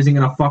water isn't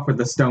gonna fuck with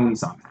the stone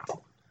somehow?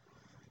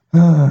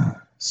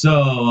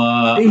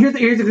 So,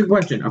 Here's a good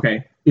question.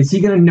 Okay, is he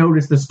gonna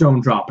notice the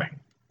stone dropping?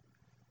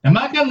 am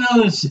I gonna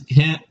notice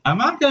him? I'm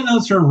not gonna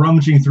notice her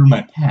rummaging through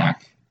my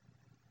pack.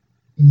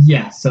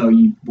 Yeah, so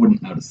you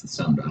wouldn't notice the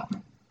stone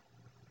dropping.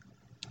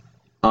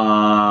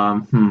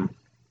 I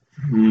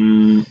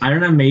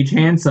don't have mage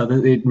hand, so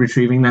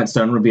retrieving that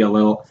stone would be a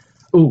little.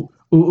 Ooh.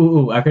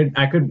 I could.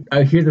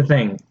 Here's the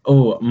thing.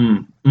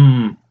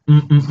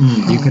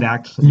 You could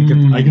actually.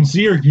 I can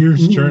see her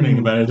gears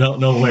turning, but I don't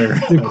know where.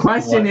 The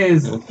question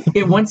is,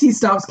 if once he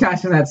stops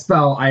casting that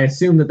spell, I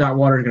assume that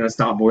water is going to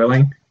stop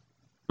boiling.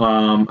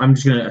 I'm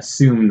just going to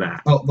assume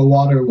that. Oh, the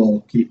water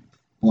will keep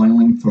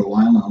boiling for a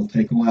while. It'll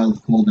take a while to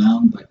cool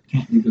down, but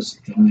can't you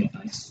just generate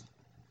ice?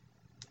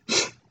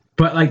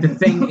 But like the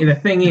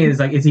thing is,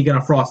 like, is he going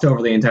to frost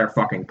over the entire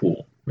fucking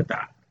pool with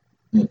that?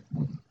 It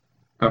wouldn't.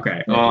 Okay.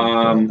 It would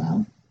cool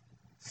down.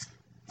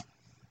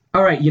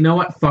 All right. You know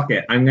what? Fuck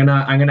it. I'm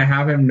gonna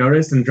have him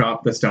notice and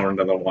drop the stone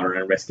into the water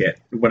and risk it.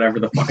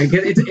 Whatever the fuck.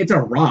 It's a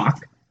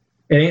rock.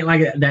 It ain't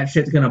like that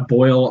shit's gonna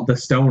boil the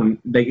stone.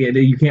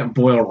 You can't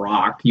boil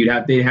rock.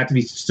 They'd have to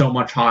be so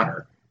much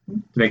hotter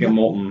to make it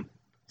molten.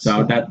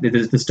 So that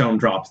the stone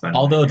drops then.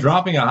 Although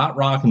dropping a hot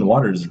rock in the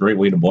water is a great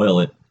way to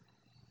boil it.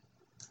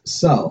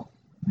 So,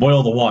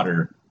 Boil the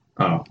water.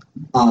 Oh.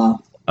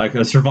 Like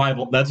a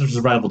survival. That's a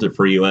survival tip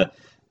for you.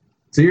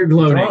 So you're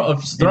gloating.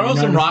 Throw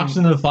some rocks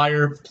into the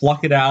fire,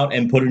 pluck it out,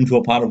 and put it into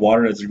a pot of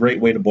water. It's a great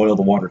way to boil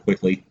the water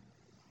quickly.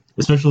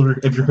 Especially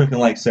if you're cooking,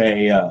 like,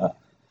 say,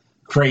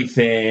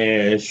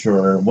 crayfish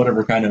or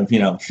whatever kind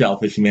of,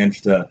 shellfish you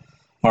managed to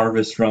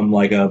harvest from,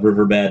 like, a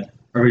riverbed.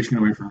 Are we just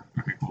gonna wait for?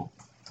 Okay, cool.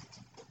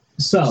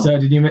 so So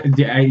did you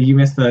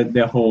miss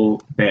the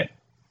whole bit?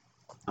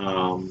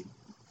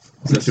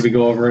 So should we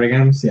go over it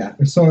again? yeah,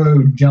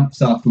 Soro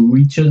jumps up,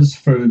 reaches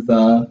for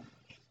the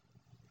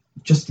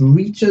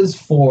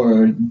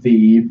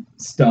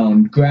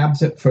stone,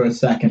 grabs it for a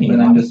second, and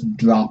then just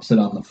drops it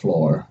on the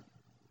floor.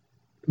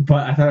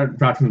 But I thought it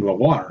dropped into the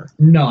water.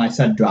 No, I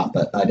said drop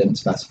it. I didn't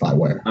specify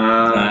where.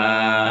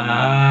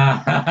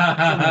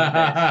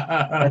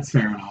 That's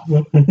fair enough.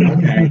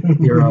 Okay.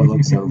 Hero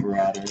looks over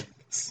at her.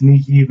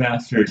 Sneaky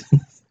bastard.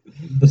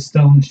 The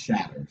stone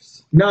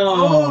shatters, No.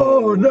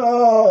 Oh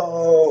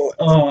no!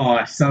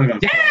 Oh, son of a.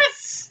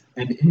 Yes!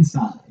 and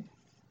inside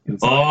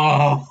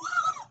Oh!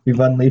 We've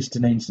unleashed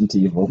an ancient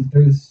evil.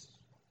 there's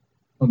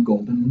a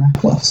golden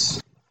necklace.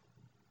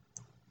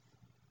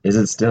 Is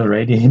it still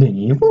radiating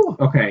evil?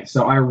 Okay,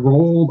 so I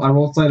rolled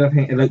sleight of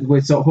hand.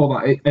 Wait, so hold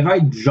on. If I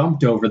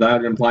jumped over, that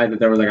would imply that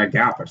there was like a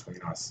gap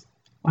between us.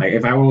 Like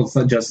if I rolled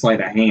just sleight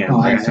of hand, Oh,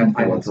 I I'd assumed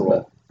have there was to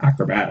roll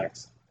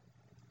acrobatics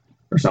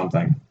or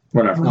something.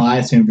 Whatever. No, I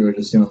assumed we were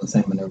just doing the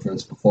same maneuver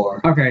as before.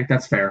 Okay,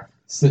 that's fair.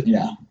 So,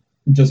 yeah,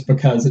 just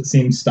because it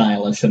seems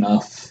stylish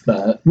enough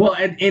that Well,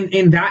 in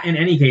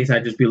any case,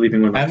 I'd just be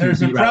leaping with my And there's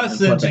 2D a rather than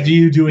precedent to flipping.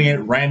 you doing it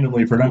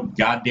randomly for no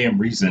goddamn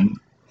reason.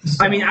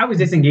 I mean, I was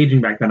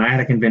disengaging back then. I had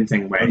a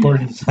convincing way.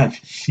 According to that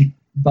sheet.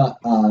 But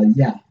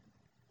yeah,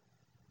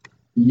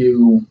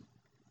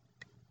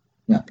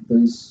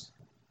 there's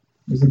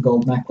a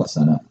gold necklace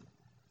in it,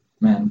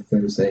 and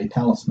there's a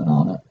talisman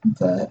on it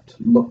that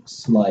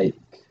looks like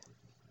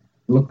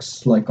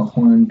a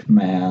horned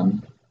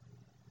man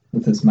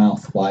with his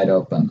mouth wide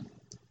open.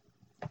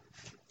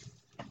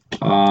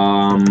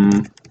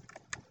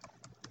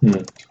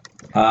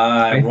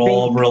 I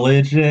roll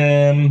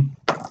religion.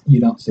 You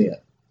don't see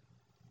it.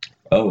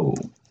 Oh.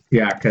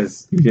 Yeah,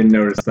 because you didn't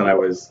notice that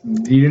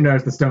you didn't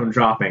notice the stone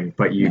dropping,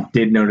 but you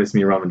did notice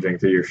me rummaging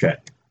through your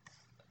shit.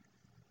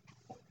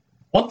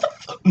 What the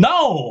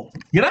No!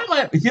 Get out of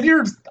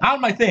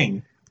my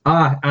thing.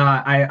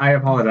 I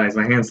apologize.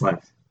 My hand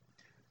slipped.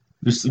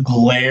 Just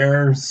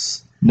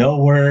glares, no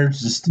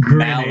words, just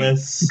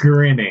malice.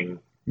 Grinning.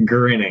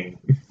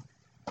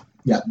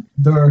 Yeah,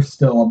 there are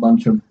still a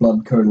bunch of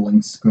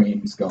blood-curdling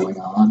screams going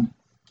on.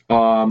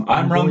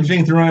 I'm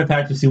rummaging through my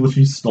pack to see what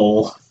she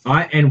stole.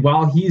 And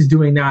while he's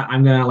doing that,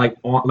 I'm gonna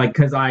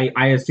because I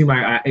assume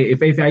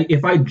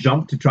if I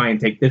jump to try and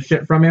take this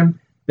shit from him,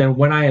 then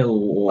when I'm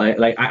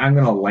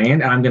gonna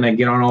land and I'm gonna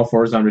get on all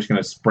fours. And I'm just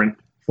gonna sprint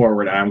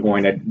forward and I'm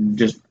going to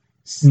just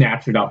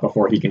snatch it up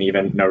before he can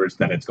even notice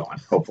that it's gone.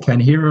 Hopefully. Can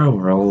Hero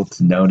roll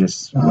to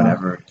notice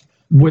whatever?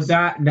 Would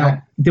that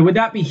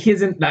be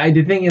his?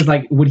 The thing is,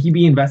 like, would he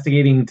be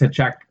investigating to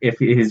check if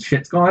his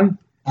shit's gone?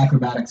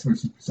 Acrobatics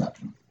versus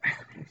perception.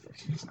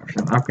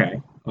 Okay.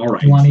 All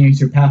right. Do you want to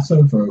use your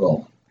passive or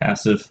roll?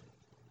 Passive.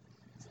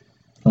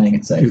 Playing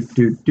it safe.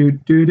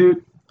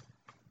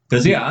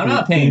 Because, I'm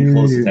not paying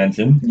close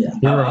attention. Yeah.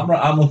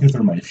 I'm looking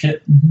through my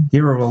shit.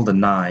 Hero rolled a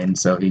 9,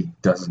 so he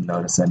doesn't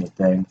notice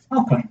anything.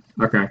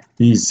 Okay.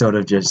 He's sort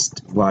of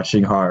just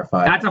watching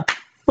horrified. That's a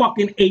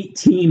fucking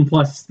 18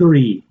 plus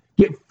 3.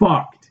 Get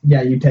fucked.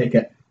 Yeah, you take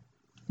it.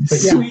 But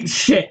Sweet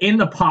shit in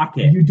the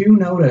pocket. You do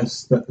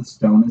notice that the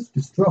stone is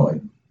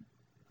destroyed.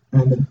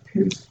 And it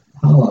appears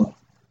hollow.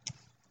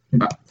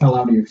 It fell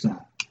out of your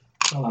sack.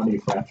 Fell out of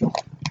your satchel.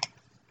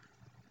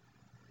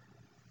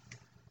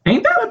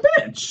 Ain't that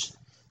a bitch?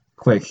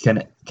 Quick,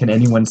 can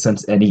anyone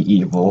sense any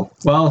evil?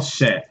 Well,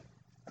 shit.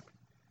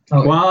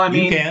 Oh, Well, I You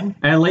mean, can.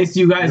 at least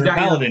you guys You're a got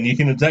paladin. You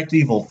can detect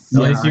evil.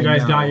 At least you I guys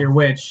got know. your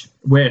wish.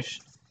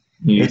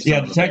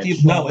 Detect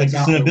evil. No, it's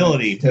got an the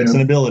ability. witch, too. It's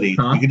an ability.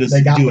 Huh? You can just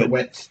They got do the it.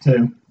 witch,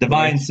 too.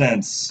 Divine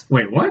sense.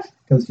 Wait, what?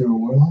 Because you're a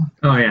warlock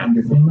Oh yeah, and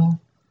you're female.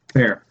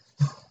 fair.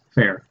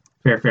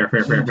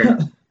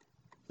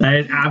 That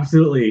is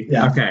absolutely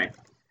Yeah. okay.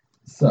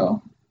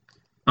 So,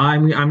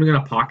 I'm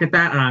gonna pocket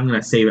that and I'm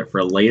gonna save it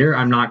for later.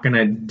 I'm not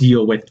gonna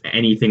deal with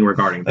anything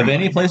regarding that. Of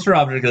any place or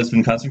object that's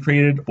been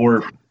consecrated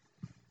or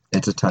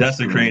It's a touch.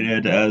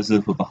 desecrated as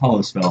if with a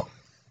hollow spell.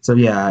 So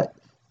yeah,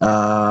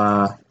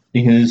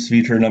 You can use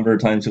feature a number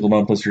of times equal to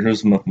 1 plus your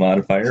charisma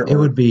modifier. it or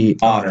would be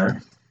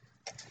honor.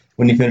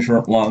 When you finish a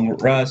long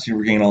rest, you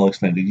regain all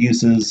expended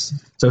uses.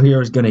 So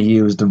Hero's going to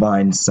use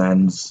Divine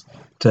Sense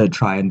to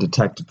try and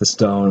detect if the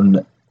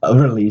stone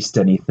released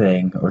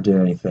anything or did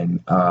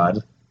anything odd.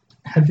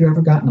 have you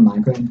ever gotten a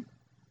migraine?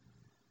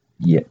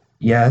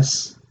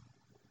 Yes.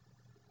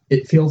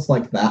 It feels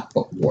like that,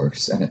 but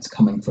worse, and it's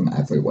coming from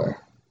everywhere.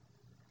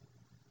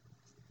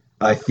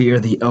 I fear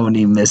the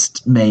Oni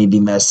mist may be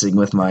messing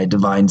with my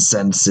divine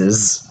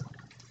senses.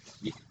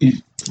 You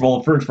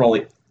roll first, roll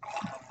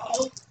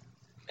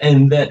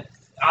and that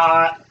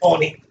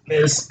only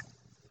miss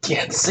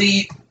can't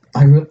see.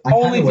 I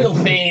Only feel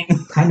pain.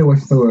 Kind of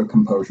wish there were a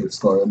composure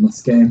score in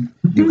this game.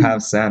 You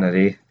have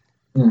sanity.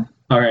 All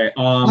right.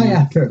 Oh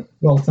yeah, true.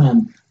 Roll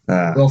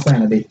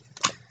sanity.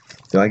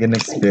 Do I get an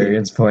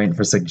experience point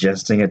for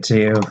suggesting it to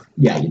you?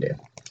 Yeah, you do.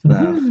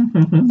 No.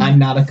 I'm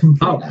not a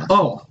complete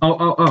asshole.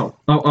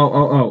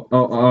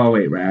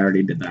 Wait, right, I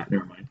already did that.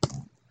 Never mind.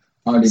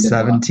 Already did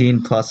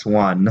 17 plus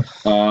 1.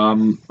 I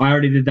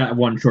already did that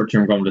one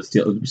short-term goal to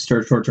steal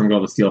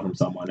from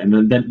someone, and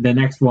then the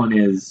next one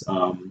is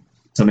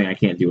something I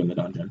can't do in the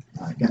dungeon.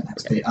 Get an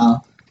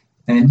XP.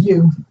 And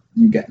you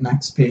get an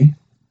XP.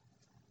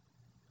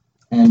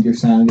 And your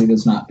sanity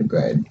does not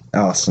degrade.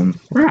 Awesome.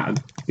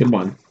 Rad, good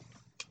one.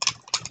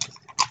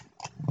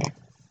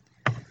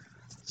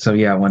 So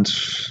yeah,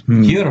 once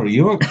Hero,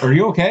 are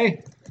you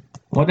okay?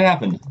 What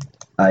happened?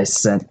 I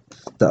sent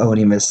the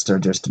Oni mist are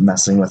just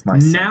messing with my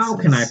Now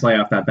senses. can I play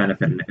off that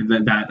benefit,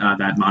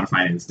 that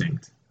modified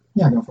instinct?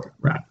 Yeah, go for it.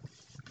 Rad.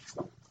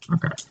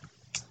 Okay.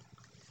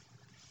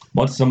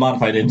 What's the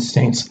modified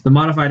instinct? The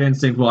modified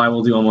instinct, well, I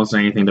will do almost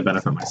anything to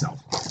benefit myself.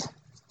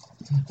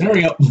 There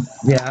we go.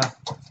 Yeah.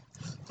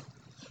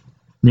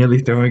 Nearly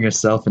throwing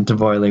yourself into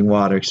boiling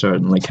water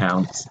certainly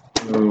counts.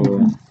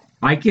 Ooh.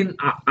 I'm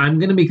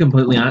gonna be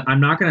completely honest.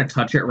 I'm not gonna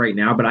touch it right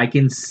now, but I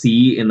can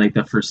see in in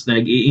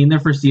the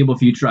foreseeable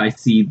future, I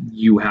see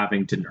you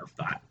having to nerf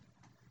that.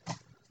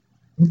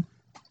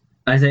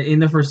 I said in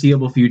the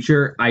foreseeable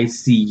future, I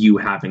see you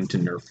having to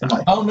nerf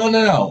that. Oh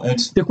no!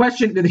 It's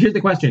Here's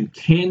the question: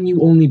 can you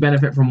only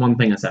benefit from one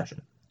thing a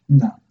session?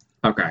 No.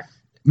 Okay.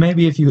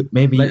 Maybe if you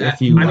I mean,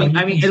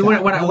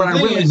 what I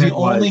really meant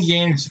only was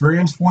gain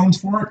experience points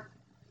for it.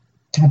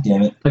 God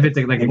damn it! if it's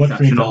like What tree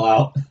exceptional, fell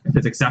out? if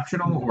it's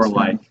exceptional or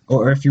like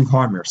or if you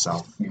harm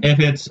yourself. If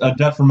it's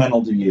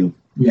detrimental to you.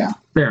 Yeah.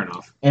 fair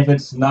enough. If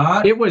it's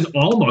not, It was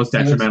almost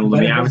detrimental to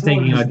me. I was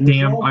taking a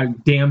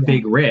damn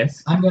big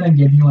risk. I'm going to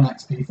give you an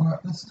XP for it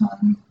this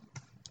time.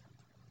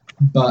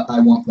 But I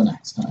won't the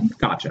next time.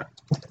 Gotcha.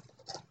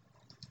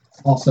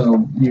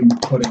 Also, you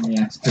put in the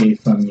XP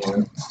from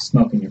you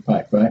smoking your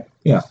pipe, right?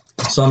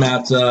 so I'm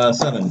at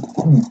 7.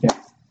 Okay.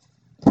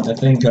 I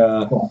think.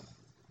 Cool.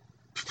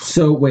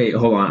 So wait,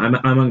 hold on.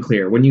 I'm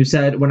unclear. When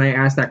I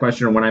asked that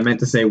question, or what I meant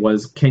to say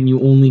was, can you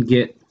only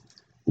get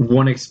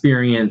one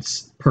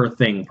experience per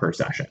thing per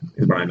session?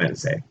 Is what I meant to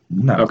say.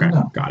 No. Okay,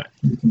 No. got it.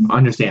 You can,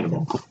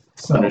 Understandable.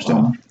 so,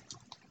 Understood.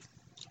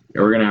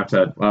 We're gonna have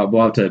to.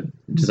 We'll have to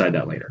decide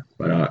that later.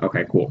 But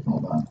okay, cool.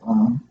 Hold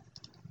on.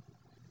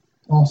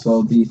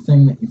 Also, the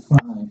thing that you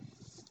find.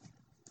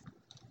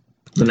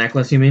 The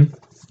necklace, you mean?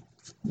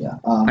 Yeah.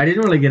 I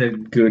didn't really get a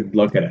good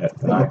look at it.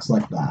 It looks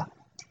like that.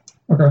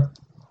 Okay.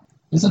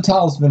 It's a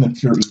talisman of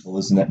pure evil,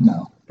 isn't it?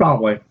 No.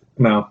 Probably.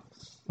 No.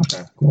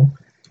 Okay, cool.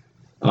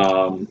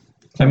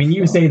 I mean,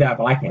 you say that,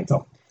 but I can't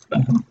tell.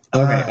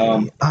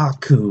 Okay,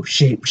 Aku,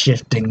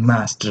 shape-shifting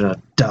master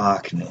of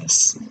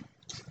darkness.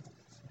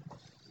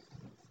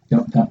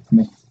 Don't tempt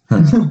me.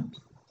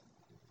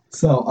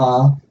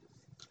 So,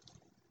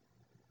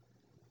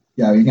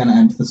 yeah, you're gonna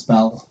end the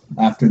spell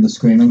after the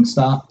screaming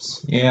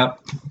stops. Yep.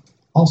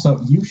 Also,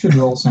 you should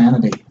roll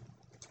sanity.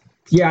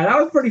 yeah, that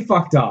was pretty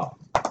fucked up.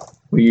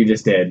 What you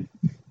just did.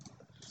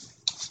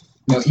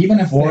 No, even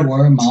if they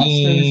were monsters,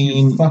 you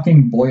 14.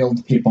 fucking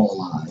boiled people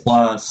alive.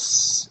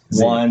 Plus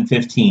 1,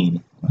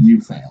 15.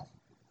 You fail.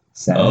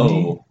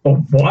 Sanity? Oh,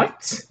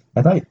 what?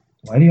 I thought.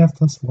 Why do you have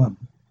 +1?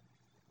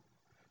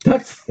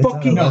 That's It's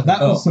fucking. No,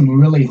 that was some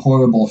really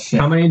horrible shit.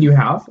 How many do you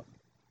have?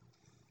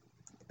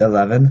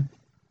 11.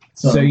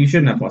 So you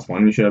shouldn't have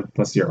 +1. You should have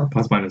 +0.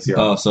 ±0.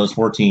 Oh, so it's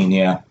 14,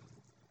 yeah.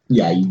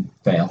 Yeah, you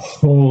fail.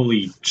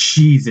 Holy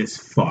Jesus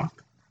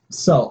fuck.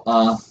 So,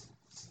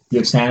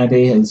 your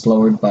sanity is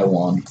lowered by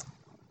 1.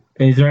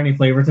 Is there any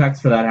flavor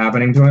text for that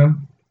happening to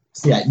him?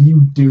 So yeah,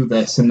 you do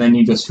this, and then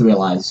you just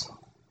realize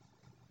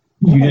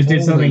You just did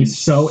holy something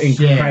so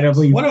shit.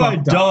 incredibly What have I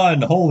fucked up.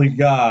 done? Holy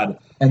God!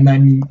 And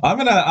then, I'm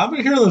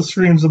gonna hear those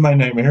screams in my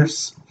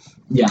nightmares.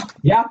 yeah,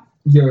 Yeah.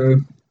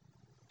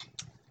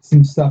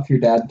 some stuff your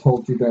dad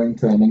told you during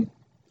training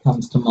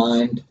comes to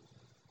mind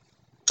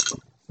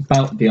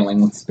about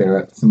dealing with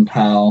spirits and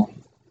how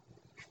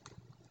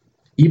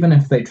even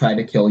if they try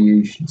to kill you,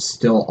 you should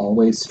still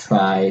always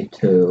try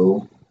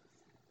to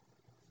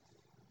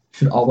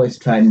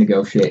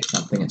negotiate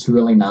something. It's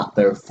really not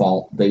their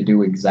fault. They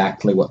do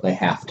exactly what they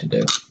have to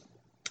do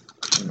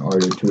in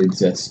order to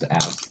exist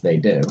as they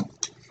do.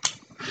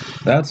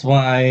 That's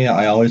why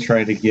I always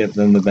try to give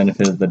them the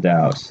benefit of the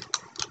doubt.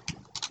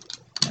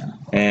 Yeah.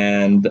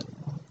 And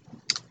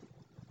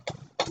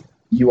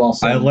You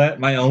also I let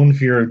my own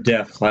fear of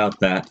death cloud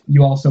that.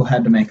 you also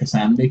had to make a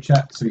sanity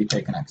check, so you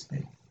take an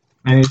XP.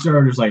 And it sort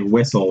of just like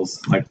whistles,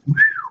 like,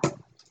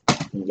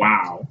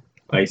 wow,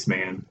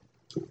 Iceman.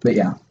 But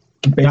yeah,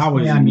 That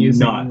basically was I'm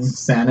using nuts.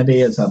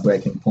 sanity as a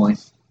breaking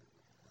point.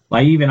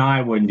 Like, even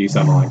I wouldn't do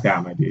something like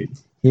that, my dude.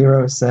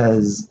 Hero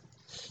says,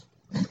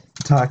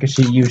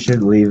 Takashi, you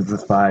should leave the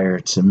fire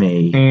to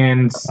me.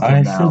 And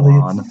I now should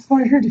leave on. the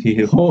fire to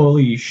you.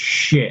 holy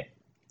shit.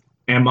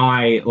 Am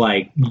I,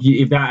 like,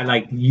 if that,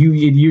 like,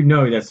 you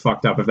know that's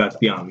fucked up if that's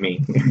beyond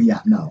me. Yeah,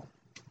 no.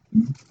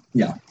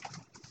 If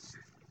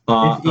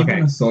even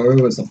Okay.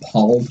 Asura was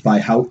appalled by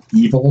how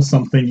evil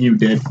something you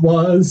did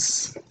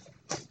was.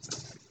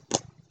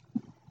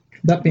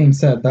 That being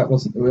said, that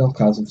wasn't the real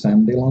cause of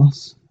sanity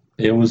loss.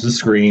 It was the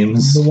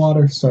screams. The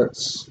water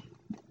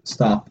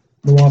The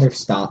water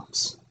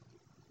stops.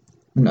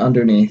 And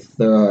underneath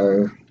there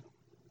are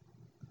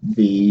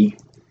the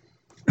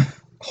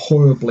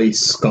horribly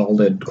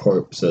scalded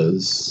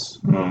corpses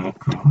Oh,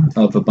 God.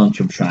 of a bunch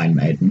of shrine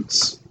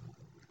maidens.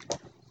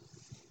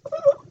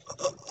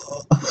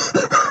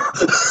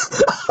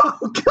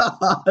 Oh,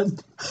 God!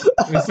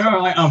 It sort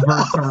of like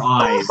averts her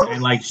eyes,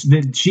 and like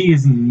she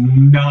is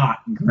not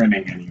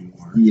grinning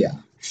anymore. Yeah.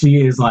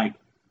 She's like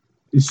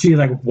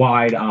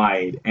wide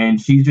eyed,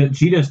 and she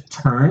just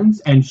turns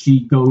and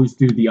she goes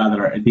through the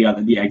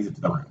exit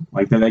to the room,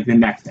 like the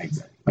next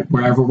exit, like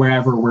wherever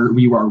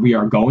we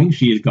are going.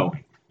 She is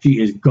going.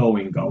 She is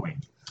going.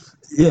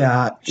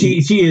 Yeah.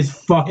 She is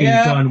fucking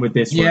Yeah. done with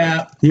this. Room.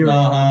 Yeah.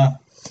 Hero,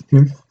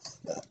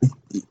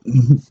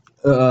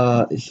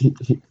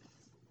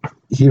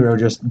 Hero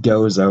just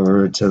goes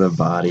over to the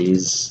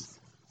bodies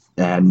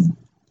and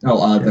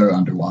They're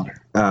underwater.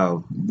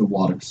 oh, The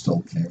water's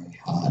still very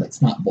hot.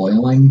 It's not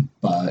boiling,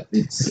 but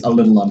it's a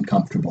little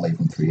uncomfortable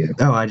even for you.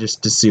 I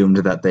just assumed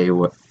that they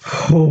were.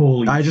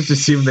 Holy! I just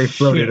assumed they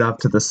floated shit. up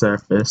to the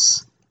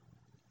surface.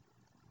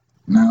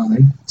 No,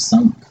 they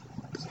sunk.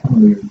 It's kind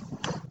of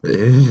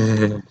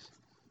weird. Ugh.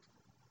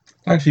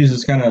 Actually, he's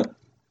just kind of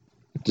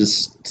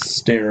just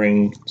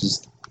staring,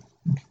 just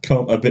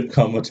a bit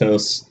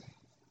comatose.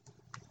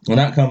 Well,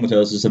 not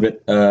comatose, just a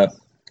bit,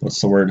 what's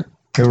the word?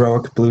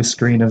 Heroic blue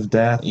screen of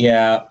death.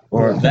 Yeah,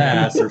 or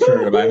that for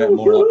sure, but I meant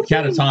more like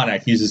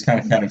catatonic. He's just kind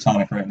of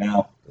catatonic right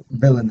now.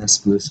 Villainous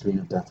blue screen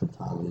of death would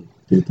probably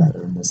do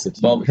better in this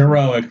situation. Well,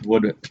 heroic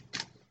would.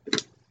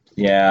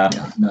 Yeah.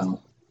 Yeah, no.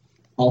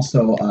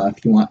 Also,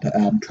 if you want to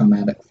add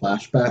traumatic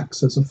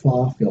flashbacks as a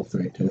flaw, feel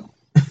free to.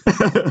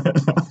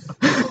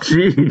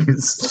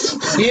 Jeez.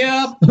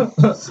 Yep.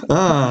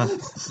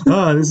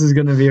 This is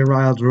gonna be a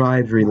wild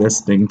ride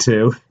re-listening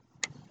to.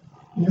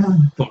 Yeah.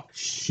 Fuck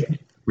shit. I'm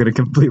gonna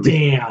completely.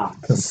 Damn.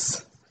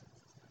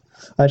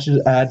 I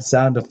should add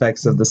sound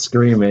effects of the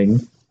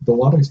screaming. The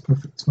water's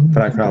perfect swimming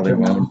But I probably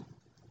temperature won't.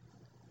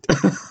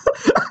 now.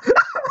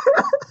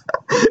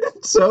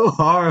 It's so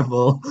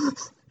horrible.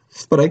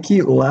 But I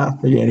keep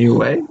laughing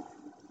anyway.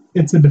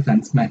 It's a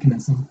defense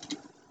mechanism.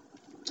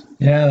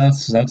 Yeah,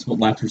 that's what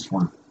laughter's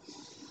for.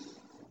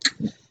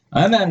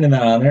 I'm adding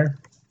that on there.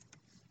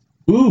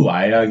 Ooh,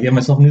 I give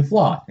myself a new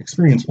flaw.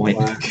 Experience point.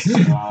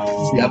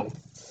 Yep.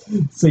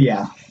 So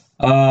yeah.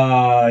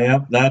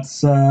 Yep,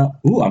 that's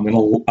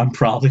ooh, I'm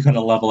probably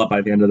gonna level up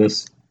by the end of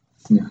this.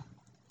 Yeah.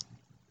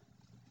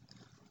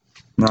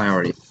 No, I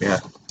already, yeah.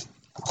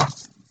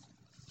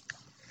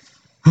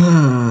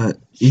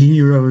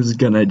 Hero's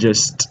gonna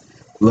just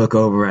look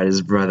over at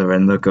his brother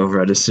and look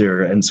over at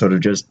Asura and sort of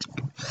just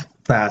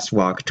fast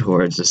walk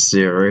towards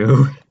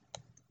Asuru.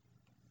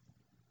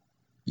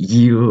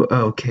 You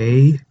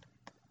okay?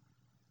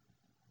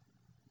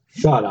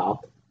 Shut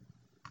up.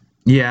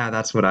 Yeah,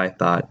 that's what I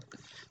thought.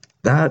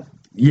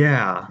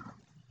 Yeah.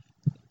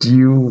 Do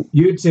you...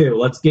 You two,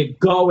 let's get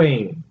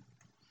going.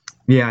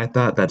 Yeah, I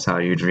thought that's how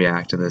you'd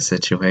react to this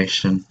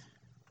situation.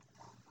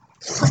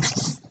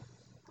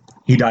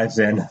 He dives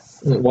in.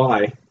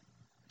 Why?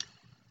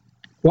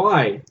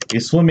 Why?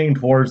 He's swimming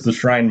towards the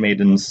shrine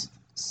maidens.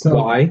 So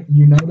Why?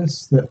 you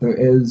notice that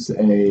there's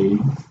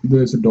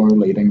a door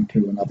leading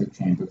to another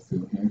chamber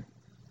through here.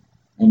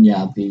 And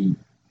yeah, the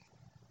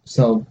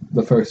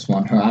first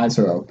one, her eyes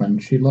are open.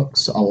 She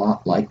looks a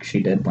lot like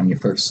she did when you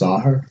first saw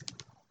her.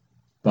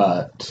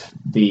 But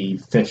the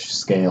fish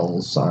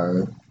scales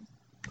are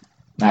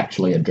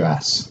actually a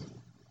dress.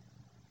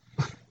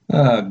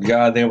 Oh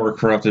god, they were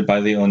corrupted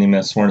by the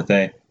Onimus, weren't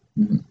they?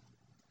 Mm-hmm.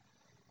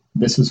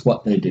 This is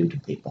what they do to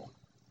people.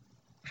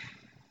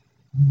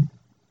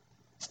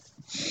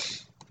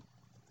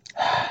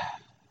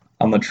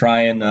 I'm gonna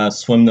try and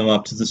swim them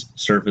up to the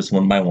surface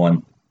one by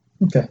one.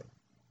 Okay.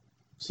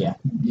 So yeah,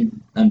 you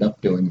end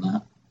up doing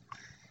that.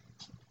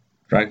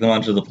 Drag them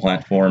onto the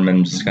platform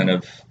and just kind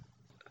of...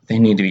 They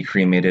need to be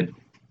cremated.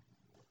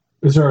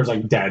 Usura's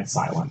like dead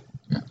silent.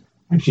 Yeah.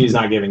 And she's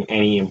not giving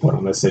any input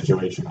on this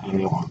situation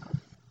any longer.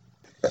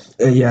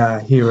 Yeah,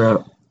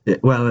 Hero...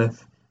 Well,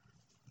 if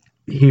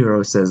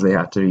Hero says they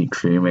have to be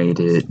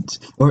cremated,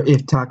 or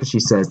if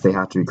Takashi says they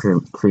have to be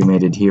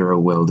cremated, Hero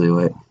will do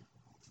it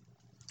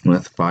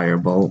with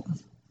Firebolt.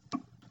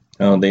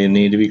 Oh, they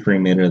need to be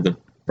cremated at the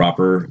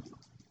proper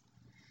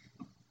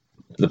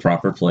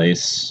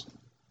place.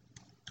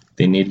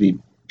 They need to be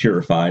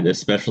purified,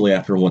 especially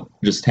after what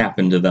just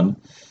happened to them.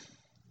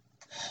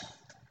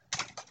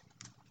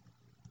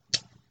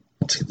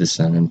 Let's get this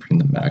done and bring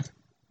them back.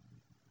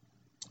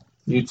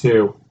 You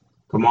two,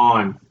 come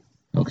on.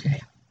 Okay.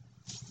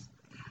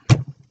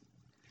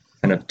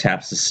 Kind of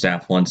taps the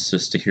staff once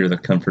just to hear the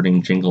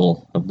comforting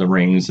jingle of the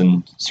rings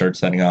and starts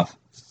setting off.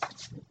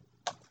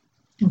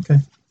 Okay.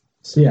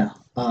 So yeah,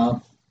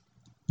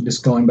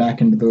 just going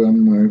back into the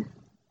room where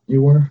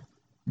you were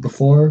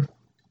before,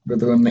 or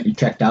the room that you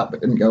checked out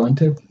but didn't go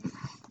into.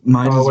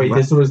 Oh wait,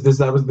 this was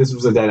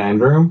a dead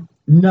end room?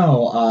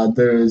 No,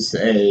 there's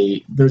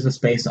a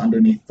space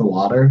underneath the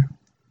water.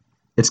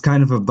 It's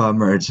kind of a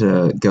bummer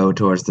to go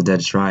towards the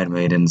dead shrine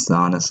maidens,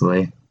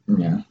 honestly.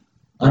 Yeah.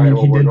 All right,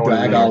 well, he we're did going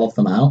drag there. all of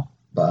them out,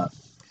 but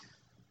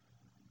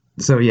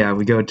So yeah,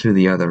 we go to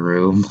the other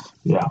room.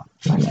 Yeah,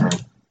 nice turn.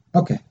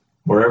 okay.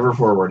 Wherever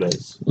forward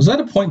is. Was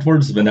that a point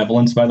towards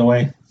benevolence, by the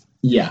way?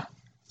 Yeah.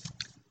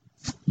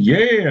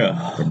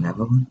 Yeah.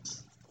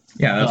 Benevolence?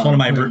 Yeah, that's one of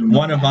my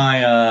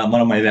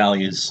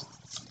values.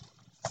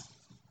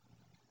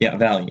 Yeah,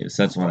 values.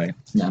 That's what I...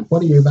 Yeah.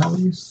 What are your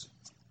values?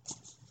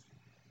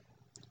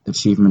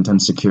 Achievement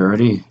and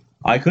security.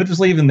 I could just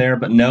leave them there,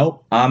 but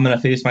nope. I'm going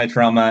to face my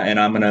trauma, and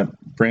I'm going to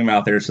bring them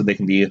out there so they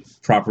can be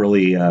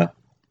properly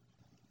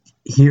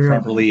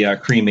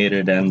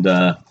cremated,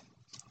 and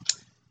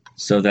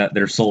so that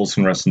their souls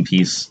can rest in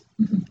peace.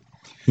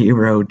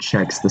 Hero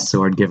checks the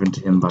sword given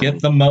to him by...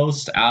 Get the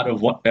most out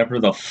of whatever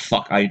the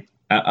fuck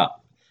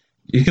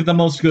you get the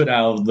most good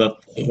out of the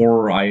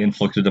horror I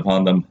inflicted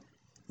upon them.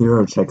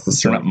 Hero checks the They're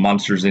sword. not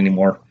monsters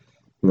anymore.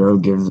 Hero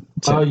gives...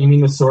 Oh, you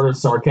mean the sword of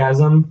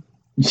sarcasm?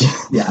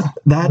 Yeah.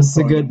 That's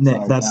a The good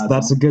name. sword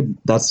That's a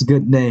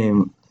good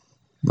name.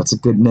 That's a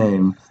good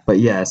name. But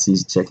yes,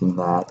 he's checking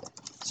that.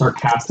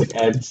 Sarcastic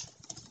edge.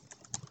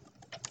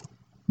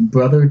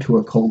 Brother to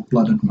a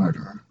cold-blooded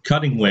murderer.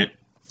 Cutting wit.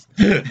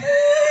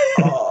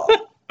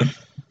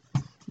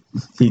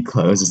 He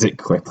closes it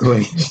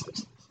quickly.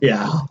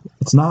 Yeah.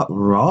 It's not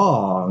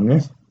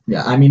wrong.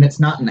 Yeah, I mean, it's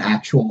not an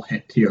actual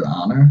hit to your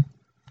honor,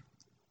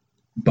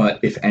 but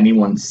if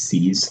anyone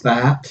sees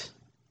that,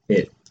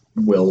 it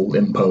will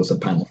impose a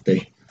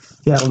penalty.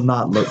 That'll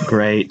not look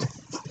great.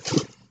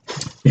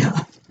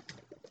 Yeah.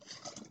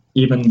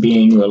 Even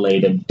being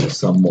related to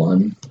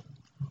someone.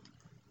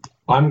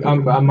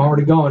 I'm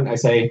already going. I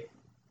say,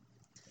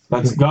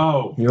 let's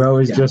go. You're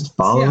always Yeah. just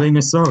following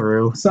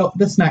Asoru. So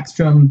this next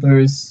room,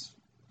 there's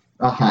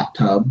a hot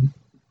tub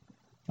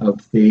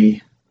of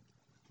the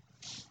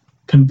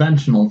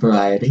conventional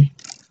variety.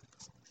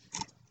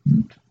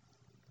 And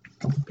a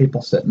couple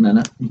people sitting in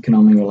it. You can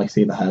only really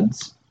see the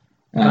heads.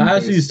 And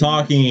As there's he's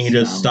talking, he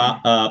just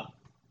stops up.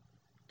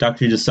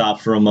 Doctor just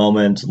stops for a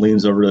moment,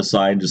 leans over to the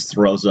side, and just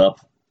throws up.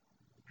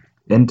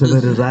 Into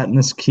the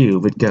gelatinous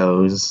cube it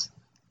goes.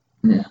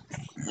 Yeah.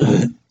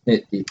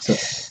 It eats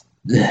it.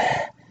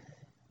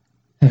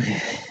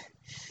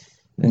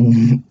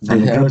 And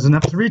it goes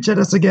enough to reach at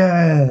us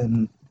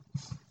again.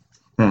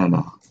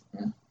 No.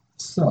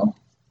 So,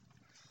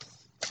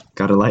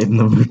 Gotta lighten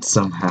the mood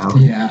somehow.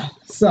 yeah.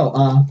 So,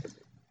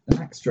 the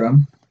next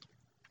room,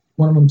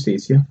 one of them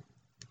sees you.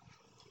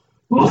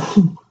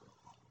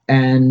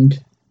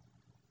 And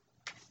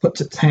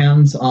puts its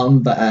hands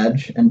on the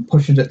edge and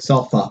pushes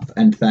itself up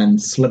and then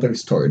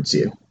slithers towards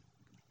you.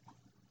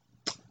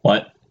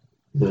 What?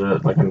 Is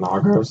it like a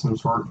naga of some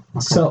sort? Okay.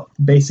 So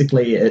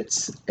basically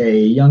it's a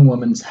young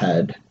woman's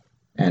head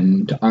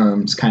and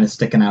arms kind of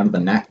sticking out of the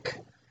neck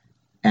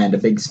and a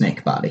big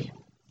snake body.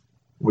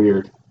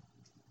 Weird.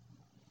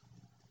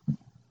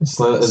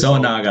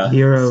 Naga.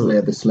 Hero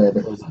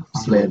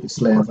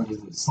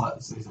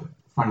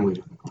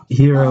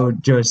Hero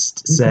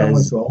just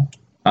says,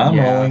 I'm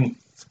Yeah. rolling.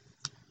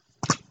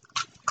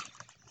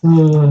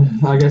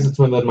 I guess it's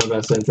within my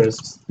best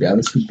interest. Yeah,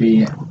 this would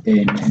be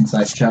an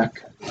insight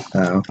check.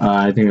 oh,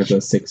 I think that's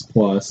a 6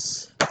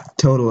 plus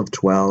total of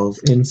 12.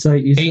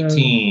 insight. You said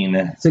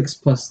 18. 6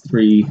 plus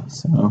 3,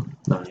 so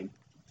 9.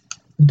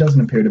 It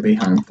doesn't appear to be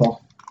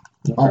harmful.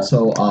 Okay.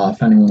 Also,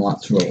 if anyone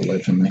wants to roll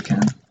religion, they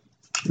can.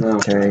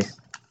 Okay.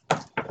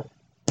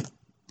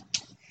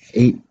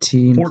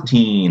 18.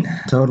 14.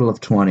 Total of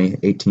 20.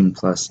 18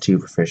 plus 2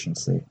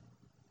 proficiency.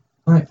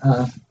 Alright,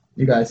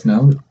 you guys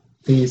know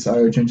these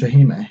are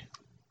Jinjahime.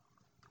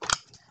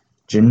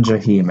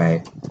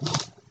 Jinjahime.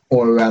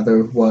 Or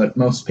rather, what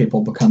most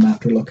people become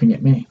after looking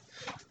at me.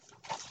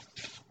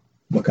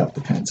 Look up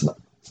the translate.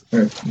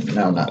 Or,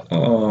 no, not.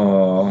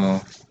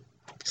 Oh.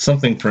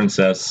 Something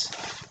princess.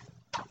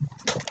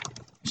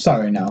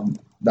 Sorry, no.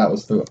 That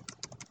was the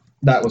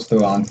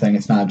wrong thing.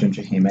 It's not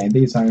Jinjahime.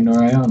 These are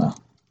Nureona.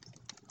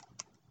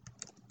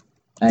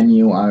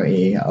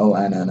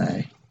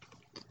 Nureonna.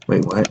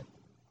 Wait, what?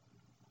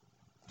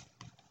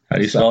 How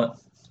do you spell it?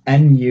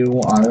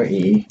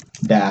 Nure-onna.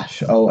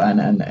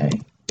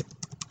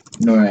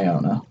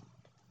 Nureona.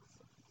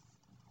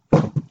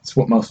 It's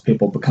what most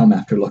people become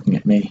after looking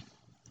at me.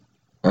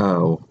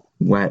 Oh,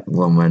 wet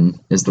woman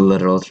is the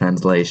literal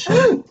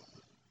translation.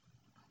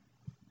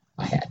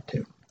 I had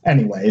to.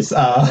 Anyways,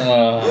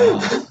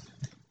 I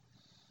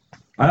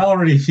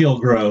already feel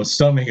gross.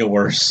 Don't make it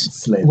worse.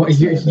 slave. What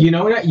you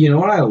know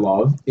what I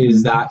love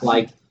is that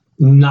like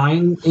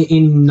 9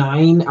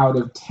 out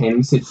of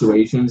 10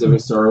 situations if a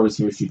Sora was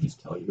here, she'd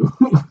just kill you.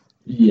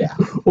 Yeah.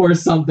 Or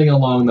something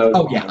along those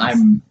Oh lines. yeah,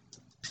 I'm.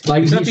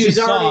 like Except you she's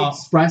already saw-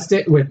 expressed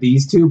it with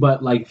these two,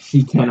 but like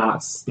she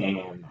cannot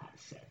stand that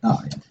shit. Oh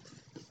yeah.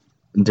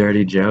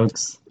 Dirty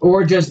jokes.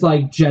 Or just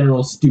like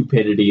general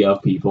stupidity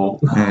of people.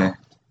 Eh.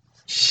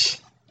 She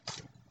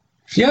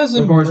has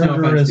Of course, no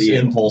offense murderous to you.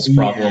 impulse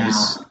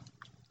problems.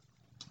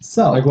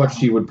 So Like what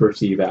she would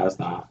perceive as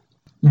that.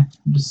 Yeah,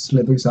 just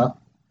slithers up.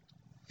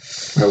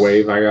 I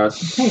wave, I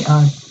guess. Hey,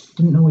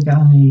 didn't know we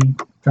got any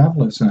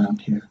travelers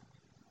around here.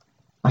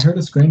 I heard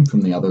a scream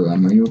from the other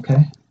room. Are you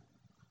okay?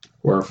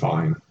 We're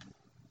fine.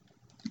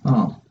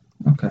 Oh,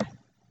 okay.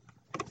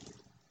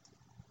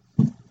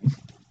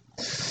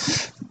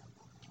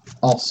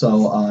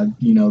 Also,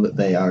 you know that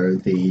they are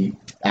the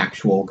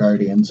actual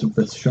guardians of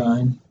this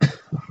shrine?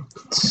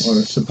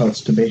 Or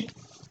supposed to be.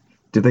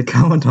 Did they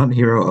comment on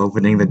Hero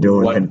opening the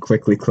door What? and then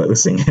quickly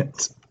closing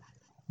it?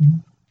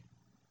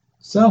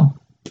 So,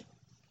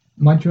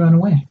 why'd you run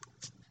away?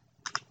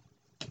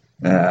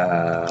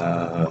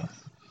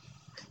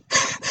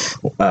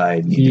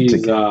 I needed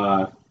He's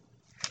to.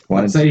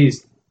 let's say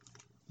he's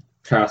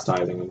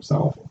chastising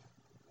himself.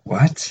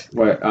 What?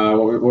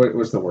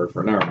 What's the word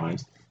for it? Never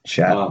mind.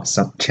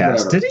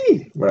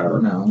 Chastity?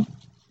 Whatever. No,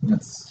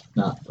 that's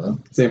not the...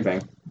 Same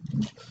thing.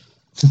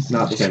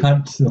 Not the same.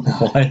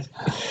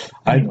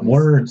 What?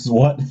 Words.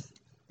 What?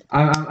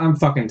 I'm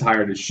fucking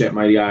tired of shit,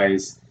 my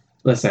guys.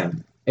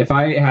 Listen, if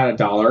I had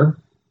 $1,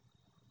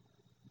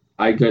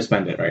 I'd go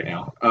spend it right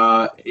now.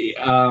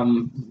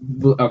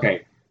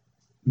 Okay.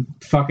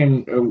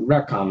 Fucking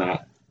retcon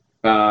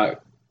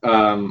that.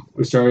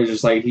 Usura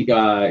just like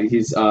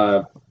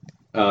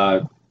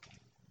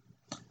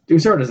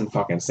Usura doesn't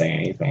fucking say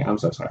anything. I'm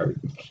so sorry.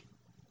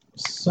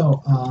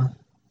 So, our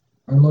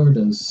lord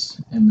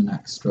is in the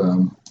next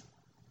room.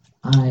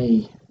 Are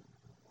you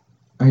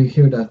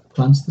here to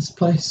cleanse this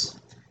place?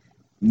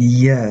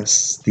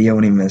 Yes, the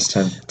Onimists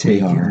have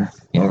taken are,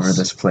 yes. over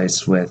this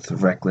place with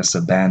reckless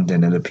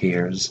abandon, it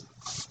appears.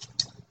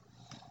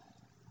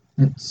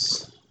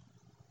 It's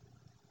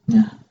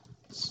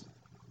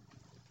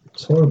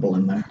horrible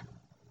in there.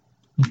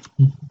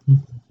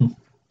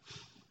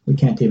 We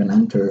can't even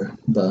enter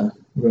the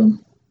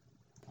room.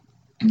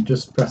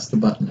 Just press the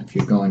button if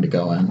you're going to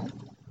go in.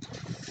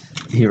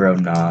 Hero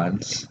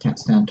nods. Can't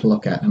stand to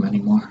look at him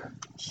anymore.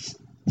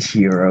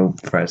 Hero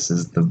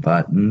presses the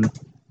button.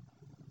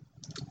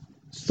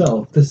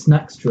 So, this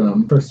next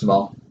room, first of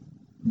all,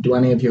 do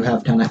any of you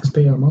have 10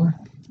 XP or more?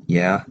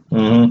 Yeah.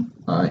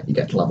 Mm-hmm. Alright, you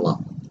get to level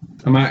up.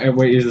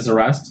 Wait, is this a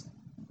rest?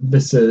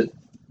 This is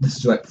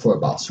right before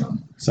boss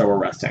room. So we're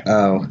resting.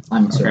 Oh,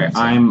 I'm assuming. Okay, so.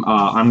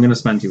 I'm gonna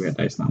spend 2 hit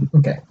dice then.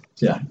 Okay,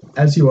 so yeah,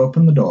 as you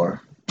open the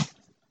door,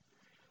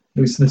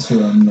 there's this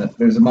room that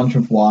there's a bunch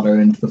of water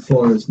and the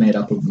floor is made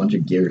up of a bunch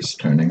of gears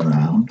turning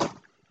around.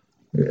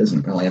 There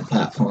isn't really a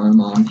platform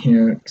on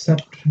here,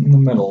 except in the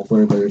middle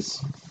where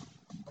there's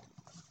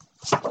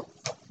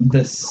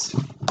this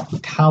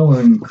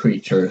towering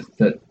creature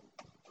that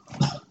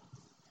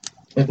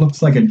it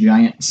looks like a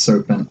giant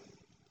serpent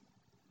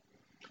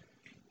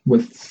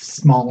with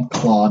small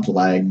clawed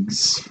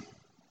legs.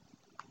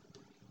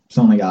 It's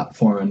only got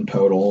 4 in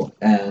total,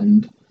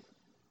 and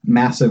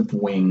massive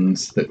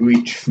wings that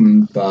reach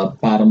from the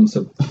bottoms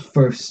of the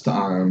first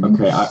arm.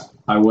 Okay,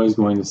 I was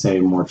going to say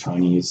more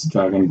Chinese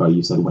dragon, but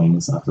you said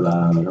wings after that.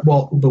 I'm like,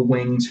 Well, the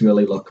wings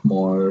really look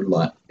more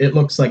like... It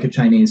looks like a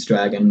Chinese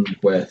dragon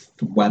with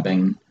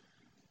webbing.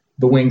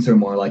 The wings are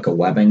more like a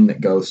webbing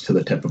that goes to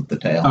the tip of the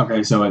tail.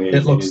 okay, so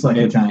It looks like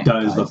a giant It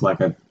does kite. look like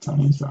a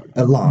Chinese dragon.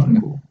 A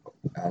long,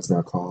 as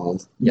they're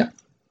called.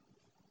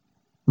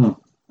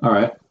 All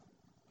right,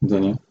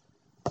 continue.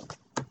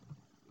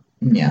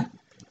 Yeah.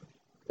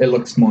 It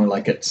looks more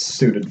like it's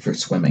suited for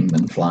swimming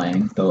than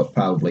flying, though it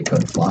probably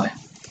could fly.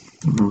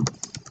 Mm-hmm.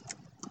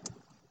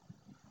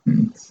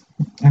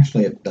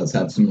 Actually, it does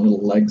have some little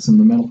legs in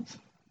the middle.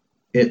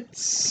 It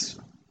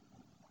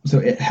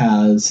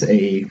has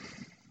a...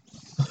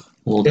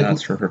 Little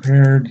dots for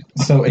prepared.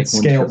 So its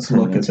Big ones for scales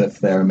look permanent. as if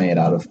they're made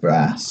out of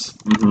brass.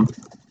 Mm-hmm.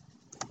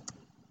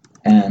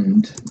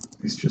 And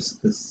there's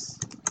just this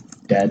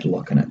dead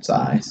look in its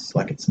eyes,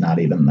 like it's not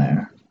even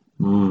there.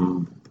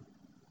 Mm.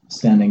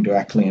 Standing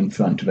directly in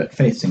front of it,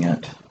 facing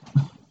it,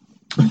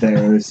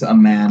 there's a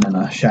man in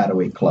a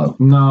shadowy cloak.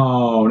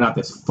 No, not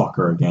this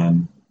fucker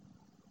again.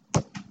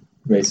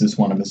 Raises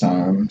one of his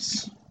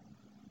arms.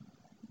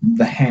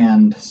 The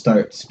hand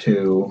starts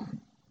to...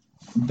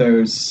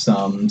 There's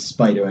some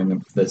spidering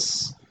of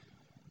this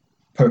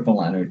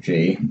purple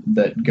energy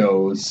that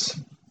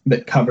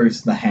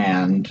covers the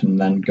hand and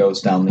then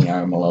goes down the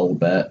arm a little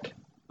bit.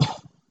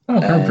 Oh,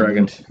 Herb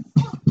Dragon.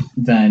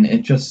 Then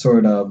it just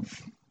sort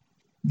of...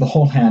 The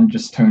whole hand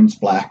just turns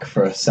black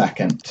for a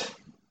second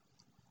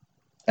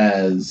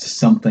as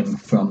something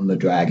from the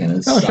dragon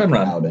is sucked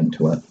Shenron. out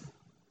into it.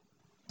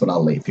 But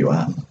I'll leave you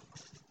at.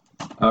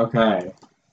 Okay.